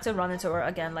didn't expect to run into her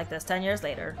again like this 10 years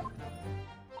later.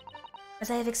 as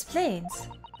I have explained,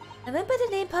 I went by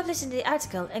the name published in the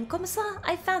article, and comme ça,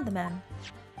 I found the man.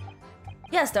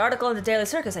 Yes, the article in the Daily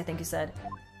Circus, I think you said.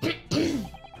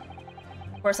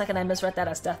 For a second, I misread that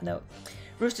as Death Note.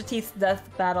 Rooster Teeth's death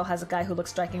battle has a guy who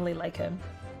looks strikingly like him.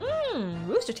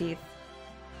 Rooster Teeth.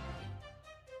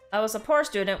 I was a poor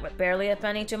student with barely a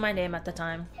penny to my name at the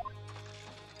time.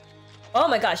 Oh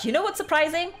my gosh, you know what's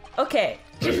surprising? Okay,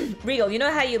 Regal, you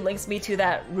know how you linked me to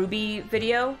that Ruby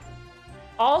video?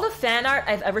 All the fan art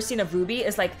I've ever seen of Ruby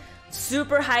is like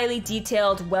super highly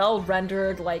detailed,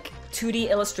 well-rendered, like 2D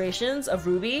illustrations of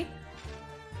Ruby.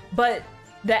 But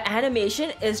the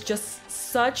animation is just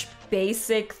such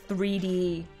basic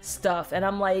 3D stuff, and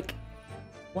I'm like,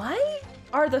 why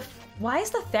is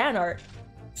the fan art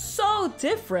so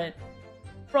different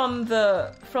from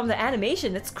the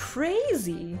animation? It's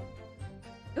crazy.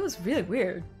 It was really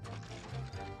weird.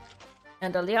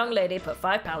 And the young lady put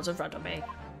 5 pounds in front of me.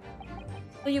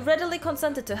 So you readily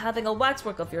consented to having a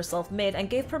waxwork of yourself made and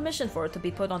gave permission for it to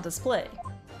be put on display.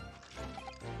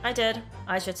 I did.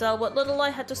 I should sell what little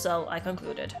I had to sell, I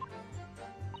concluded.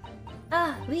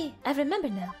 Ah, oui, I remember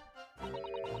now.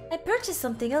 I purchased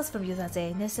something else from you that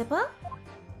day, n'est-ce pas?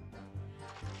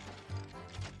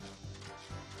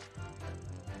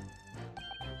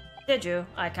 Did you?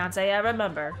 I can't say I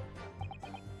remember.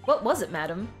 What was it,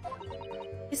 madam?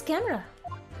 His camera.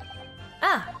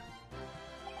 Ah!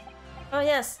 Oh Oh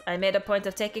yes, I made a point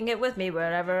of taking it with me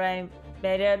wherever I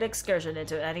made an excursion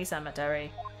into any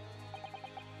cemetery.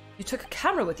 You took a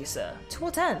camera with you, sir. To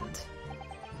what end?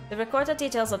 To record the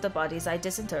details of the bodies I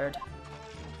disinterred.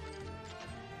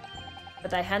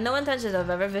 But I had no intention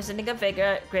of ever visiting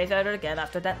a graveyard again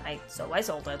after that night, so I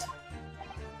sold it.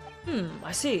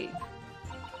 I see.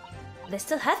 But I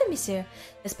still have it, monsieur,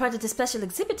 as part of the special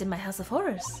exhibit in my House of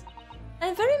Horrors. I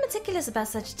am very meticulous about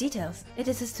such details. It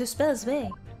is to spell's way.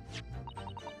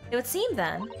 It would seem,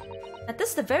 then, that this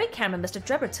is the very camera Mr.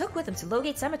 Drebber took with him to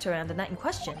Lowgate Cemetery on the night in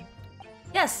question.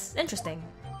 Yes, interesting.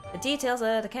 The details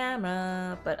of the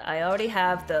camera, but I already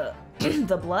have the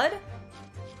the blood?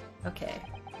 Okay.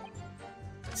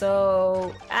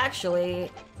 So,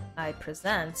 actually, I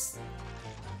present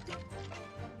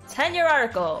 10-year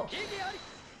article!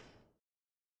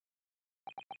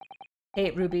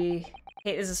 Hate Ruby.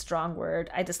 Hate is a strong word.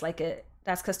 I dislike it.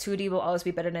 That's because 2D will always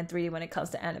be better than 3D when it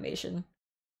comes to animation.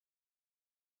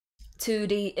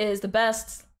 2D is the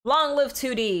best. Long live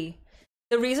 2D!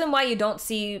 The reason why you don't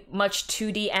see much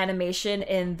 2D animation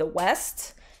in the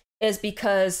West is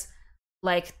because,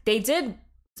 like, they did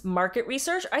market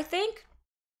research, I think,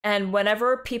 and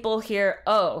whenever people hear,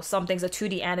 oh, something's a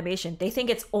 2D animation, they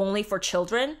think it's only for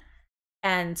children,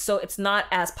 and so it's not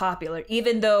as popular,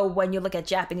 even though when you look at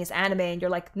Japanese anime and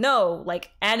you're like, no, like,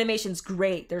 animation's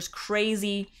great. There's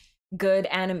crazy good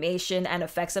animation and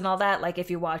effects and all that. Like,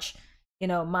 if you watch, you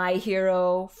know, My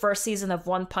Hero, first season of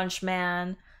One Punch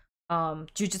Man,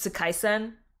 Jujutsu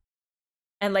Kaisen,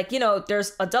 and, like, you know,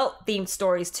 there's adult themed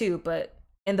stories too, but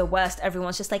in the West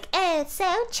everyone's just like, Oh, it's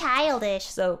so childish.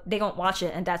 so they don't watch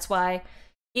it, and that's why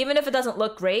even if it doesn't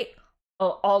look great,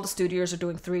 all the studios are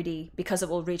doing 3D because it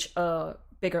will reach a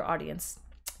bigger audience,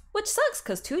 which sucks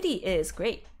because 2D is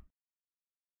great.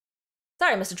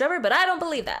 Sorry, Mr. Drebber, but I don't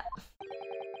believe that.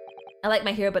 I like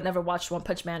My Hero but never watched One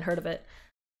Punch Man. Heard of it.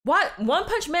 What? One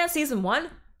Punch Man season 1?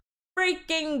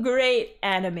 Freaking great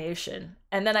animation.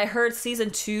 And then I heard season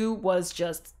 2 was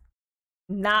just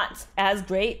not as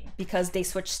great because they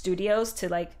switched studios to,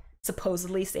 like,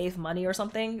 supposedly save money or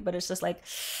something, but it's just like,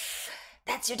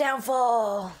 that's your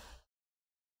downfall.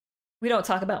 We don't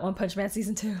talk about One Punch Man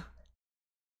season 2.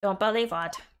 don't believe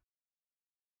what?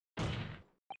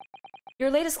 Your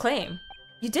latest claim.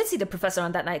 You did see the professor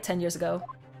on that night 10 years ago.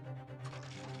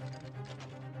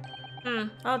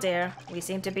 Oh dear, we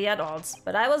seem to be at odds,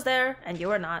 but I was there, and you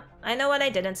were not. I know what I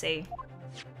didn't see.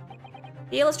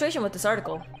 The illustration with this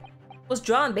article was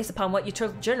drawn based upon what you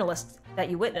told journalists that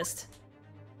you witnessed.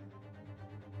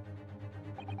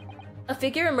 A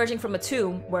figure emerging from a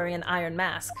tomb wearing an iron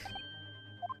mask.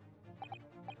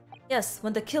 Yes,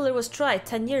 when the killer was tried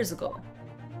 10 years ago.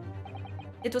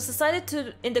 It was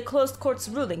decided in the closed court's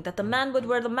ruling that the man would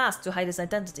wear the mask to hide his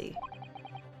identity.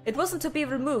 It wasn't to be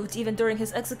removed even during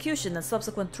his execution and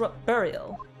subsequent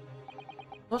burial.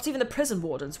 Not even the prison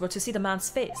wardens were to see the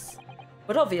man's face.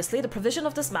 But obviously, the provision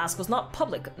of this mask was not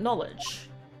public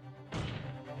knowledge.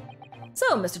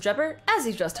 So, Mr. Drebber, as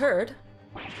you just heard...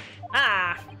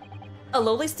 Ah! A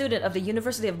lowly student of the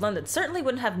University of London certainly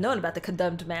wouldn't have known about the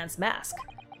condemned man's mask.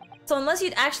 So unless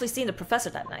you'd actually seen the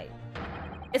professor that night,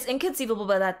 it's inconceivable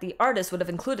that the artist would have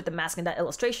included the mask in that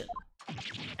illustration.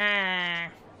 Ah!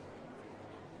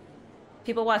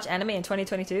 People watch anime in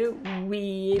 2022?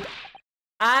 Weeb.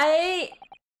 I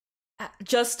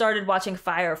just started watching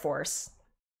Fire Force.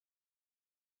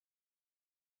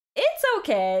 It's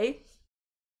okay.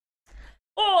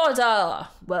 Order!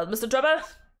 Well, Mr. Drebber?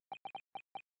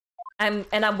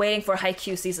 I'm waiting for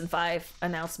Haikyuu Season 5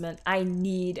 announcement. I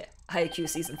need Haikyuu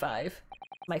Season 5.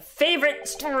 My favorite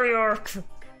story arc!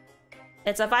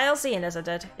 It's a vile scene, isn't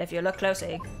it, if you look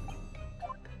closely?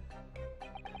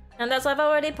 And as I've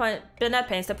already been at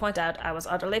pains to point out, I was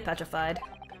utterly petrified.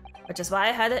 Which is why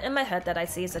I had it in my head that I'd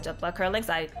see such a blood-curdling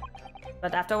sight.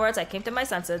 But afterwards I came to my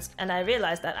senses, and I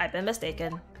realized that I'd been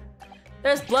mistaken.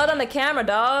 There's blood on the camera,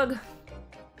 dog!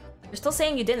 You're still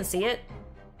saying you didn't see it?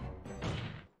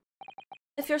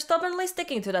 If you're stubbornly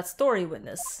sticking to that story,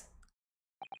 witness,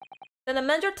 then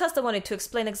amend your testimony to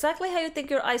explain exactly how you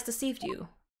think your eyes deceived you.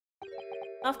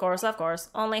 Of course,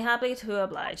 only happy to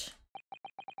oblige.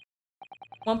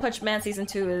 One Punch Man Season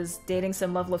 2 is dating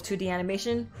some level of 2D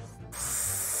animation.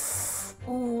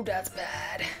 Ooh, that's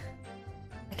bad.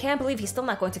 I can't believe he's still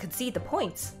not going to concede the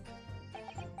points.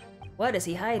 What is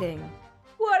he hiding?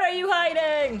 What are you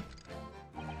hiding?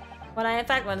 What I in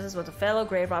fact witnessed was a fellow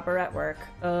grave robber at work.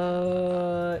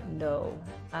 No.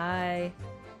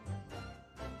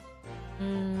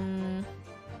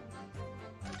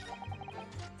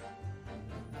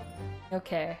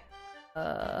 Okay.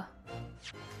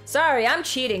 Sorry, I'm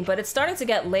cheating, but it's starting to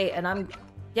get late and I'm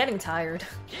getting tired.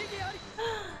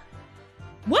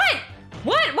 What?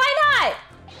 What? Why not?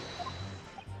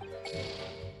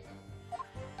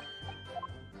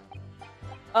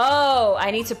 Oh,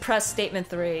 I need to press statement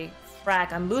 3.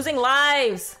 Frack, I'm losing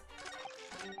lives!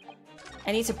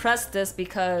 I need to press this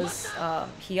because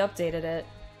he updated it.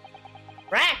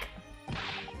 Frack!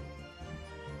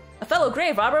 A fellow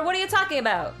grave robber, what are you talking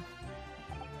about?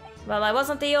 Well, I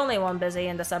wasn't the only one busy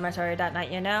in the cemetery that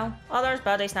night, you know. Others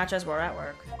body snatchers were at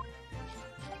work.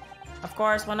 Of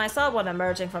course, when I saw one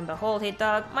emerging from the hole he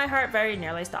dug, my heart very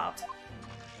nearly stopped.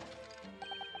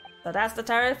 So that's the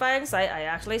terrifying sight I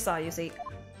actually saw, you see.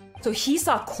 So he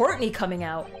saw Courtney coming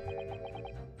out.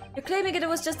 You're claiming it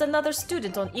was just another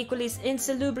student on equally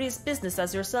insalubrious business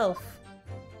as yourself.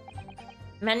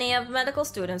 Many of medical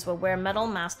students will wear metal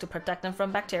masks to protect them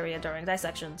from bacteria during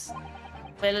dissections.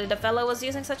 Clearly the fellow was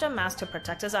using such a mask to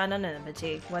protect his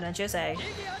anonymity, wouldn't you say?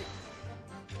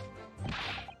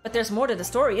 But there's more to the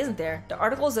story, isn't there? The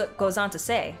article goes on to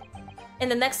say. In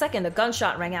the next second, a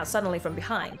gunshot rang out suddenly from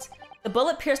behind. The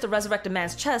bullet pierced the resurrected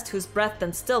man's chest, whose breath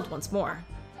then stilled once more.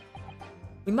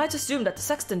 We might assume that the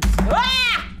sexton—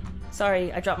 Ah!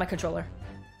 Sorry, I dropped my controller.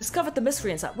 Discovered the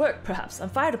miscreants at work, perhaps,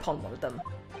 and fired upon one of them.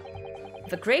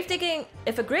 If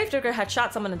a gravedigger had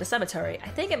shot someone in the cemetery, I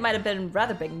think it might have been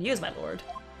rather big news, my lord.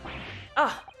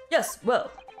 Ah, yes,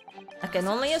 well. I can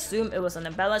only assume it was an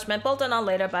embellishment bolted on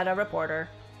later by the reporter.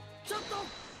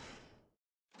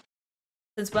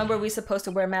 Since when were we supposed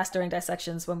to wear masks during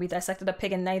dissections? When we dissected a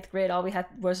pig in 9th grade, all we had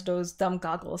was those dumb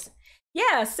goggles.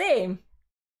 Yeah, same.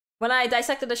 When I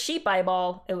dissected a sheep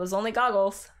eyeball, it was only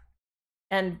goggles.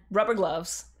 And rubber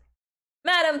gloves.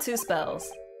 Madam, 2 spells.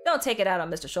 Don't take it out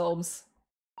on Mr. Sholmes.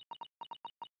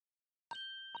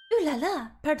 Ooh la la,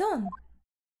 pardon.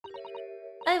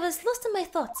 I was lost in my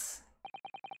thoughts.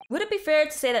 Would it be fair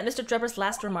to say that Mr. Drebber's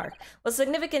last remark was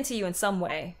significant to you in some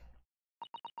way?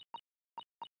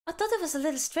 I thought it was a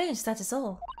little strange, that is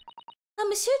all. How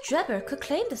Monsieur Drebber could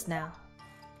claim this now.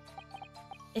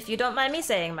 If you don't mind me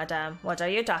saying, madame, what are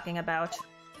you talking about?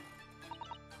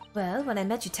 Well, when I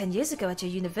met you 10 years ago at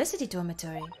your university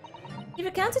dormitory, you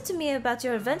recounted to me about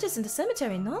your adventures in the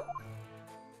cemetery, no?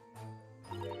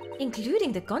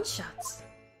 Including the gunshots.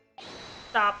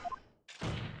 Stop.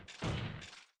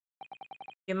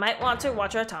 You might want to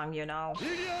watch your tongue, you know.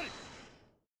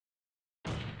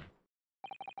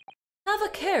 Have a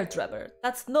care, Drebber.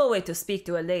 That's no way to speak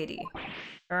to a lady.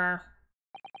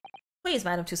 Please,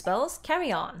 Madam 2 Spells,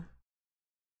 carry on.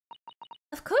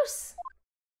 Of course.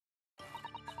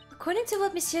 According to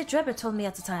what Monsieur Drebber told me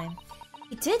at the time,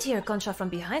 he did hear a gunshot from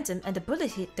behind him and the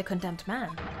bullet hit the condemned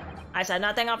man. I said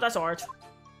nothing of the sort.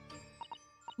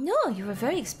 No, you were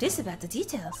very explicit about the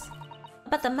details.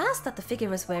 About the mask that the figure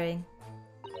was wearing.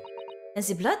 And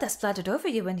the blood that splattered over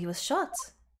you when he was shot.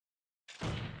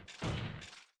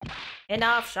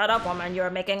 Enough, shut up, woman, you're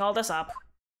making all this up.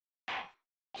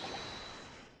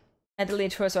 I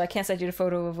deleted her so I can't send you the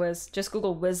photo of Wiz. Just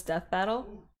Google Wiz death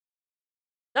battle.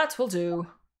 That will do.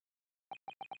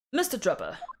 Mr.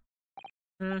 Drebber.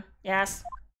 Yes?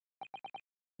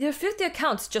 There are 50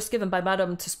 accounts just given by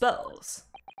Madame 2 Spells.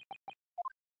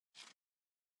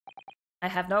 I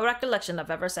have no recollection of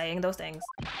ever saying those things.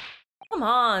 Come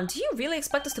on, do you really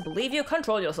expect us to believe you?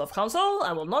 Control yourself, counsel.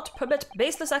 I will not permit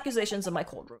baseless accusations in my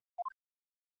courtroom.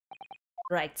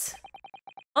 Right.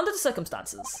 Under the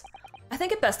circumstances, I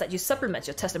think it best that you supplement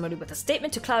your testimony with a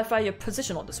statement to clarify your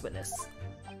position on this witness.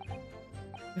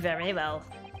 Very well.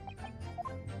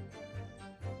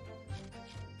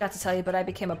 Got to tell you, but I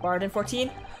became a bard in 14.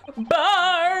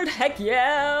 Bard! Heck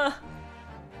yeah!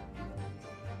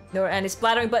 Nor any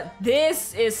splattering, but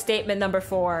this is statement number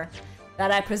 4 that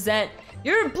I present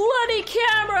your bloody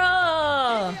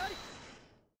camera!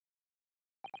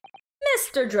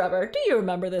 Mr. Drebber, do you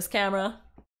remember this camera?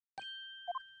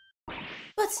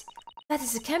 But that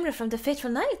is a camera from the fateful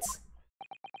night.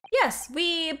 Yes,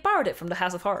 we borrowed it from the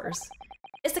House of Horrors.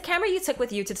 It's the camera you took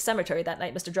with you to the cemetery that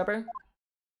night, Mr. Drebber.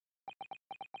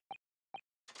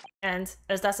 And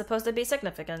is that supposed to be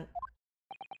significant?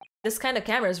 This kind of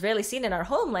camera is rarely seen in our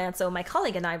homeland, so my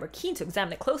colleague and I were keen to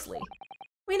examine it closely.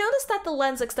 We noticed that the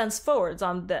lens extends forwards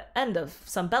on the end of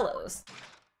some bellows.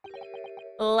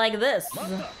 Like this.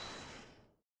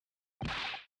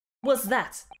 What's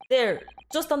that? There,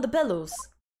 just on the bellows.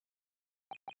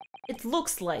 It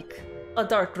looks like a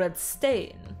dark red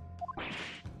stain.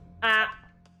 I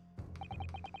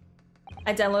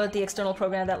downloaded the external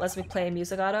program that lets me play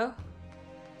Music Auto.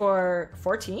 For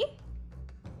 14?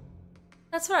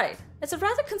 That's right. It's a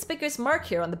rather conspicuous mark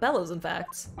here on the bellows, in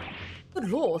fact. Good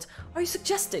lord, are you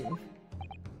suggesting?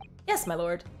 Yes, my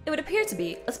lord. It would appear to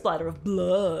be a splatter of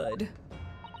blood.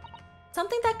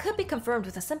 Something that could be confirmed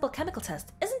with a simple chemical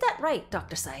test. Isn't that right,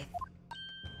 Dr. Scythe?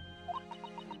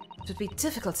 It would be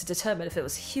difficult to determine if it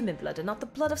was human blood and not the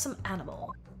blood of some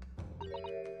animal.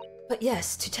 But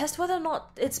yes, to test whether or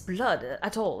not it's blood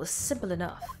at all is simple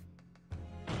enough.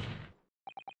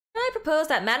 I propose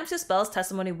that Madame Tuspel's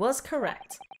testimony was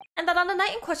correct, and that on the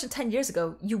night in question 10 years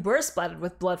ago, you were splattered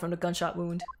with blood from the gunshot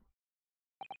wound.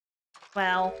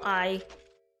 Well,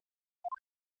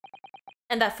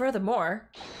 And that furthermore,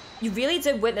 you really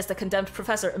did witness the condemned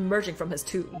professor emerging from his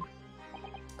tomb.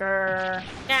 Grrr.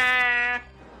 Ah.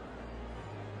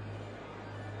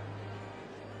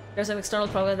 There's an external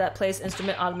program that plays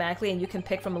instrument automatically and you can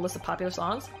pick from a list of popular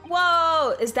songs.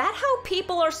 Whoa! Is that how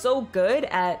people are so good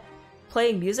at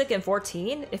playing music in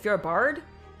 14 if you're a bard?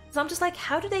 So I'm just like,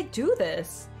 how do they do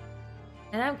this?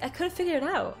 And I couldn't figure it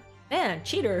out. Man,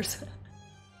 cheaters.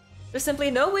 There's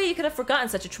simply no way you could have forgotten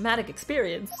such a traumatic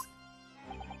experience.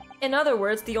 In other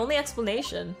words, the only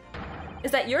explanation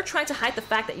is that you're trying to hide the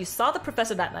fact that you saw the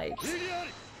professor that night.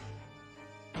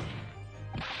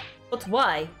 But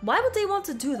why? Why would they want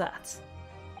to do that?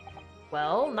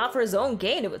 Well, not for his own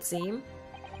gain, it would seem.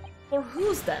 For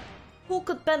whose then? Who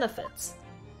could benefit?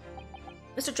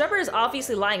 Mr. Drebber is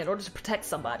obviously lying in order to protect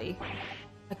somebody.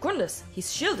 My goodness,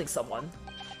 he's shielding someone.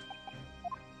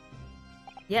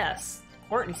 Yes,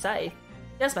 Courtney Scythe.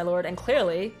 Yes, my lord, and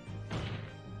clearly...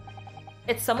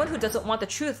 it's someone who doesn't want the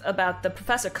truth about the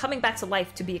professor coming back to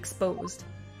life to be exposed.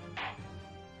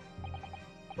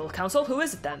 Well, counsel, who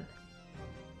is it then?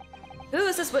 Who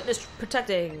is this witness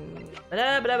protecting?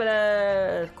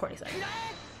 Courtney Scythe.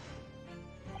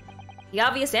 The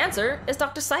obvious answer is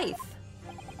Dr. Scythe.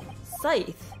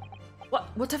 Scythe?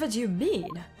 Whatever do you mean?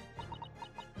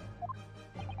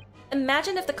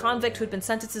 Imagine if the convict who'd been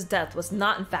sentenced to death was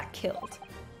not in fact killed.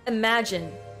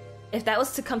 Imagine if that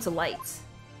was to come to light.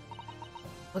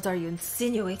 What are you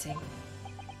insinuating?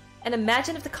 And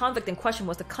imagine if the convict in question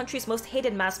was the country's most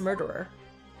hated mass murderer.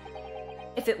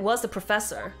 If it was the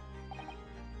professor.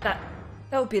 That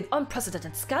would be an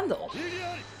unprecedented scandal.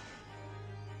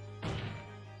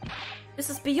 This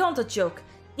is beyond a joke.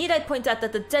 Need I point out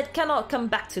that the dead cannot come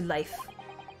back to life?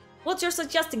 What you're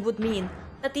suggesting would mean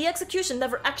that the execution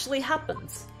never actually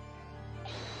happens.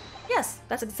 Yes,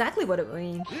 that's exactly what it would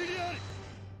mean.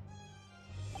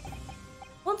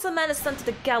 Once a man is sent to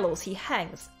the gallows, he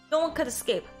hangs. No one could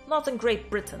escape, not in Great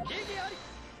Britain.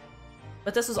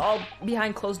 But this was all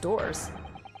behind closed doors.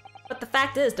 But the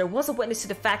fact is, there was a witness to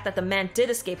the fact that the man did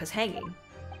escape his hanging.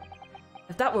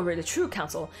 If that were really true,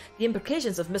 counsel, the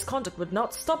implications of misconduct would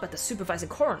not stop at the supervising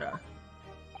coroner.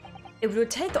 It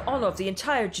would taint the honor of the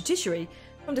entire judiciary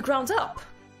from the ground up.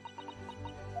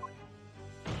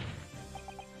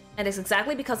 And it's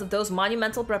exactly because of those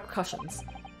monumental repercussions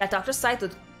that Dr. Scythe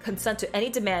would consent to any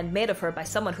demand made of her by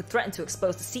someone who threatened to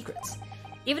expose the secrets,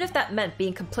 even if that meant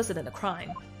being complicit in a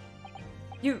crime.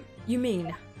 You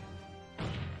mean...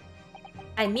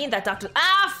 I mean that Dr.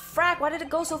 Ah, frack, why did it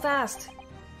go so fast?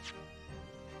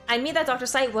 I mean that Dr.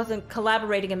 Scythe wasn't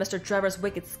collaborating in Mr. Drebber's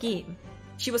wicked scheme.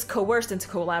 She was coerced into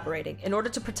collaborating in order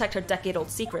to protect her decade-old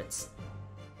secrets.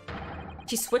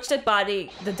 She switched the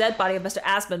dead body of Mr.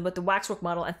 Asmund with the waxwork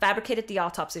model and fabricated the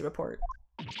autopsy report.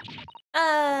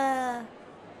 Oh!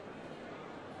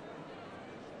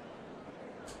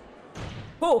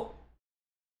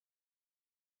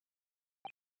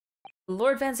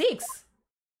 Lord Van Zieks!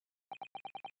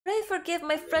 Pray forgive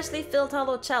my freshly filled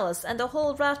hollow chalice and a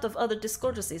whole raft of other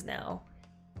discordancies now.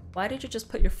 Why did you just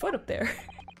put your foot up there?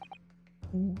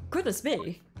 Goodness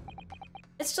me.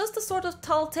 It's just the sort of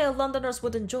tall tale Londoners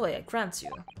would enjoy, I grant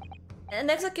you. An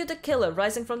executed killer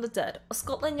rising from the dead, a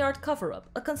Scotland Yard cover-up,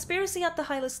 a conspiracy at the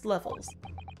highest levels.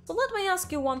 So let me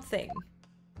ask you one thing.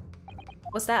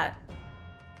 What's that?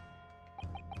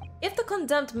 If the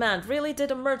condemned man really did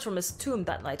emerge from his tomb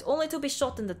that night only to be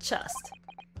shot in the chest,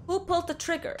 who pulled the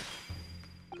trigger?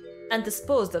 And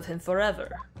disposed of him forever?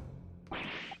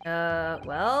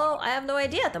 Well, I have no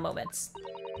idea at the moment.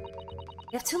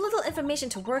 We have too little information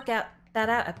to work that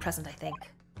out at present, I think.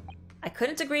 I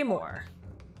couldn't agree more.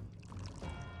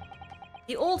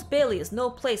 The Old Bailey is no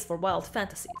place for wild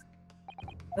fantasies.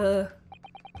 And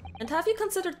have you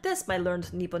considered this, my learned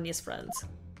Nipponese friend?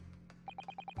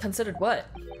 Considered what?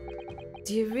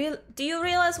 Do you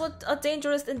realize what a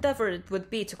dangerous endeavor it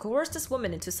would be to coerce this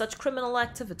woman into such criminal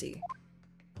activity?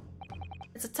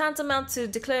 It's a tantamount to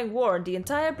declaring war on the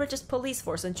entire British police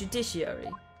force and judiciary.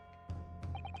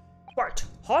 Right.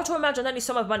 Hard to imagine any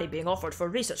sum of money being offered for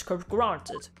research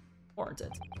warranted.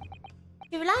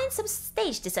 To rely on some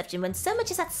stage deception when so much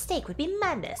is at stake would be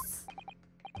madness.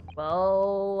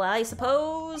 Well, I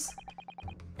suppose.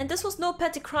 And this was no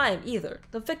petty crime either.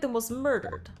 The victim was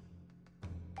murdered.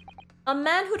 A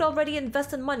man who'd already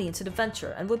invested money into the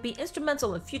venture and would be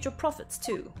instrumental in future profits,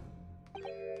 too.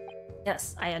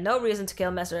 Yes, I had no reason to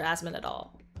kill Mr. Asman at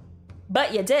all.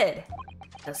 But you did!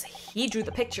 Because he drew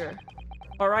the picture.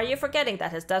 Or are you forgetting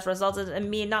that his death resulted in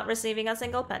me not receiving a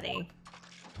single penny?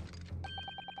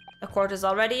 The court is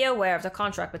already aware of the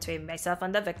contract between myself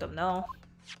and the victim, no?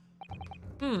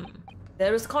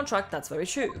 There is a contract, that's very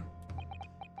true.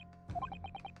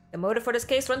 The motive for this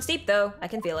case runs deep, though. I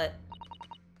can feel it.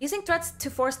 Using threats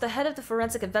to force the head of the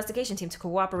forensic investigation team to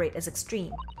cooperate is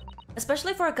extreme.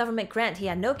 Especially for a government grant he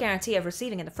had no guarantee of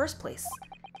receiving in the first place.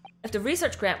 If the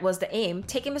research grant was the aim,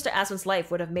 taking Mr. Asman's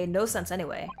life would have made no sense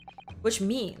anyway. Which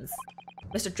means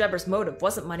Mr. Drebber's motive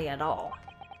wasn't money at all.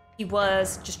 He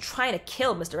was just trying to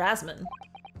kill Mr. Asman.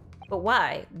 But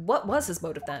why? What was his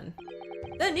motive then?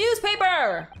 The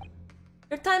newspaper!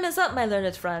 Your time is up, my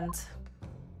learned friend.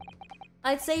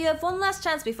 I'd say you have one last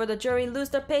chance before the jury lose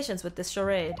their patience with this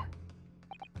charade.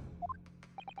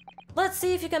 Let's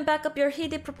see if you can back up your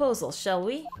heated proposal, shall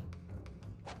we?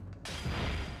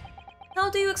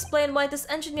 How do you explain why this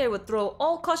engineer would throw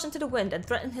all caution to the wind and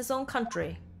threaten his own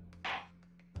country?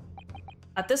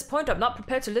 At this point, I'm not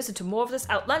prepared to listen to more of this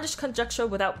outlandish conjecture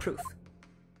without proof.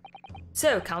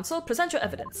 So, counsel, present your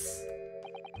evidence.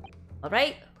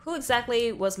 Alright, who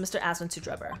exactly was Mr. Asman to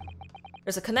Drebber?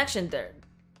 There's a connection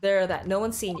there that no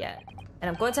one's seen yet, and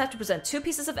I'm going to have to present two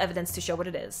pieces of evidence to show what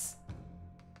it is.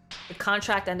 The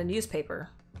contract and the newspaper.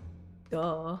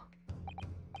 Duh.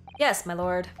 Yes, my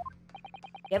lord.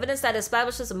 The evidence that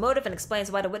establishes a motive and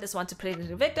explains why the witness wants to plead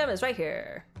the victim is right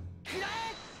here.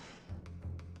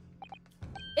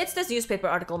 It's this newspaper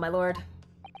article, my lord.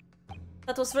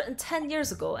 That was written 10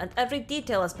 years ago, and every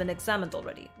detail has been examined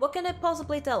already. What can it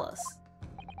possibly tell us?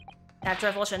 That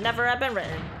trifle should never have been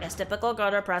written. It's typical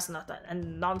gutter press nothing,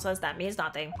 and nonsense that means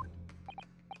nothing.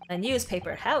 A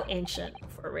newspaper, how ancient,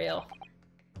 for real.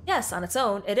 Yes, on its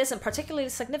own, it isn't particularly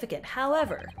significant.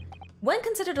 However, when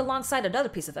considered alongside another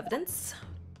piece of evidence,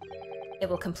 it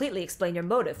will completely explain your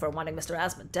motive for wanting Mr.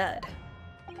 Asman dead.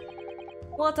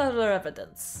 What other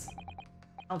evidence?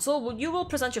 Counsel, you will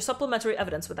present your supplementary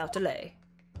evidence without delay.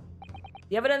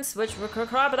 The evidence which blah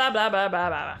blah blah blah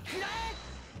blah.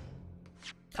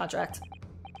 Contract.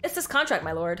 It's this contract,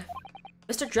 my lord.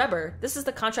 Mr. Drebber, this is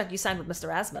the contract you signed with Mr.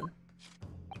 Asman.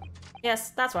 Yes,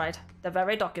 that's right. The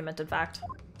very document, in fact.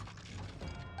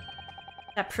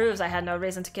 That proves I had no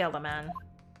reason to kill the man.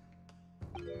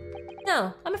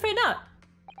 No, I'm afraid not.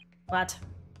 What?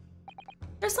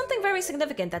 There's something very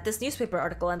significant that this newspaper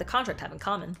article and the contract have in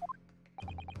common.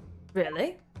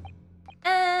 Really?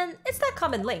 And it's that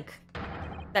common link.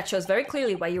 That shows very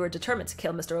clearly why you were determined to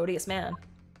kill Mr. Odious Man.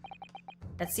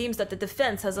 It seems that the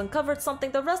defense has uncovered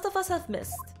something the rest of us have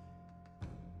missed.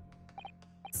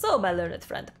 So, my learned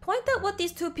friend, point out what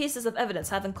these two pieces of evidence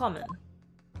have in common.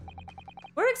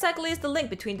 Where exactly is the link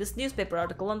between this newspaper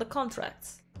article and the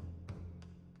contracts?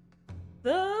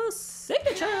 The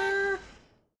signature!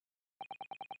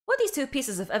 What these two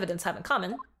pieces of evidence have in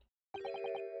common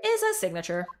is a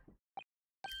signature.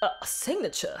 A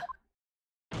signature?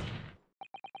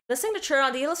 The signature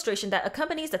on the illustration that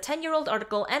accompanies the 10-year-old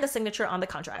article and the signature on the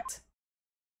contract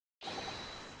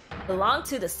belong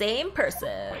to the same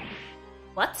person.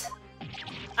 What?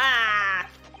 Ah!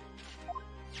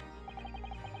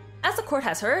 As the court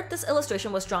has heard, this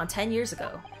illustration was drawn 10 years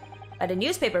ago by the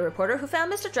newspaper reporter who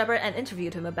found Mr. Drebber and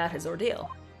interviewed him about his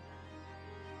ordeal.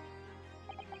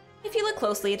 If you look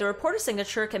closely, the reporter's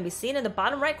signature can be seen in the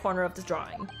bottom right corner of the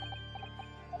drawing.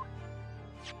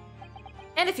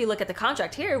 And if you look at the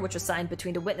contract here, which was signed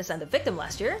between the witness and the victim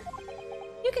last year,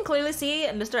 you can clearly see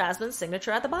Mr. Asman's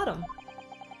signature at the bottom.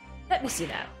 Let me see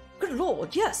now. Good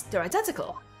lord, yes, they're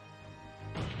identical.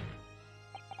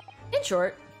 In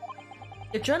short,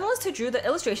 the journalist who drew the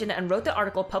illustration and wrote the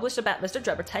article published about Mr.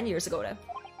 Drebber 10 years ago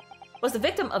was the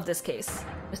victim of this case,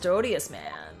 Mr. Odious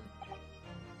Man.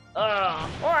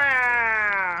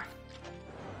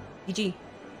 GG.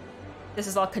 This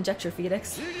is all conjecture,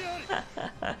 Phoenix.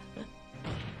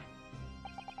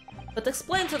 But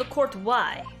explain to the court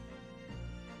why.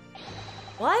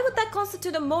 Why would that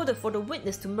constitute a motive for the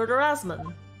witness to murder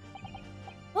Asman?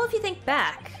 Well, if you think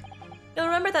back, you'll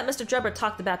remember that Mr. Drebber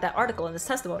talked about that article in his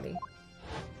testimony.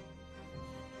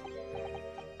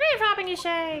 Grave robbing, you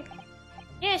say?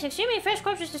 Yes, exhuming fresh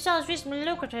corpses to sell is reasonably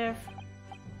lucrative.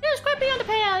 Yes, quite beyond the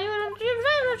pale. You're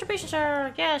very retribution,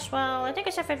 sir. Yes, well, I think I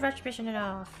suffered retribution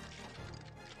enough.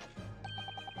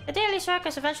 The Daily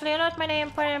Circus eventually unearthed my name,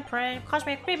 put it in print, caused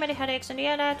me pretty many headaches, in the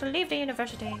end I had to leave the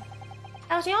university.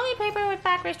 I was the only paper with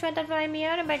backers to identify me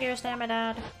unambiguously, I might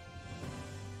add.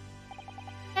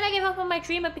 And I gave up on my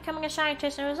dream of becoming a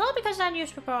scientist, and it was all because of that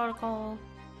newspaper article.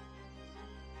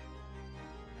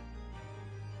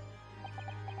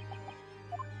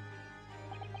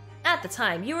 At the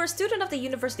time, you were a student of the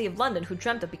University of London who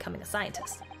dreamt of becoming a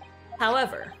scientist.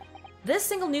 However, this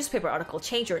single newspaper article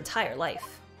changed your entire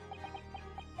life.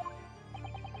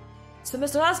 So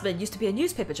Mr. Asmund used to be a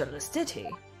newspaper journalist, did he?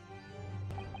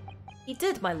 He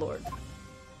did, my lord.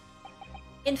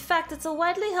 In fact, it's a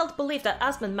widely held belief that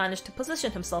Asmund managed to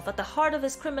position himself at the heart of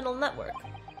his criminal network,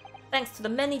 thanks to the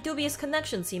many dubious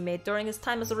connections he made during his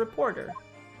time as a reporter.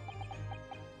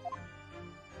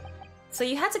 So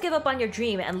you had to give up on your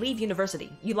dream and leave university.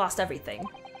 You lost everything.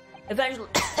 Eventually...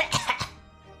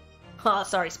 Oh,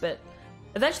 sorry, spit.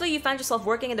 Eventually you found yourself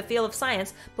working in the field of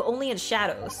science, but only in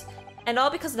shadows. And all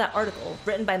because of that article,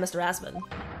 written by Mr. Asmund.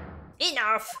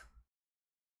 Enough!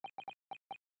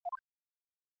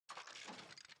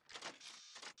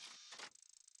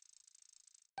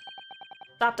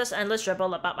 Stop this endless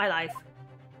dribble about my life.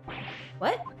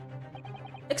 What?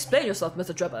 Explain yourself,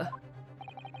 Mr. Dribble.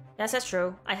 Yes, it's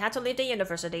true. I had to leave the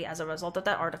university as a result of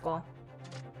that article.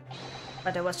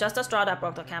 But it was just a straw that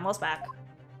broke the camel's back.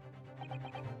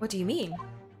 What do you mean?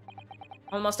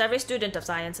 Almost every student of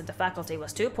science in the faculty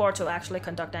was too poor to actually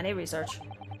conduct any research.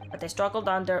 But they struggled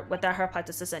on with their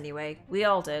hypothesis anyway. We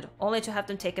all did, only to have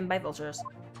them taken by vultures.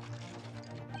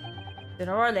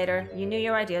 Sooner or later, you knew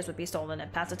your ideas would be stolen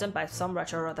and patented by some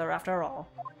wretch or other after all.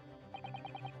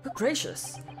 Good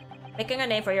gracious! Making a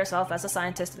name for yourself as a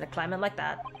scientist in a climate like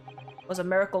that was a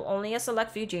miracle only a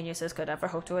select few geniuses could ever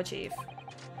hope to achieve.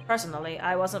 Personally,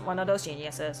 I wasn't one of those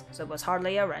geniuses, so it was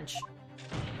hardly a wrench.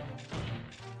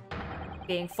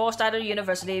 Being forced out of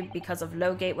university because of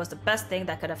Lowgate was the best thing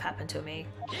that could have happened to me.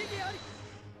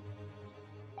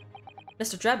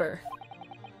 Mr. Drebber,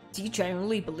 do you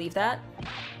genuinely believe that?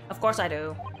 Of course I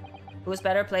do. Who is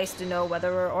better placed to know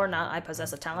whether or not I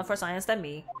possess a talent for science than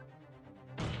me?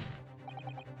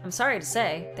 I'm sorry to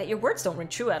say that your words don't ring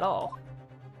true at all.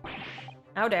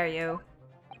 How dare you?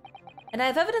 And I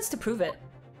have evidence to prove it.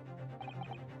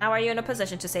 How are you in a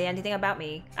position to say anything about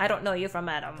me? I don't know you from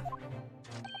Adam.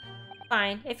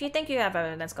 Fine, if you think you have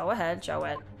evidence, go ahead, show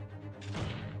it.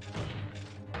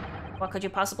 What could you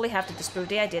possibly have to disprove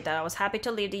the idea that I was happy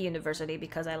to leave the university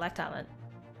because I lack talent?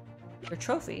 Your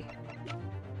trophy.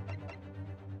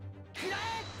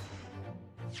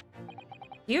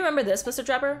 Do you remember this, Mr.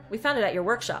 Drebber? We found it at your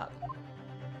workshop.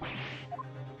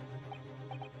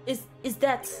 Is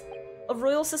that a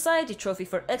Royal Society trophy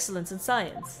for excellence in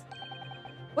science?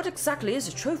 What exactly is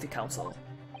a trophy, Council?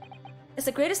 It's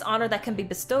the greatest honor that can be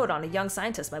bestowed on a young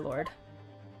scientist, my lord.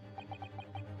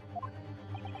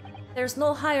 There's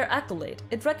no higher accolade.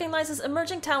 It recognizes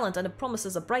emerging talent and it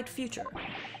promises a bright future.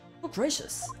 Oh,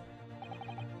 gracious.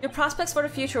 Your prospects for the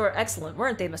future were excellent,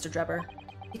 weren't they, Mr. Drebber?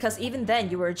 Because even then,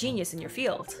 you were a genius in your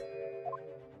field.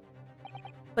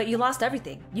 But you lost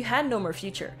everything. You had no more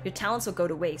future. Your talents would go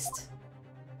to waste.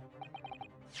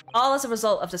 All as a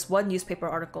result of this one newspaper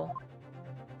article.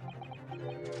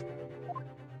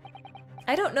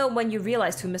 I don't know when you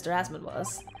realized who Mr. Asmund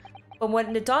was, but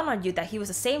when it dawned on you that he was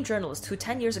the same journalist who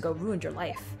 10 years ago ruined your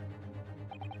life.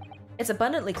 It's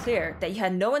abundantly clear that you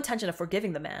had no intention of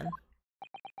forgiving the man.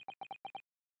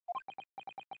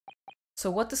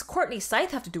 So what does Courtney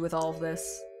Scythe have to do with all of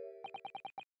this?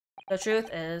 The truth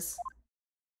is...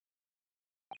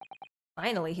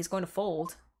 Finally, he's going to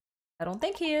fold. I don't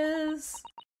think he is.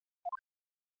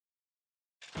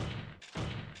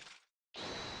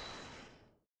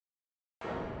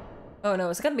 Oh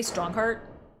no, is it gonna be Strongheart?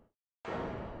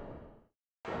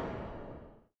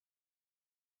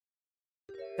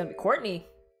 It's gonna be Courtney.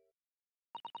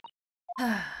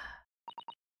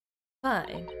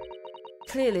 Fine.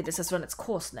 Clearly this has run its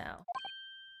course now.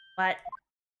 What?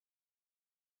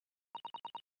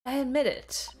 I admit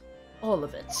it. All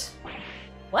of it.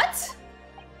 What?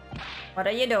 What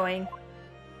are you doing?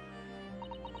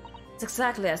 It's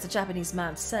exactly as the Japanese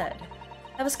man said.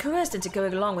 I was coerced into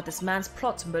going along with this man's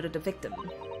plot to murder the victim,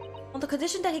 on the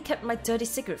condition that he kept my dirty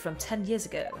secret from 10 years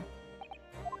ago.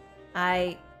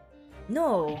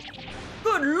 No.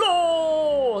 Good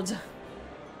lord!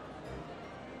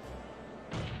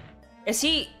 Is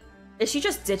she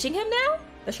just ditching him now?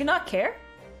 Does she not care?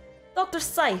 Dr.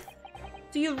 Scythe,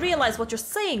 do you realize what you're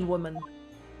saying, woman?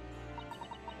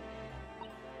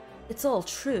 It's all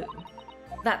true.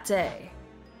 That day,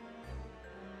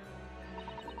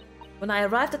 when I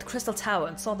arrived at the Crystal Tower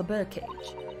and saw the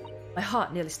birdcage, my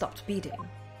heart nearly stopped beating.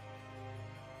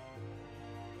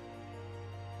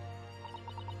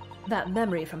 That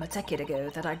memory from a decade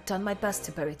ago that I'd done my best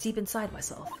to bury deep inside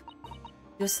myself.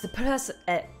 It was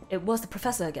the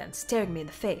professor again, staring me in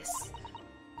the face.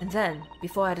 And then,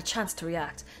 before I had a chance to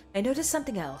react, I noticed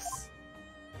something else.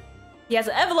 He has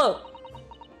an envelope!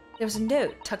 There was a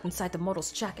note tucked inside the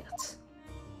model's jacket.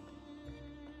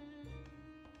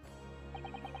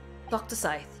 Dr.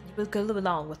 Scythe, you will go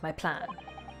along with my plan.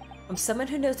 From someone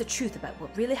who knows the truth about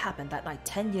what really happened that night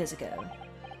 10 years ago.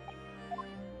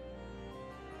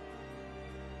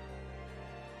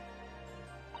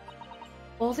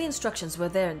 All the instructions were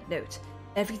there in the note.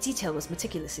 Every detail was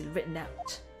meticulously written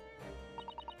out.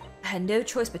 I had no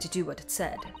choice but to do what it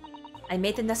said. I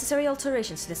made the necessary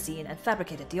alterations to the scene and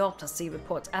fabricated the autopsy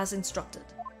reports as instructed.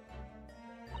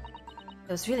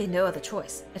 There was really no other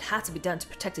choice. It had to be done to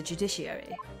protect the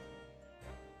judiciary.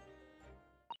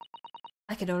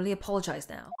 I can only apologize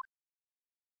now.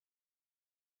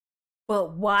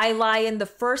 But why lie in the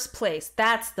first place?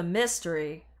 That's the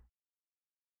mystery.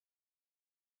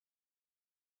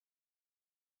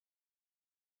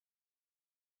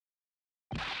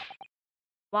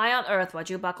 Why on earth would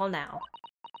you buckle now?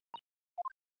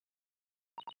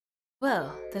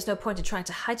 Well, there's no point in trying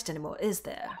to hide it anymore, is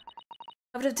there?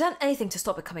 I would have done anything to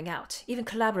stop it coming out, even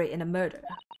collaborate in a murder.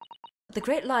 But the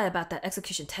great lie about that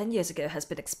execution 10 years ago has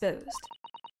been exposed.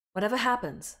 Whatever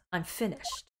happens, I'm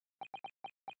finished.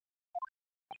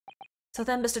 So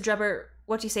then, Mr. Drebber,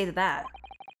 what do you say to that?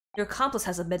 Your accomplice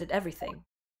has admitted everything.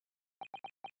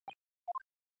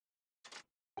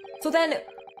 So then,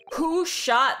 who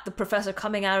shot the professor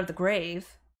coming out of the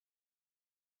grave?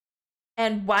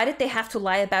 And why did they have to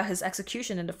lie about his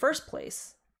execution in the first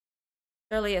place?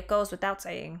 Surely it goes without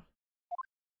saying.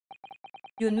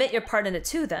 You admit your part in it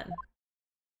too, then?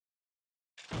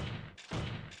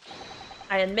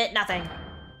 I admit nothing.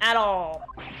 At all.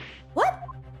 What?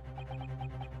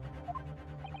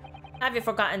 Have you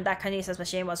forgotten that Kinesis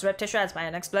machine was ripped to shreds by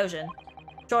an explosion?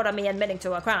 Short of me admitting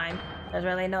to a crime, there's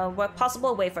really no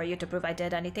possible way for you to prove I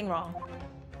did anything wrong.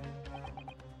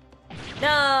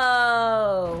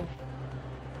 No!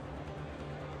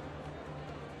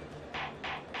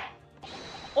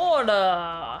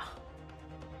 Order!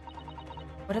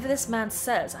 Whatever this man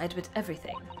says, I admit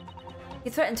everything. He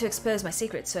threatened to expose my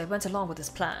secret, so I went along with his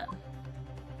plan.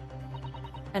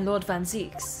 And Lord Van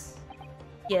Zieks.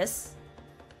 Yes?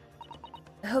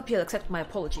 I hope you'll accept my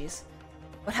apologies.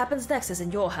 What happens next is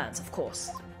in your hands, of course.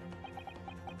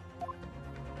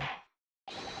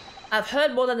 I've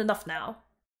heard more than enough now.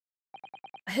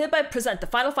 I hereby present the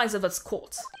final findings of this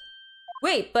court.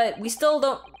 Wait, but we still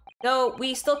don't... No,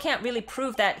 we still can't really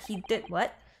prove that he did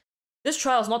what? This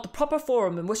trial is not the proper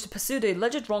forum in which to pursue the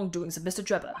alleged wrongdoings of Mr.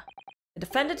 Drebber. The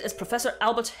defendant is Professor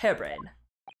Albert Harebrain.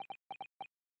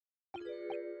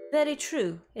 Very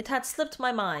true. It had slipped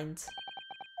my mind.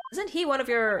 Isn't he one of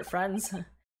your friends?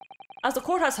 As the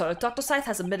court has heard, Dr. Scythe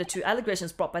has admitted to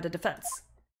allegations brought by the defense,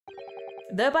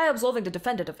 thereby absolving the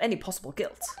defendant of any possible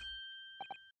guilt.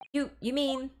 You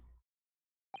mean...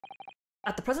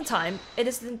 At the present time, it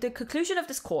is the conclusion of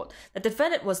this court that the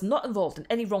defendant was not involved in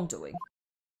any wrongdoing.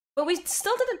 But we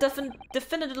still didn't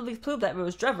definitively prove that it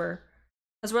was Drebber.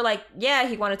 Because we're like, yeah,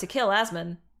 he wanted to kill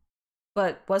Asmon.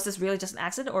 But was this really just an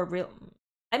accident or real?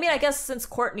 I mean, I guess since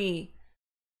Courtney...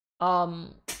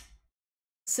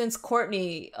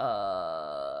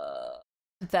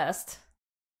 confessed.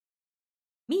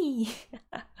 Me!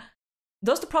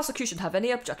 Does the prosecution have any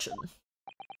objection?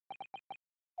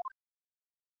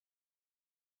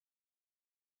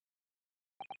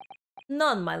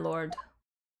 None, my lord.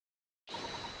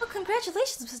 Well,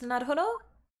 congratulations, Mr. Naruhodo.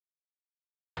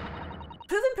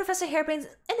 Proving Professor Harebrain's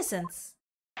innocence.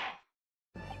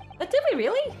 But did we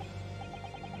really?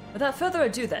 Without further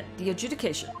ado then, the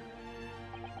adjudication.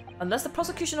 Unless the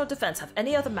prosecution or defense have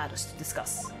any other matters to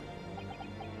discuss.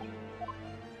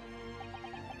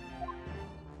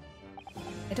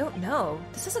 I don't know.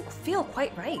 This doesn't feel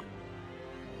quite right.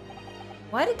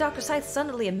 Why did Dr. Scythe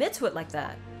suddenly admit to it like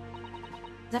that?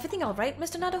 Is everything alright,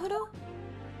 Mr. Naruhodo?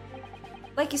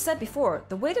 Like you said before,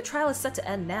 the way the trial is set to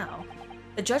end now,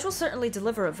 the judge will certainly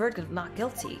deliver a verdict of not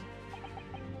guilty.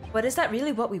 But is that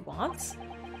really what we want?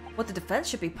 What the defense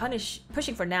should be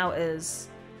pushing for now is...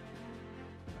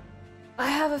 I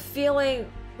have a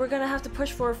feeling we're gonna have to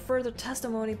push for a further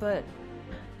testimony, but...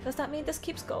 Does that mean this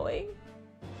keeps going?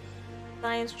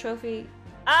 Science trophy...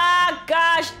 Ah,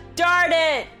 gosh darn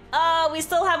it! Oh, we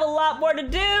still have a lot more to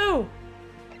do!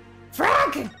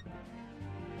 Frank!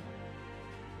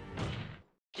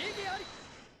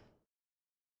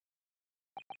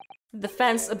 The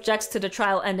defense objects to the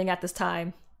trial ending at this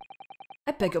time.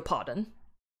 I beg your pardon.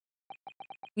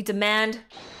 We demand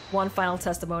one final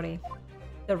testimony.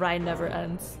 The ride never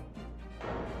ends.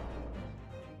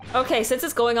 Okay, since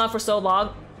it's going on for so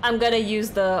long, I'm gonna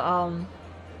use the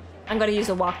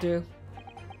walkthrough.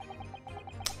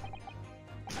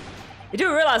 You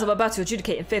do realize I'm about to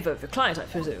adjudicate in favor of your client, I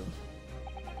presume.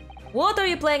 What are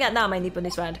you playing at now, my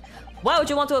Nipponese friend? Why would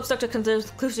you want to obstruct the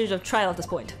conclusion of trial at this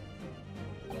point?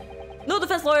 No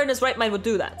defense lawyer in his right mind would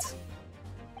do that.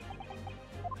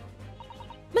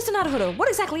 Mr. Naruhodo, what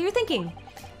exactly are you thinking?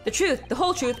 The truth, the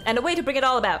whole truth, and a way to bring it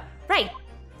all about. Right.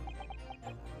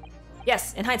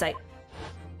 Yes, in hindsight.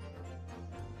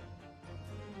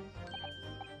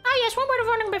 Ah yes, one word of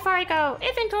warning before I go.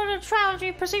 If in total trials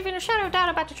you perceiving a shadow of doubt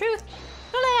about the truth,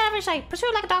 don't let it ever say, pursue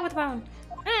it like a dog with a bone.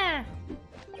 Ah.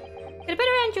 Get a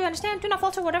better end, you understand? Do not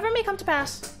falter whatever may come to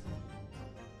pass.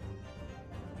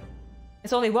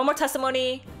 It's only one more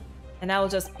testimony, and I will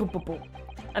just boop boop boop.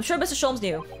 I'm sure Mr. Sholmes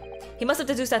knew. He must have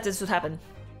deduced that this would happen.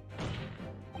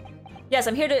 Yes,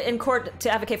 I'm here in court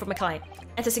to advocate for my client,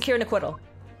 and to secure an acquittal.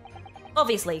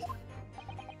 Obviously.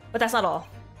 But that's not all.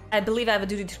 I believe I have a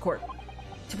duty to court.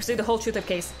 To pursue the whole truth of the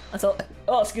case until,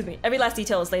 every last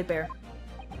detail is laid bare.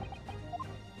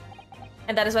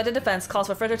 And that is why the defense calls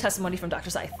for further testimony from Dr.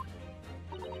 Scythe.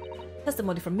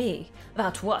 Testimony from me?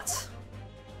 About what?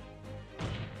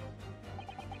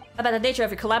 About the nature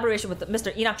of your collaboration with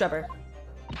Mr. Enoch Drebber.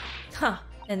 Huh,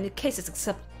 and in case it's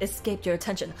escaped your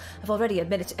attention, I've already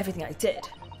admitted to everything I did.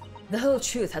 The whole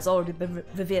truth has already been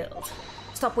revealed.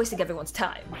 Stop wasting everyone's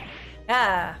time.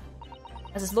 Ah,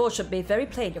 as his lordship made very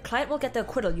plain, your client will get the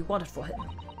acquittal you wanted for him.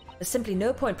 There's simply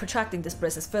no point protracting this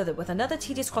business further with another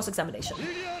tedious cross-examination.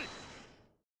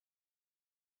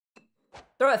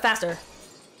 Throw it faster.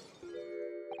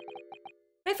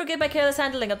 Pray forgive my careless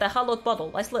handling of that hollowed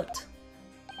bottle. I slipped.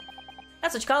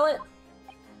 That's what you call it?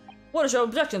 What is your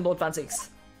objection, Lord Fancies?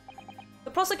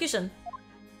 The prosecution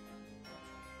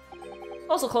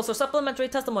also calls for supplementary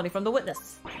testimony from the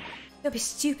witness. Don't be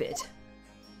stupid.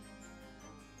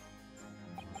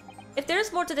 If there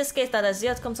is more to this case that has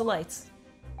yet come to light,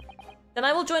 then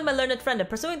I will join my learned friend in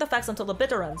pursuing the facts until the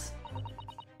bitter ends.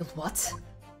 What?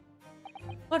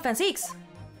 Lord Fancies?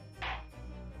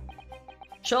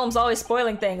 Sholmes always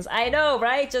spoiling things. I know,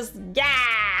 right? Just,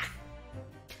 yeah!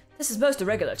 This is most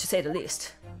irregular, to say the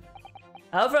least.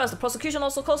 However, as the prosecution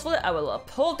also calls for it, I will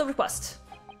uphold the request.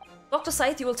 Dr.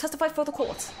 Scythe, you will testify for the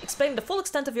court, explaining the full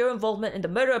extent of your involvement in the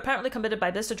murder apparently committed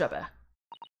by Mr. Drebber.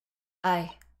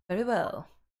 Aye, very well.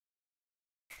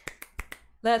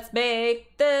 Let's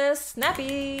make this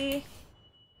snappy!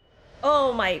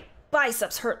 Oh, my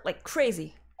biceps hurt like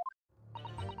crazy.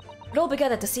 It all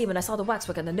began at the scene when I saw the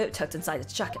waxwork and the note tucked inside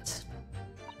its jacket.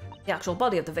 The actual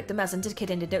body of the victim, as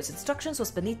indicated in the note's instructions,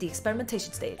 was beneath the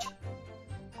experimentation stage.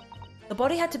 The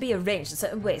body had to be arranged in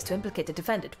certain ways to implicate the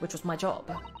defendant, which was my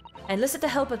job. I enlisted the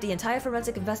help of the entire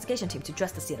forensic investigation team to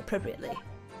dress the scene appropriately.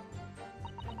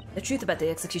 The truth about the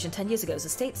execution 10 years ago is a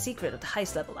state secret at the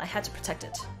highest level. I had to protect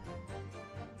it.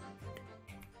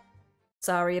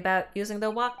 Sorry about using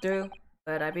the walkthrough,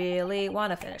 but I really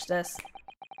want to finish this.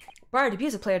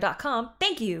 BardyMusicPlayer.com,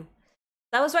 thank you!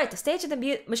 I was right, the stage and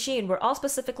the machine were all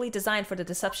specifically designed for the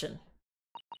deception.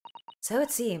 So it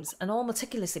seems, and all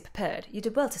meticulously prepared, you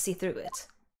did well to see through it.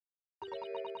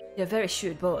 You're a very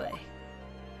shrewd boy.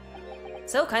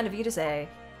 So kind of you to say.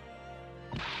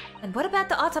 And what about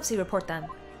the autopsy report then?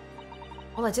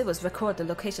 All I did was record the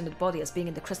location of the body as being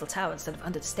in the Crystal Tower instead of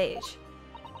under the stage.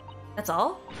 That's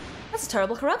all? That's a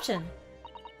terrible corruption.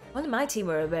 Only my team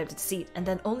were aware of the deceit, and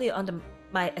then only under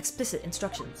my explicit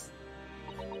instructions.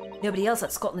 Nobody else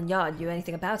at Scotland Yard knew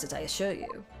anything about it, I assure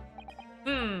you.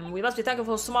 We must be thankful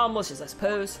for small mercies, I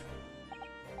suppose.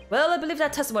 Well, I believe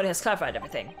that testimony has clarified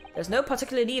everything. There's no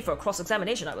particular need for a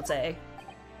cross-examination, I would say.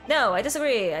 No, I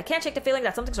disagree. I can't shake the feeling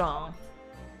that something's wrong.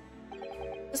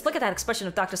 Just look at that expression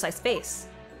of Dr. Scythe's face.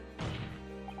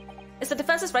 It's the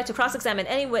defense's right to cross-examine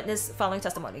any witness following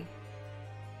testimony.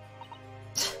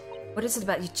 What is it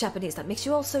about you Japanese that makes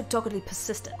you all so doggedly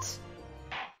persistent?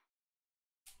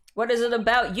 What is it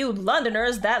about you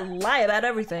Londoners that lie about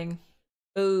everything?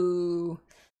 Ooh.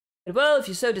 Well, if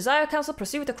you so desire, counsel,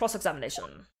 proceed with the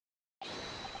cross-examination.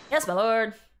 Yes, my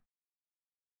lord.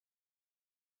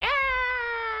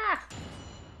 Ah!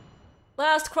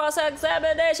 Last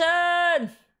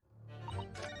cross-examination!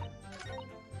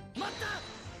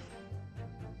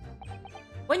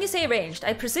 When you say arranged,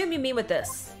 I presume you mean with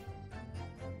this.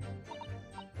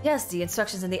 Yes, the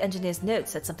instructions in the engineer's note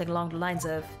said something along the lines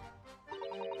of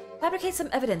fabricate some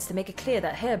evidence to make it clear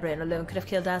that Hairbrain alone could have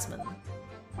killed Asmund.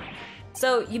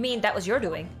 So, you mean that was your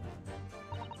doing?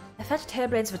 I fetched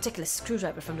Hairbrain's ridiculous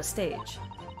screwdriver from the stage.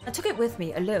 I took it with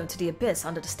me alone to the abyss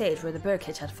under the stage where the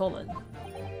birdcage had fallen.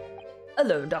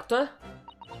 Alone, Doctor?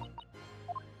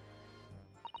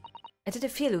 I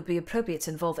didn't feel it would be appropriate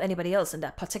to involve anybody else in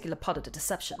that particular part of the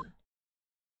deception.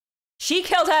 She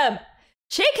killed him!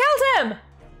 She killed him!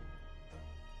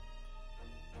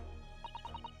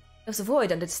 There was a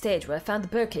void under the stage where I found the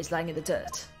birdcage lying in the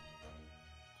dirt.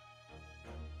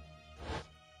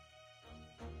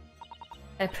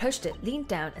 I approached it, leaned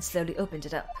down, and slowly opened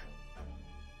it up.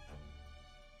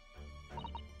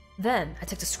 Then, I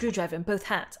took the screwdriver in both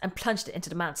hands and plunged it into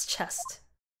the man's chest.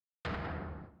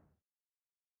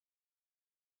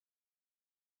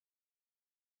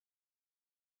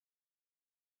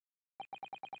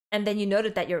 And then you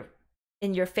noted that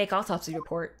in your fake autopsy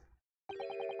report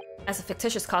as a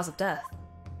fictitious cause of death.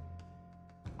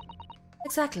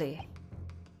 Exactly.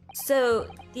 So,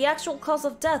 the actual cause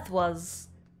of death was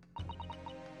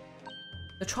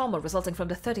the trauma resulting from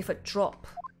the 30-foot drop.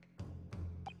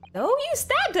 No, you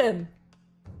stabbed him!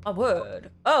 A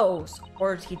word. Oh,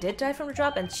 or he did die from the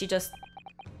drop and she just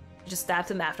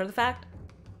stabbed him after the fact?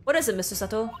 What is it, Mr.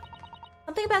 Sato?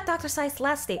 Something about Dr. Sai's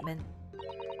last statement.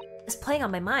 It's playing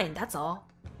on my mind, that's all.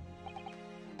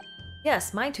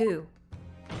 Yes, mine too.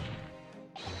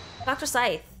 Dr.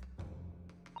 Scythe.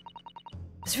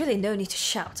 There's really no need to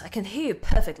shout. I can hear you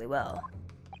perfectly well.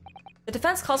 The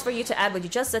defense calls for you to add what you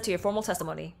just said to your formal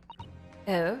testimony.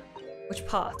 Oh? Which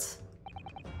part?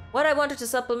 What I wanted to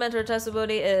supplement her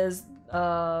testimony is,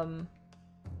 oh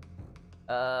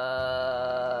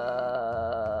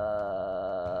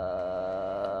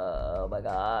my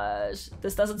gosh.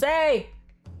 This doesn't say!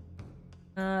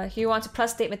 Here you want to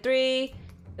press statement 3.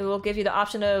 It will give you the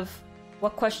option of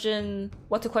what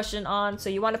to question on. So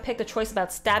you want to pick the choice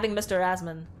about stabbing Mr.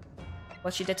 Asman.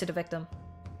 What she did to the victim.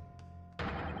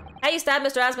 How you stabbed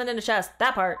Mr. Asman in the chest.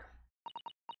 That part.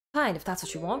 Fine, if that's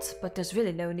what you want, but there's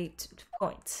really no need to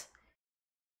point.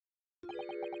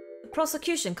 The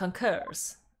prosecution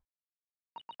concurs.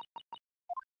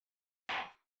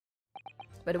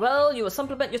 Very well, you will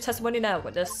supplement your testimony now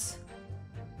with this.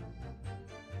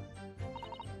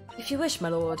 If you wish, my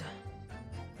lord.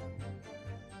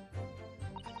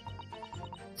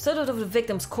 Photo of the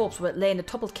victim's corpse where it lay in the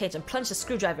toppled cage and plunged a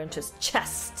screwdriver into his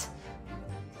chest.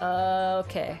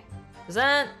 Okay.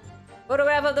 Present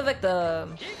photograph of the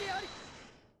victim.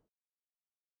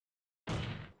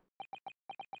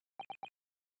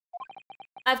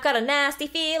 I've got a nasty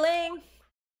feeling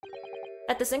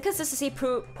that this inconsistency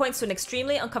points to an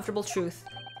extremely uncomfortable truth.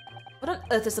 What on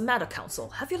earth is the matter, counsel?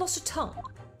 Have you lost your tongue?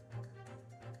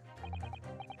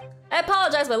 I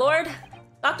apologize, my lord.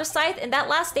 Dr. Scythe, in that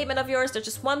last statement of yours, there's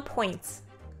just one point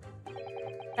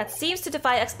that seems to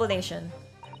defy explanation.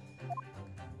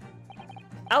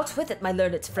 Out with it, my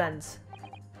learned friends.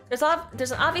 There's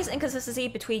an obvious inconsistency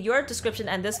between your description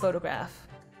and this photograph.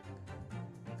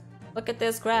 Look at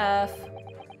this graph,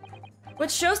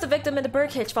 which shows the victim in the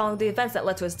birdcage following the events that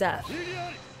led to his death.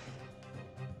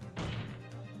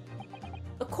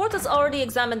 The court has already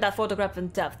examined that photograph in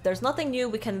depth. There's nothing new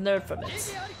we can learn from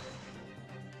it.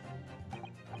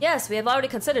 Yes, we have already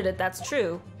considered it, that's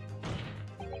true.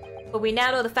 But we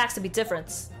now know the facts to be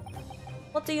different.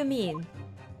 What do you mean?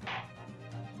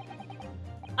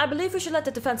 I believe we should let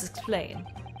the defense explain.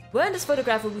 Where in this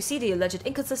photograph will we see the alleged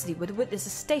inconsistency with the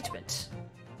witness's statement?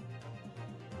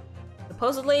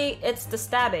 Supposedly, it's the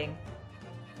stabbing.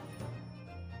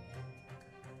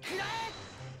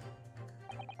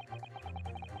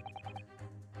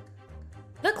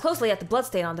 Look closely at the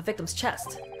bloodstain on the victim's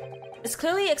chest. This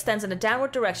clearly extends in a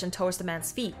downward direction towards the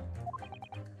man's feet.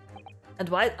 And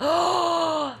why?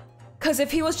 Oh! Because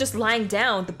if he was just lying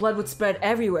down, the blood would spread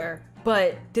everywhere.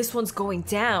 But this one's going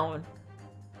down.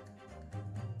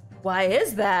 Why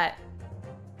is that?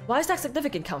 Why is that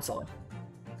significant, counsel?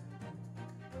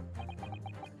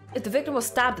 If the victim was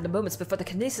stabbed in the moments before the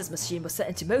kinesis machine was set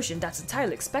into motion, that's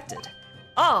entirely expected.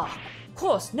 Ah, of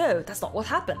course, no, that's not what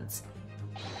happens.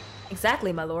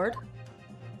 Exactly, my lord.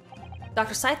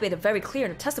 Dr. Scythe made it very clear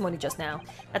in her testimony just now,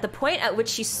 at the point at which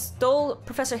she stole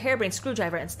Professor Harebrain's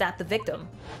screwdriver and stabbed the victim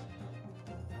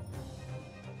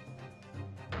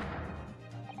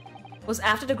was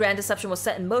after the grand deception was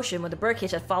set in motion when the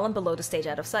birdcage had fallen below the stage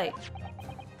out of sight.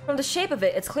 From the shape of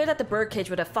it, it's clear that the birdcage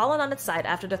would have fallen on its side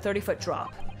after the 30-foot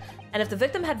drop. And if the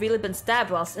victim had really been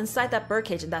stabbed whilst inside that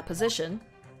birdcage in that position,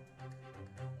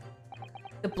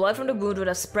 the blood from the wound would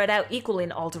have spread out equally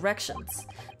in all directions.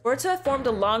 For it to have formed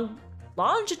a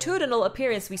longitudinal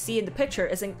appearance we see in the picture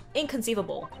is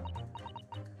inconceivable.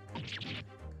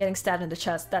 Getting stabbed in the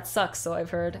chest, that sucks, so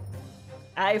I've heard.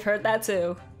 I've heard that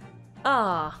too.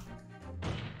 Ah.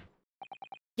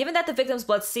 Given that the victim's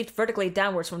blood seeped vertically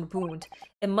downwards from the wound,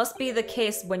 it must be the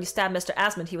case when you stabbed Mr.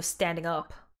 Asman he was standing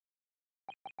up.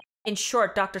 In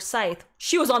short, Dr. Scythe,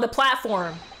 she was on the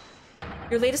platform!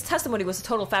 Your latest testimony was a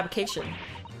total fabrication.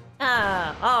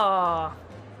 I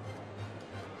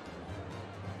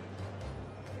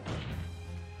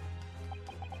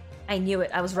knew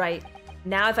it, I was right.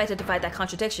 Now I've identified that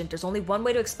contradiction, there's only one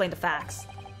way to explain the facts.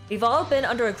 We've all been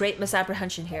under a great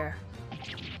misapprehension here.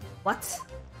 What?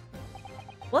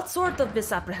 What sort of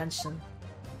misapprehension?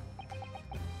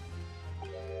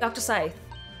 Dr. Scythe.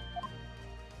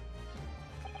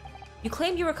 You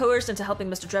claim you were coerced into helping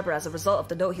Mr. Drebber as a result of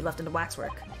the note he left in the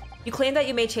waxwork. You claim that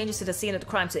you made changes to the scene of the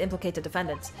crime to implicate the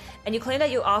defendants. And you claim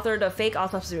that you authored a fake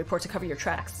autopsy report to cover your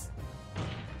tracks.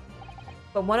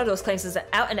 But one of those claims is an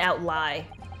out-and-out lie.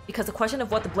 Because the question of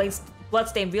what the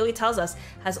bloodstain really tells us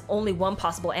has only one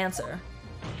possible answer.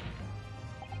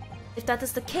 If that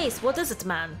is the case, what is it,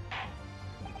 man?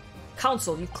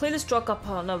 Counsel, you've clearly struck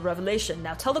upon a revelation.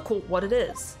 Now tell the court what it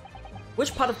is.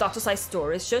 Which part of Dr. Scythe's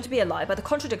story is shown to be a lie by the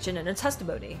contradiction in her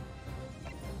testimony?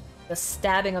 The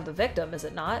stabbing of the victim, is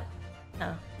it not?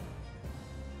 No.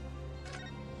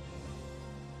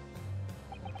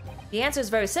 The answer is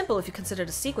very simple if you consider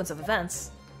the sequence of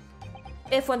events.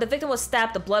 If, when the victim was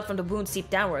stabbed, the blood from the wound seeped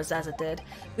downwards, as it did,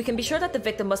 we can be sure that the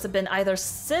victim must have been either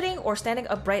sitting or standing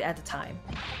upright at the time.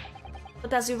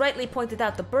 But as you rightly pointed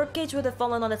out, the bird cage would have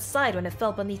fallen on its side when it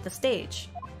fell beneath the stage.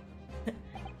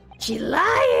 She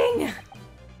lying!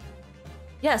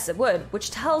 Yes, it would,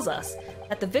 which tells us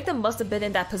that the victim must have been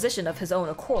in that position of his own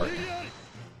accord.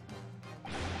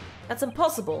 That's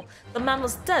impossible. The man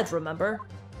was dead, remember?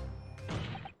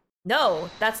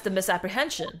 No, that's the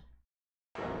misapprehension.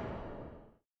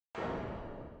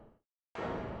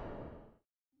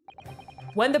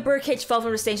 When the birdcage fell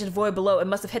from the stage in the void below, it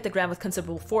must have hit the ground with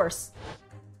considerable force.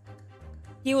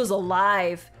 He was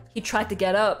alive. He tried to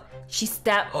get up. She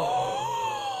stabbed.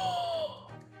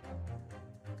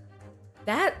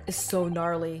 That is so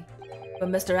gnarly. But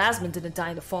Mr. Asmund didn't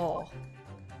die in the fall.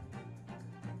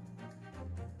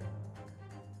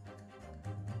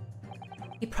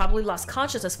 He probably lost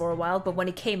consciousness for a while, but when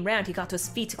he came round, he got to his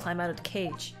feet to climb out of the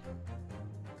cage.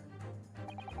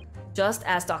 Just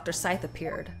as Dr. Scythe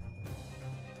appeared.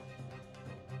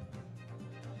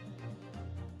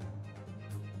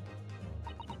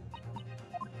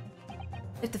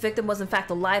 If the victim was in fact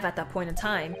alive at that point in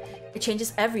time, it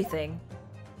changes everything.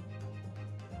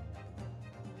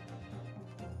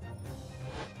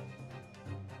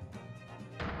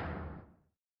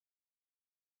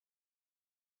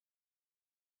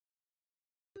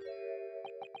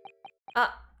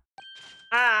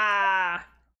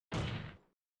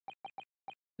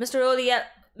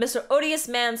 Mr. Odious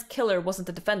Man's killer wasn't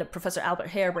the defendant, Professor Albert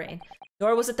Harebrain,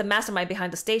 nor was it the mastermind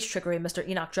behind the stage trickery, Mr.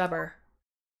 Enoch Drebber.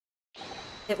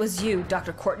 It was you,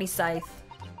 Dr. Courtney Scythe.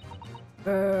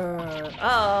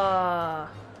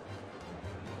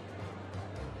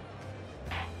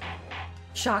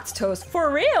 Shocked toast.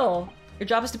 For real! Your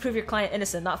job is to prove your client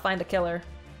innocent, not find the killer.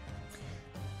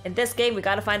 In this game, we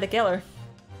gotta find the killer.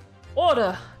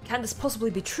 Order! Can this possibly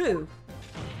be true?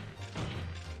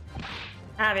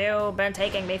 Have you been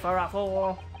taking me for a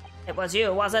fool? It was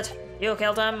you, was it? You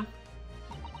killed him?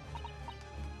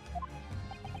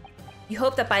 You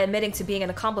hoped that by admitting to being an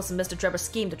accomplice in Mr. Drebber's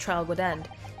scheme, the trial would end,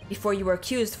 before you were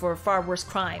accused for a far worse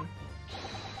crime.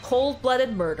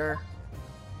 Cold-blooded murder.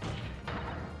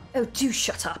 Oh, do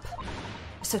shut up.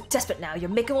 You're so desperate now, you're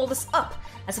making all this up,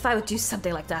 as if I would do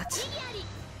something like that.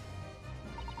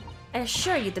 I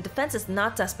assure you, the defense is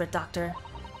not desperate, Doctor.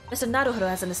 Mr. Naruhodo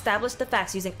hasn't established the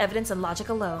facts using evidence and logic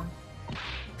alone.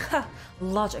 Ha!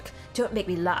 Logic. Don't make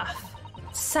me laugh.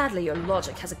 Sadly, your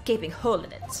logic has a gaping hole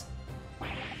in it.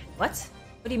 What?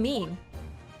 What do you mean?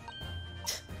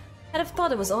 I'd have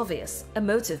thought it was obvious. A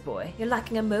motive, boy. You're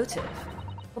lacking a motive.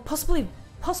 What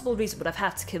possible reason would I've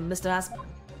had to kill Mr. Asmund?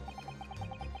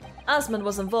 Asmund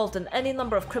was involved in any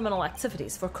number of criminal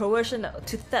activities, from coercion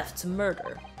to theft to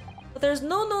murder. But there's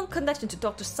no known connection to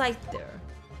Dr. Scythe there.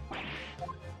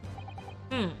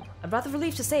 I'm rather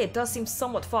relieved to say it does seem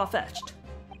somewhat far-fetched.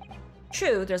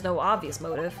 True, there's no obvious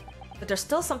motive, but there's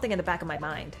still something in the back of my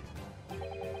mind.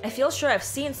 I feel sure I've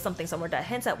seen something somewhere that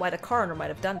hints at why the coroner might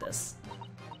have done this.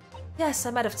 Yes,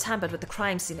 I might have tampered with the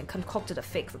crime scene and concocted a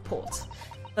fake report,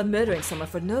 but murdering someone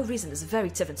for no reason is a very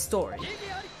different story.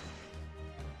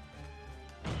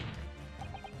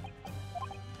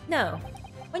 No.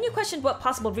 When you questioned what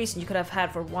possible reason you could have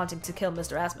had for wanting to kill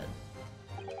Mr. Asmund,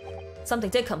 something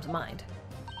did come to mind.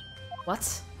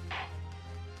 What?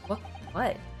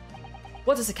 What?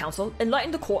 What is it, Counsel?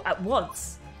 Enlighten the court at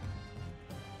once!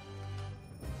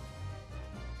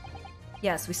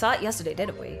 Yes, we saw it yesterday,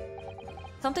 didn't we?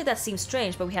 Something that seemed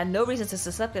strange, but we had no reason to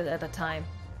suspect it at the time.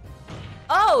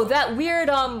 Oh, that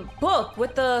weird, book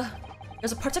with the...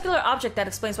 There's a particular object that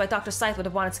explains why Dr. Scythe would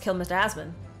have wanted to kill Mr.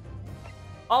 Asmund.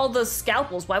 All the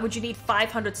scalpels. Why would you need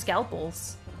 500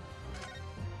 scalpels?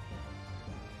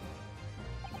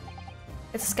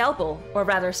 It's a scalpel, or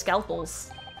rather,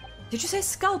 scalpels. Did you say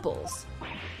scalpels?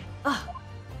 Ah.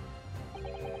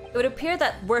 It would appear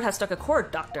that word has struck a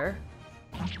chord, Doctor.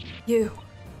 You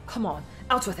Come on,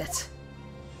 out with it.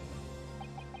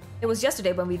 It was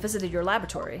yesterday when we visited your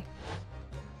laboratory.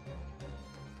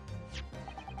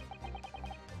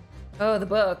 Oh, the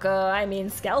book. I mean,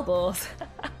 scalpels.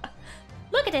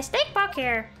 Look at this thick book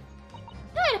here.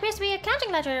 Oh, it appears to be a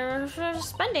accounting ledger for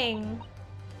spending.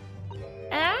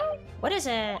 Oh? What is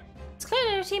it? It's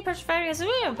clear that routine purchase value is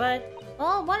real, but...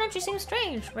 Well, one entry seems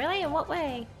strange. Really? In what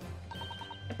way?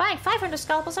 You're buying 500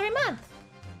 scalpels every month.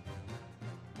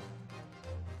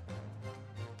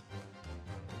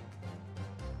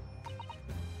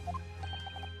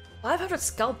 $500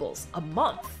 scalpels a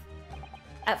month?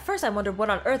 At first I wondered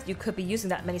what on earth you could be using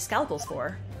that many scalpels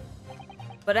for.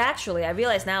 But actually, I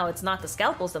realize now it's not the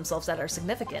scalpels themselves that are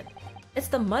significant. It's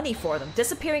the money for them,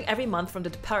 disappearing every month from the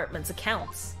department's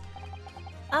accounts.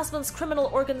 Asmon's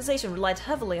criminal organization relied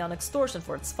heavily on extortion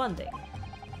for its funding,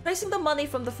 tracing the money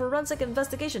from the forensic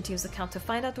investigation team's account to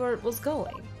find out where it was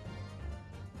going.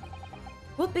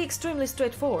 Would be extremely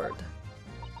straightforward.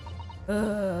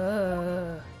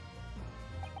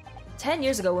 10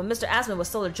 years ago, when Mr. Asmon was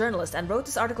still a journalist and wrote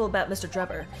this article about Mr.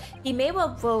 Drebber, he may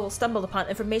well stumbled upon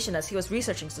information as he was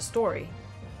researching the story.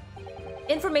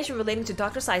 Information relating to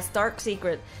Dr. Sai's dark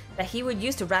secret that he would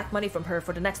use to rack money from her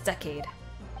for the next decade.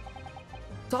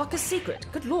 Darkest secret?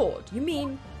 Good lord, you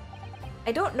mean...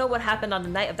 I don't know what happened on the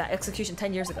night of that execution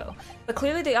 10 years ago, but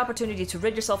clearly the opportunity to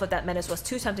rid yourself of that menace was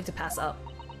too tempting to pass up.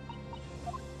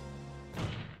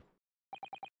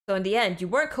 So in the end, you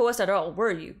weren't coerced at all,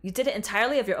 were you? You did it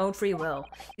entirely of your own free will.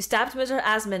 You stabbed Mr.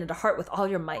 Asmon in the heart with all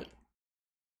your might.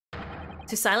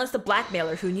 To silence the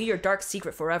blackmailer who knew your dark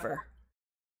secret forever.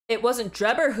 It wasn't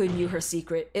Drebber who knew her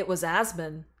secret, it was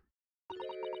Asmon.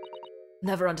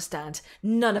 Never understand.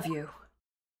 None of you.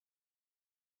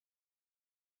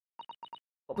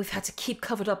 What we've had to keep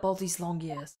covered up all these long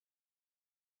years.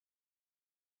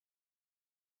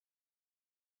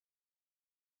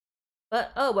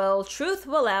 But oh well, truth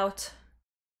will out.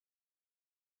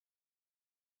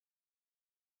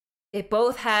 They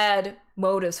both had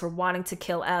motives for wanting to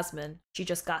kill Asmon. She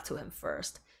just got to him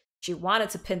first. She wanted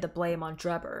to pin the blame on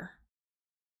Drebber.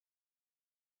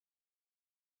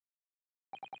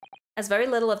 As very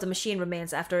little of the machine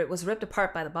remains after it was ripped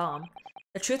apart by the bomb,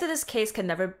 the truth of this case can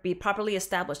never be properly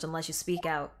established unless you speak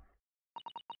out.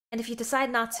 And if you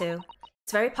decide not to,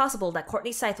 it's very possible that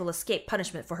Courtney Scythe will escape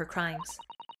punishment for her crimes.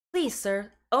 Please,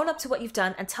 sir, own up to what you've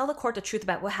done and tell the court the truth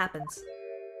about what happens.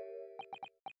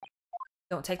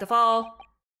 Don't take the fall.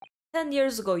 10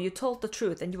 years ago, you told the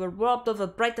truth and you were robbed of a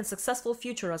bright and successful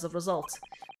future as a result.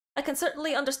 I can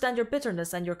certainly understand your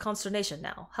bitterness and your consternation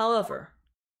now. However,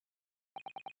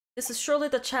 this is surely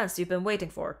the chance you've been waiting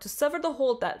for, to sever the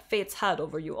hold that fate's had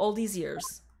over you all these years.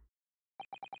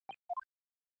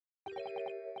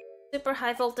 Super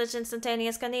high voltage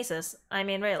instantaneous kinesis. I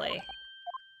mean, really.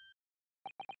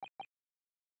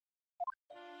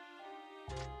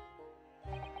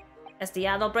 It's the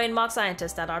adult brain mock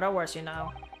scientists that are the worst, you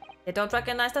know. They don't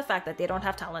recognize the fact that they don't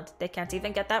have talent. They can't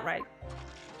even get that right.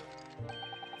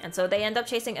 And so they end up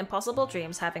chasing impossible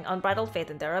dreams, having unbridled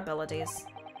faith in their abilities.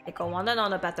 They go on and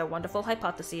on about their wonderful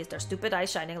hypotheses, their stupid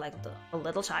eyes shining like a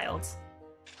little child's.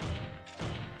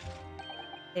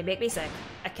 They make me sick.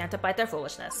 I can't abide their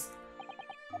foolishness.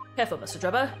 Careful, Mr.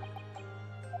 Drebber.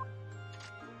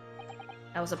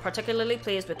 I was particularly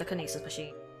pleased with the kinesis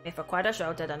machine. Made for quite a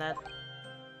show, didn't it?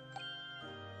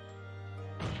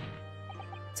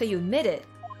 So you admit it.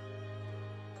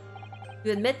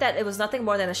 You admit that it was nothing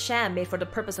more than a sham made for the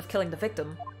purpose of killing the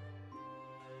victim.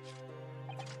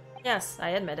 Yes, I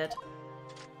admit it.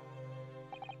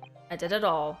 I did it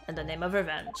all in the name of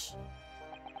revenge.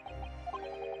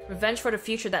 Revenge for the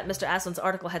future that Mr. Asmon's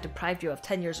article had deprived you of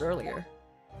 10 years earlier.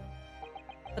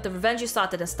 But the revenge you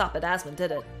sought didn't stop at Asmon,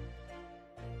 did it?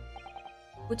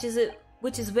 Which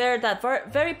is where that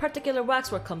very particular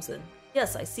waxwork comes in.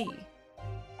 Yes, I see.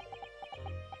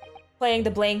 Playing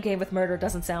the blame game with murder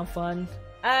doesn't sound fun.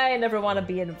 I never want to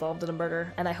be involved in a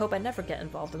murder, and I hope I never get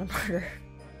involved in a murder.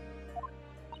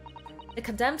 The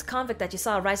condemned convict that you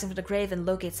saw rising from the grave in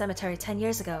Lowgate Cemetery 10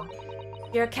 years ago.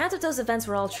 Your account of those events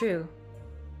were all true.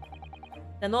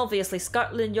 Then obviously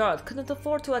Scotland Yard couldn't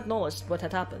afford to acknowledge what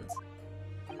had happened.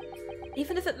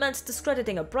 Even if it meant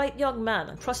discrediting a bright young man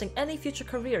and crushing any future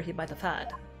career he might have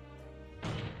had.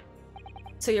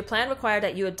 So your plan required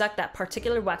that you abduct that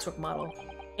particular waxwork model,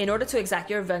 in order to exact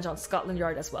your revenge on Scotland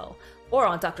Yard as well, or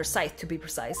on Dr. Scythe to be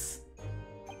precise.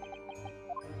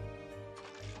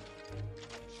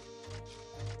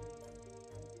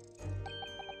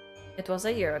 It was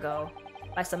a year ago.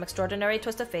 By some extraordinary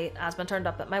twist of fate, Asmon turned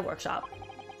up at my workshop.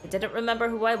 He didn't remember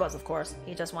who I was, of course.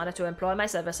 He just wanted to employ my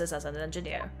services as an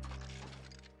engineer.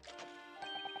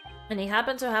 And he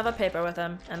happened to have a paper with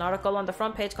him. An article on the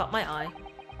front page caught my eye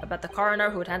about the coroner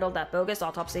who'd handled that bogus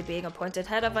autopsy being appointed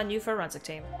head of a new forensic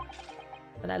team.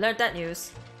 When I learned that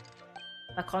news,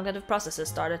 my cognitive processes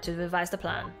started to revise the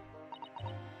plan.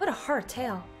 What a hard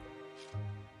tale.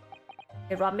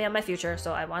 It robbed me of my future,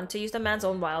 so I wanted to use the man's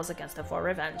own wiles against him for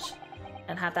revenge,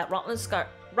 and have that rotten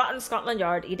Scotland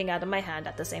Yard eating out of my hand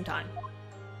at the same time.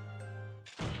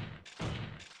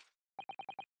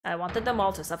 I wanted them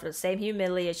all to suffer the same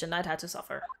humiliation I'd had to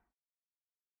suffer.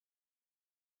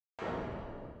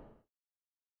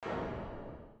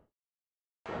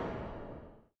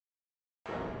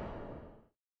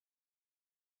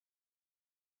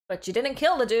 But you didn't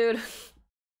kill the dude!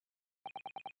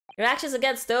 Your actions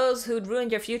against those who'd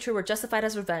ruined your future were justified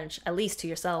as revenge, at least to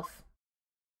yourself.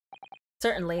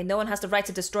 Certainly, no one has the right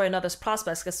to destroy another's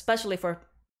prospects, especially for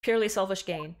purely selfish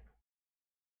gain.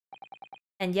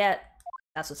 And yet,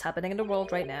 that's what's happening in the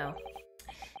world right now.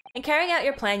 In carrying out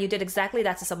your plan, you did exactly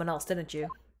that to someone else, didn't you?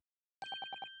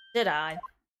 Did I?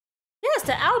 Yes,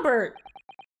 to Albert!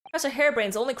 Professor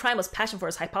Harebrain's only crime was passion for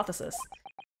his hypothesis.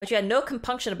 But you had no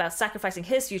compunction about sacrificing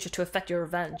his future to effect your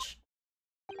revenge.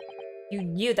 You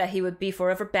knew that he would be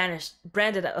forever banished,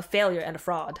 branded a failure and a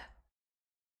fraud.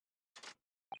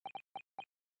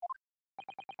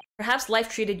 Perhaps life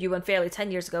treated you unfairly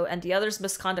 10 years ago, and the other's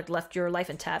misconduct left your life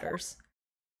in tatters.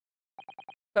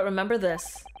 But remember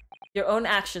this. Your own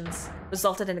actions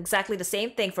resulted in exactly the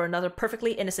same thing for another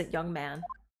perfectly innocent young man.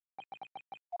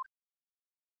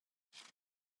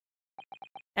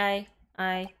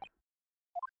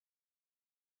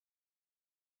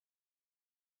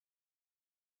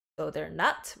 So they're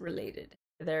not related.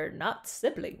 They're not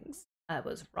siblings. I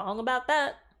was wrong about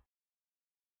that.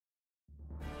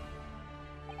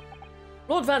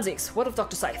 Lord Van Zieks, what of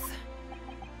Dr. Scythe?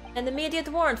 An immediate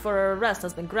warrant for her arrest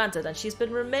has been granted, and she's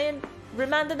been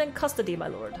remanded in custody, my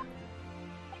lord.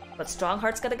 But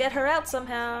Strongheart's gotta get her out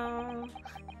somehow.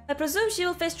 I presume she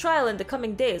will face trial in the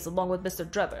coming days, along with Mr.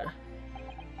 Drebber.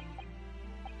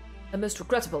 A most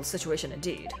regrettable situation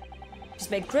indeed. She's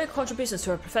made great contributions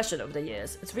to her profession over the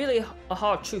years. It's really a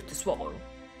hard truth to swallow.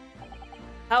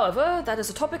 However, that is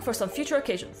a topic for some future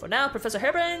occasion. For now, Professor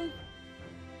Harebrain...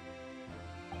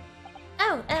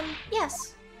 Oh,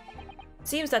 yes.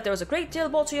 Seems that there was a great deal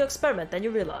more to your experiment than you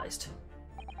realized.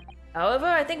 However,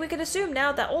 I think we can assume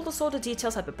now that all the sordid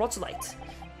details have been brought to light.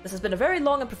 This has been a very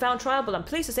long and profound trial, but I'm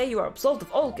pleased to say you are absolved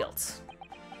of all guilt.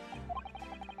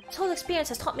 This whole experience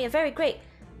has taught me a very great,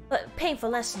 but painful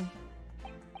lesson.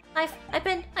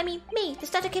 Me, this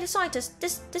dedicated scientist,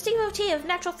 this devotee of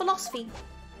natural philosophy.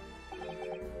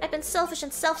 I've been selfish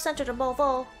and self-centered above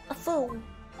all, a fool.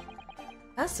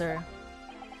 Yes, sir.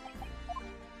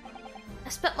 I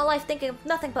spent my life thinking of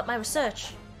nothing but my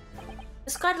research.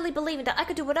 Misguidedly believing that I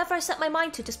could do whatever I set my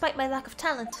mind to despite my lack of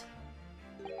talent.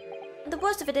 And the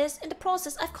worst of it is, in the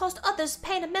process, I've caused others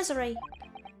pain and misery.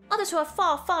 Others who are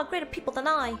far, far greater people than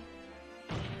I.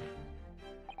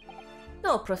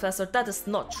 No, Professor, that is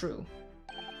not true.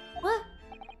 What?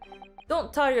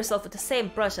 Don't tar yourself with the same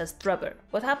brush as Drebber.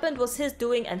 What happened was his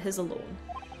doing and his alone.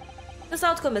 This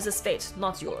outcome is his fate,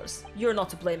 not yours. You're not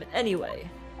to blame in any way.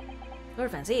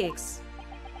 Lord Van Zieks.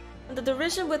 And the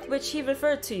derision with which he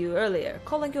referred to you earlier,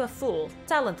 calling you a fool,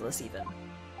 talentless even.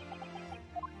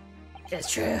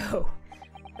 It's true.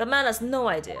 The man has no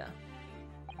idea.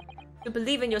 You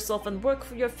believe in yourself and work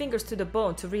your fingers to the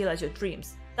bone to realize your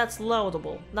dreams. That's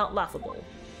laudable, not laughable.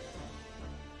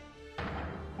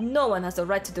 No one has the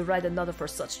right to deride another for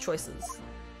such choices.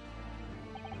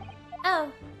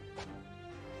 Oh.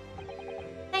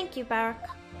 Thank you, Barak.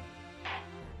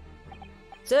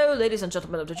 So, ladies and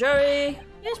gentlemen of the jury...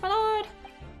 Yes, my lord.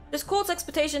 This court's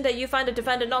expectation that you find the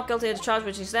defendant not guilty of the charge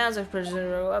which he stands and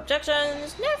prisoner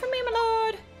objections. No from me, my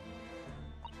lord.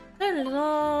 My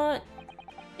lord.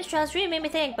 This trial's really made me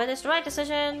think, but it's the right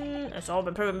decision. It's all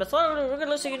been proven thoroughly,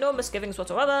 rigorously, no misgivings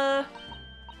whatsoever.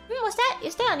 What's that?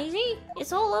 You're still uneasy?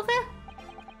 It's all over?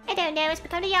 I don't know, it's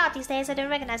become a yard these days, I don't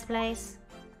recognize the place.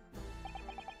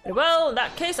 Very well, in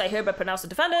that case, I hereby pronounce the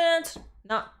defendant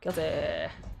not guilty.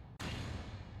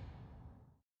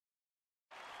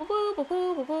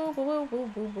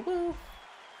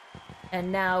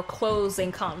 And now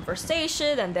closing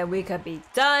conversation, and then we could be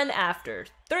done after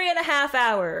 3.5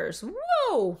 hours.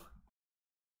 Whoa!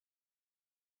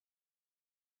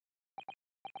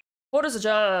 Court is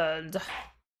adjourned.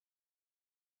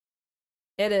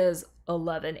 It is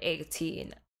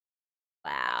 11:18.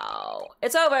 Wow.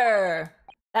 It's over!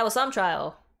 That was some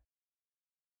trial.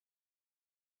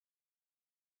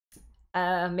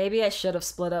 Maybe I should have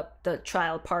split up the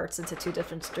trial parts into 2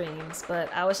 different streams, but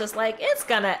I was just like, it's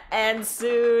gonna end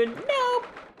soon. Nope.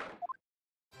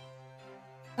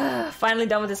 Finally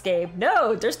done with this game.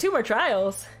 No, there's 2 more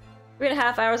trials.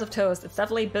 3.5 hours of toast. It's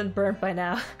definitely been burnt by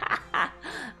now.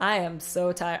 I am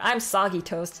so tired. I'm soggy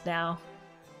toast now.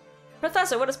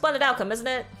 Professor, what a splendid outcome, isn't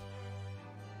it?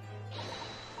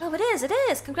 Oh, it is, it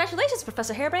is! Congratulations,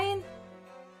 Professor Hairbrain!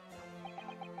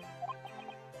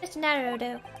 Mr.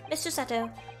 Naruto, Mr.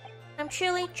 Sato, I'm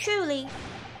truly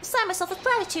beside myself with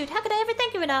gratitude. How could I ever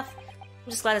thank you enough? I'm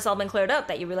just glad it's all been cleared up,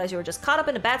 that you realize you were just caught up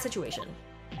in a bad situation.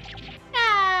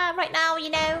 Ah, right now,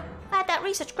 you know, if I had that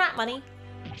research grant money.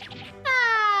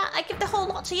 Ah, I'd give the whole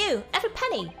lot to you, every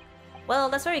penny. Well,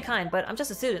 that's very kind, but I'm just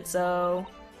a student, so...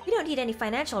 You don't need any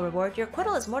financial reward, your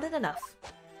acquittal is more than enough.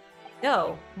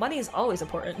 No, money is always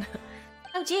important.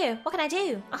 Oh dear, what can I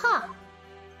do? Aha!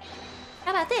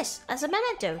 How about this? As a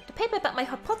memento, the paper about my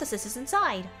hypothesis is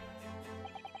inside.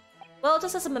 Well,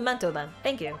 just as a memento then.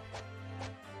 Thank you.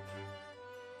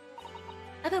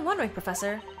 I've been wondering,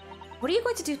 Professor, what are you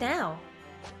going to do now?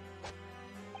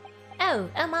 Oh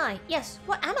my, yes,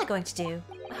 what am I going to do?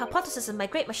 My hypothesis and my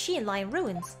great machine lie in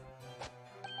ruins.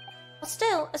 But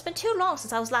still, it's been too long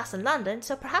since I was last in London,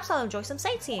 so perhaps I'll enjoy some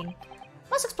sightseeing.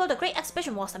 Must explore the great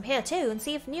exhibition whilst I'm here too, and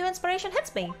see if new inspiration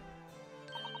hits me.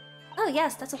 Oh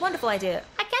yes, that's a wonderful idea.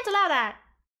 I can't allow that!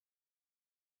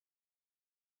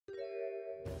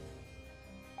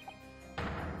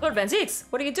 Lord Van Zieks,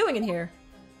 what are you doing in here?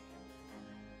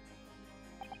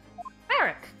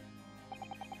 Eric!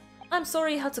 I'm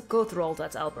sorry you had to go through all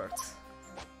that, Albert.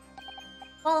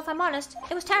 Well, if I'm honest,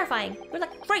 it was terrifying. You're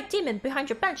like a great demon behind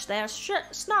your bench there,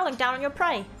 snarling down on your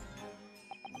prey.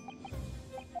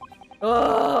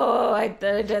 Oh, I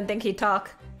didn't think he'd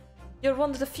talk. You're one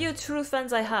of the few true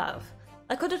friends I have.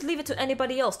 I couldn't leave it to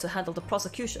anybody else to handle the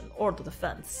prosecution or the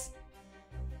defense.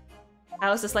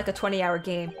 How is this like a 20-hour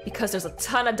game? Because there's a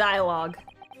ton of dialogue.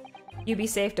 You be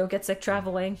safe, don't get sick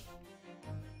traveling.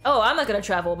 Oh, I'm not gonna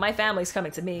travel. My family's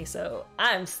coming to me, so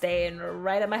I'm staying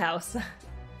right at my house.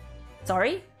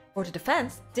 Sorry? Or the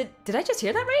defense? Did I just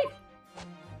hear that right?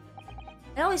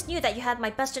 I always knew that you had my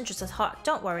best interests at heart,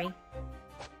 don't worry.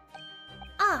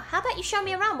 Ah, how about you show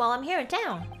me around while I'm here in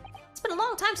town? It's been a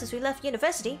long time since we left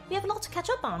university. We have a lot to catch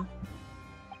up on.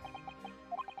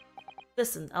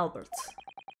 Listen, Albert.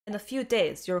 In a few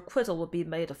days, your acquittal will be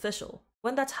made official.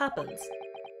 When that happens,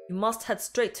 you must head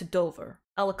straight to Dover.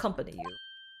 I'll accompany you.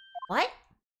 What?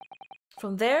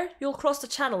 From there, you'll cross the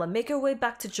channel and make your way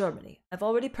back to Germany. I've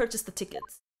already purchased the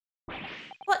tickets.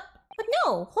 What? But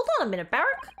no! Hold on a minute,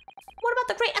 Barak! What about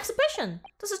the great exhibition?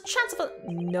 There's a chance of a—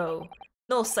 No.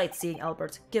 No sightseeing,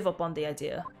 Albert. Give up on the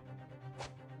idea.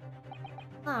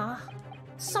 Ah.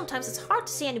 Sometimes it's hard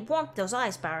to see any warmth in those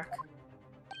eyes, Barak.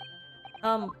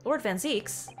 Lord Van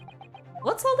Zieks?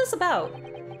 What's all this about?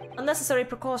 Unnecessary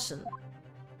precaution.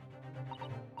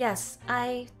 Yes,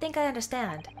 I think I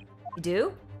understand. You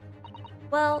do?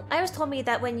 Well, Iris told me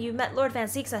that when you met Lord Van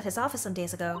Zieks at his office some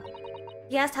days ago,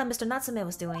 he asked how Mr. Natsume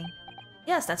was doing.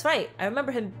 Yes, that's right. I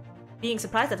remember him being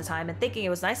surprised at the time and thinking it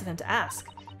was nice of him to ask.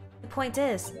 The point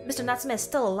is, Mr. Natsume is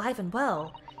still alive and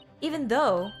well, even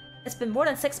though it's been more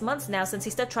than 6 months now since he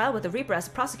stood trial with the Reaper as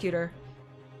a prosecutor.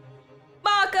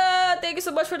 Maka! Thank you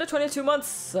so much for the 22-month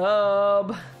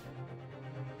sub!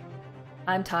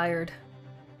 I'm tired.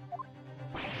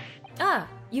 Ah,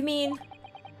 you mean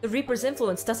the Reaper's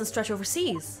influence doesn't stretch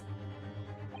overseas?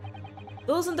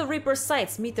 Those in the Reaper's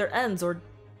sights meet their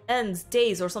ends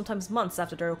days or sometimes months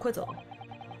after their acquittal.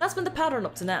 That's been the pattern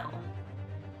up to now.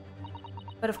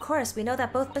 But of course, we know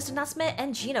that both Mr. Natsume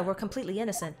and Gina were completely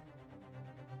innocent.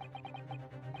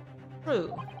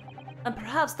 True. And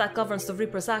perhaps that governs the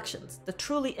Reaper's actions. The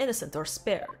truly innocent are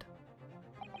spared.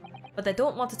 But they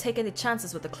don't want to take any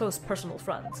chances with a close personal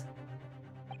friend.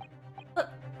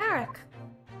 But, Eric...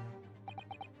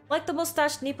 Like the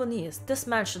mustached Nipponese, this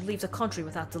man should leave the country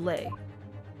without delay.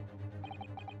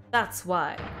 That's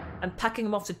why I'm packing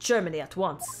him off to Germany at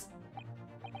once.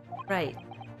 Right.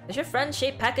 Does your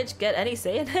friend-shaped package get any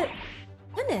say in it?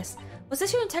 Goodness, was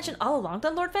this your intention all along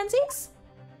then, Lord Van Zieks?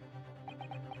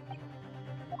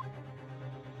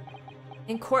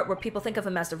 In court, where people think of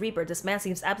him as the Reaper, this man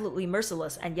seems absolutely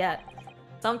merciless, and yet,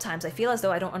 sometimes I feel as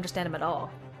though I don't understand him at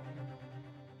all.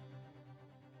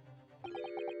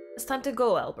 It's time to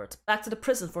go, Albert. Back to the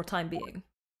prison for time being.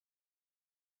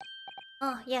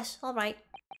 Oh, yes, alright.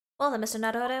 Well then, Mr.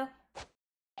 Naruto.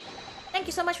 Thank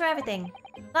you so much for everything.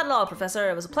 Not at all, Professor.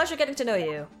 It was a pleasure getting to know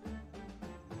you.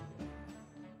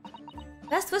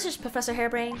 Best wishes, Professor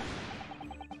Hairbrain.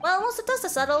 Well, once the dust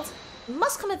is settled, you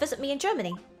must come and visit me in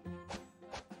Germany.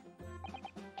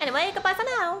 Anyway, goodbye for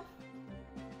now.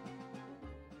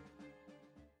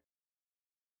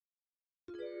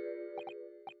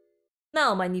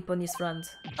 Now, my Nipponese friend.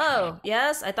 Oh,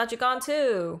 yes? I thought you gone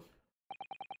too.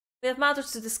 We have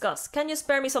matters to discuss. Can you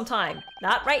spare me some time?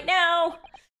 Not right now!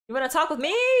 You wanna talk with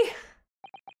me?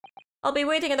 I'll be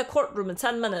waiting in the courtroom in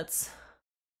 10 minutes.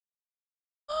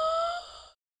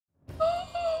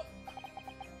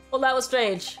 Well, that was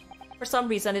strange. For some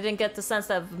reason, I didn't get the sense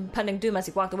of impending doom as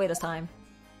he walked away this time.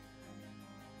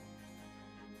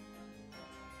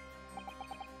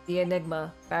 The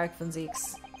enigma, Barrack von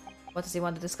Zeeks. What does he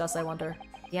want to discuss, I wonder?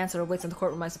 The answer awaits in the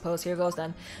courtroom, I suppose. Here goes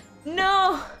then.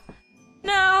 No!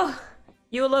 No!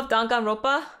 You love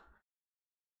Danganronpa?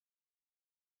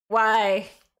 Why?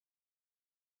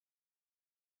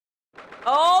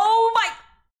 Oh my!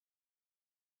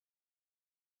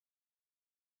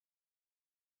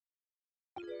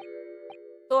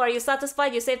 So, are you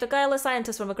satisfied you saved a guileless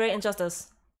scientist from a great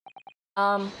injustice?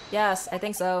 Yes, I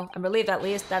think so. I'm relieved at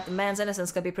least that the man's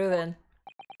innocence could be proven.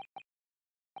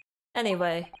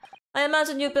 Anyway, I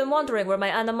imagine you've been wondering where my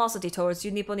animosity towards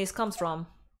you Nipponese comes from.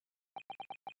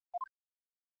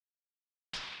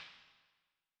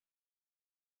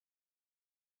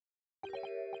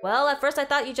 Well, at first I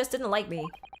thought you just didn't like me.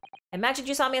 I imagined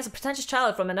you saw me as a pretentious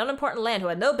child from an unimportant land who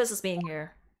had no business being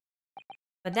here.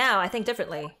 But now, I think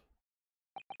differently.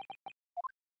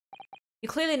 You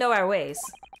clearly know our ways.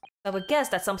 I would guess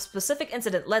that some specific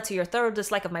incident led to your thorough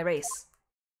dislike of my race.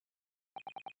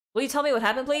 Will you tell me what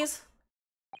happened, please?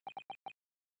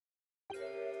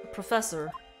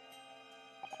 Professor.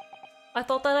 I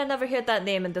thought that I'd never hear that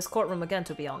name in this courtroom again,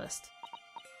 to be honest.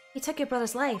 He took your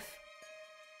brother's life.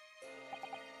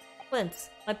 Clint.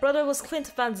 My brother was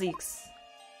Clint van Zeeks.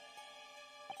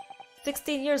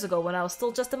 16 years ago, when I was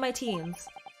still just in my teens,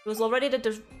 he was already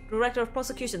the director of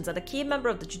prosecutions and a key member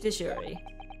of the judiciary.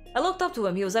 I looked up to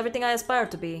him. He was everything I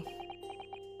aspired to be.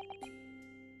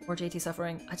 Poor JT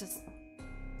suffering.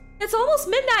 It's almost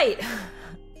midnight!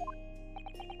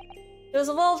 He was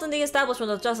involved in the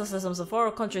establishment of justice systems in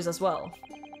foreign countries as well.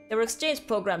 There were exchange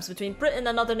programs between Britain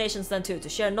and other nations then too, to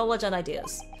share knowledge and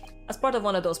ideas. As part of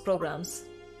one of those programs,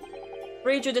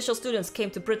 3 judicial students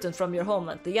came to Britain from your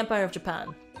homeland, the Empire of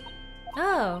Japan.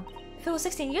 Oh, if it was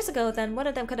 16 years ago, then one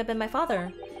of them could have been my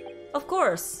father. Of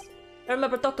course! I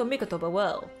remember Dr. Mikotoba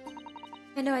well.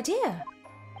 I had no idea.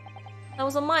 I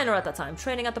was a minor at that time,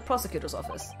 training at the prosecutor's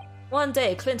office. One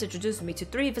day, Clint introduced me to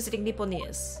 3 visiting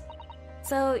Nipponese.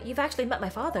 So, you've actually met my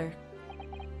father?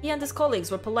 He and his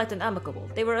colleagues were polite and amicable.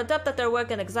 They were adept at their work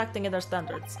and exacting in their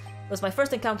standards. It was my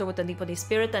first encounter with the Nipponese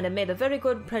spirit, and it made a very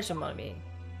good impression on me.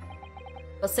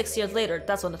 But 6 years later,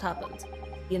 that's when it happened.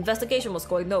 The investigation was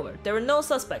going nowhere. There were no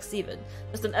suspects even,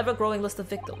 just an ever-growing list of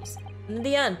victims. And in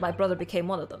the end, my brother became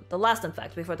one of them. The last, in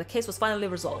fact, before the case was finally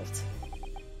resolved.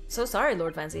 So sorry,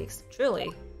 Lord Van Zeeks.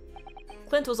 Truly.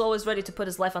 Clint was always ready to put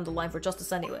his life on the line for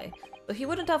justice anyway. But he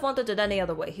wouldn't have wanted it any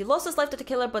other way. He lost his life to the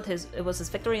killer, but it was his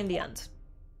victory in the end.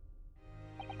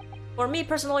 For me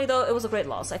personally, though, it was a great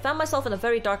loss. I found myself in a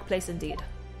very dark place indeed.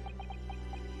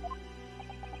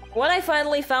 When I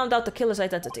finally found out the killer's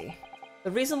identity,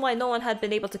 the reason why no one had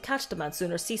been able to catch the man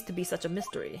sooner ceased to be such a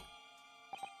mystery.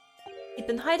 He'd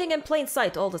been hiding in plain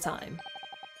sight all the time.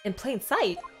 In plain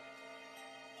sight?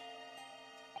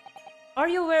 Are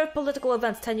you aware of political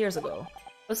events 10 years ago?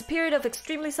 It was a period of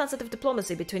extremely sensitive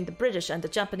diplomacy between the British and the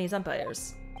Japanese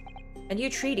empires. A new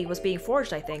treaty was being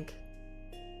forged, I think.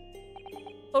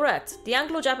 Correct. The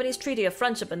Anglo-Japanese Treaty of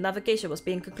Friendship and Navigation was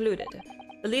being concluded.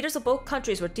 The leaders of both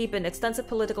countries were deep in extensive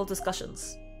political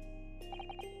discussions.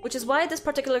 Which is why this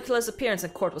particular killer's appearance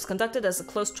in court was conducted as a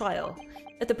close trial.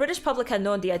 If the British public had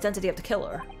known the identity of the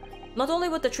killer, not only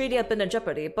would the treaty have been in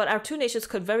jeopardy, but our 2 nations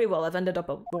could very well have ended up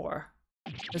at war.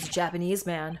 It was a Japanese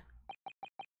man.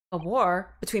 A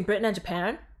war? Between Britain and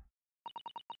Japan?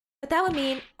 But that would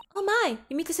mean... Oh my!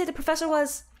 You mean to say the professor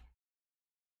was...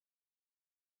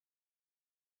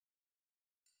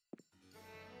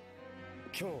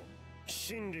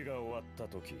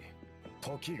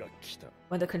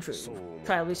 When the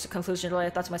trial reached a conclusion, I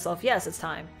thought to myself, yes, it's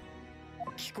time.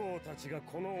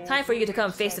 Time for you to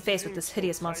come face to face with this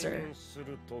hideous monster.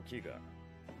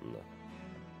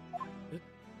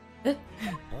 I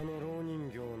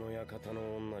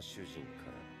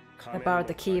borrowed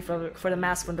the key for the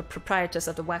mask from the proprietress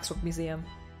of the Waxwork Museum.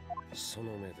 So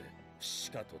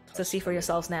see for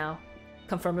yourselves now.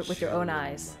 Confirm it with your own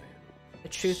eyes. The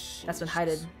truth that's been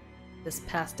hidden this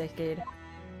past decade.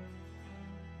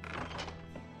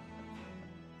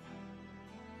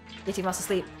 JT wants to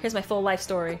sleep. Here's my full life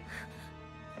story.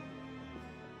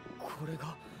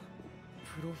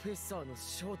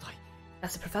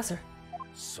 That's the professor.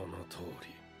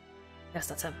 Yes,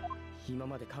 that's him.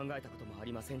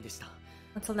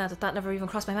 Until now, the thought never even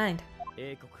crossed my mind.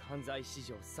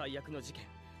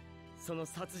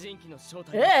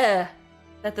 Yeah!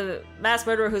 That the mass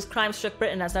murderer whose crime shook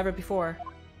Britain as never before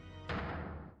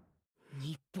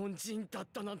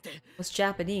was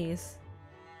Japanese.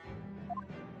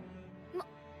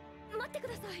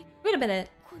 Wait a minute.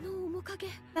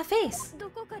 That face.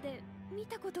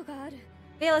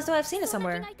 Feel as though I've seen it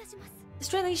somewhere.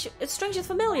 It's strangely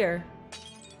familiar.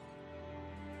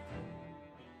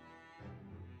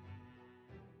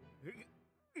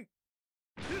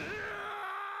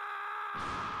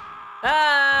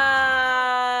 Ah!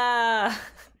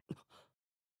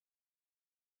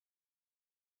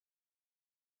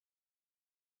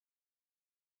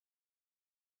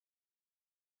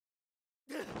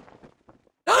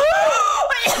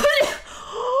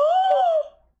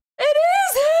 It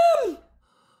is him!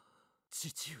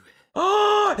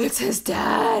 Oh, it's his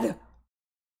dad!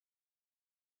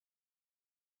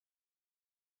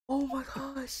 Oh my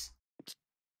gosh.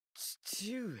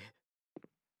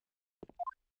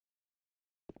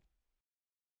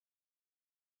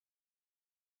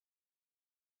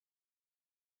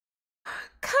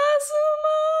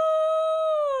 Kazuma!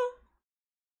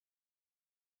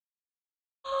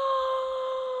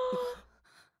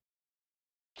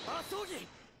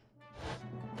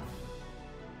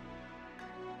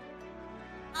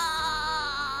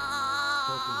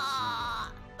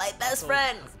 My best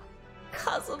friend,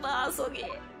 Kazuma Asogi.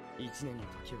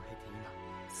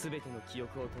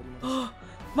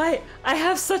 I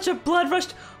have such a blood rush.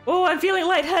 Oh, I'm feeling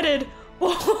lightheaded.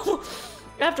 Oh,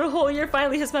 after a whole year,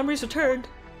 finally his memories returned.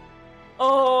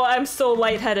 Oh, I'm so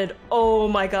lightheaded. Oh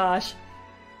my gosh.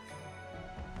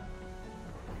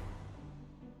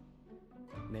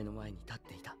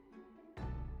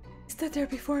 He stood there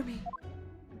before me.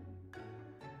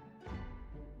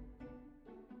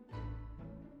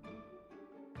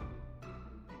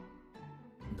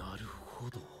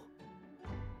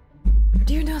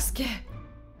 Ryunosuke.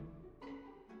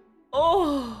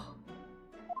 Oh.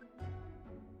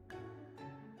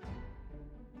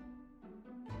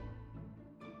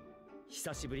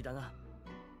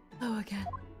 Oh, again.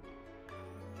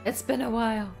 It's been a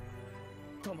while.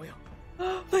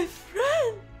 My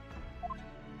friend!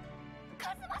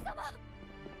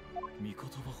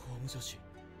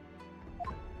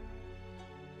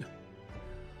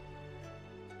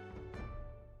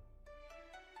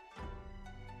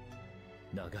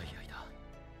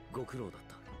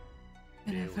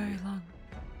 Been a very long.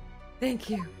 Thank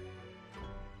you.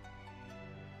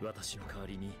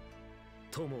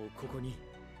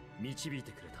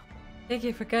 Thank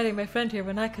you for guiding my friend here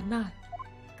when I could not.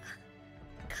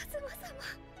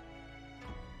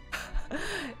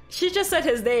 She just said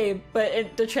his name,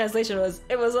 but the translation was,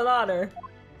 it was an honor.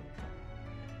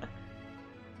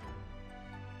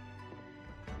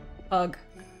 Hug.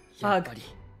 Hug.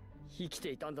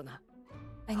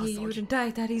 I knew you wouldn't die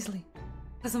that easily.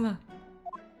 Kazuma.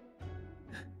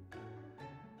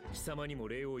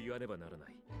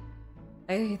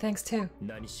 I owe you thanks too.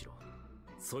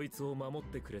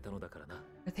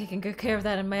 For taking good care of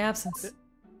that in my absence.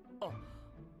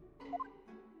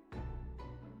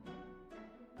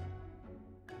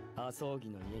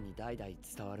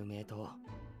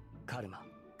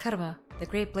 Karma, the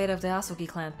great blade of the Asogi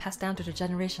clan, passed down to the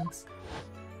generations.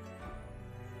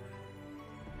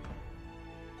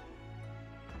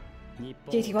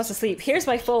 JT wants to sleep. Here's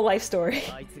my full life story.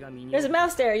 There's a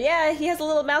mouse there. Yeah, he has a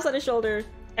little mouse on his shoulder.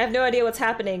 I have no idea what's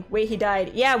happening. Wait, he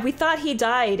died. Yeah, we thought he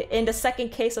died in the second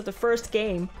case of the first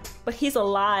game, but he's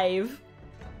alive.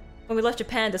 When we left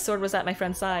Japan, the sword was at my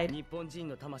friend's side.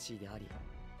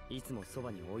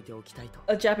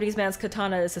 A Japanese man's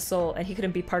katana is his soul, and he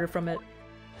couldn't be parted from it.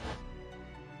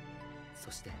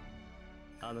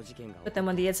 But then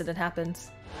when the incident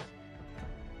happens,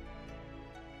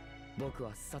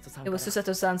 it was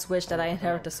Susato-san's wish that I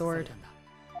inherit the sword.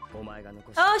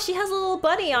 Oh, she has a little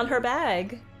bunny on her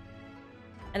bag!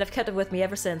 And I've kept it with me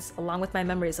ever since, along with my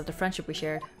memories of the friendship we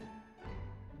shared.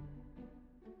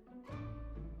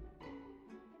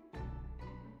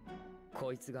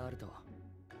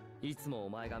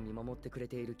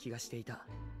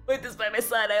 With this by my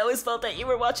side, I always felt that you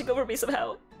were watching over me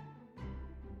somehow.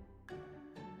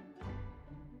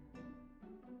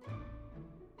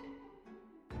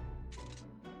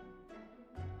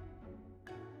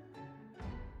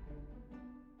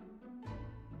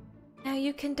 Now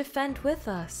you can defend with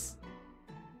us.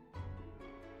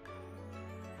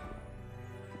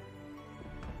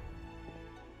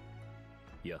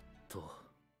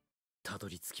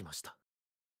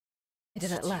 I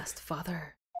did at last,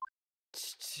 father.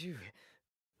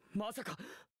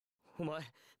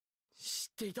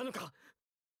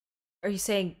 Are you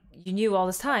saying you knew all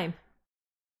this time?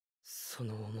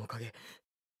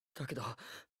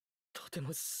 とて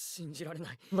も信じられ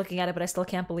ない。 Looking at it, but I still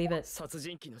can't believe it. 殺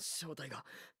人鬼の正体が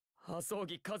麻生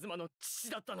木一馬の父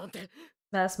だったなんて。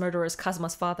 Mass murderer is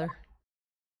Kazuma's father.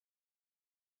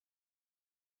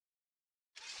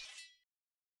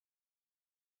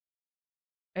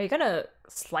 Are you gonna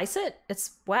slice it?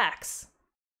 It's wax.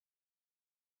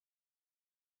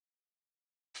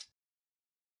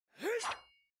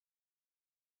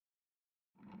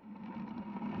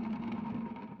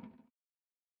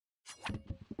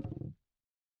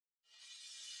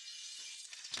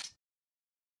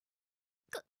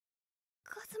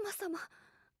 Kazuma-sama.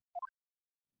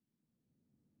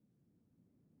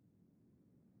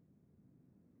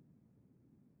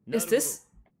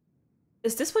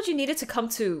 Is this what you needed to come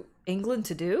to England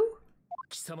to do?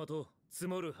 貴様と積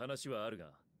もる話はある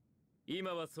が、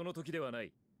今はその時ではな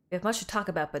い。 We have much to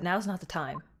talk about, but now's not the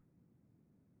time.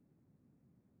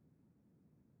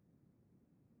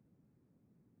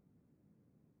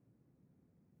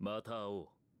 また会おう。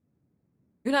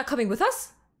 You're not coming with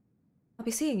us? I'll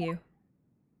be seeing you.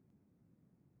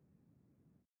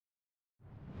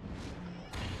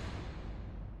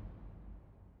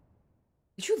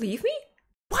 Did you leave me?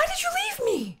 Why did you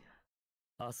leave me?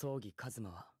 麻生木一馬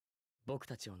は僕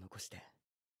たちを残して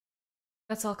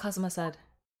That's all Kazuma said.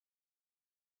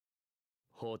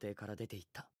 法廷から出て行っ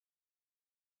た。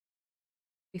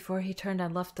 Before he turned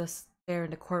and left us there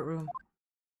in the courtroom.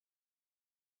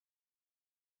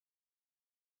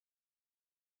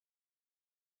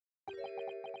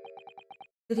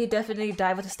 Did he definitely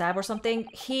die with a stab or something?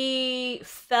 He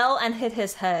fell and hit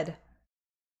his head.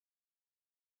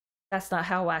 That's not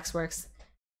how wax works.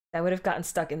 That would have gotten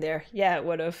stuck in there. Yeah, it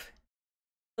would have.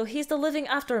 So he's the living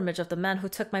afterimage of the man who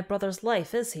took my brother's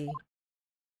life, is he?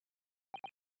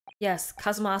 Yes,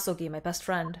 Kazuma Asogi, my best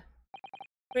friend.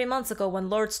 3 months ago when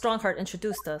Lord Strongheart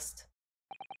introduced us.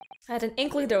 I had an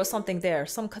inkling there was something there,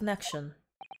 some connection.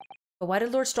 But why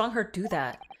did Lord Strongheart do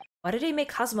that? Why did he make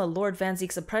Kazuma Lord Van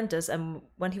Zeek's apprentice and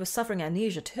when he was suffering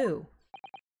amnesia too?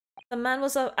 The man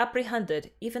was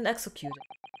apprehended, even executed.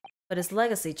 But his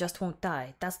legacy just won't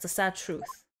die. That's the sad truth.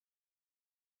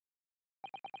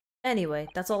 Anyway,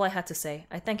 that's all I had to say.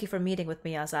 I thank you for meeting with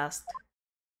me as asked.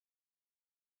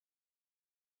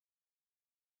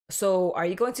 So, are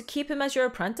you going to keep him as your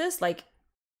apprentice? Like,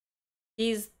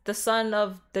 he's the son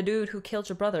of the dude who killed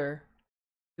your brother.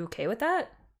 You okay with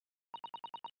that?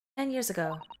 10 years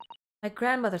ago, my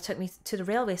grandmother took me to the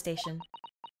railway station.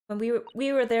 When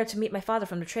we were there to meet my father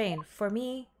from the train. For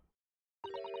me,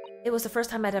 it was the first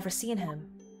time I'd ever seen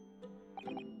him.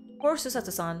 Poor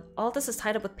Susato-san, all this is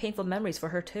tied up with painful memories for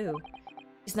her too.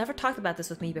 She's never talked about this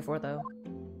with me before though.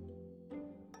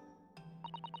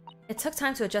 It took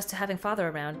time to adjust to having father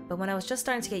around, but when I was just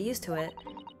starting to get used to it,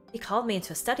 he called me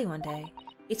into a study one day.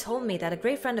 He told me that a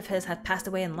great friend of his had passed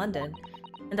away in London,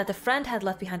 and that the friend had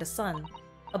left behind a son,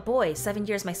 a boy 7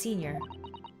 years my senior.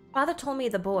 Father told me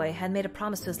the boy had made a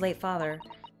promise to his late father,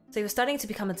 so he was studying to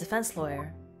become a defense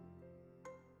lawyer.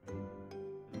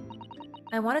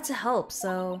 I wanted to help,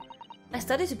 so I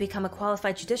studied to become a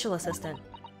qualified judicial assistant.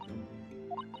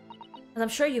 As I'm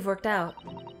sure you've worked out,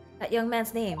 that young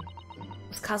man's name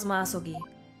was Kazuma Asogi.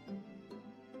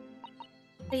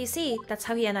 So you see, that's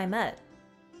how he and I met.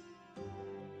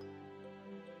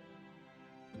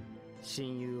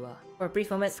 For a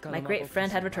brief moment, my great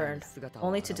friend had returned,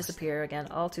 only to disappear again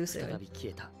all too soon.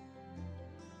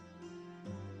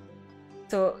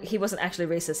 So he wasn't actually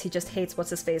racist, he just hates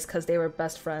what's-his-face because they were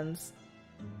best friends.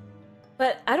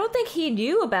 But I don't think he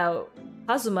knew about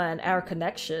Kazuma and our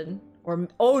connection. Or,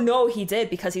 oh no, he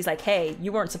did, because he's like, hey,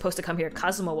 you weren't supposed to come here,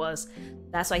 Kazuma was.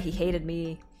 That's why he hated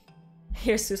me.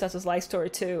 Here's Susato's life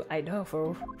story too. I know,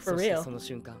 for real.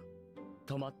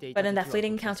 But in that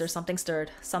fleeting encounter, something stirred.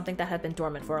 Something that had been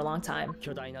dormant for a long time.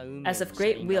 As if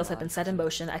great wheels had been set in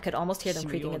motion, I could almost hear them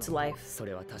creaking into life.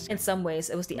 In some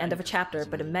ways, it was the end of a chapter,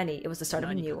 but in many, it was the start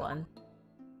of a new one.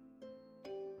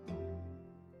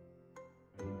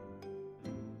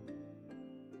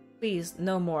 Please,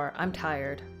 no more. I'm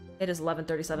tired. It is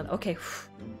 11:37. Okay.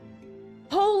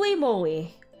 Holy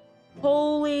moly.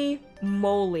 Holy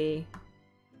moly.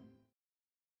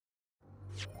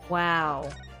 Wow.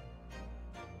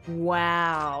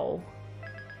 Wow.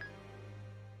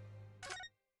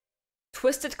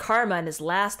 Twisted karma in his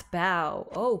last bow.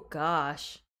 Oh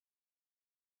gosh.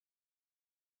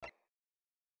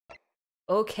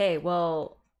 Okay,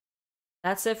 well,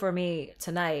 that's it for me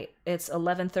tonight. It's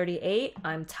 11:38.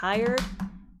 I'm tired.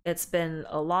 It's been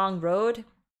a long road.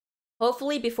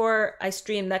 Hopefully before I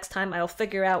stream next time, I'll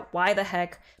figure out why the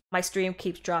heck my stream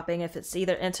keeps dropping, if it's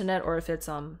either internet or if it's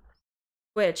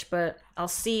Twitch, but I'll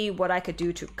see what I could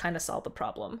do to kind of solve the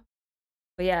problem.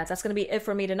 But yeah, that's gonna be it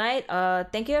for me tonight.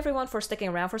 Thank you everyone for sticking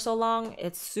around for so long.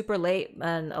 It's super late,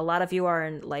 and a lot of you are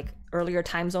in like earlier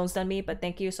time zones than me. But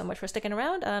thank you so much for sticking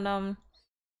around, and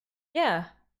yeah,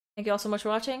 thank you all so much for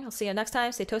watching. I'll see you next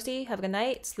time. Stay toasty. Have a good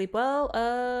night. Sleep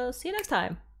well. See you next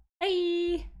time.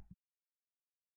 Bye.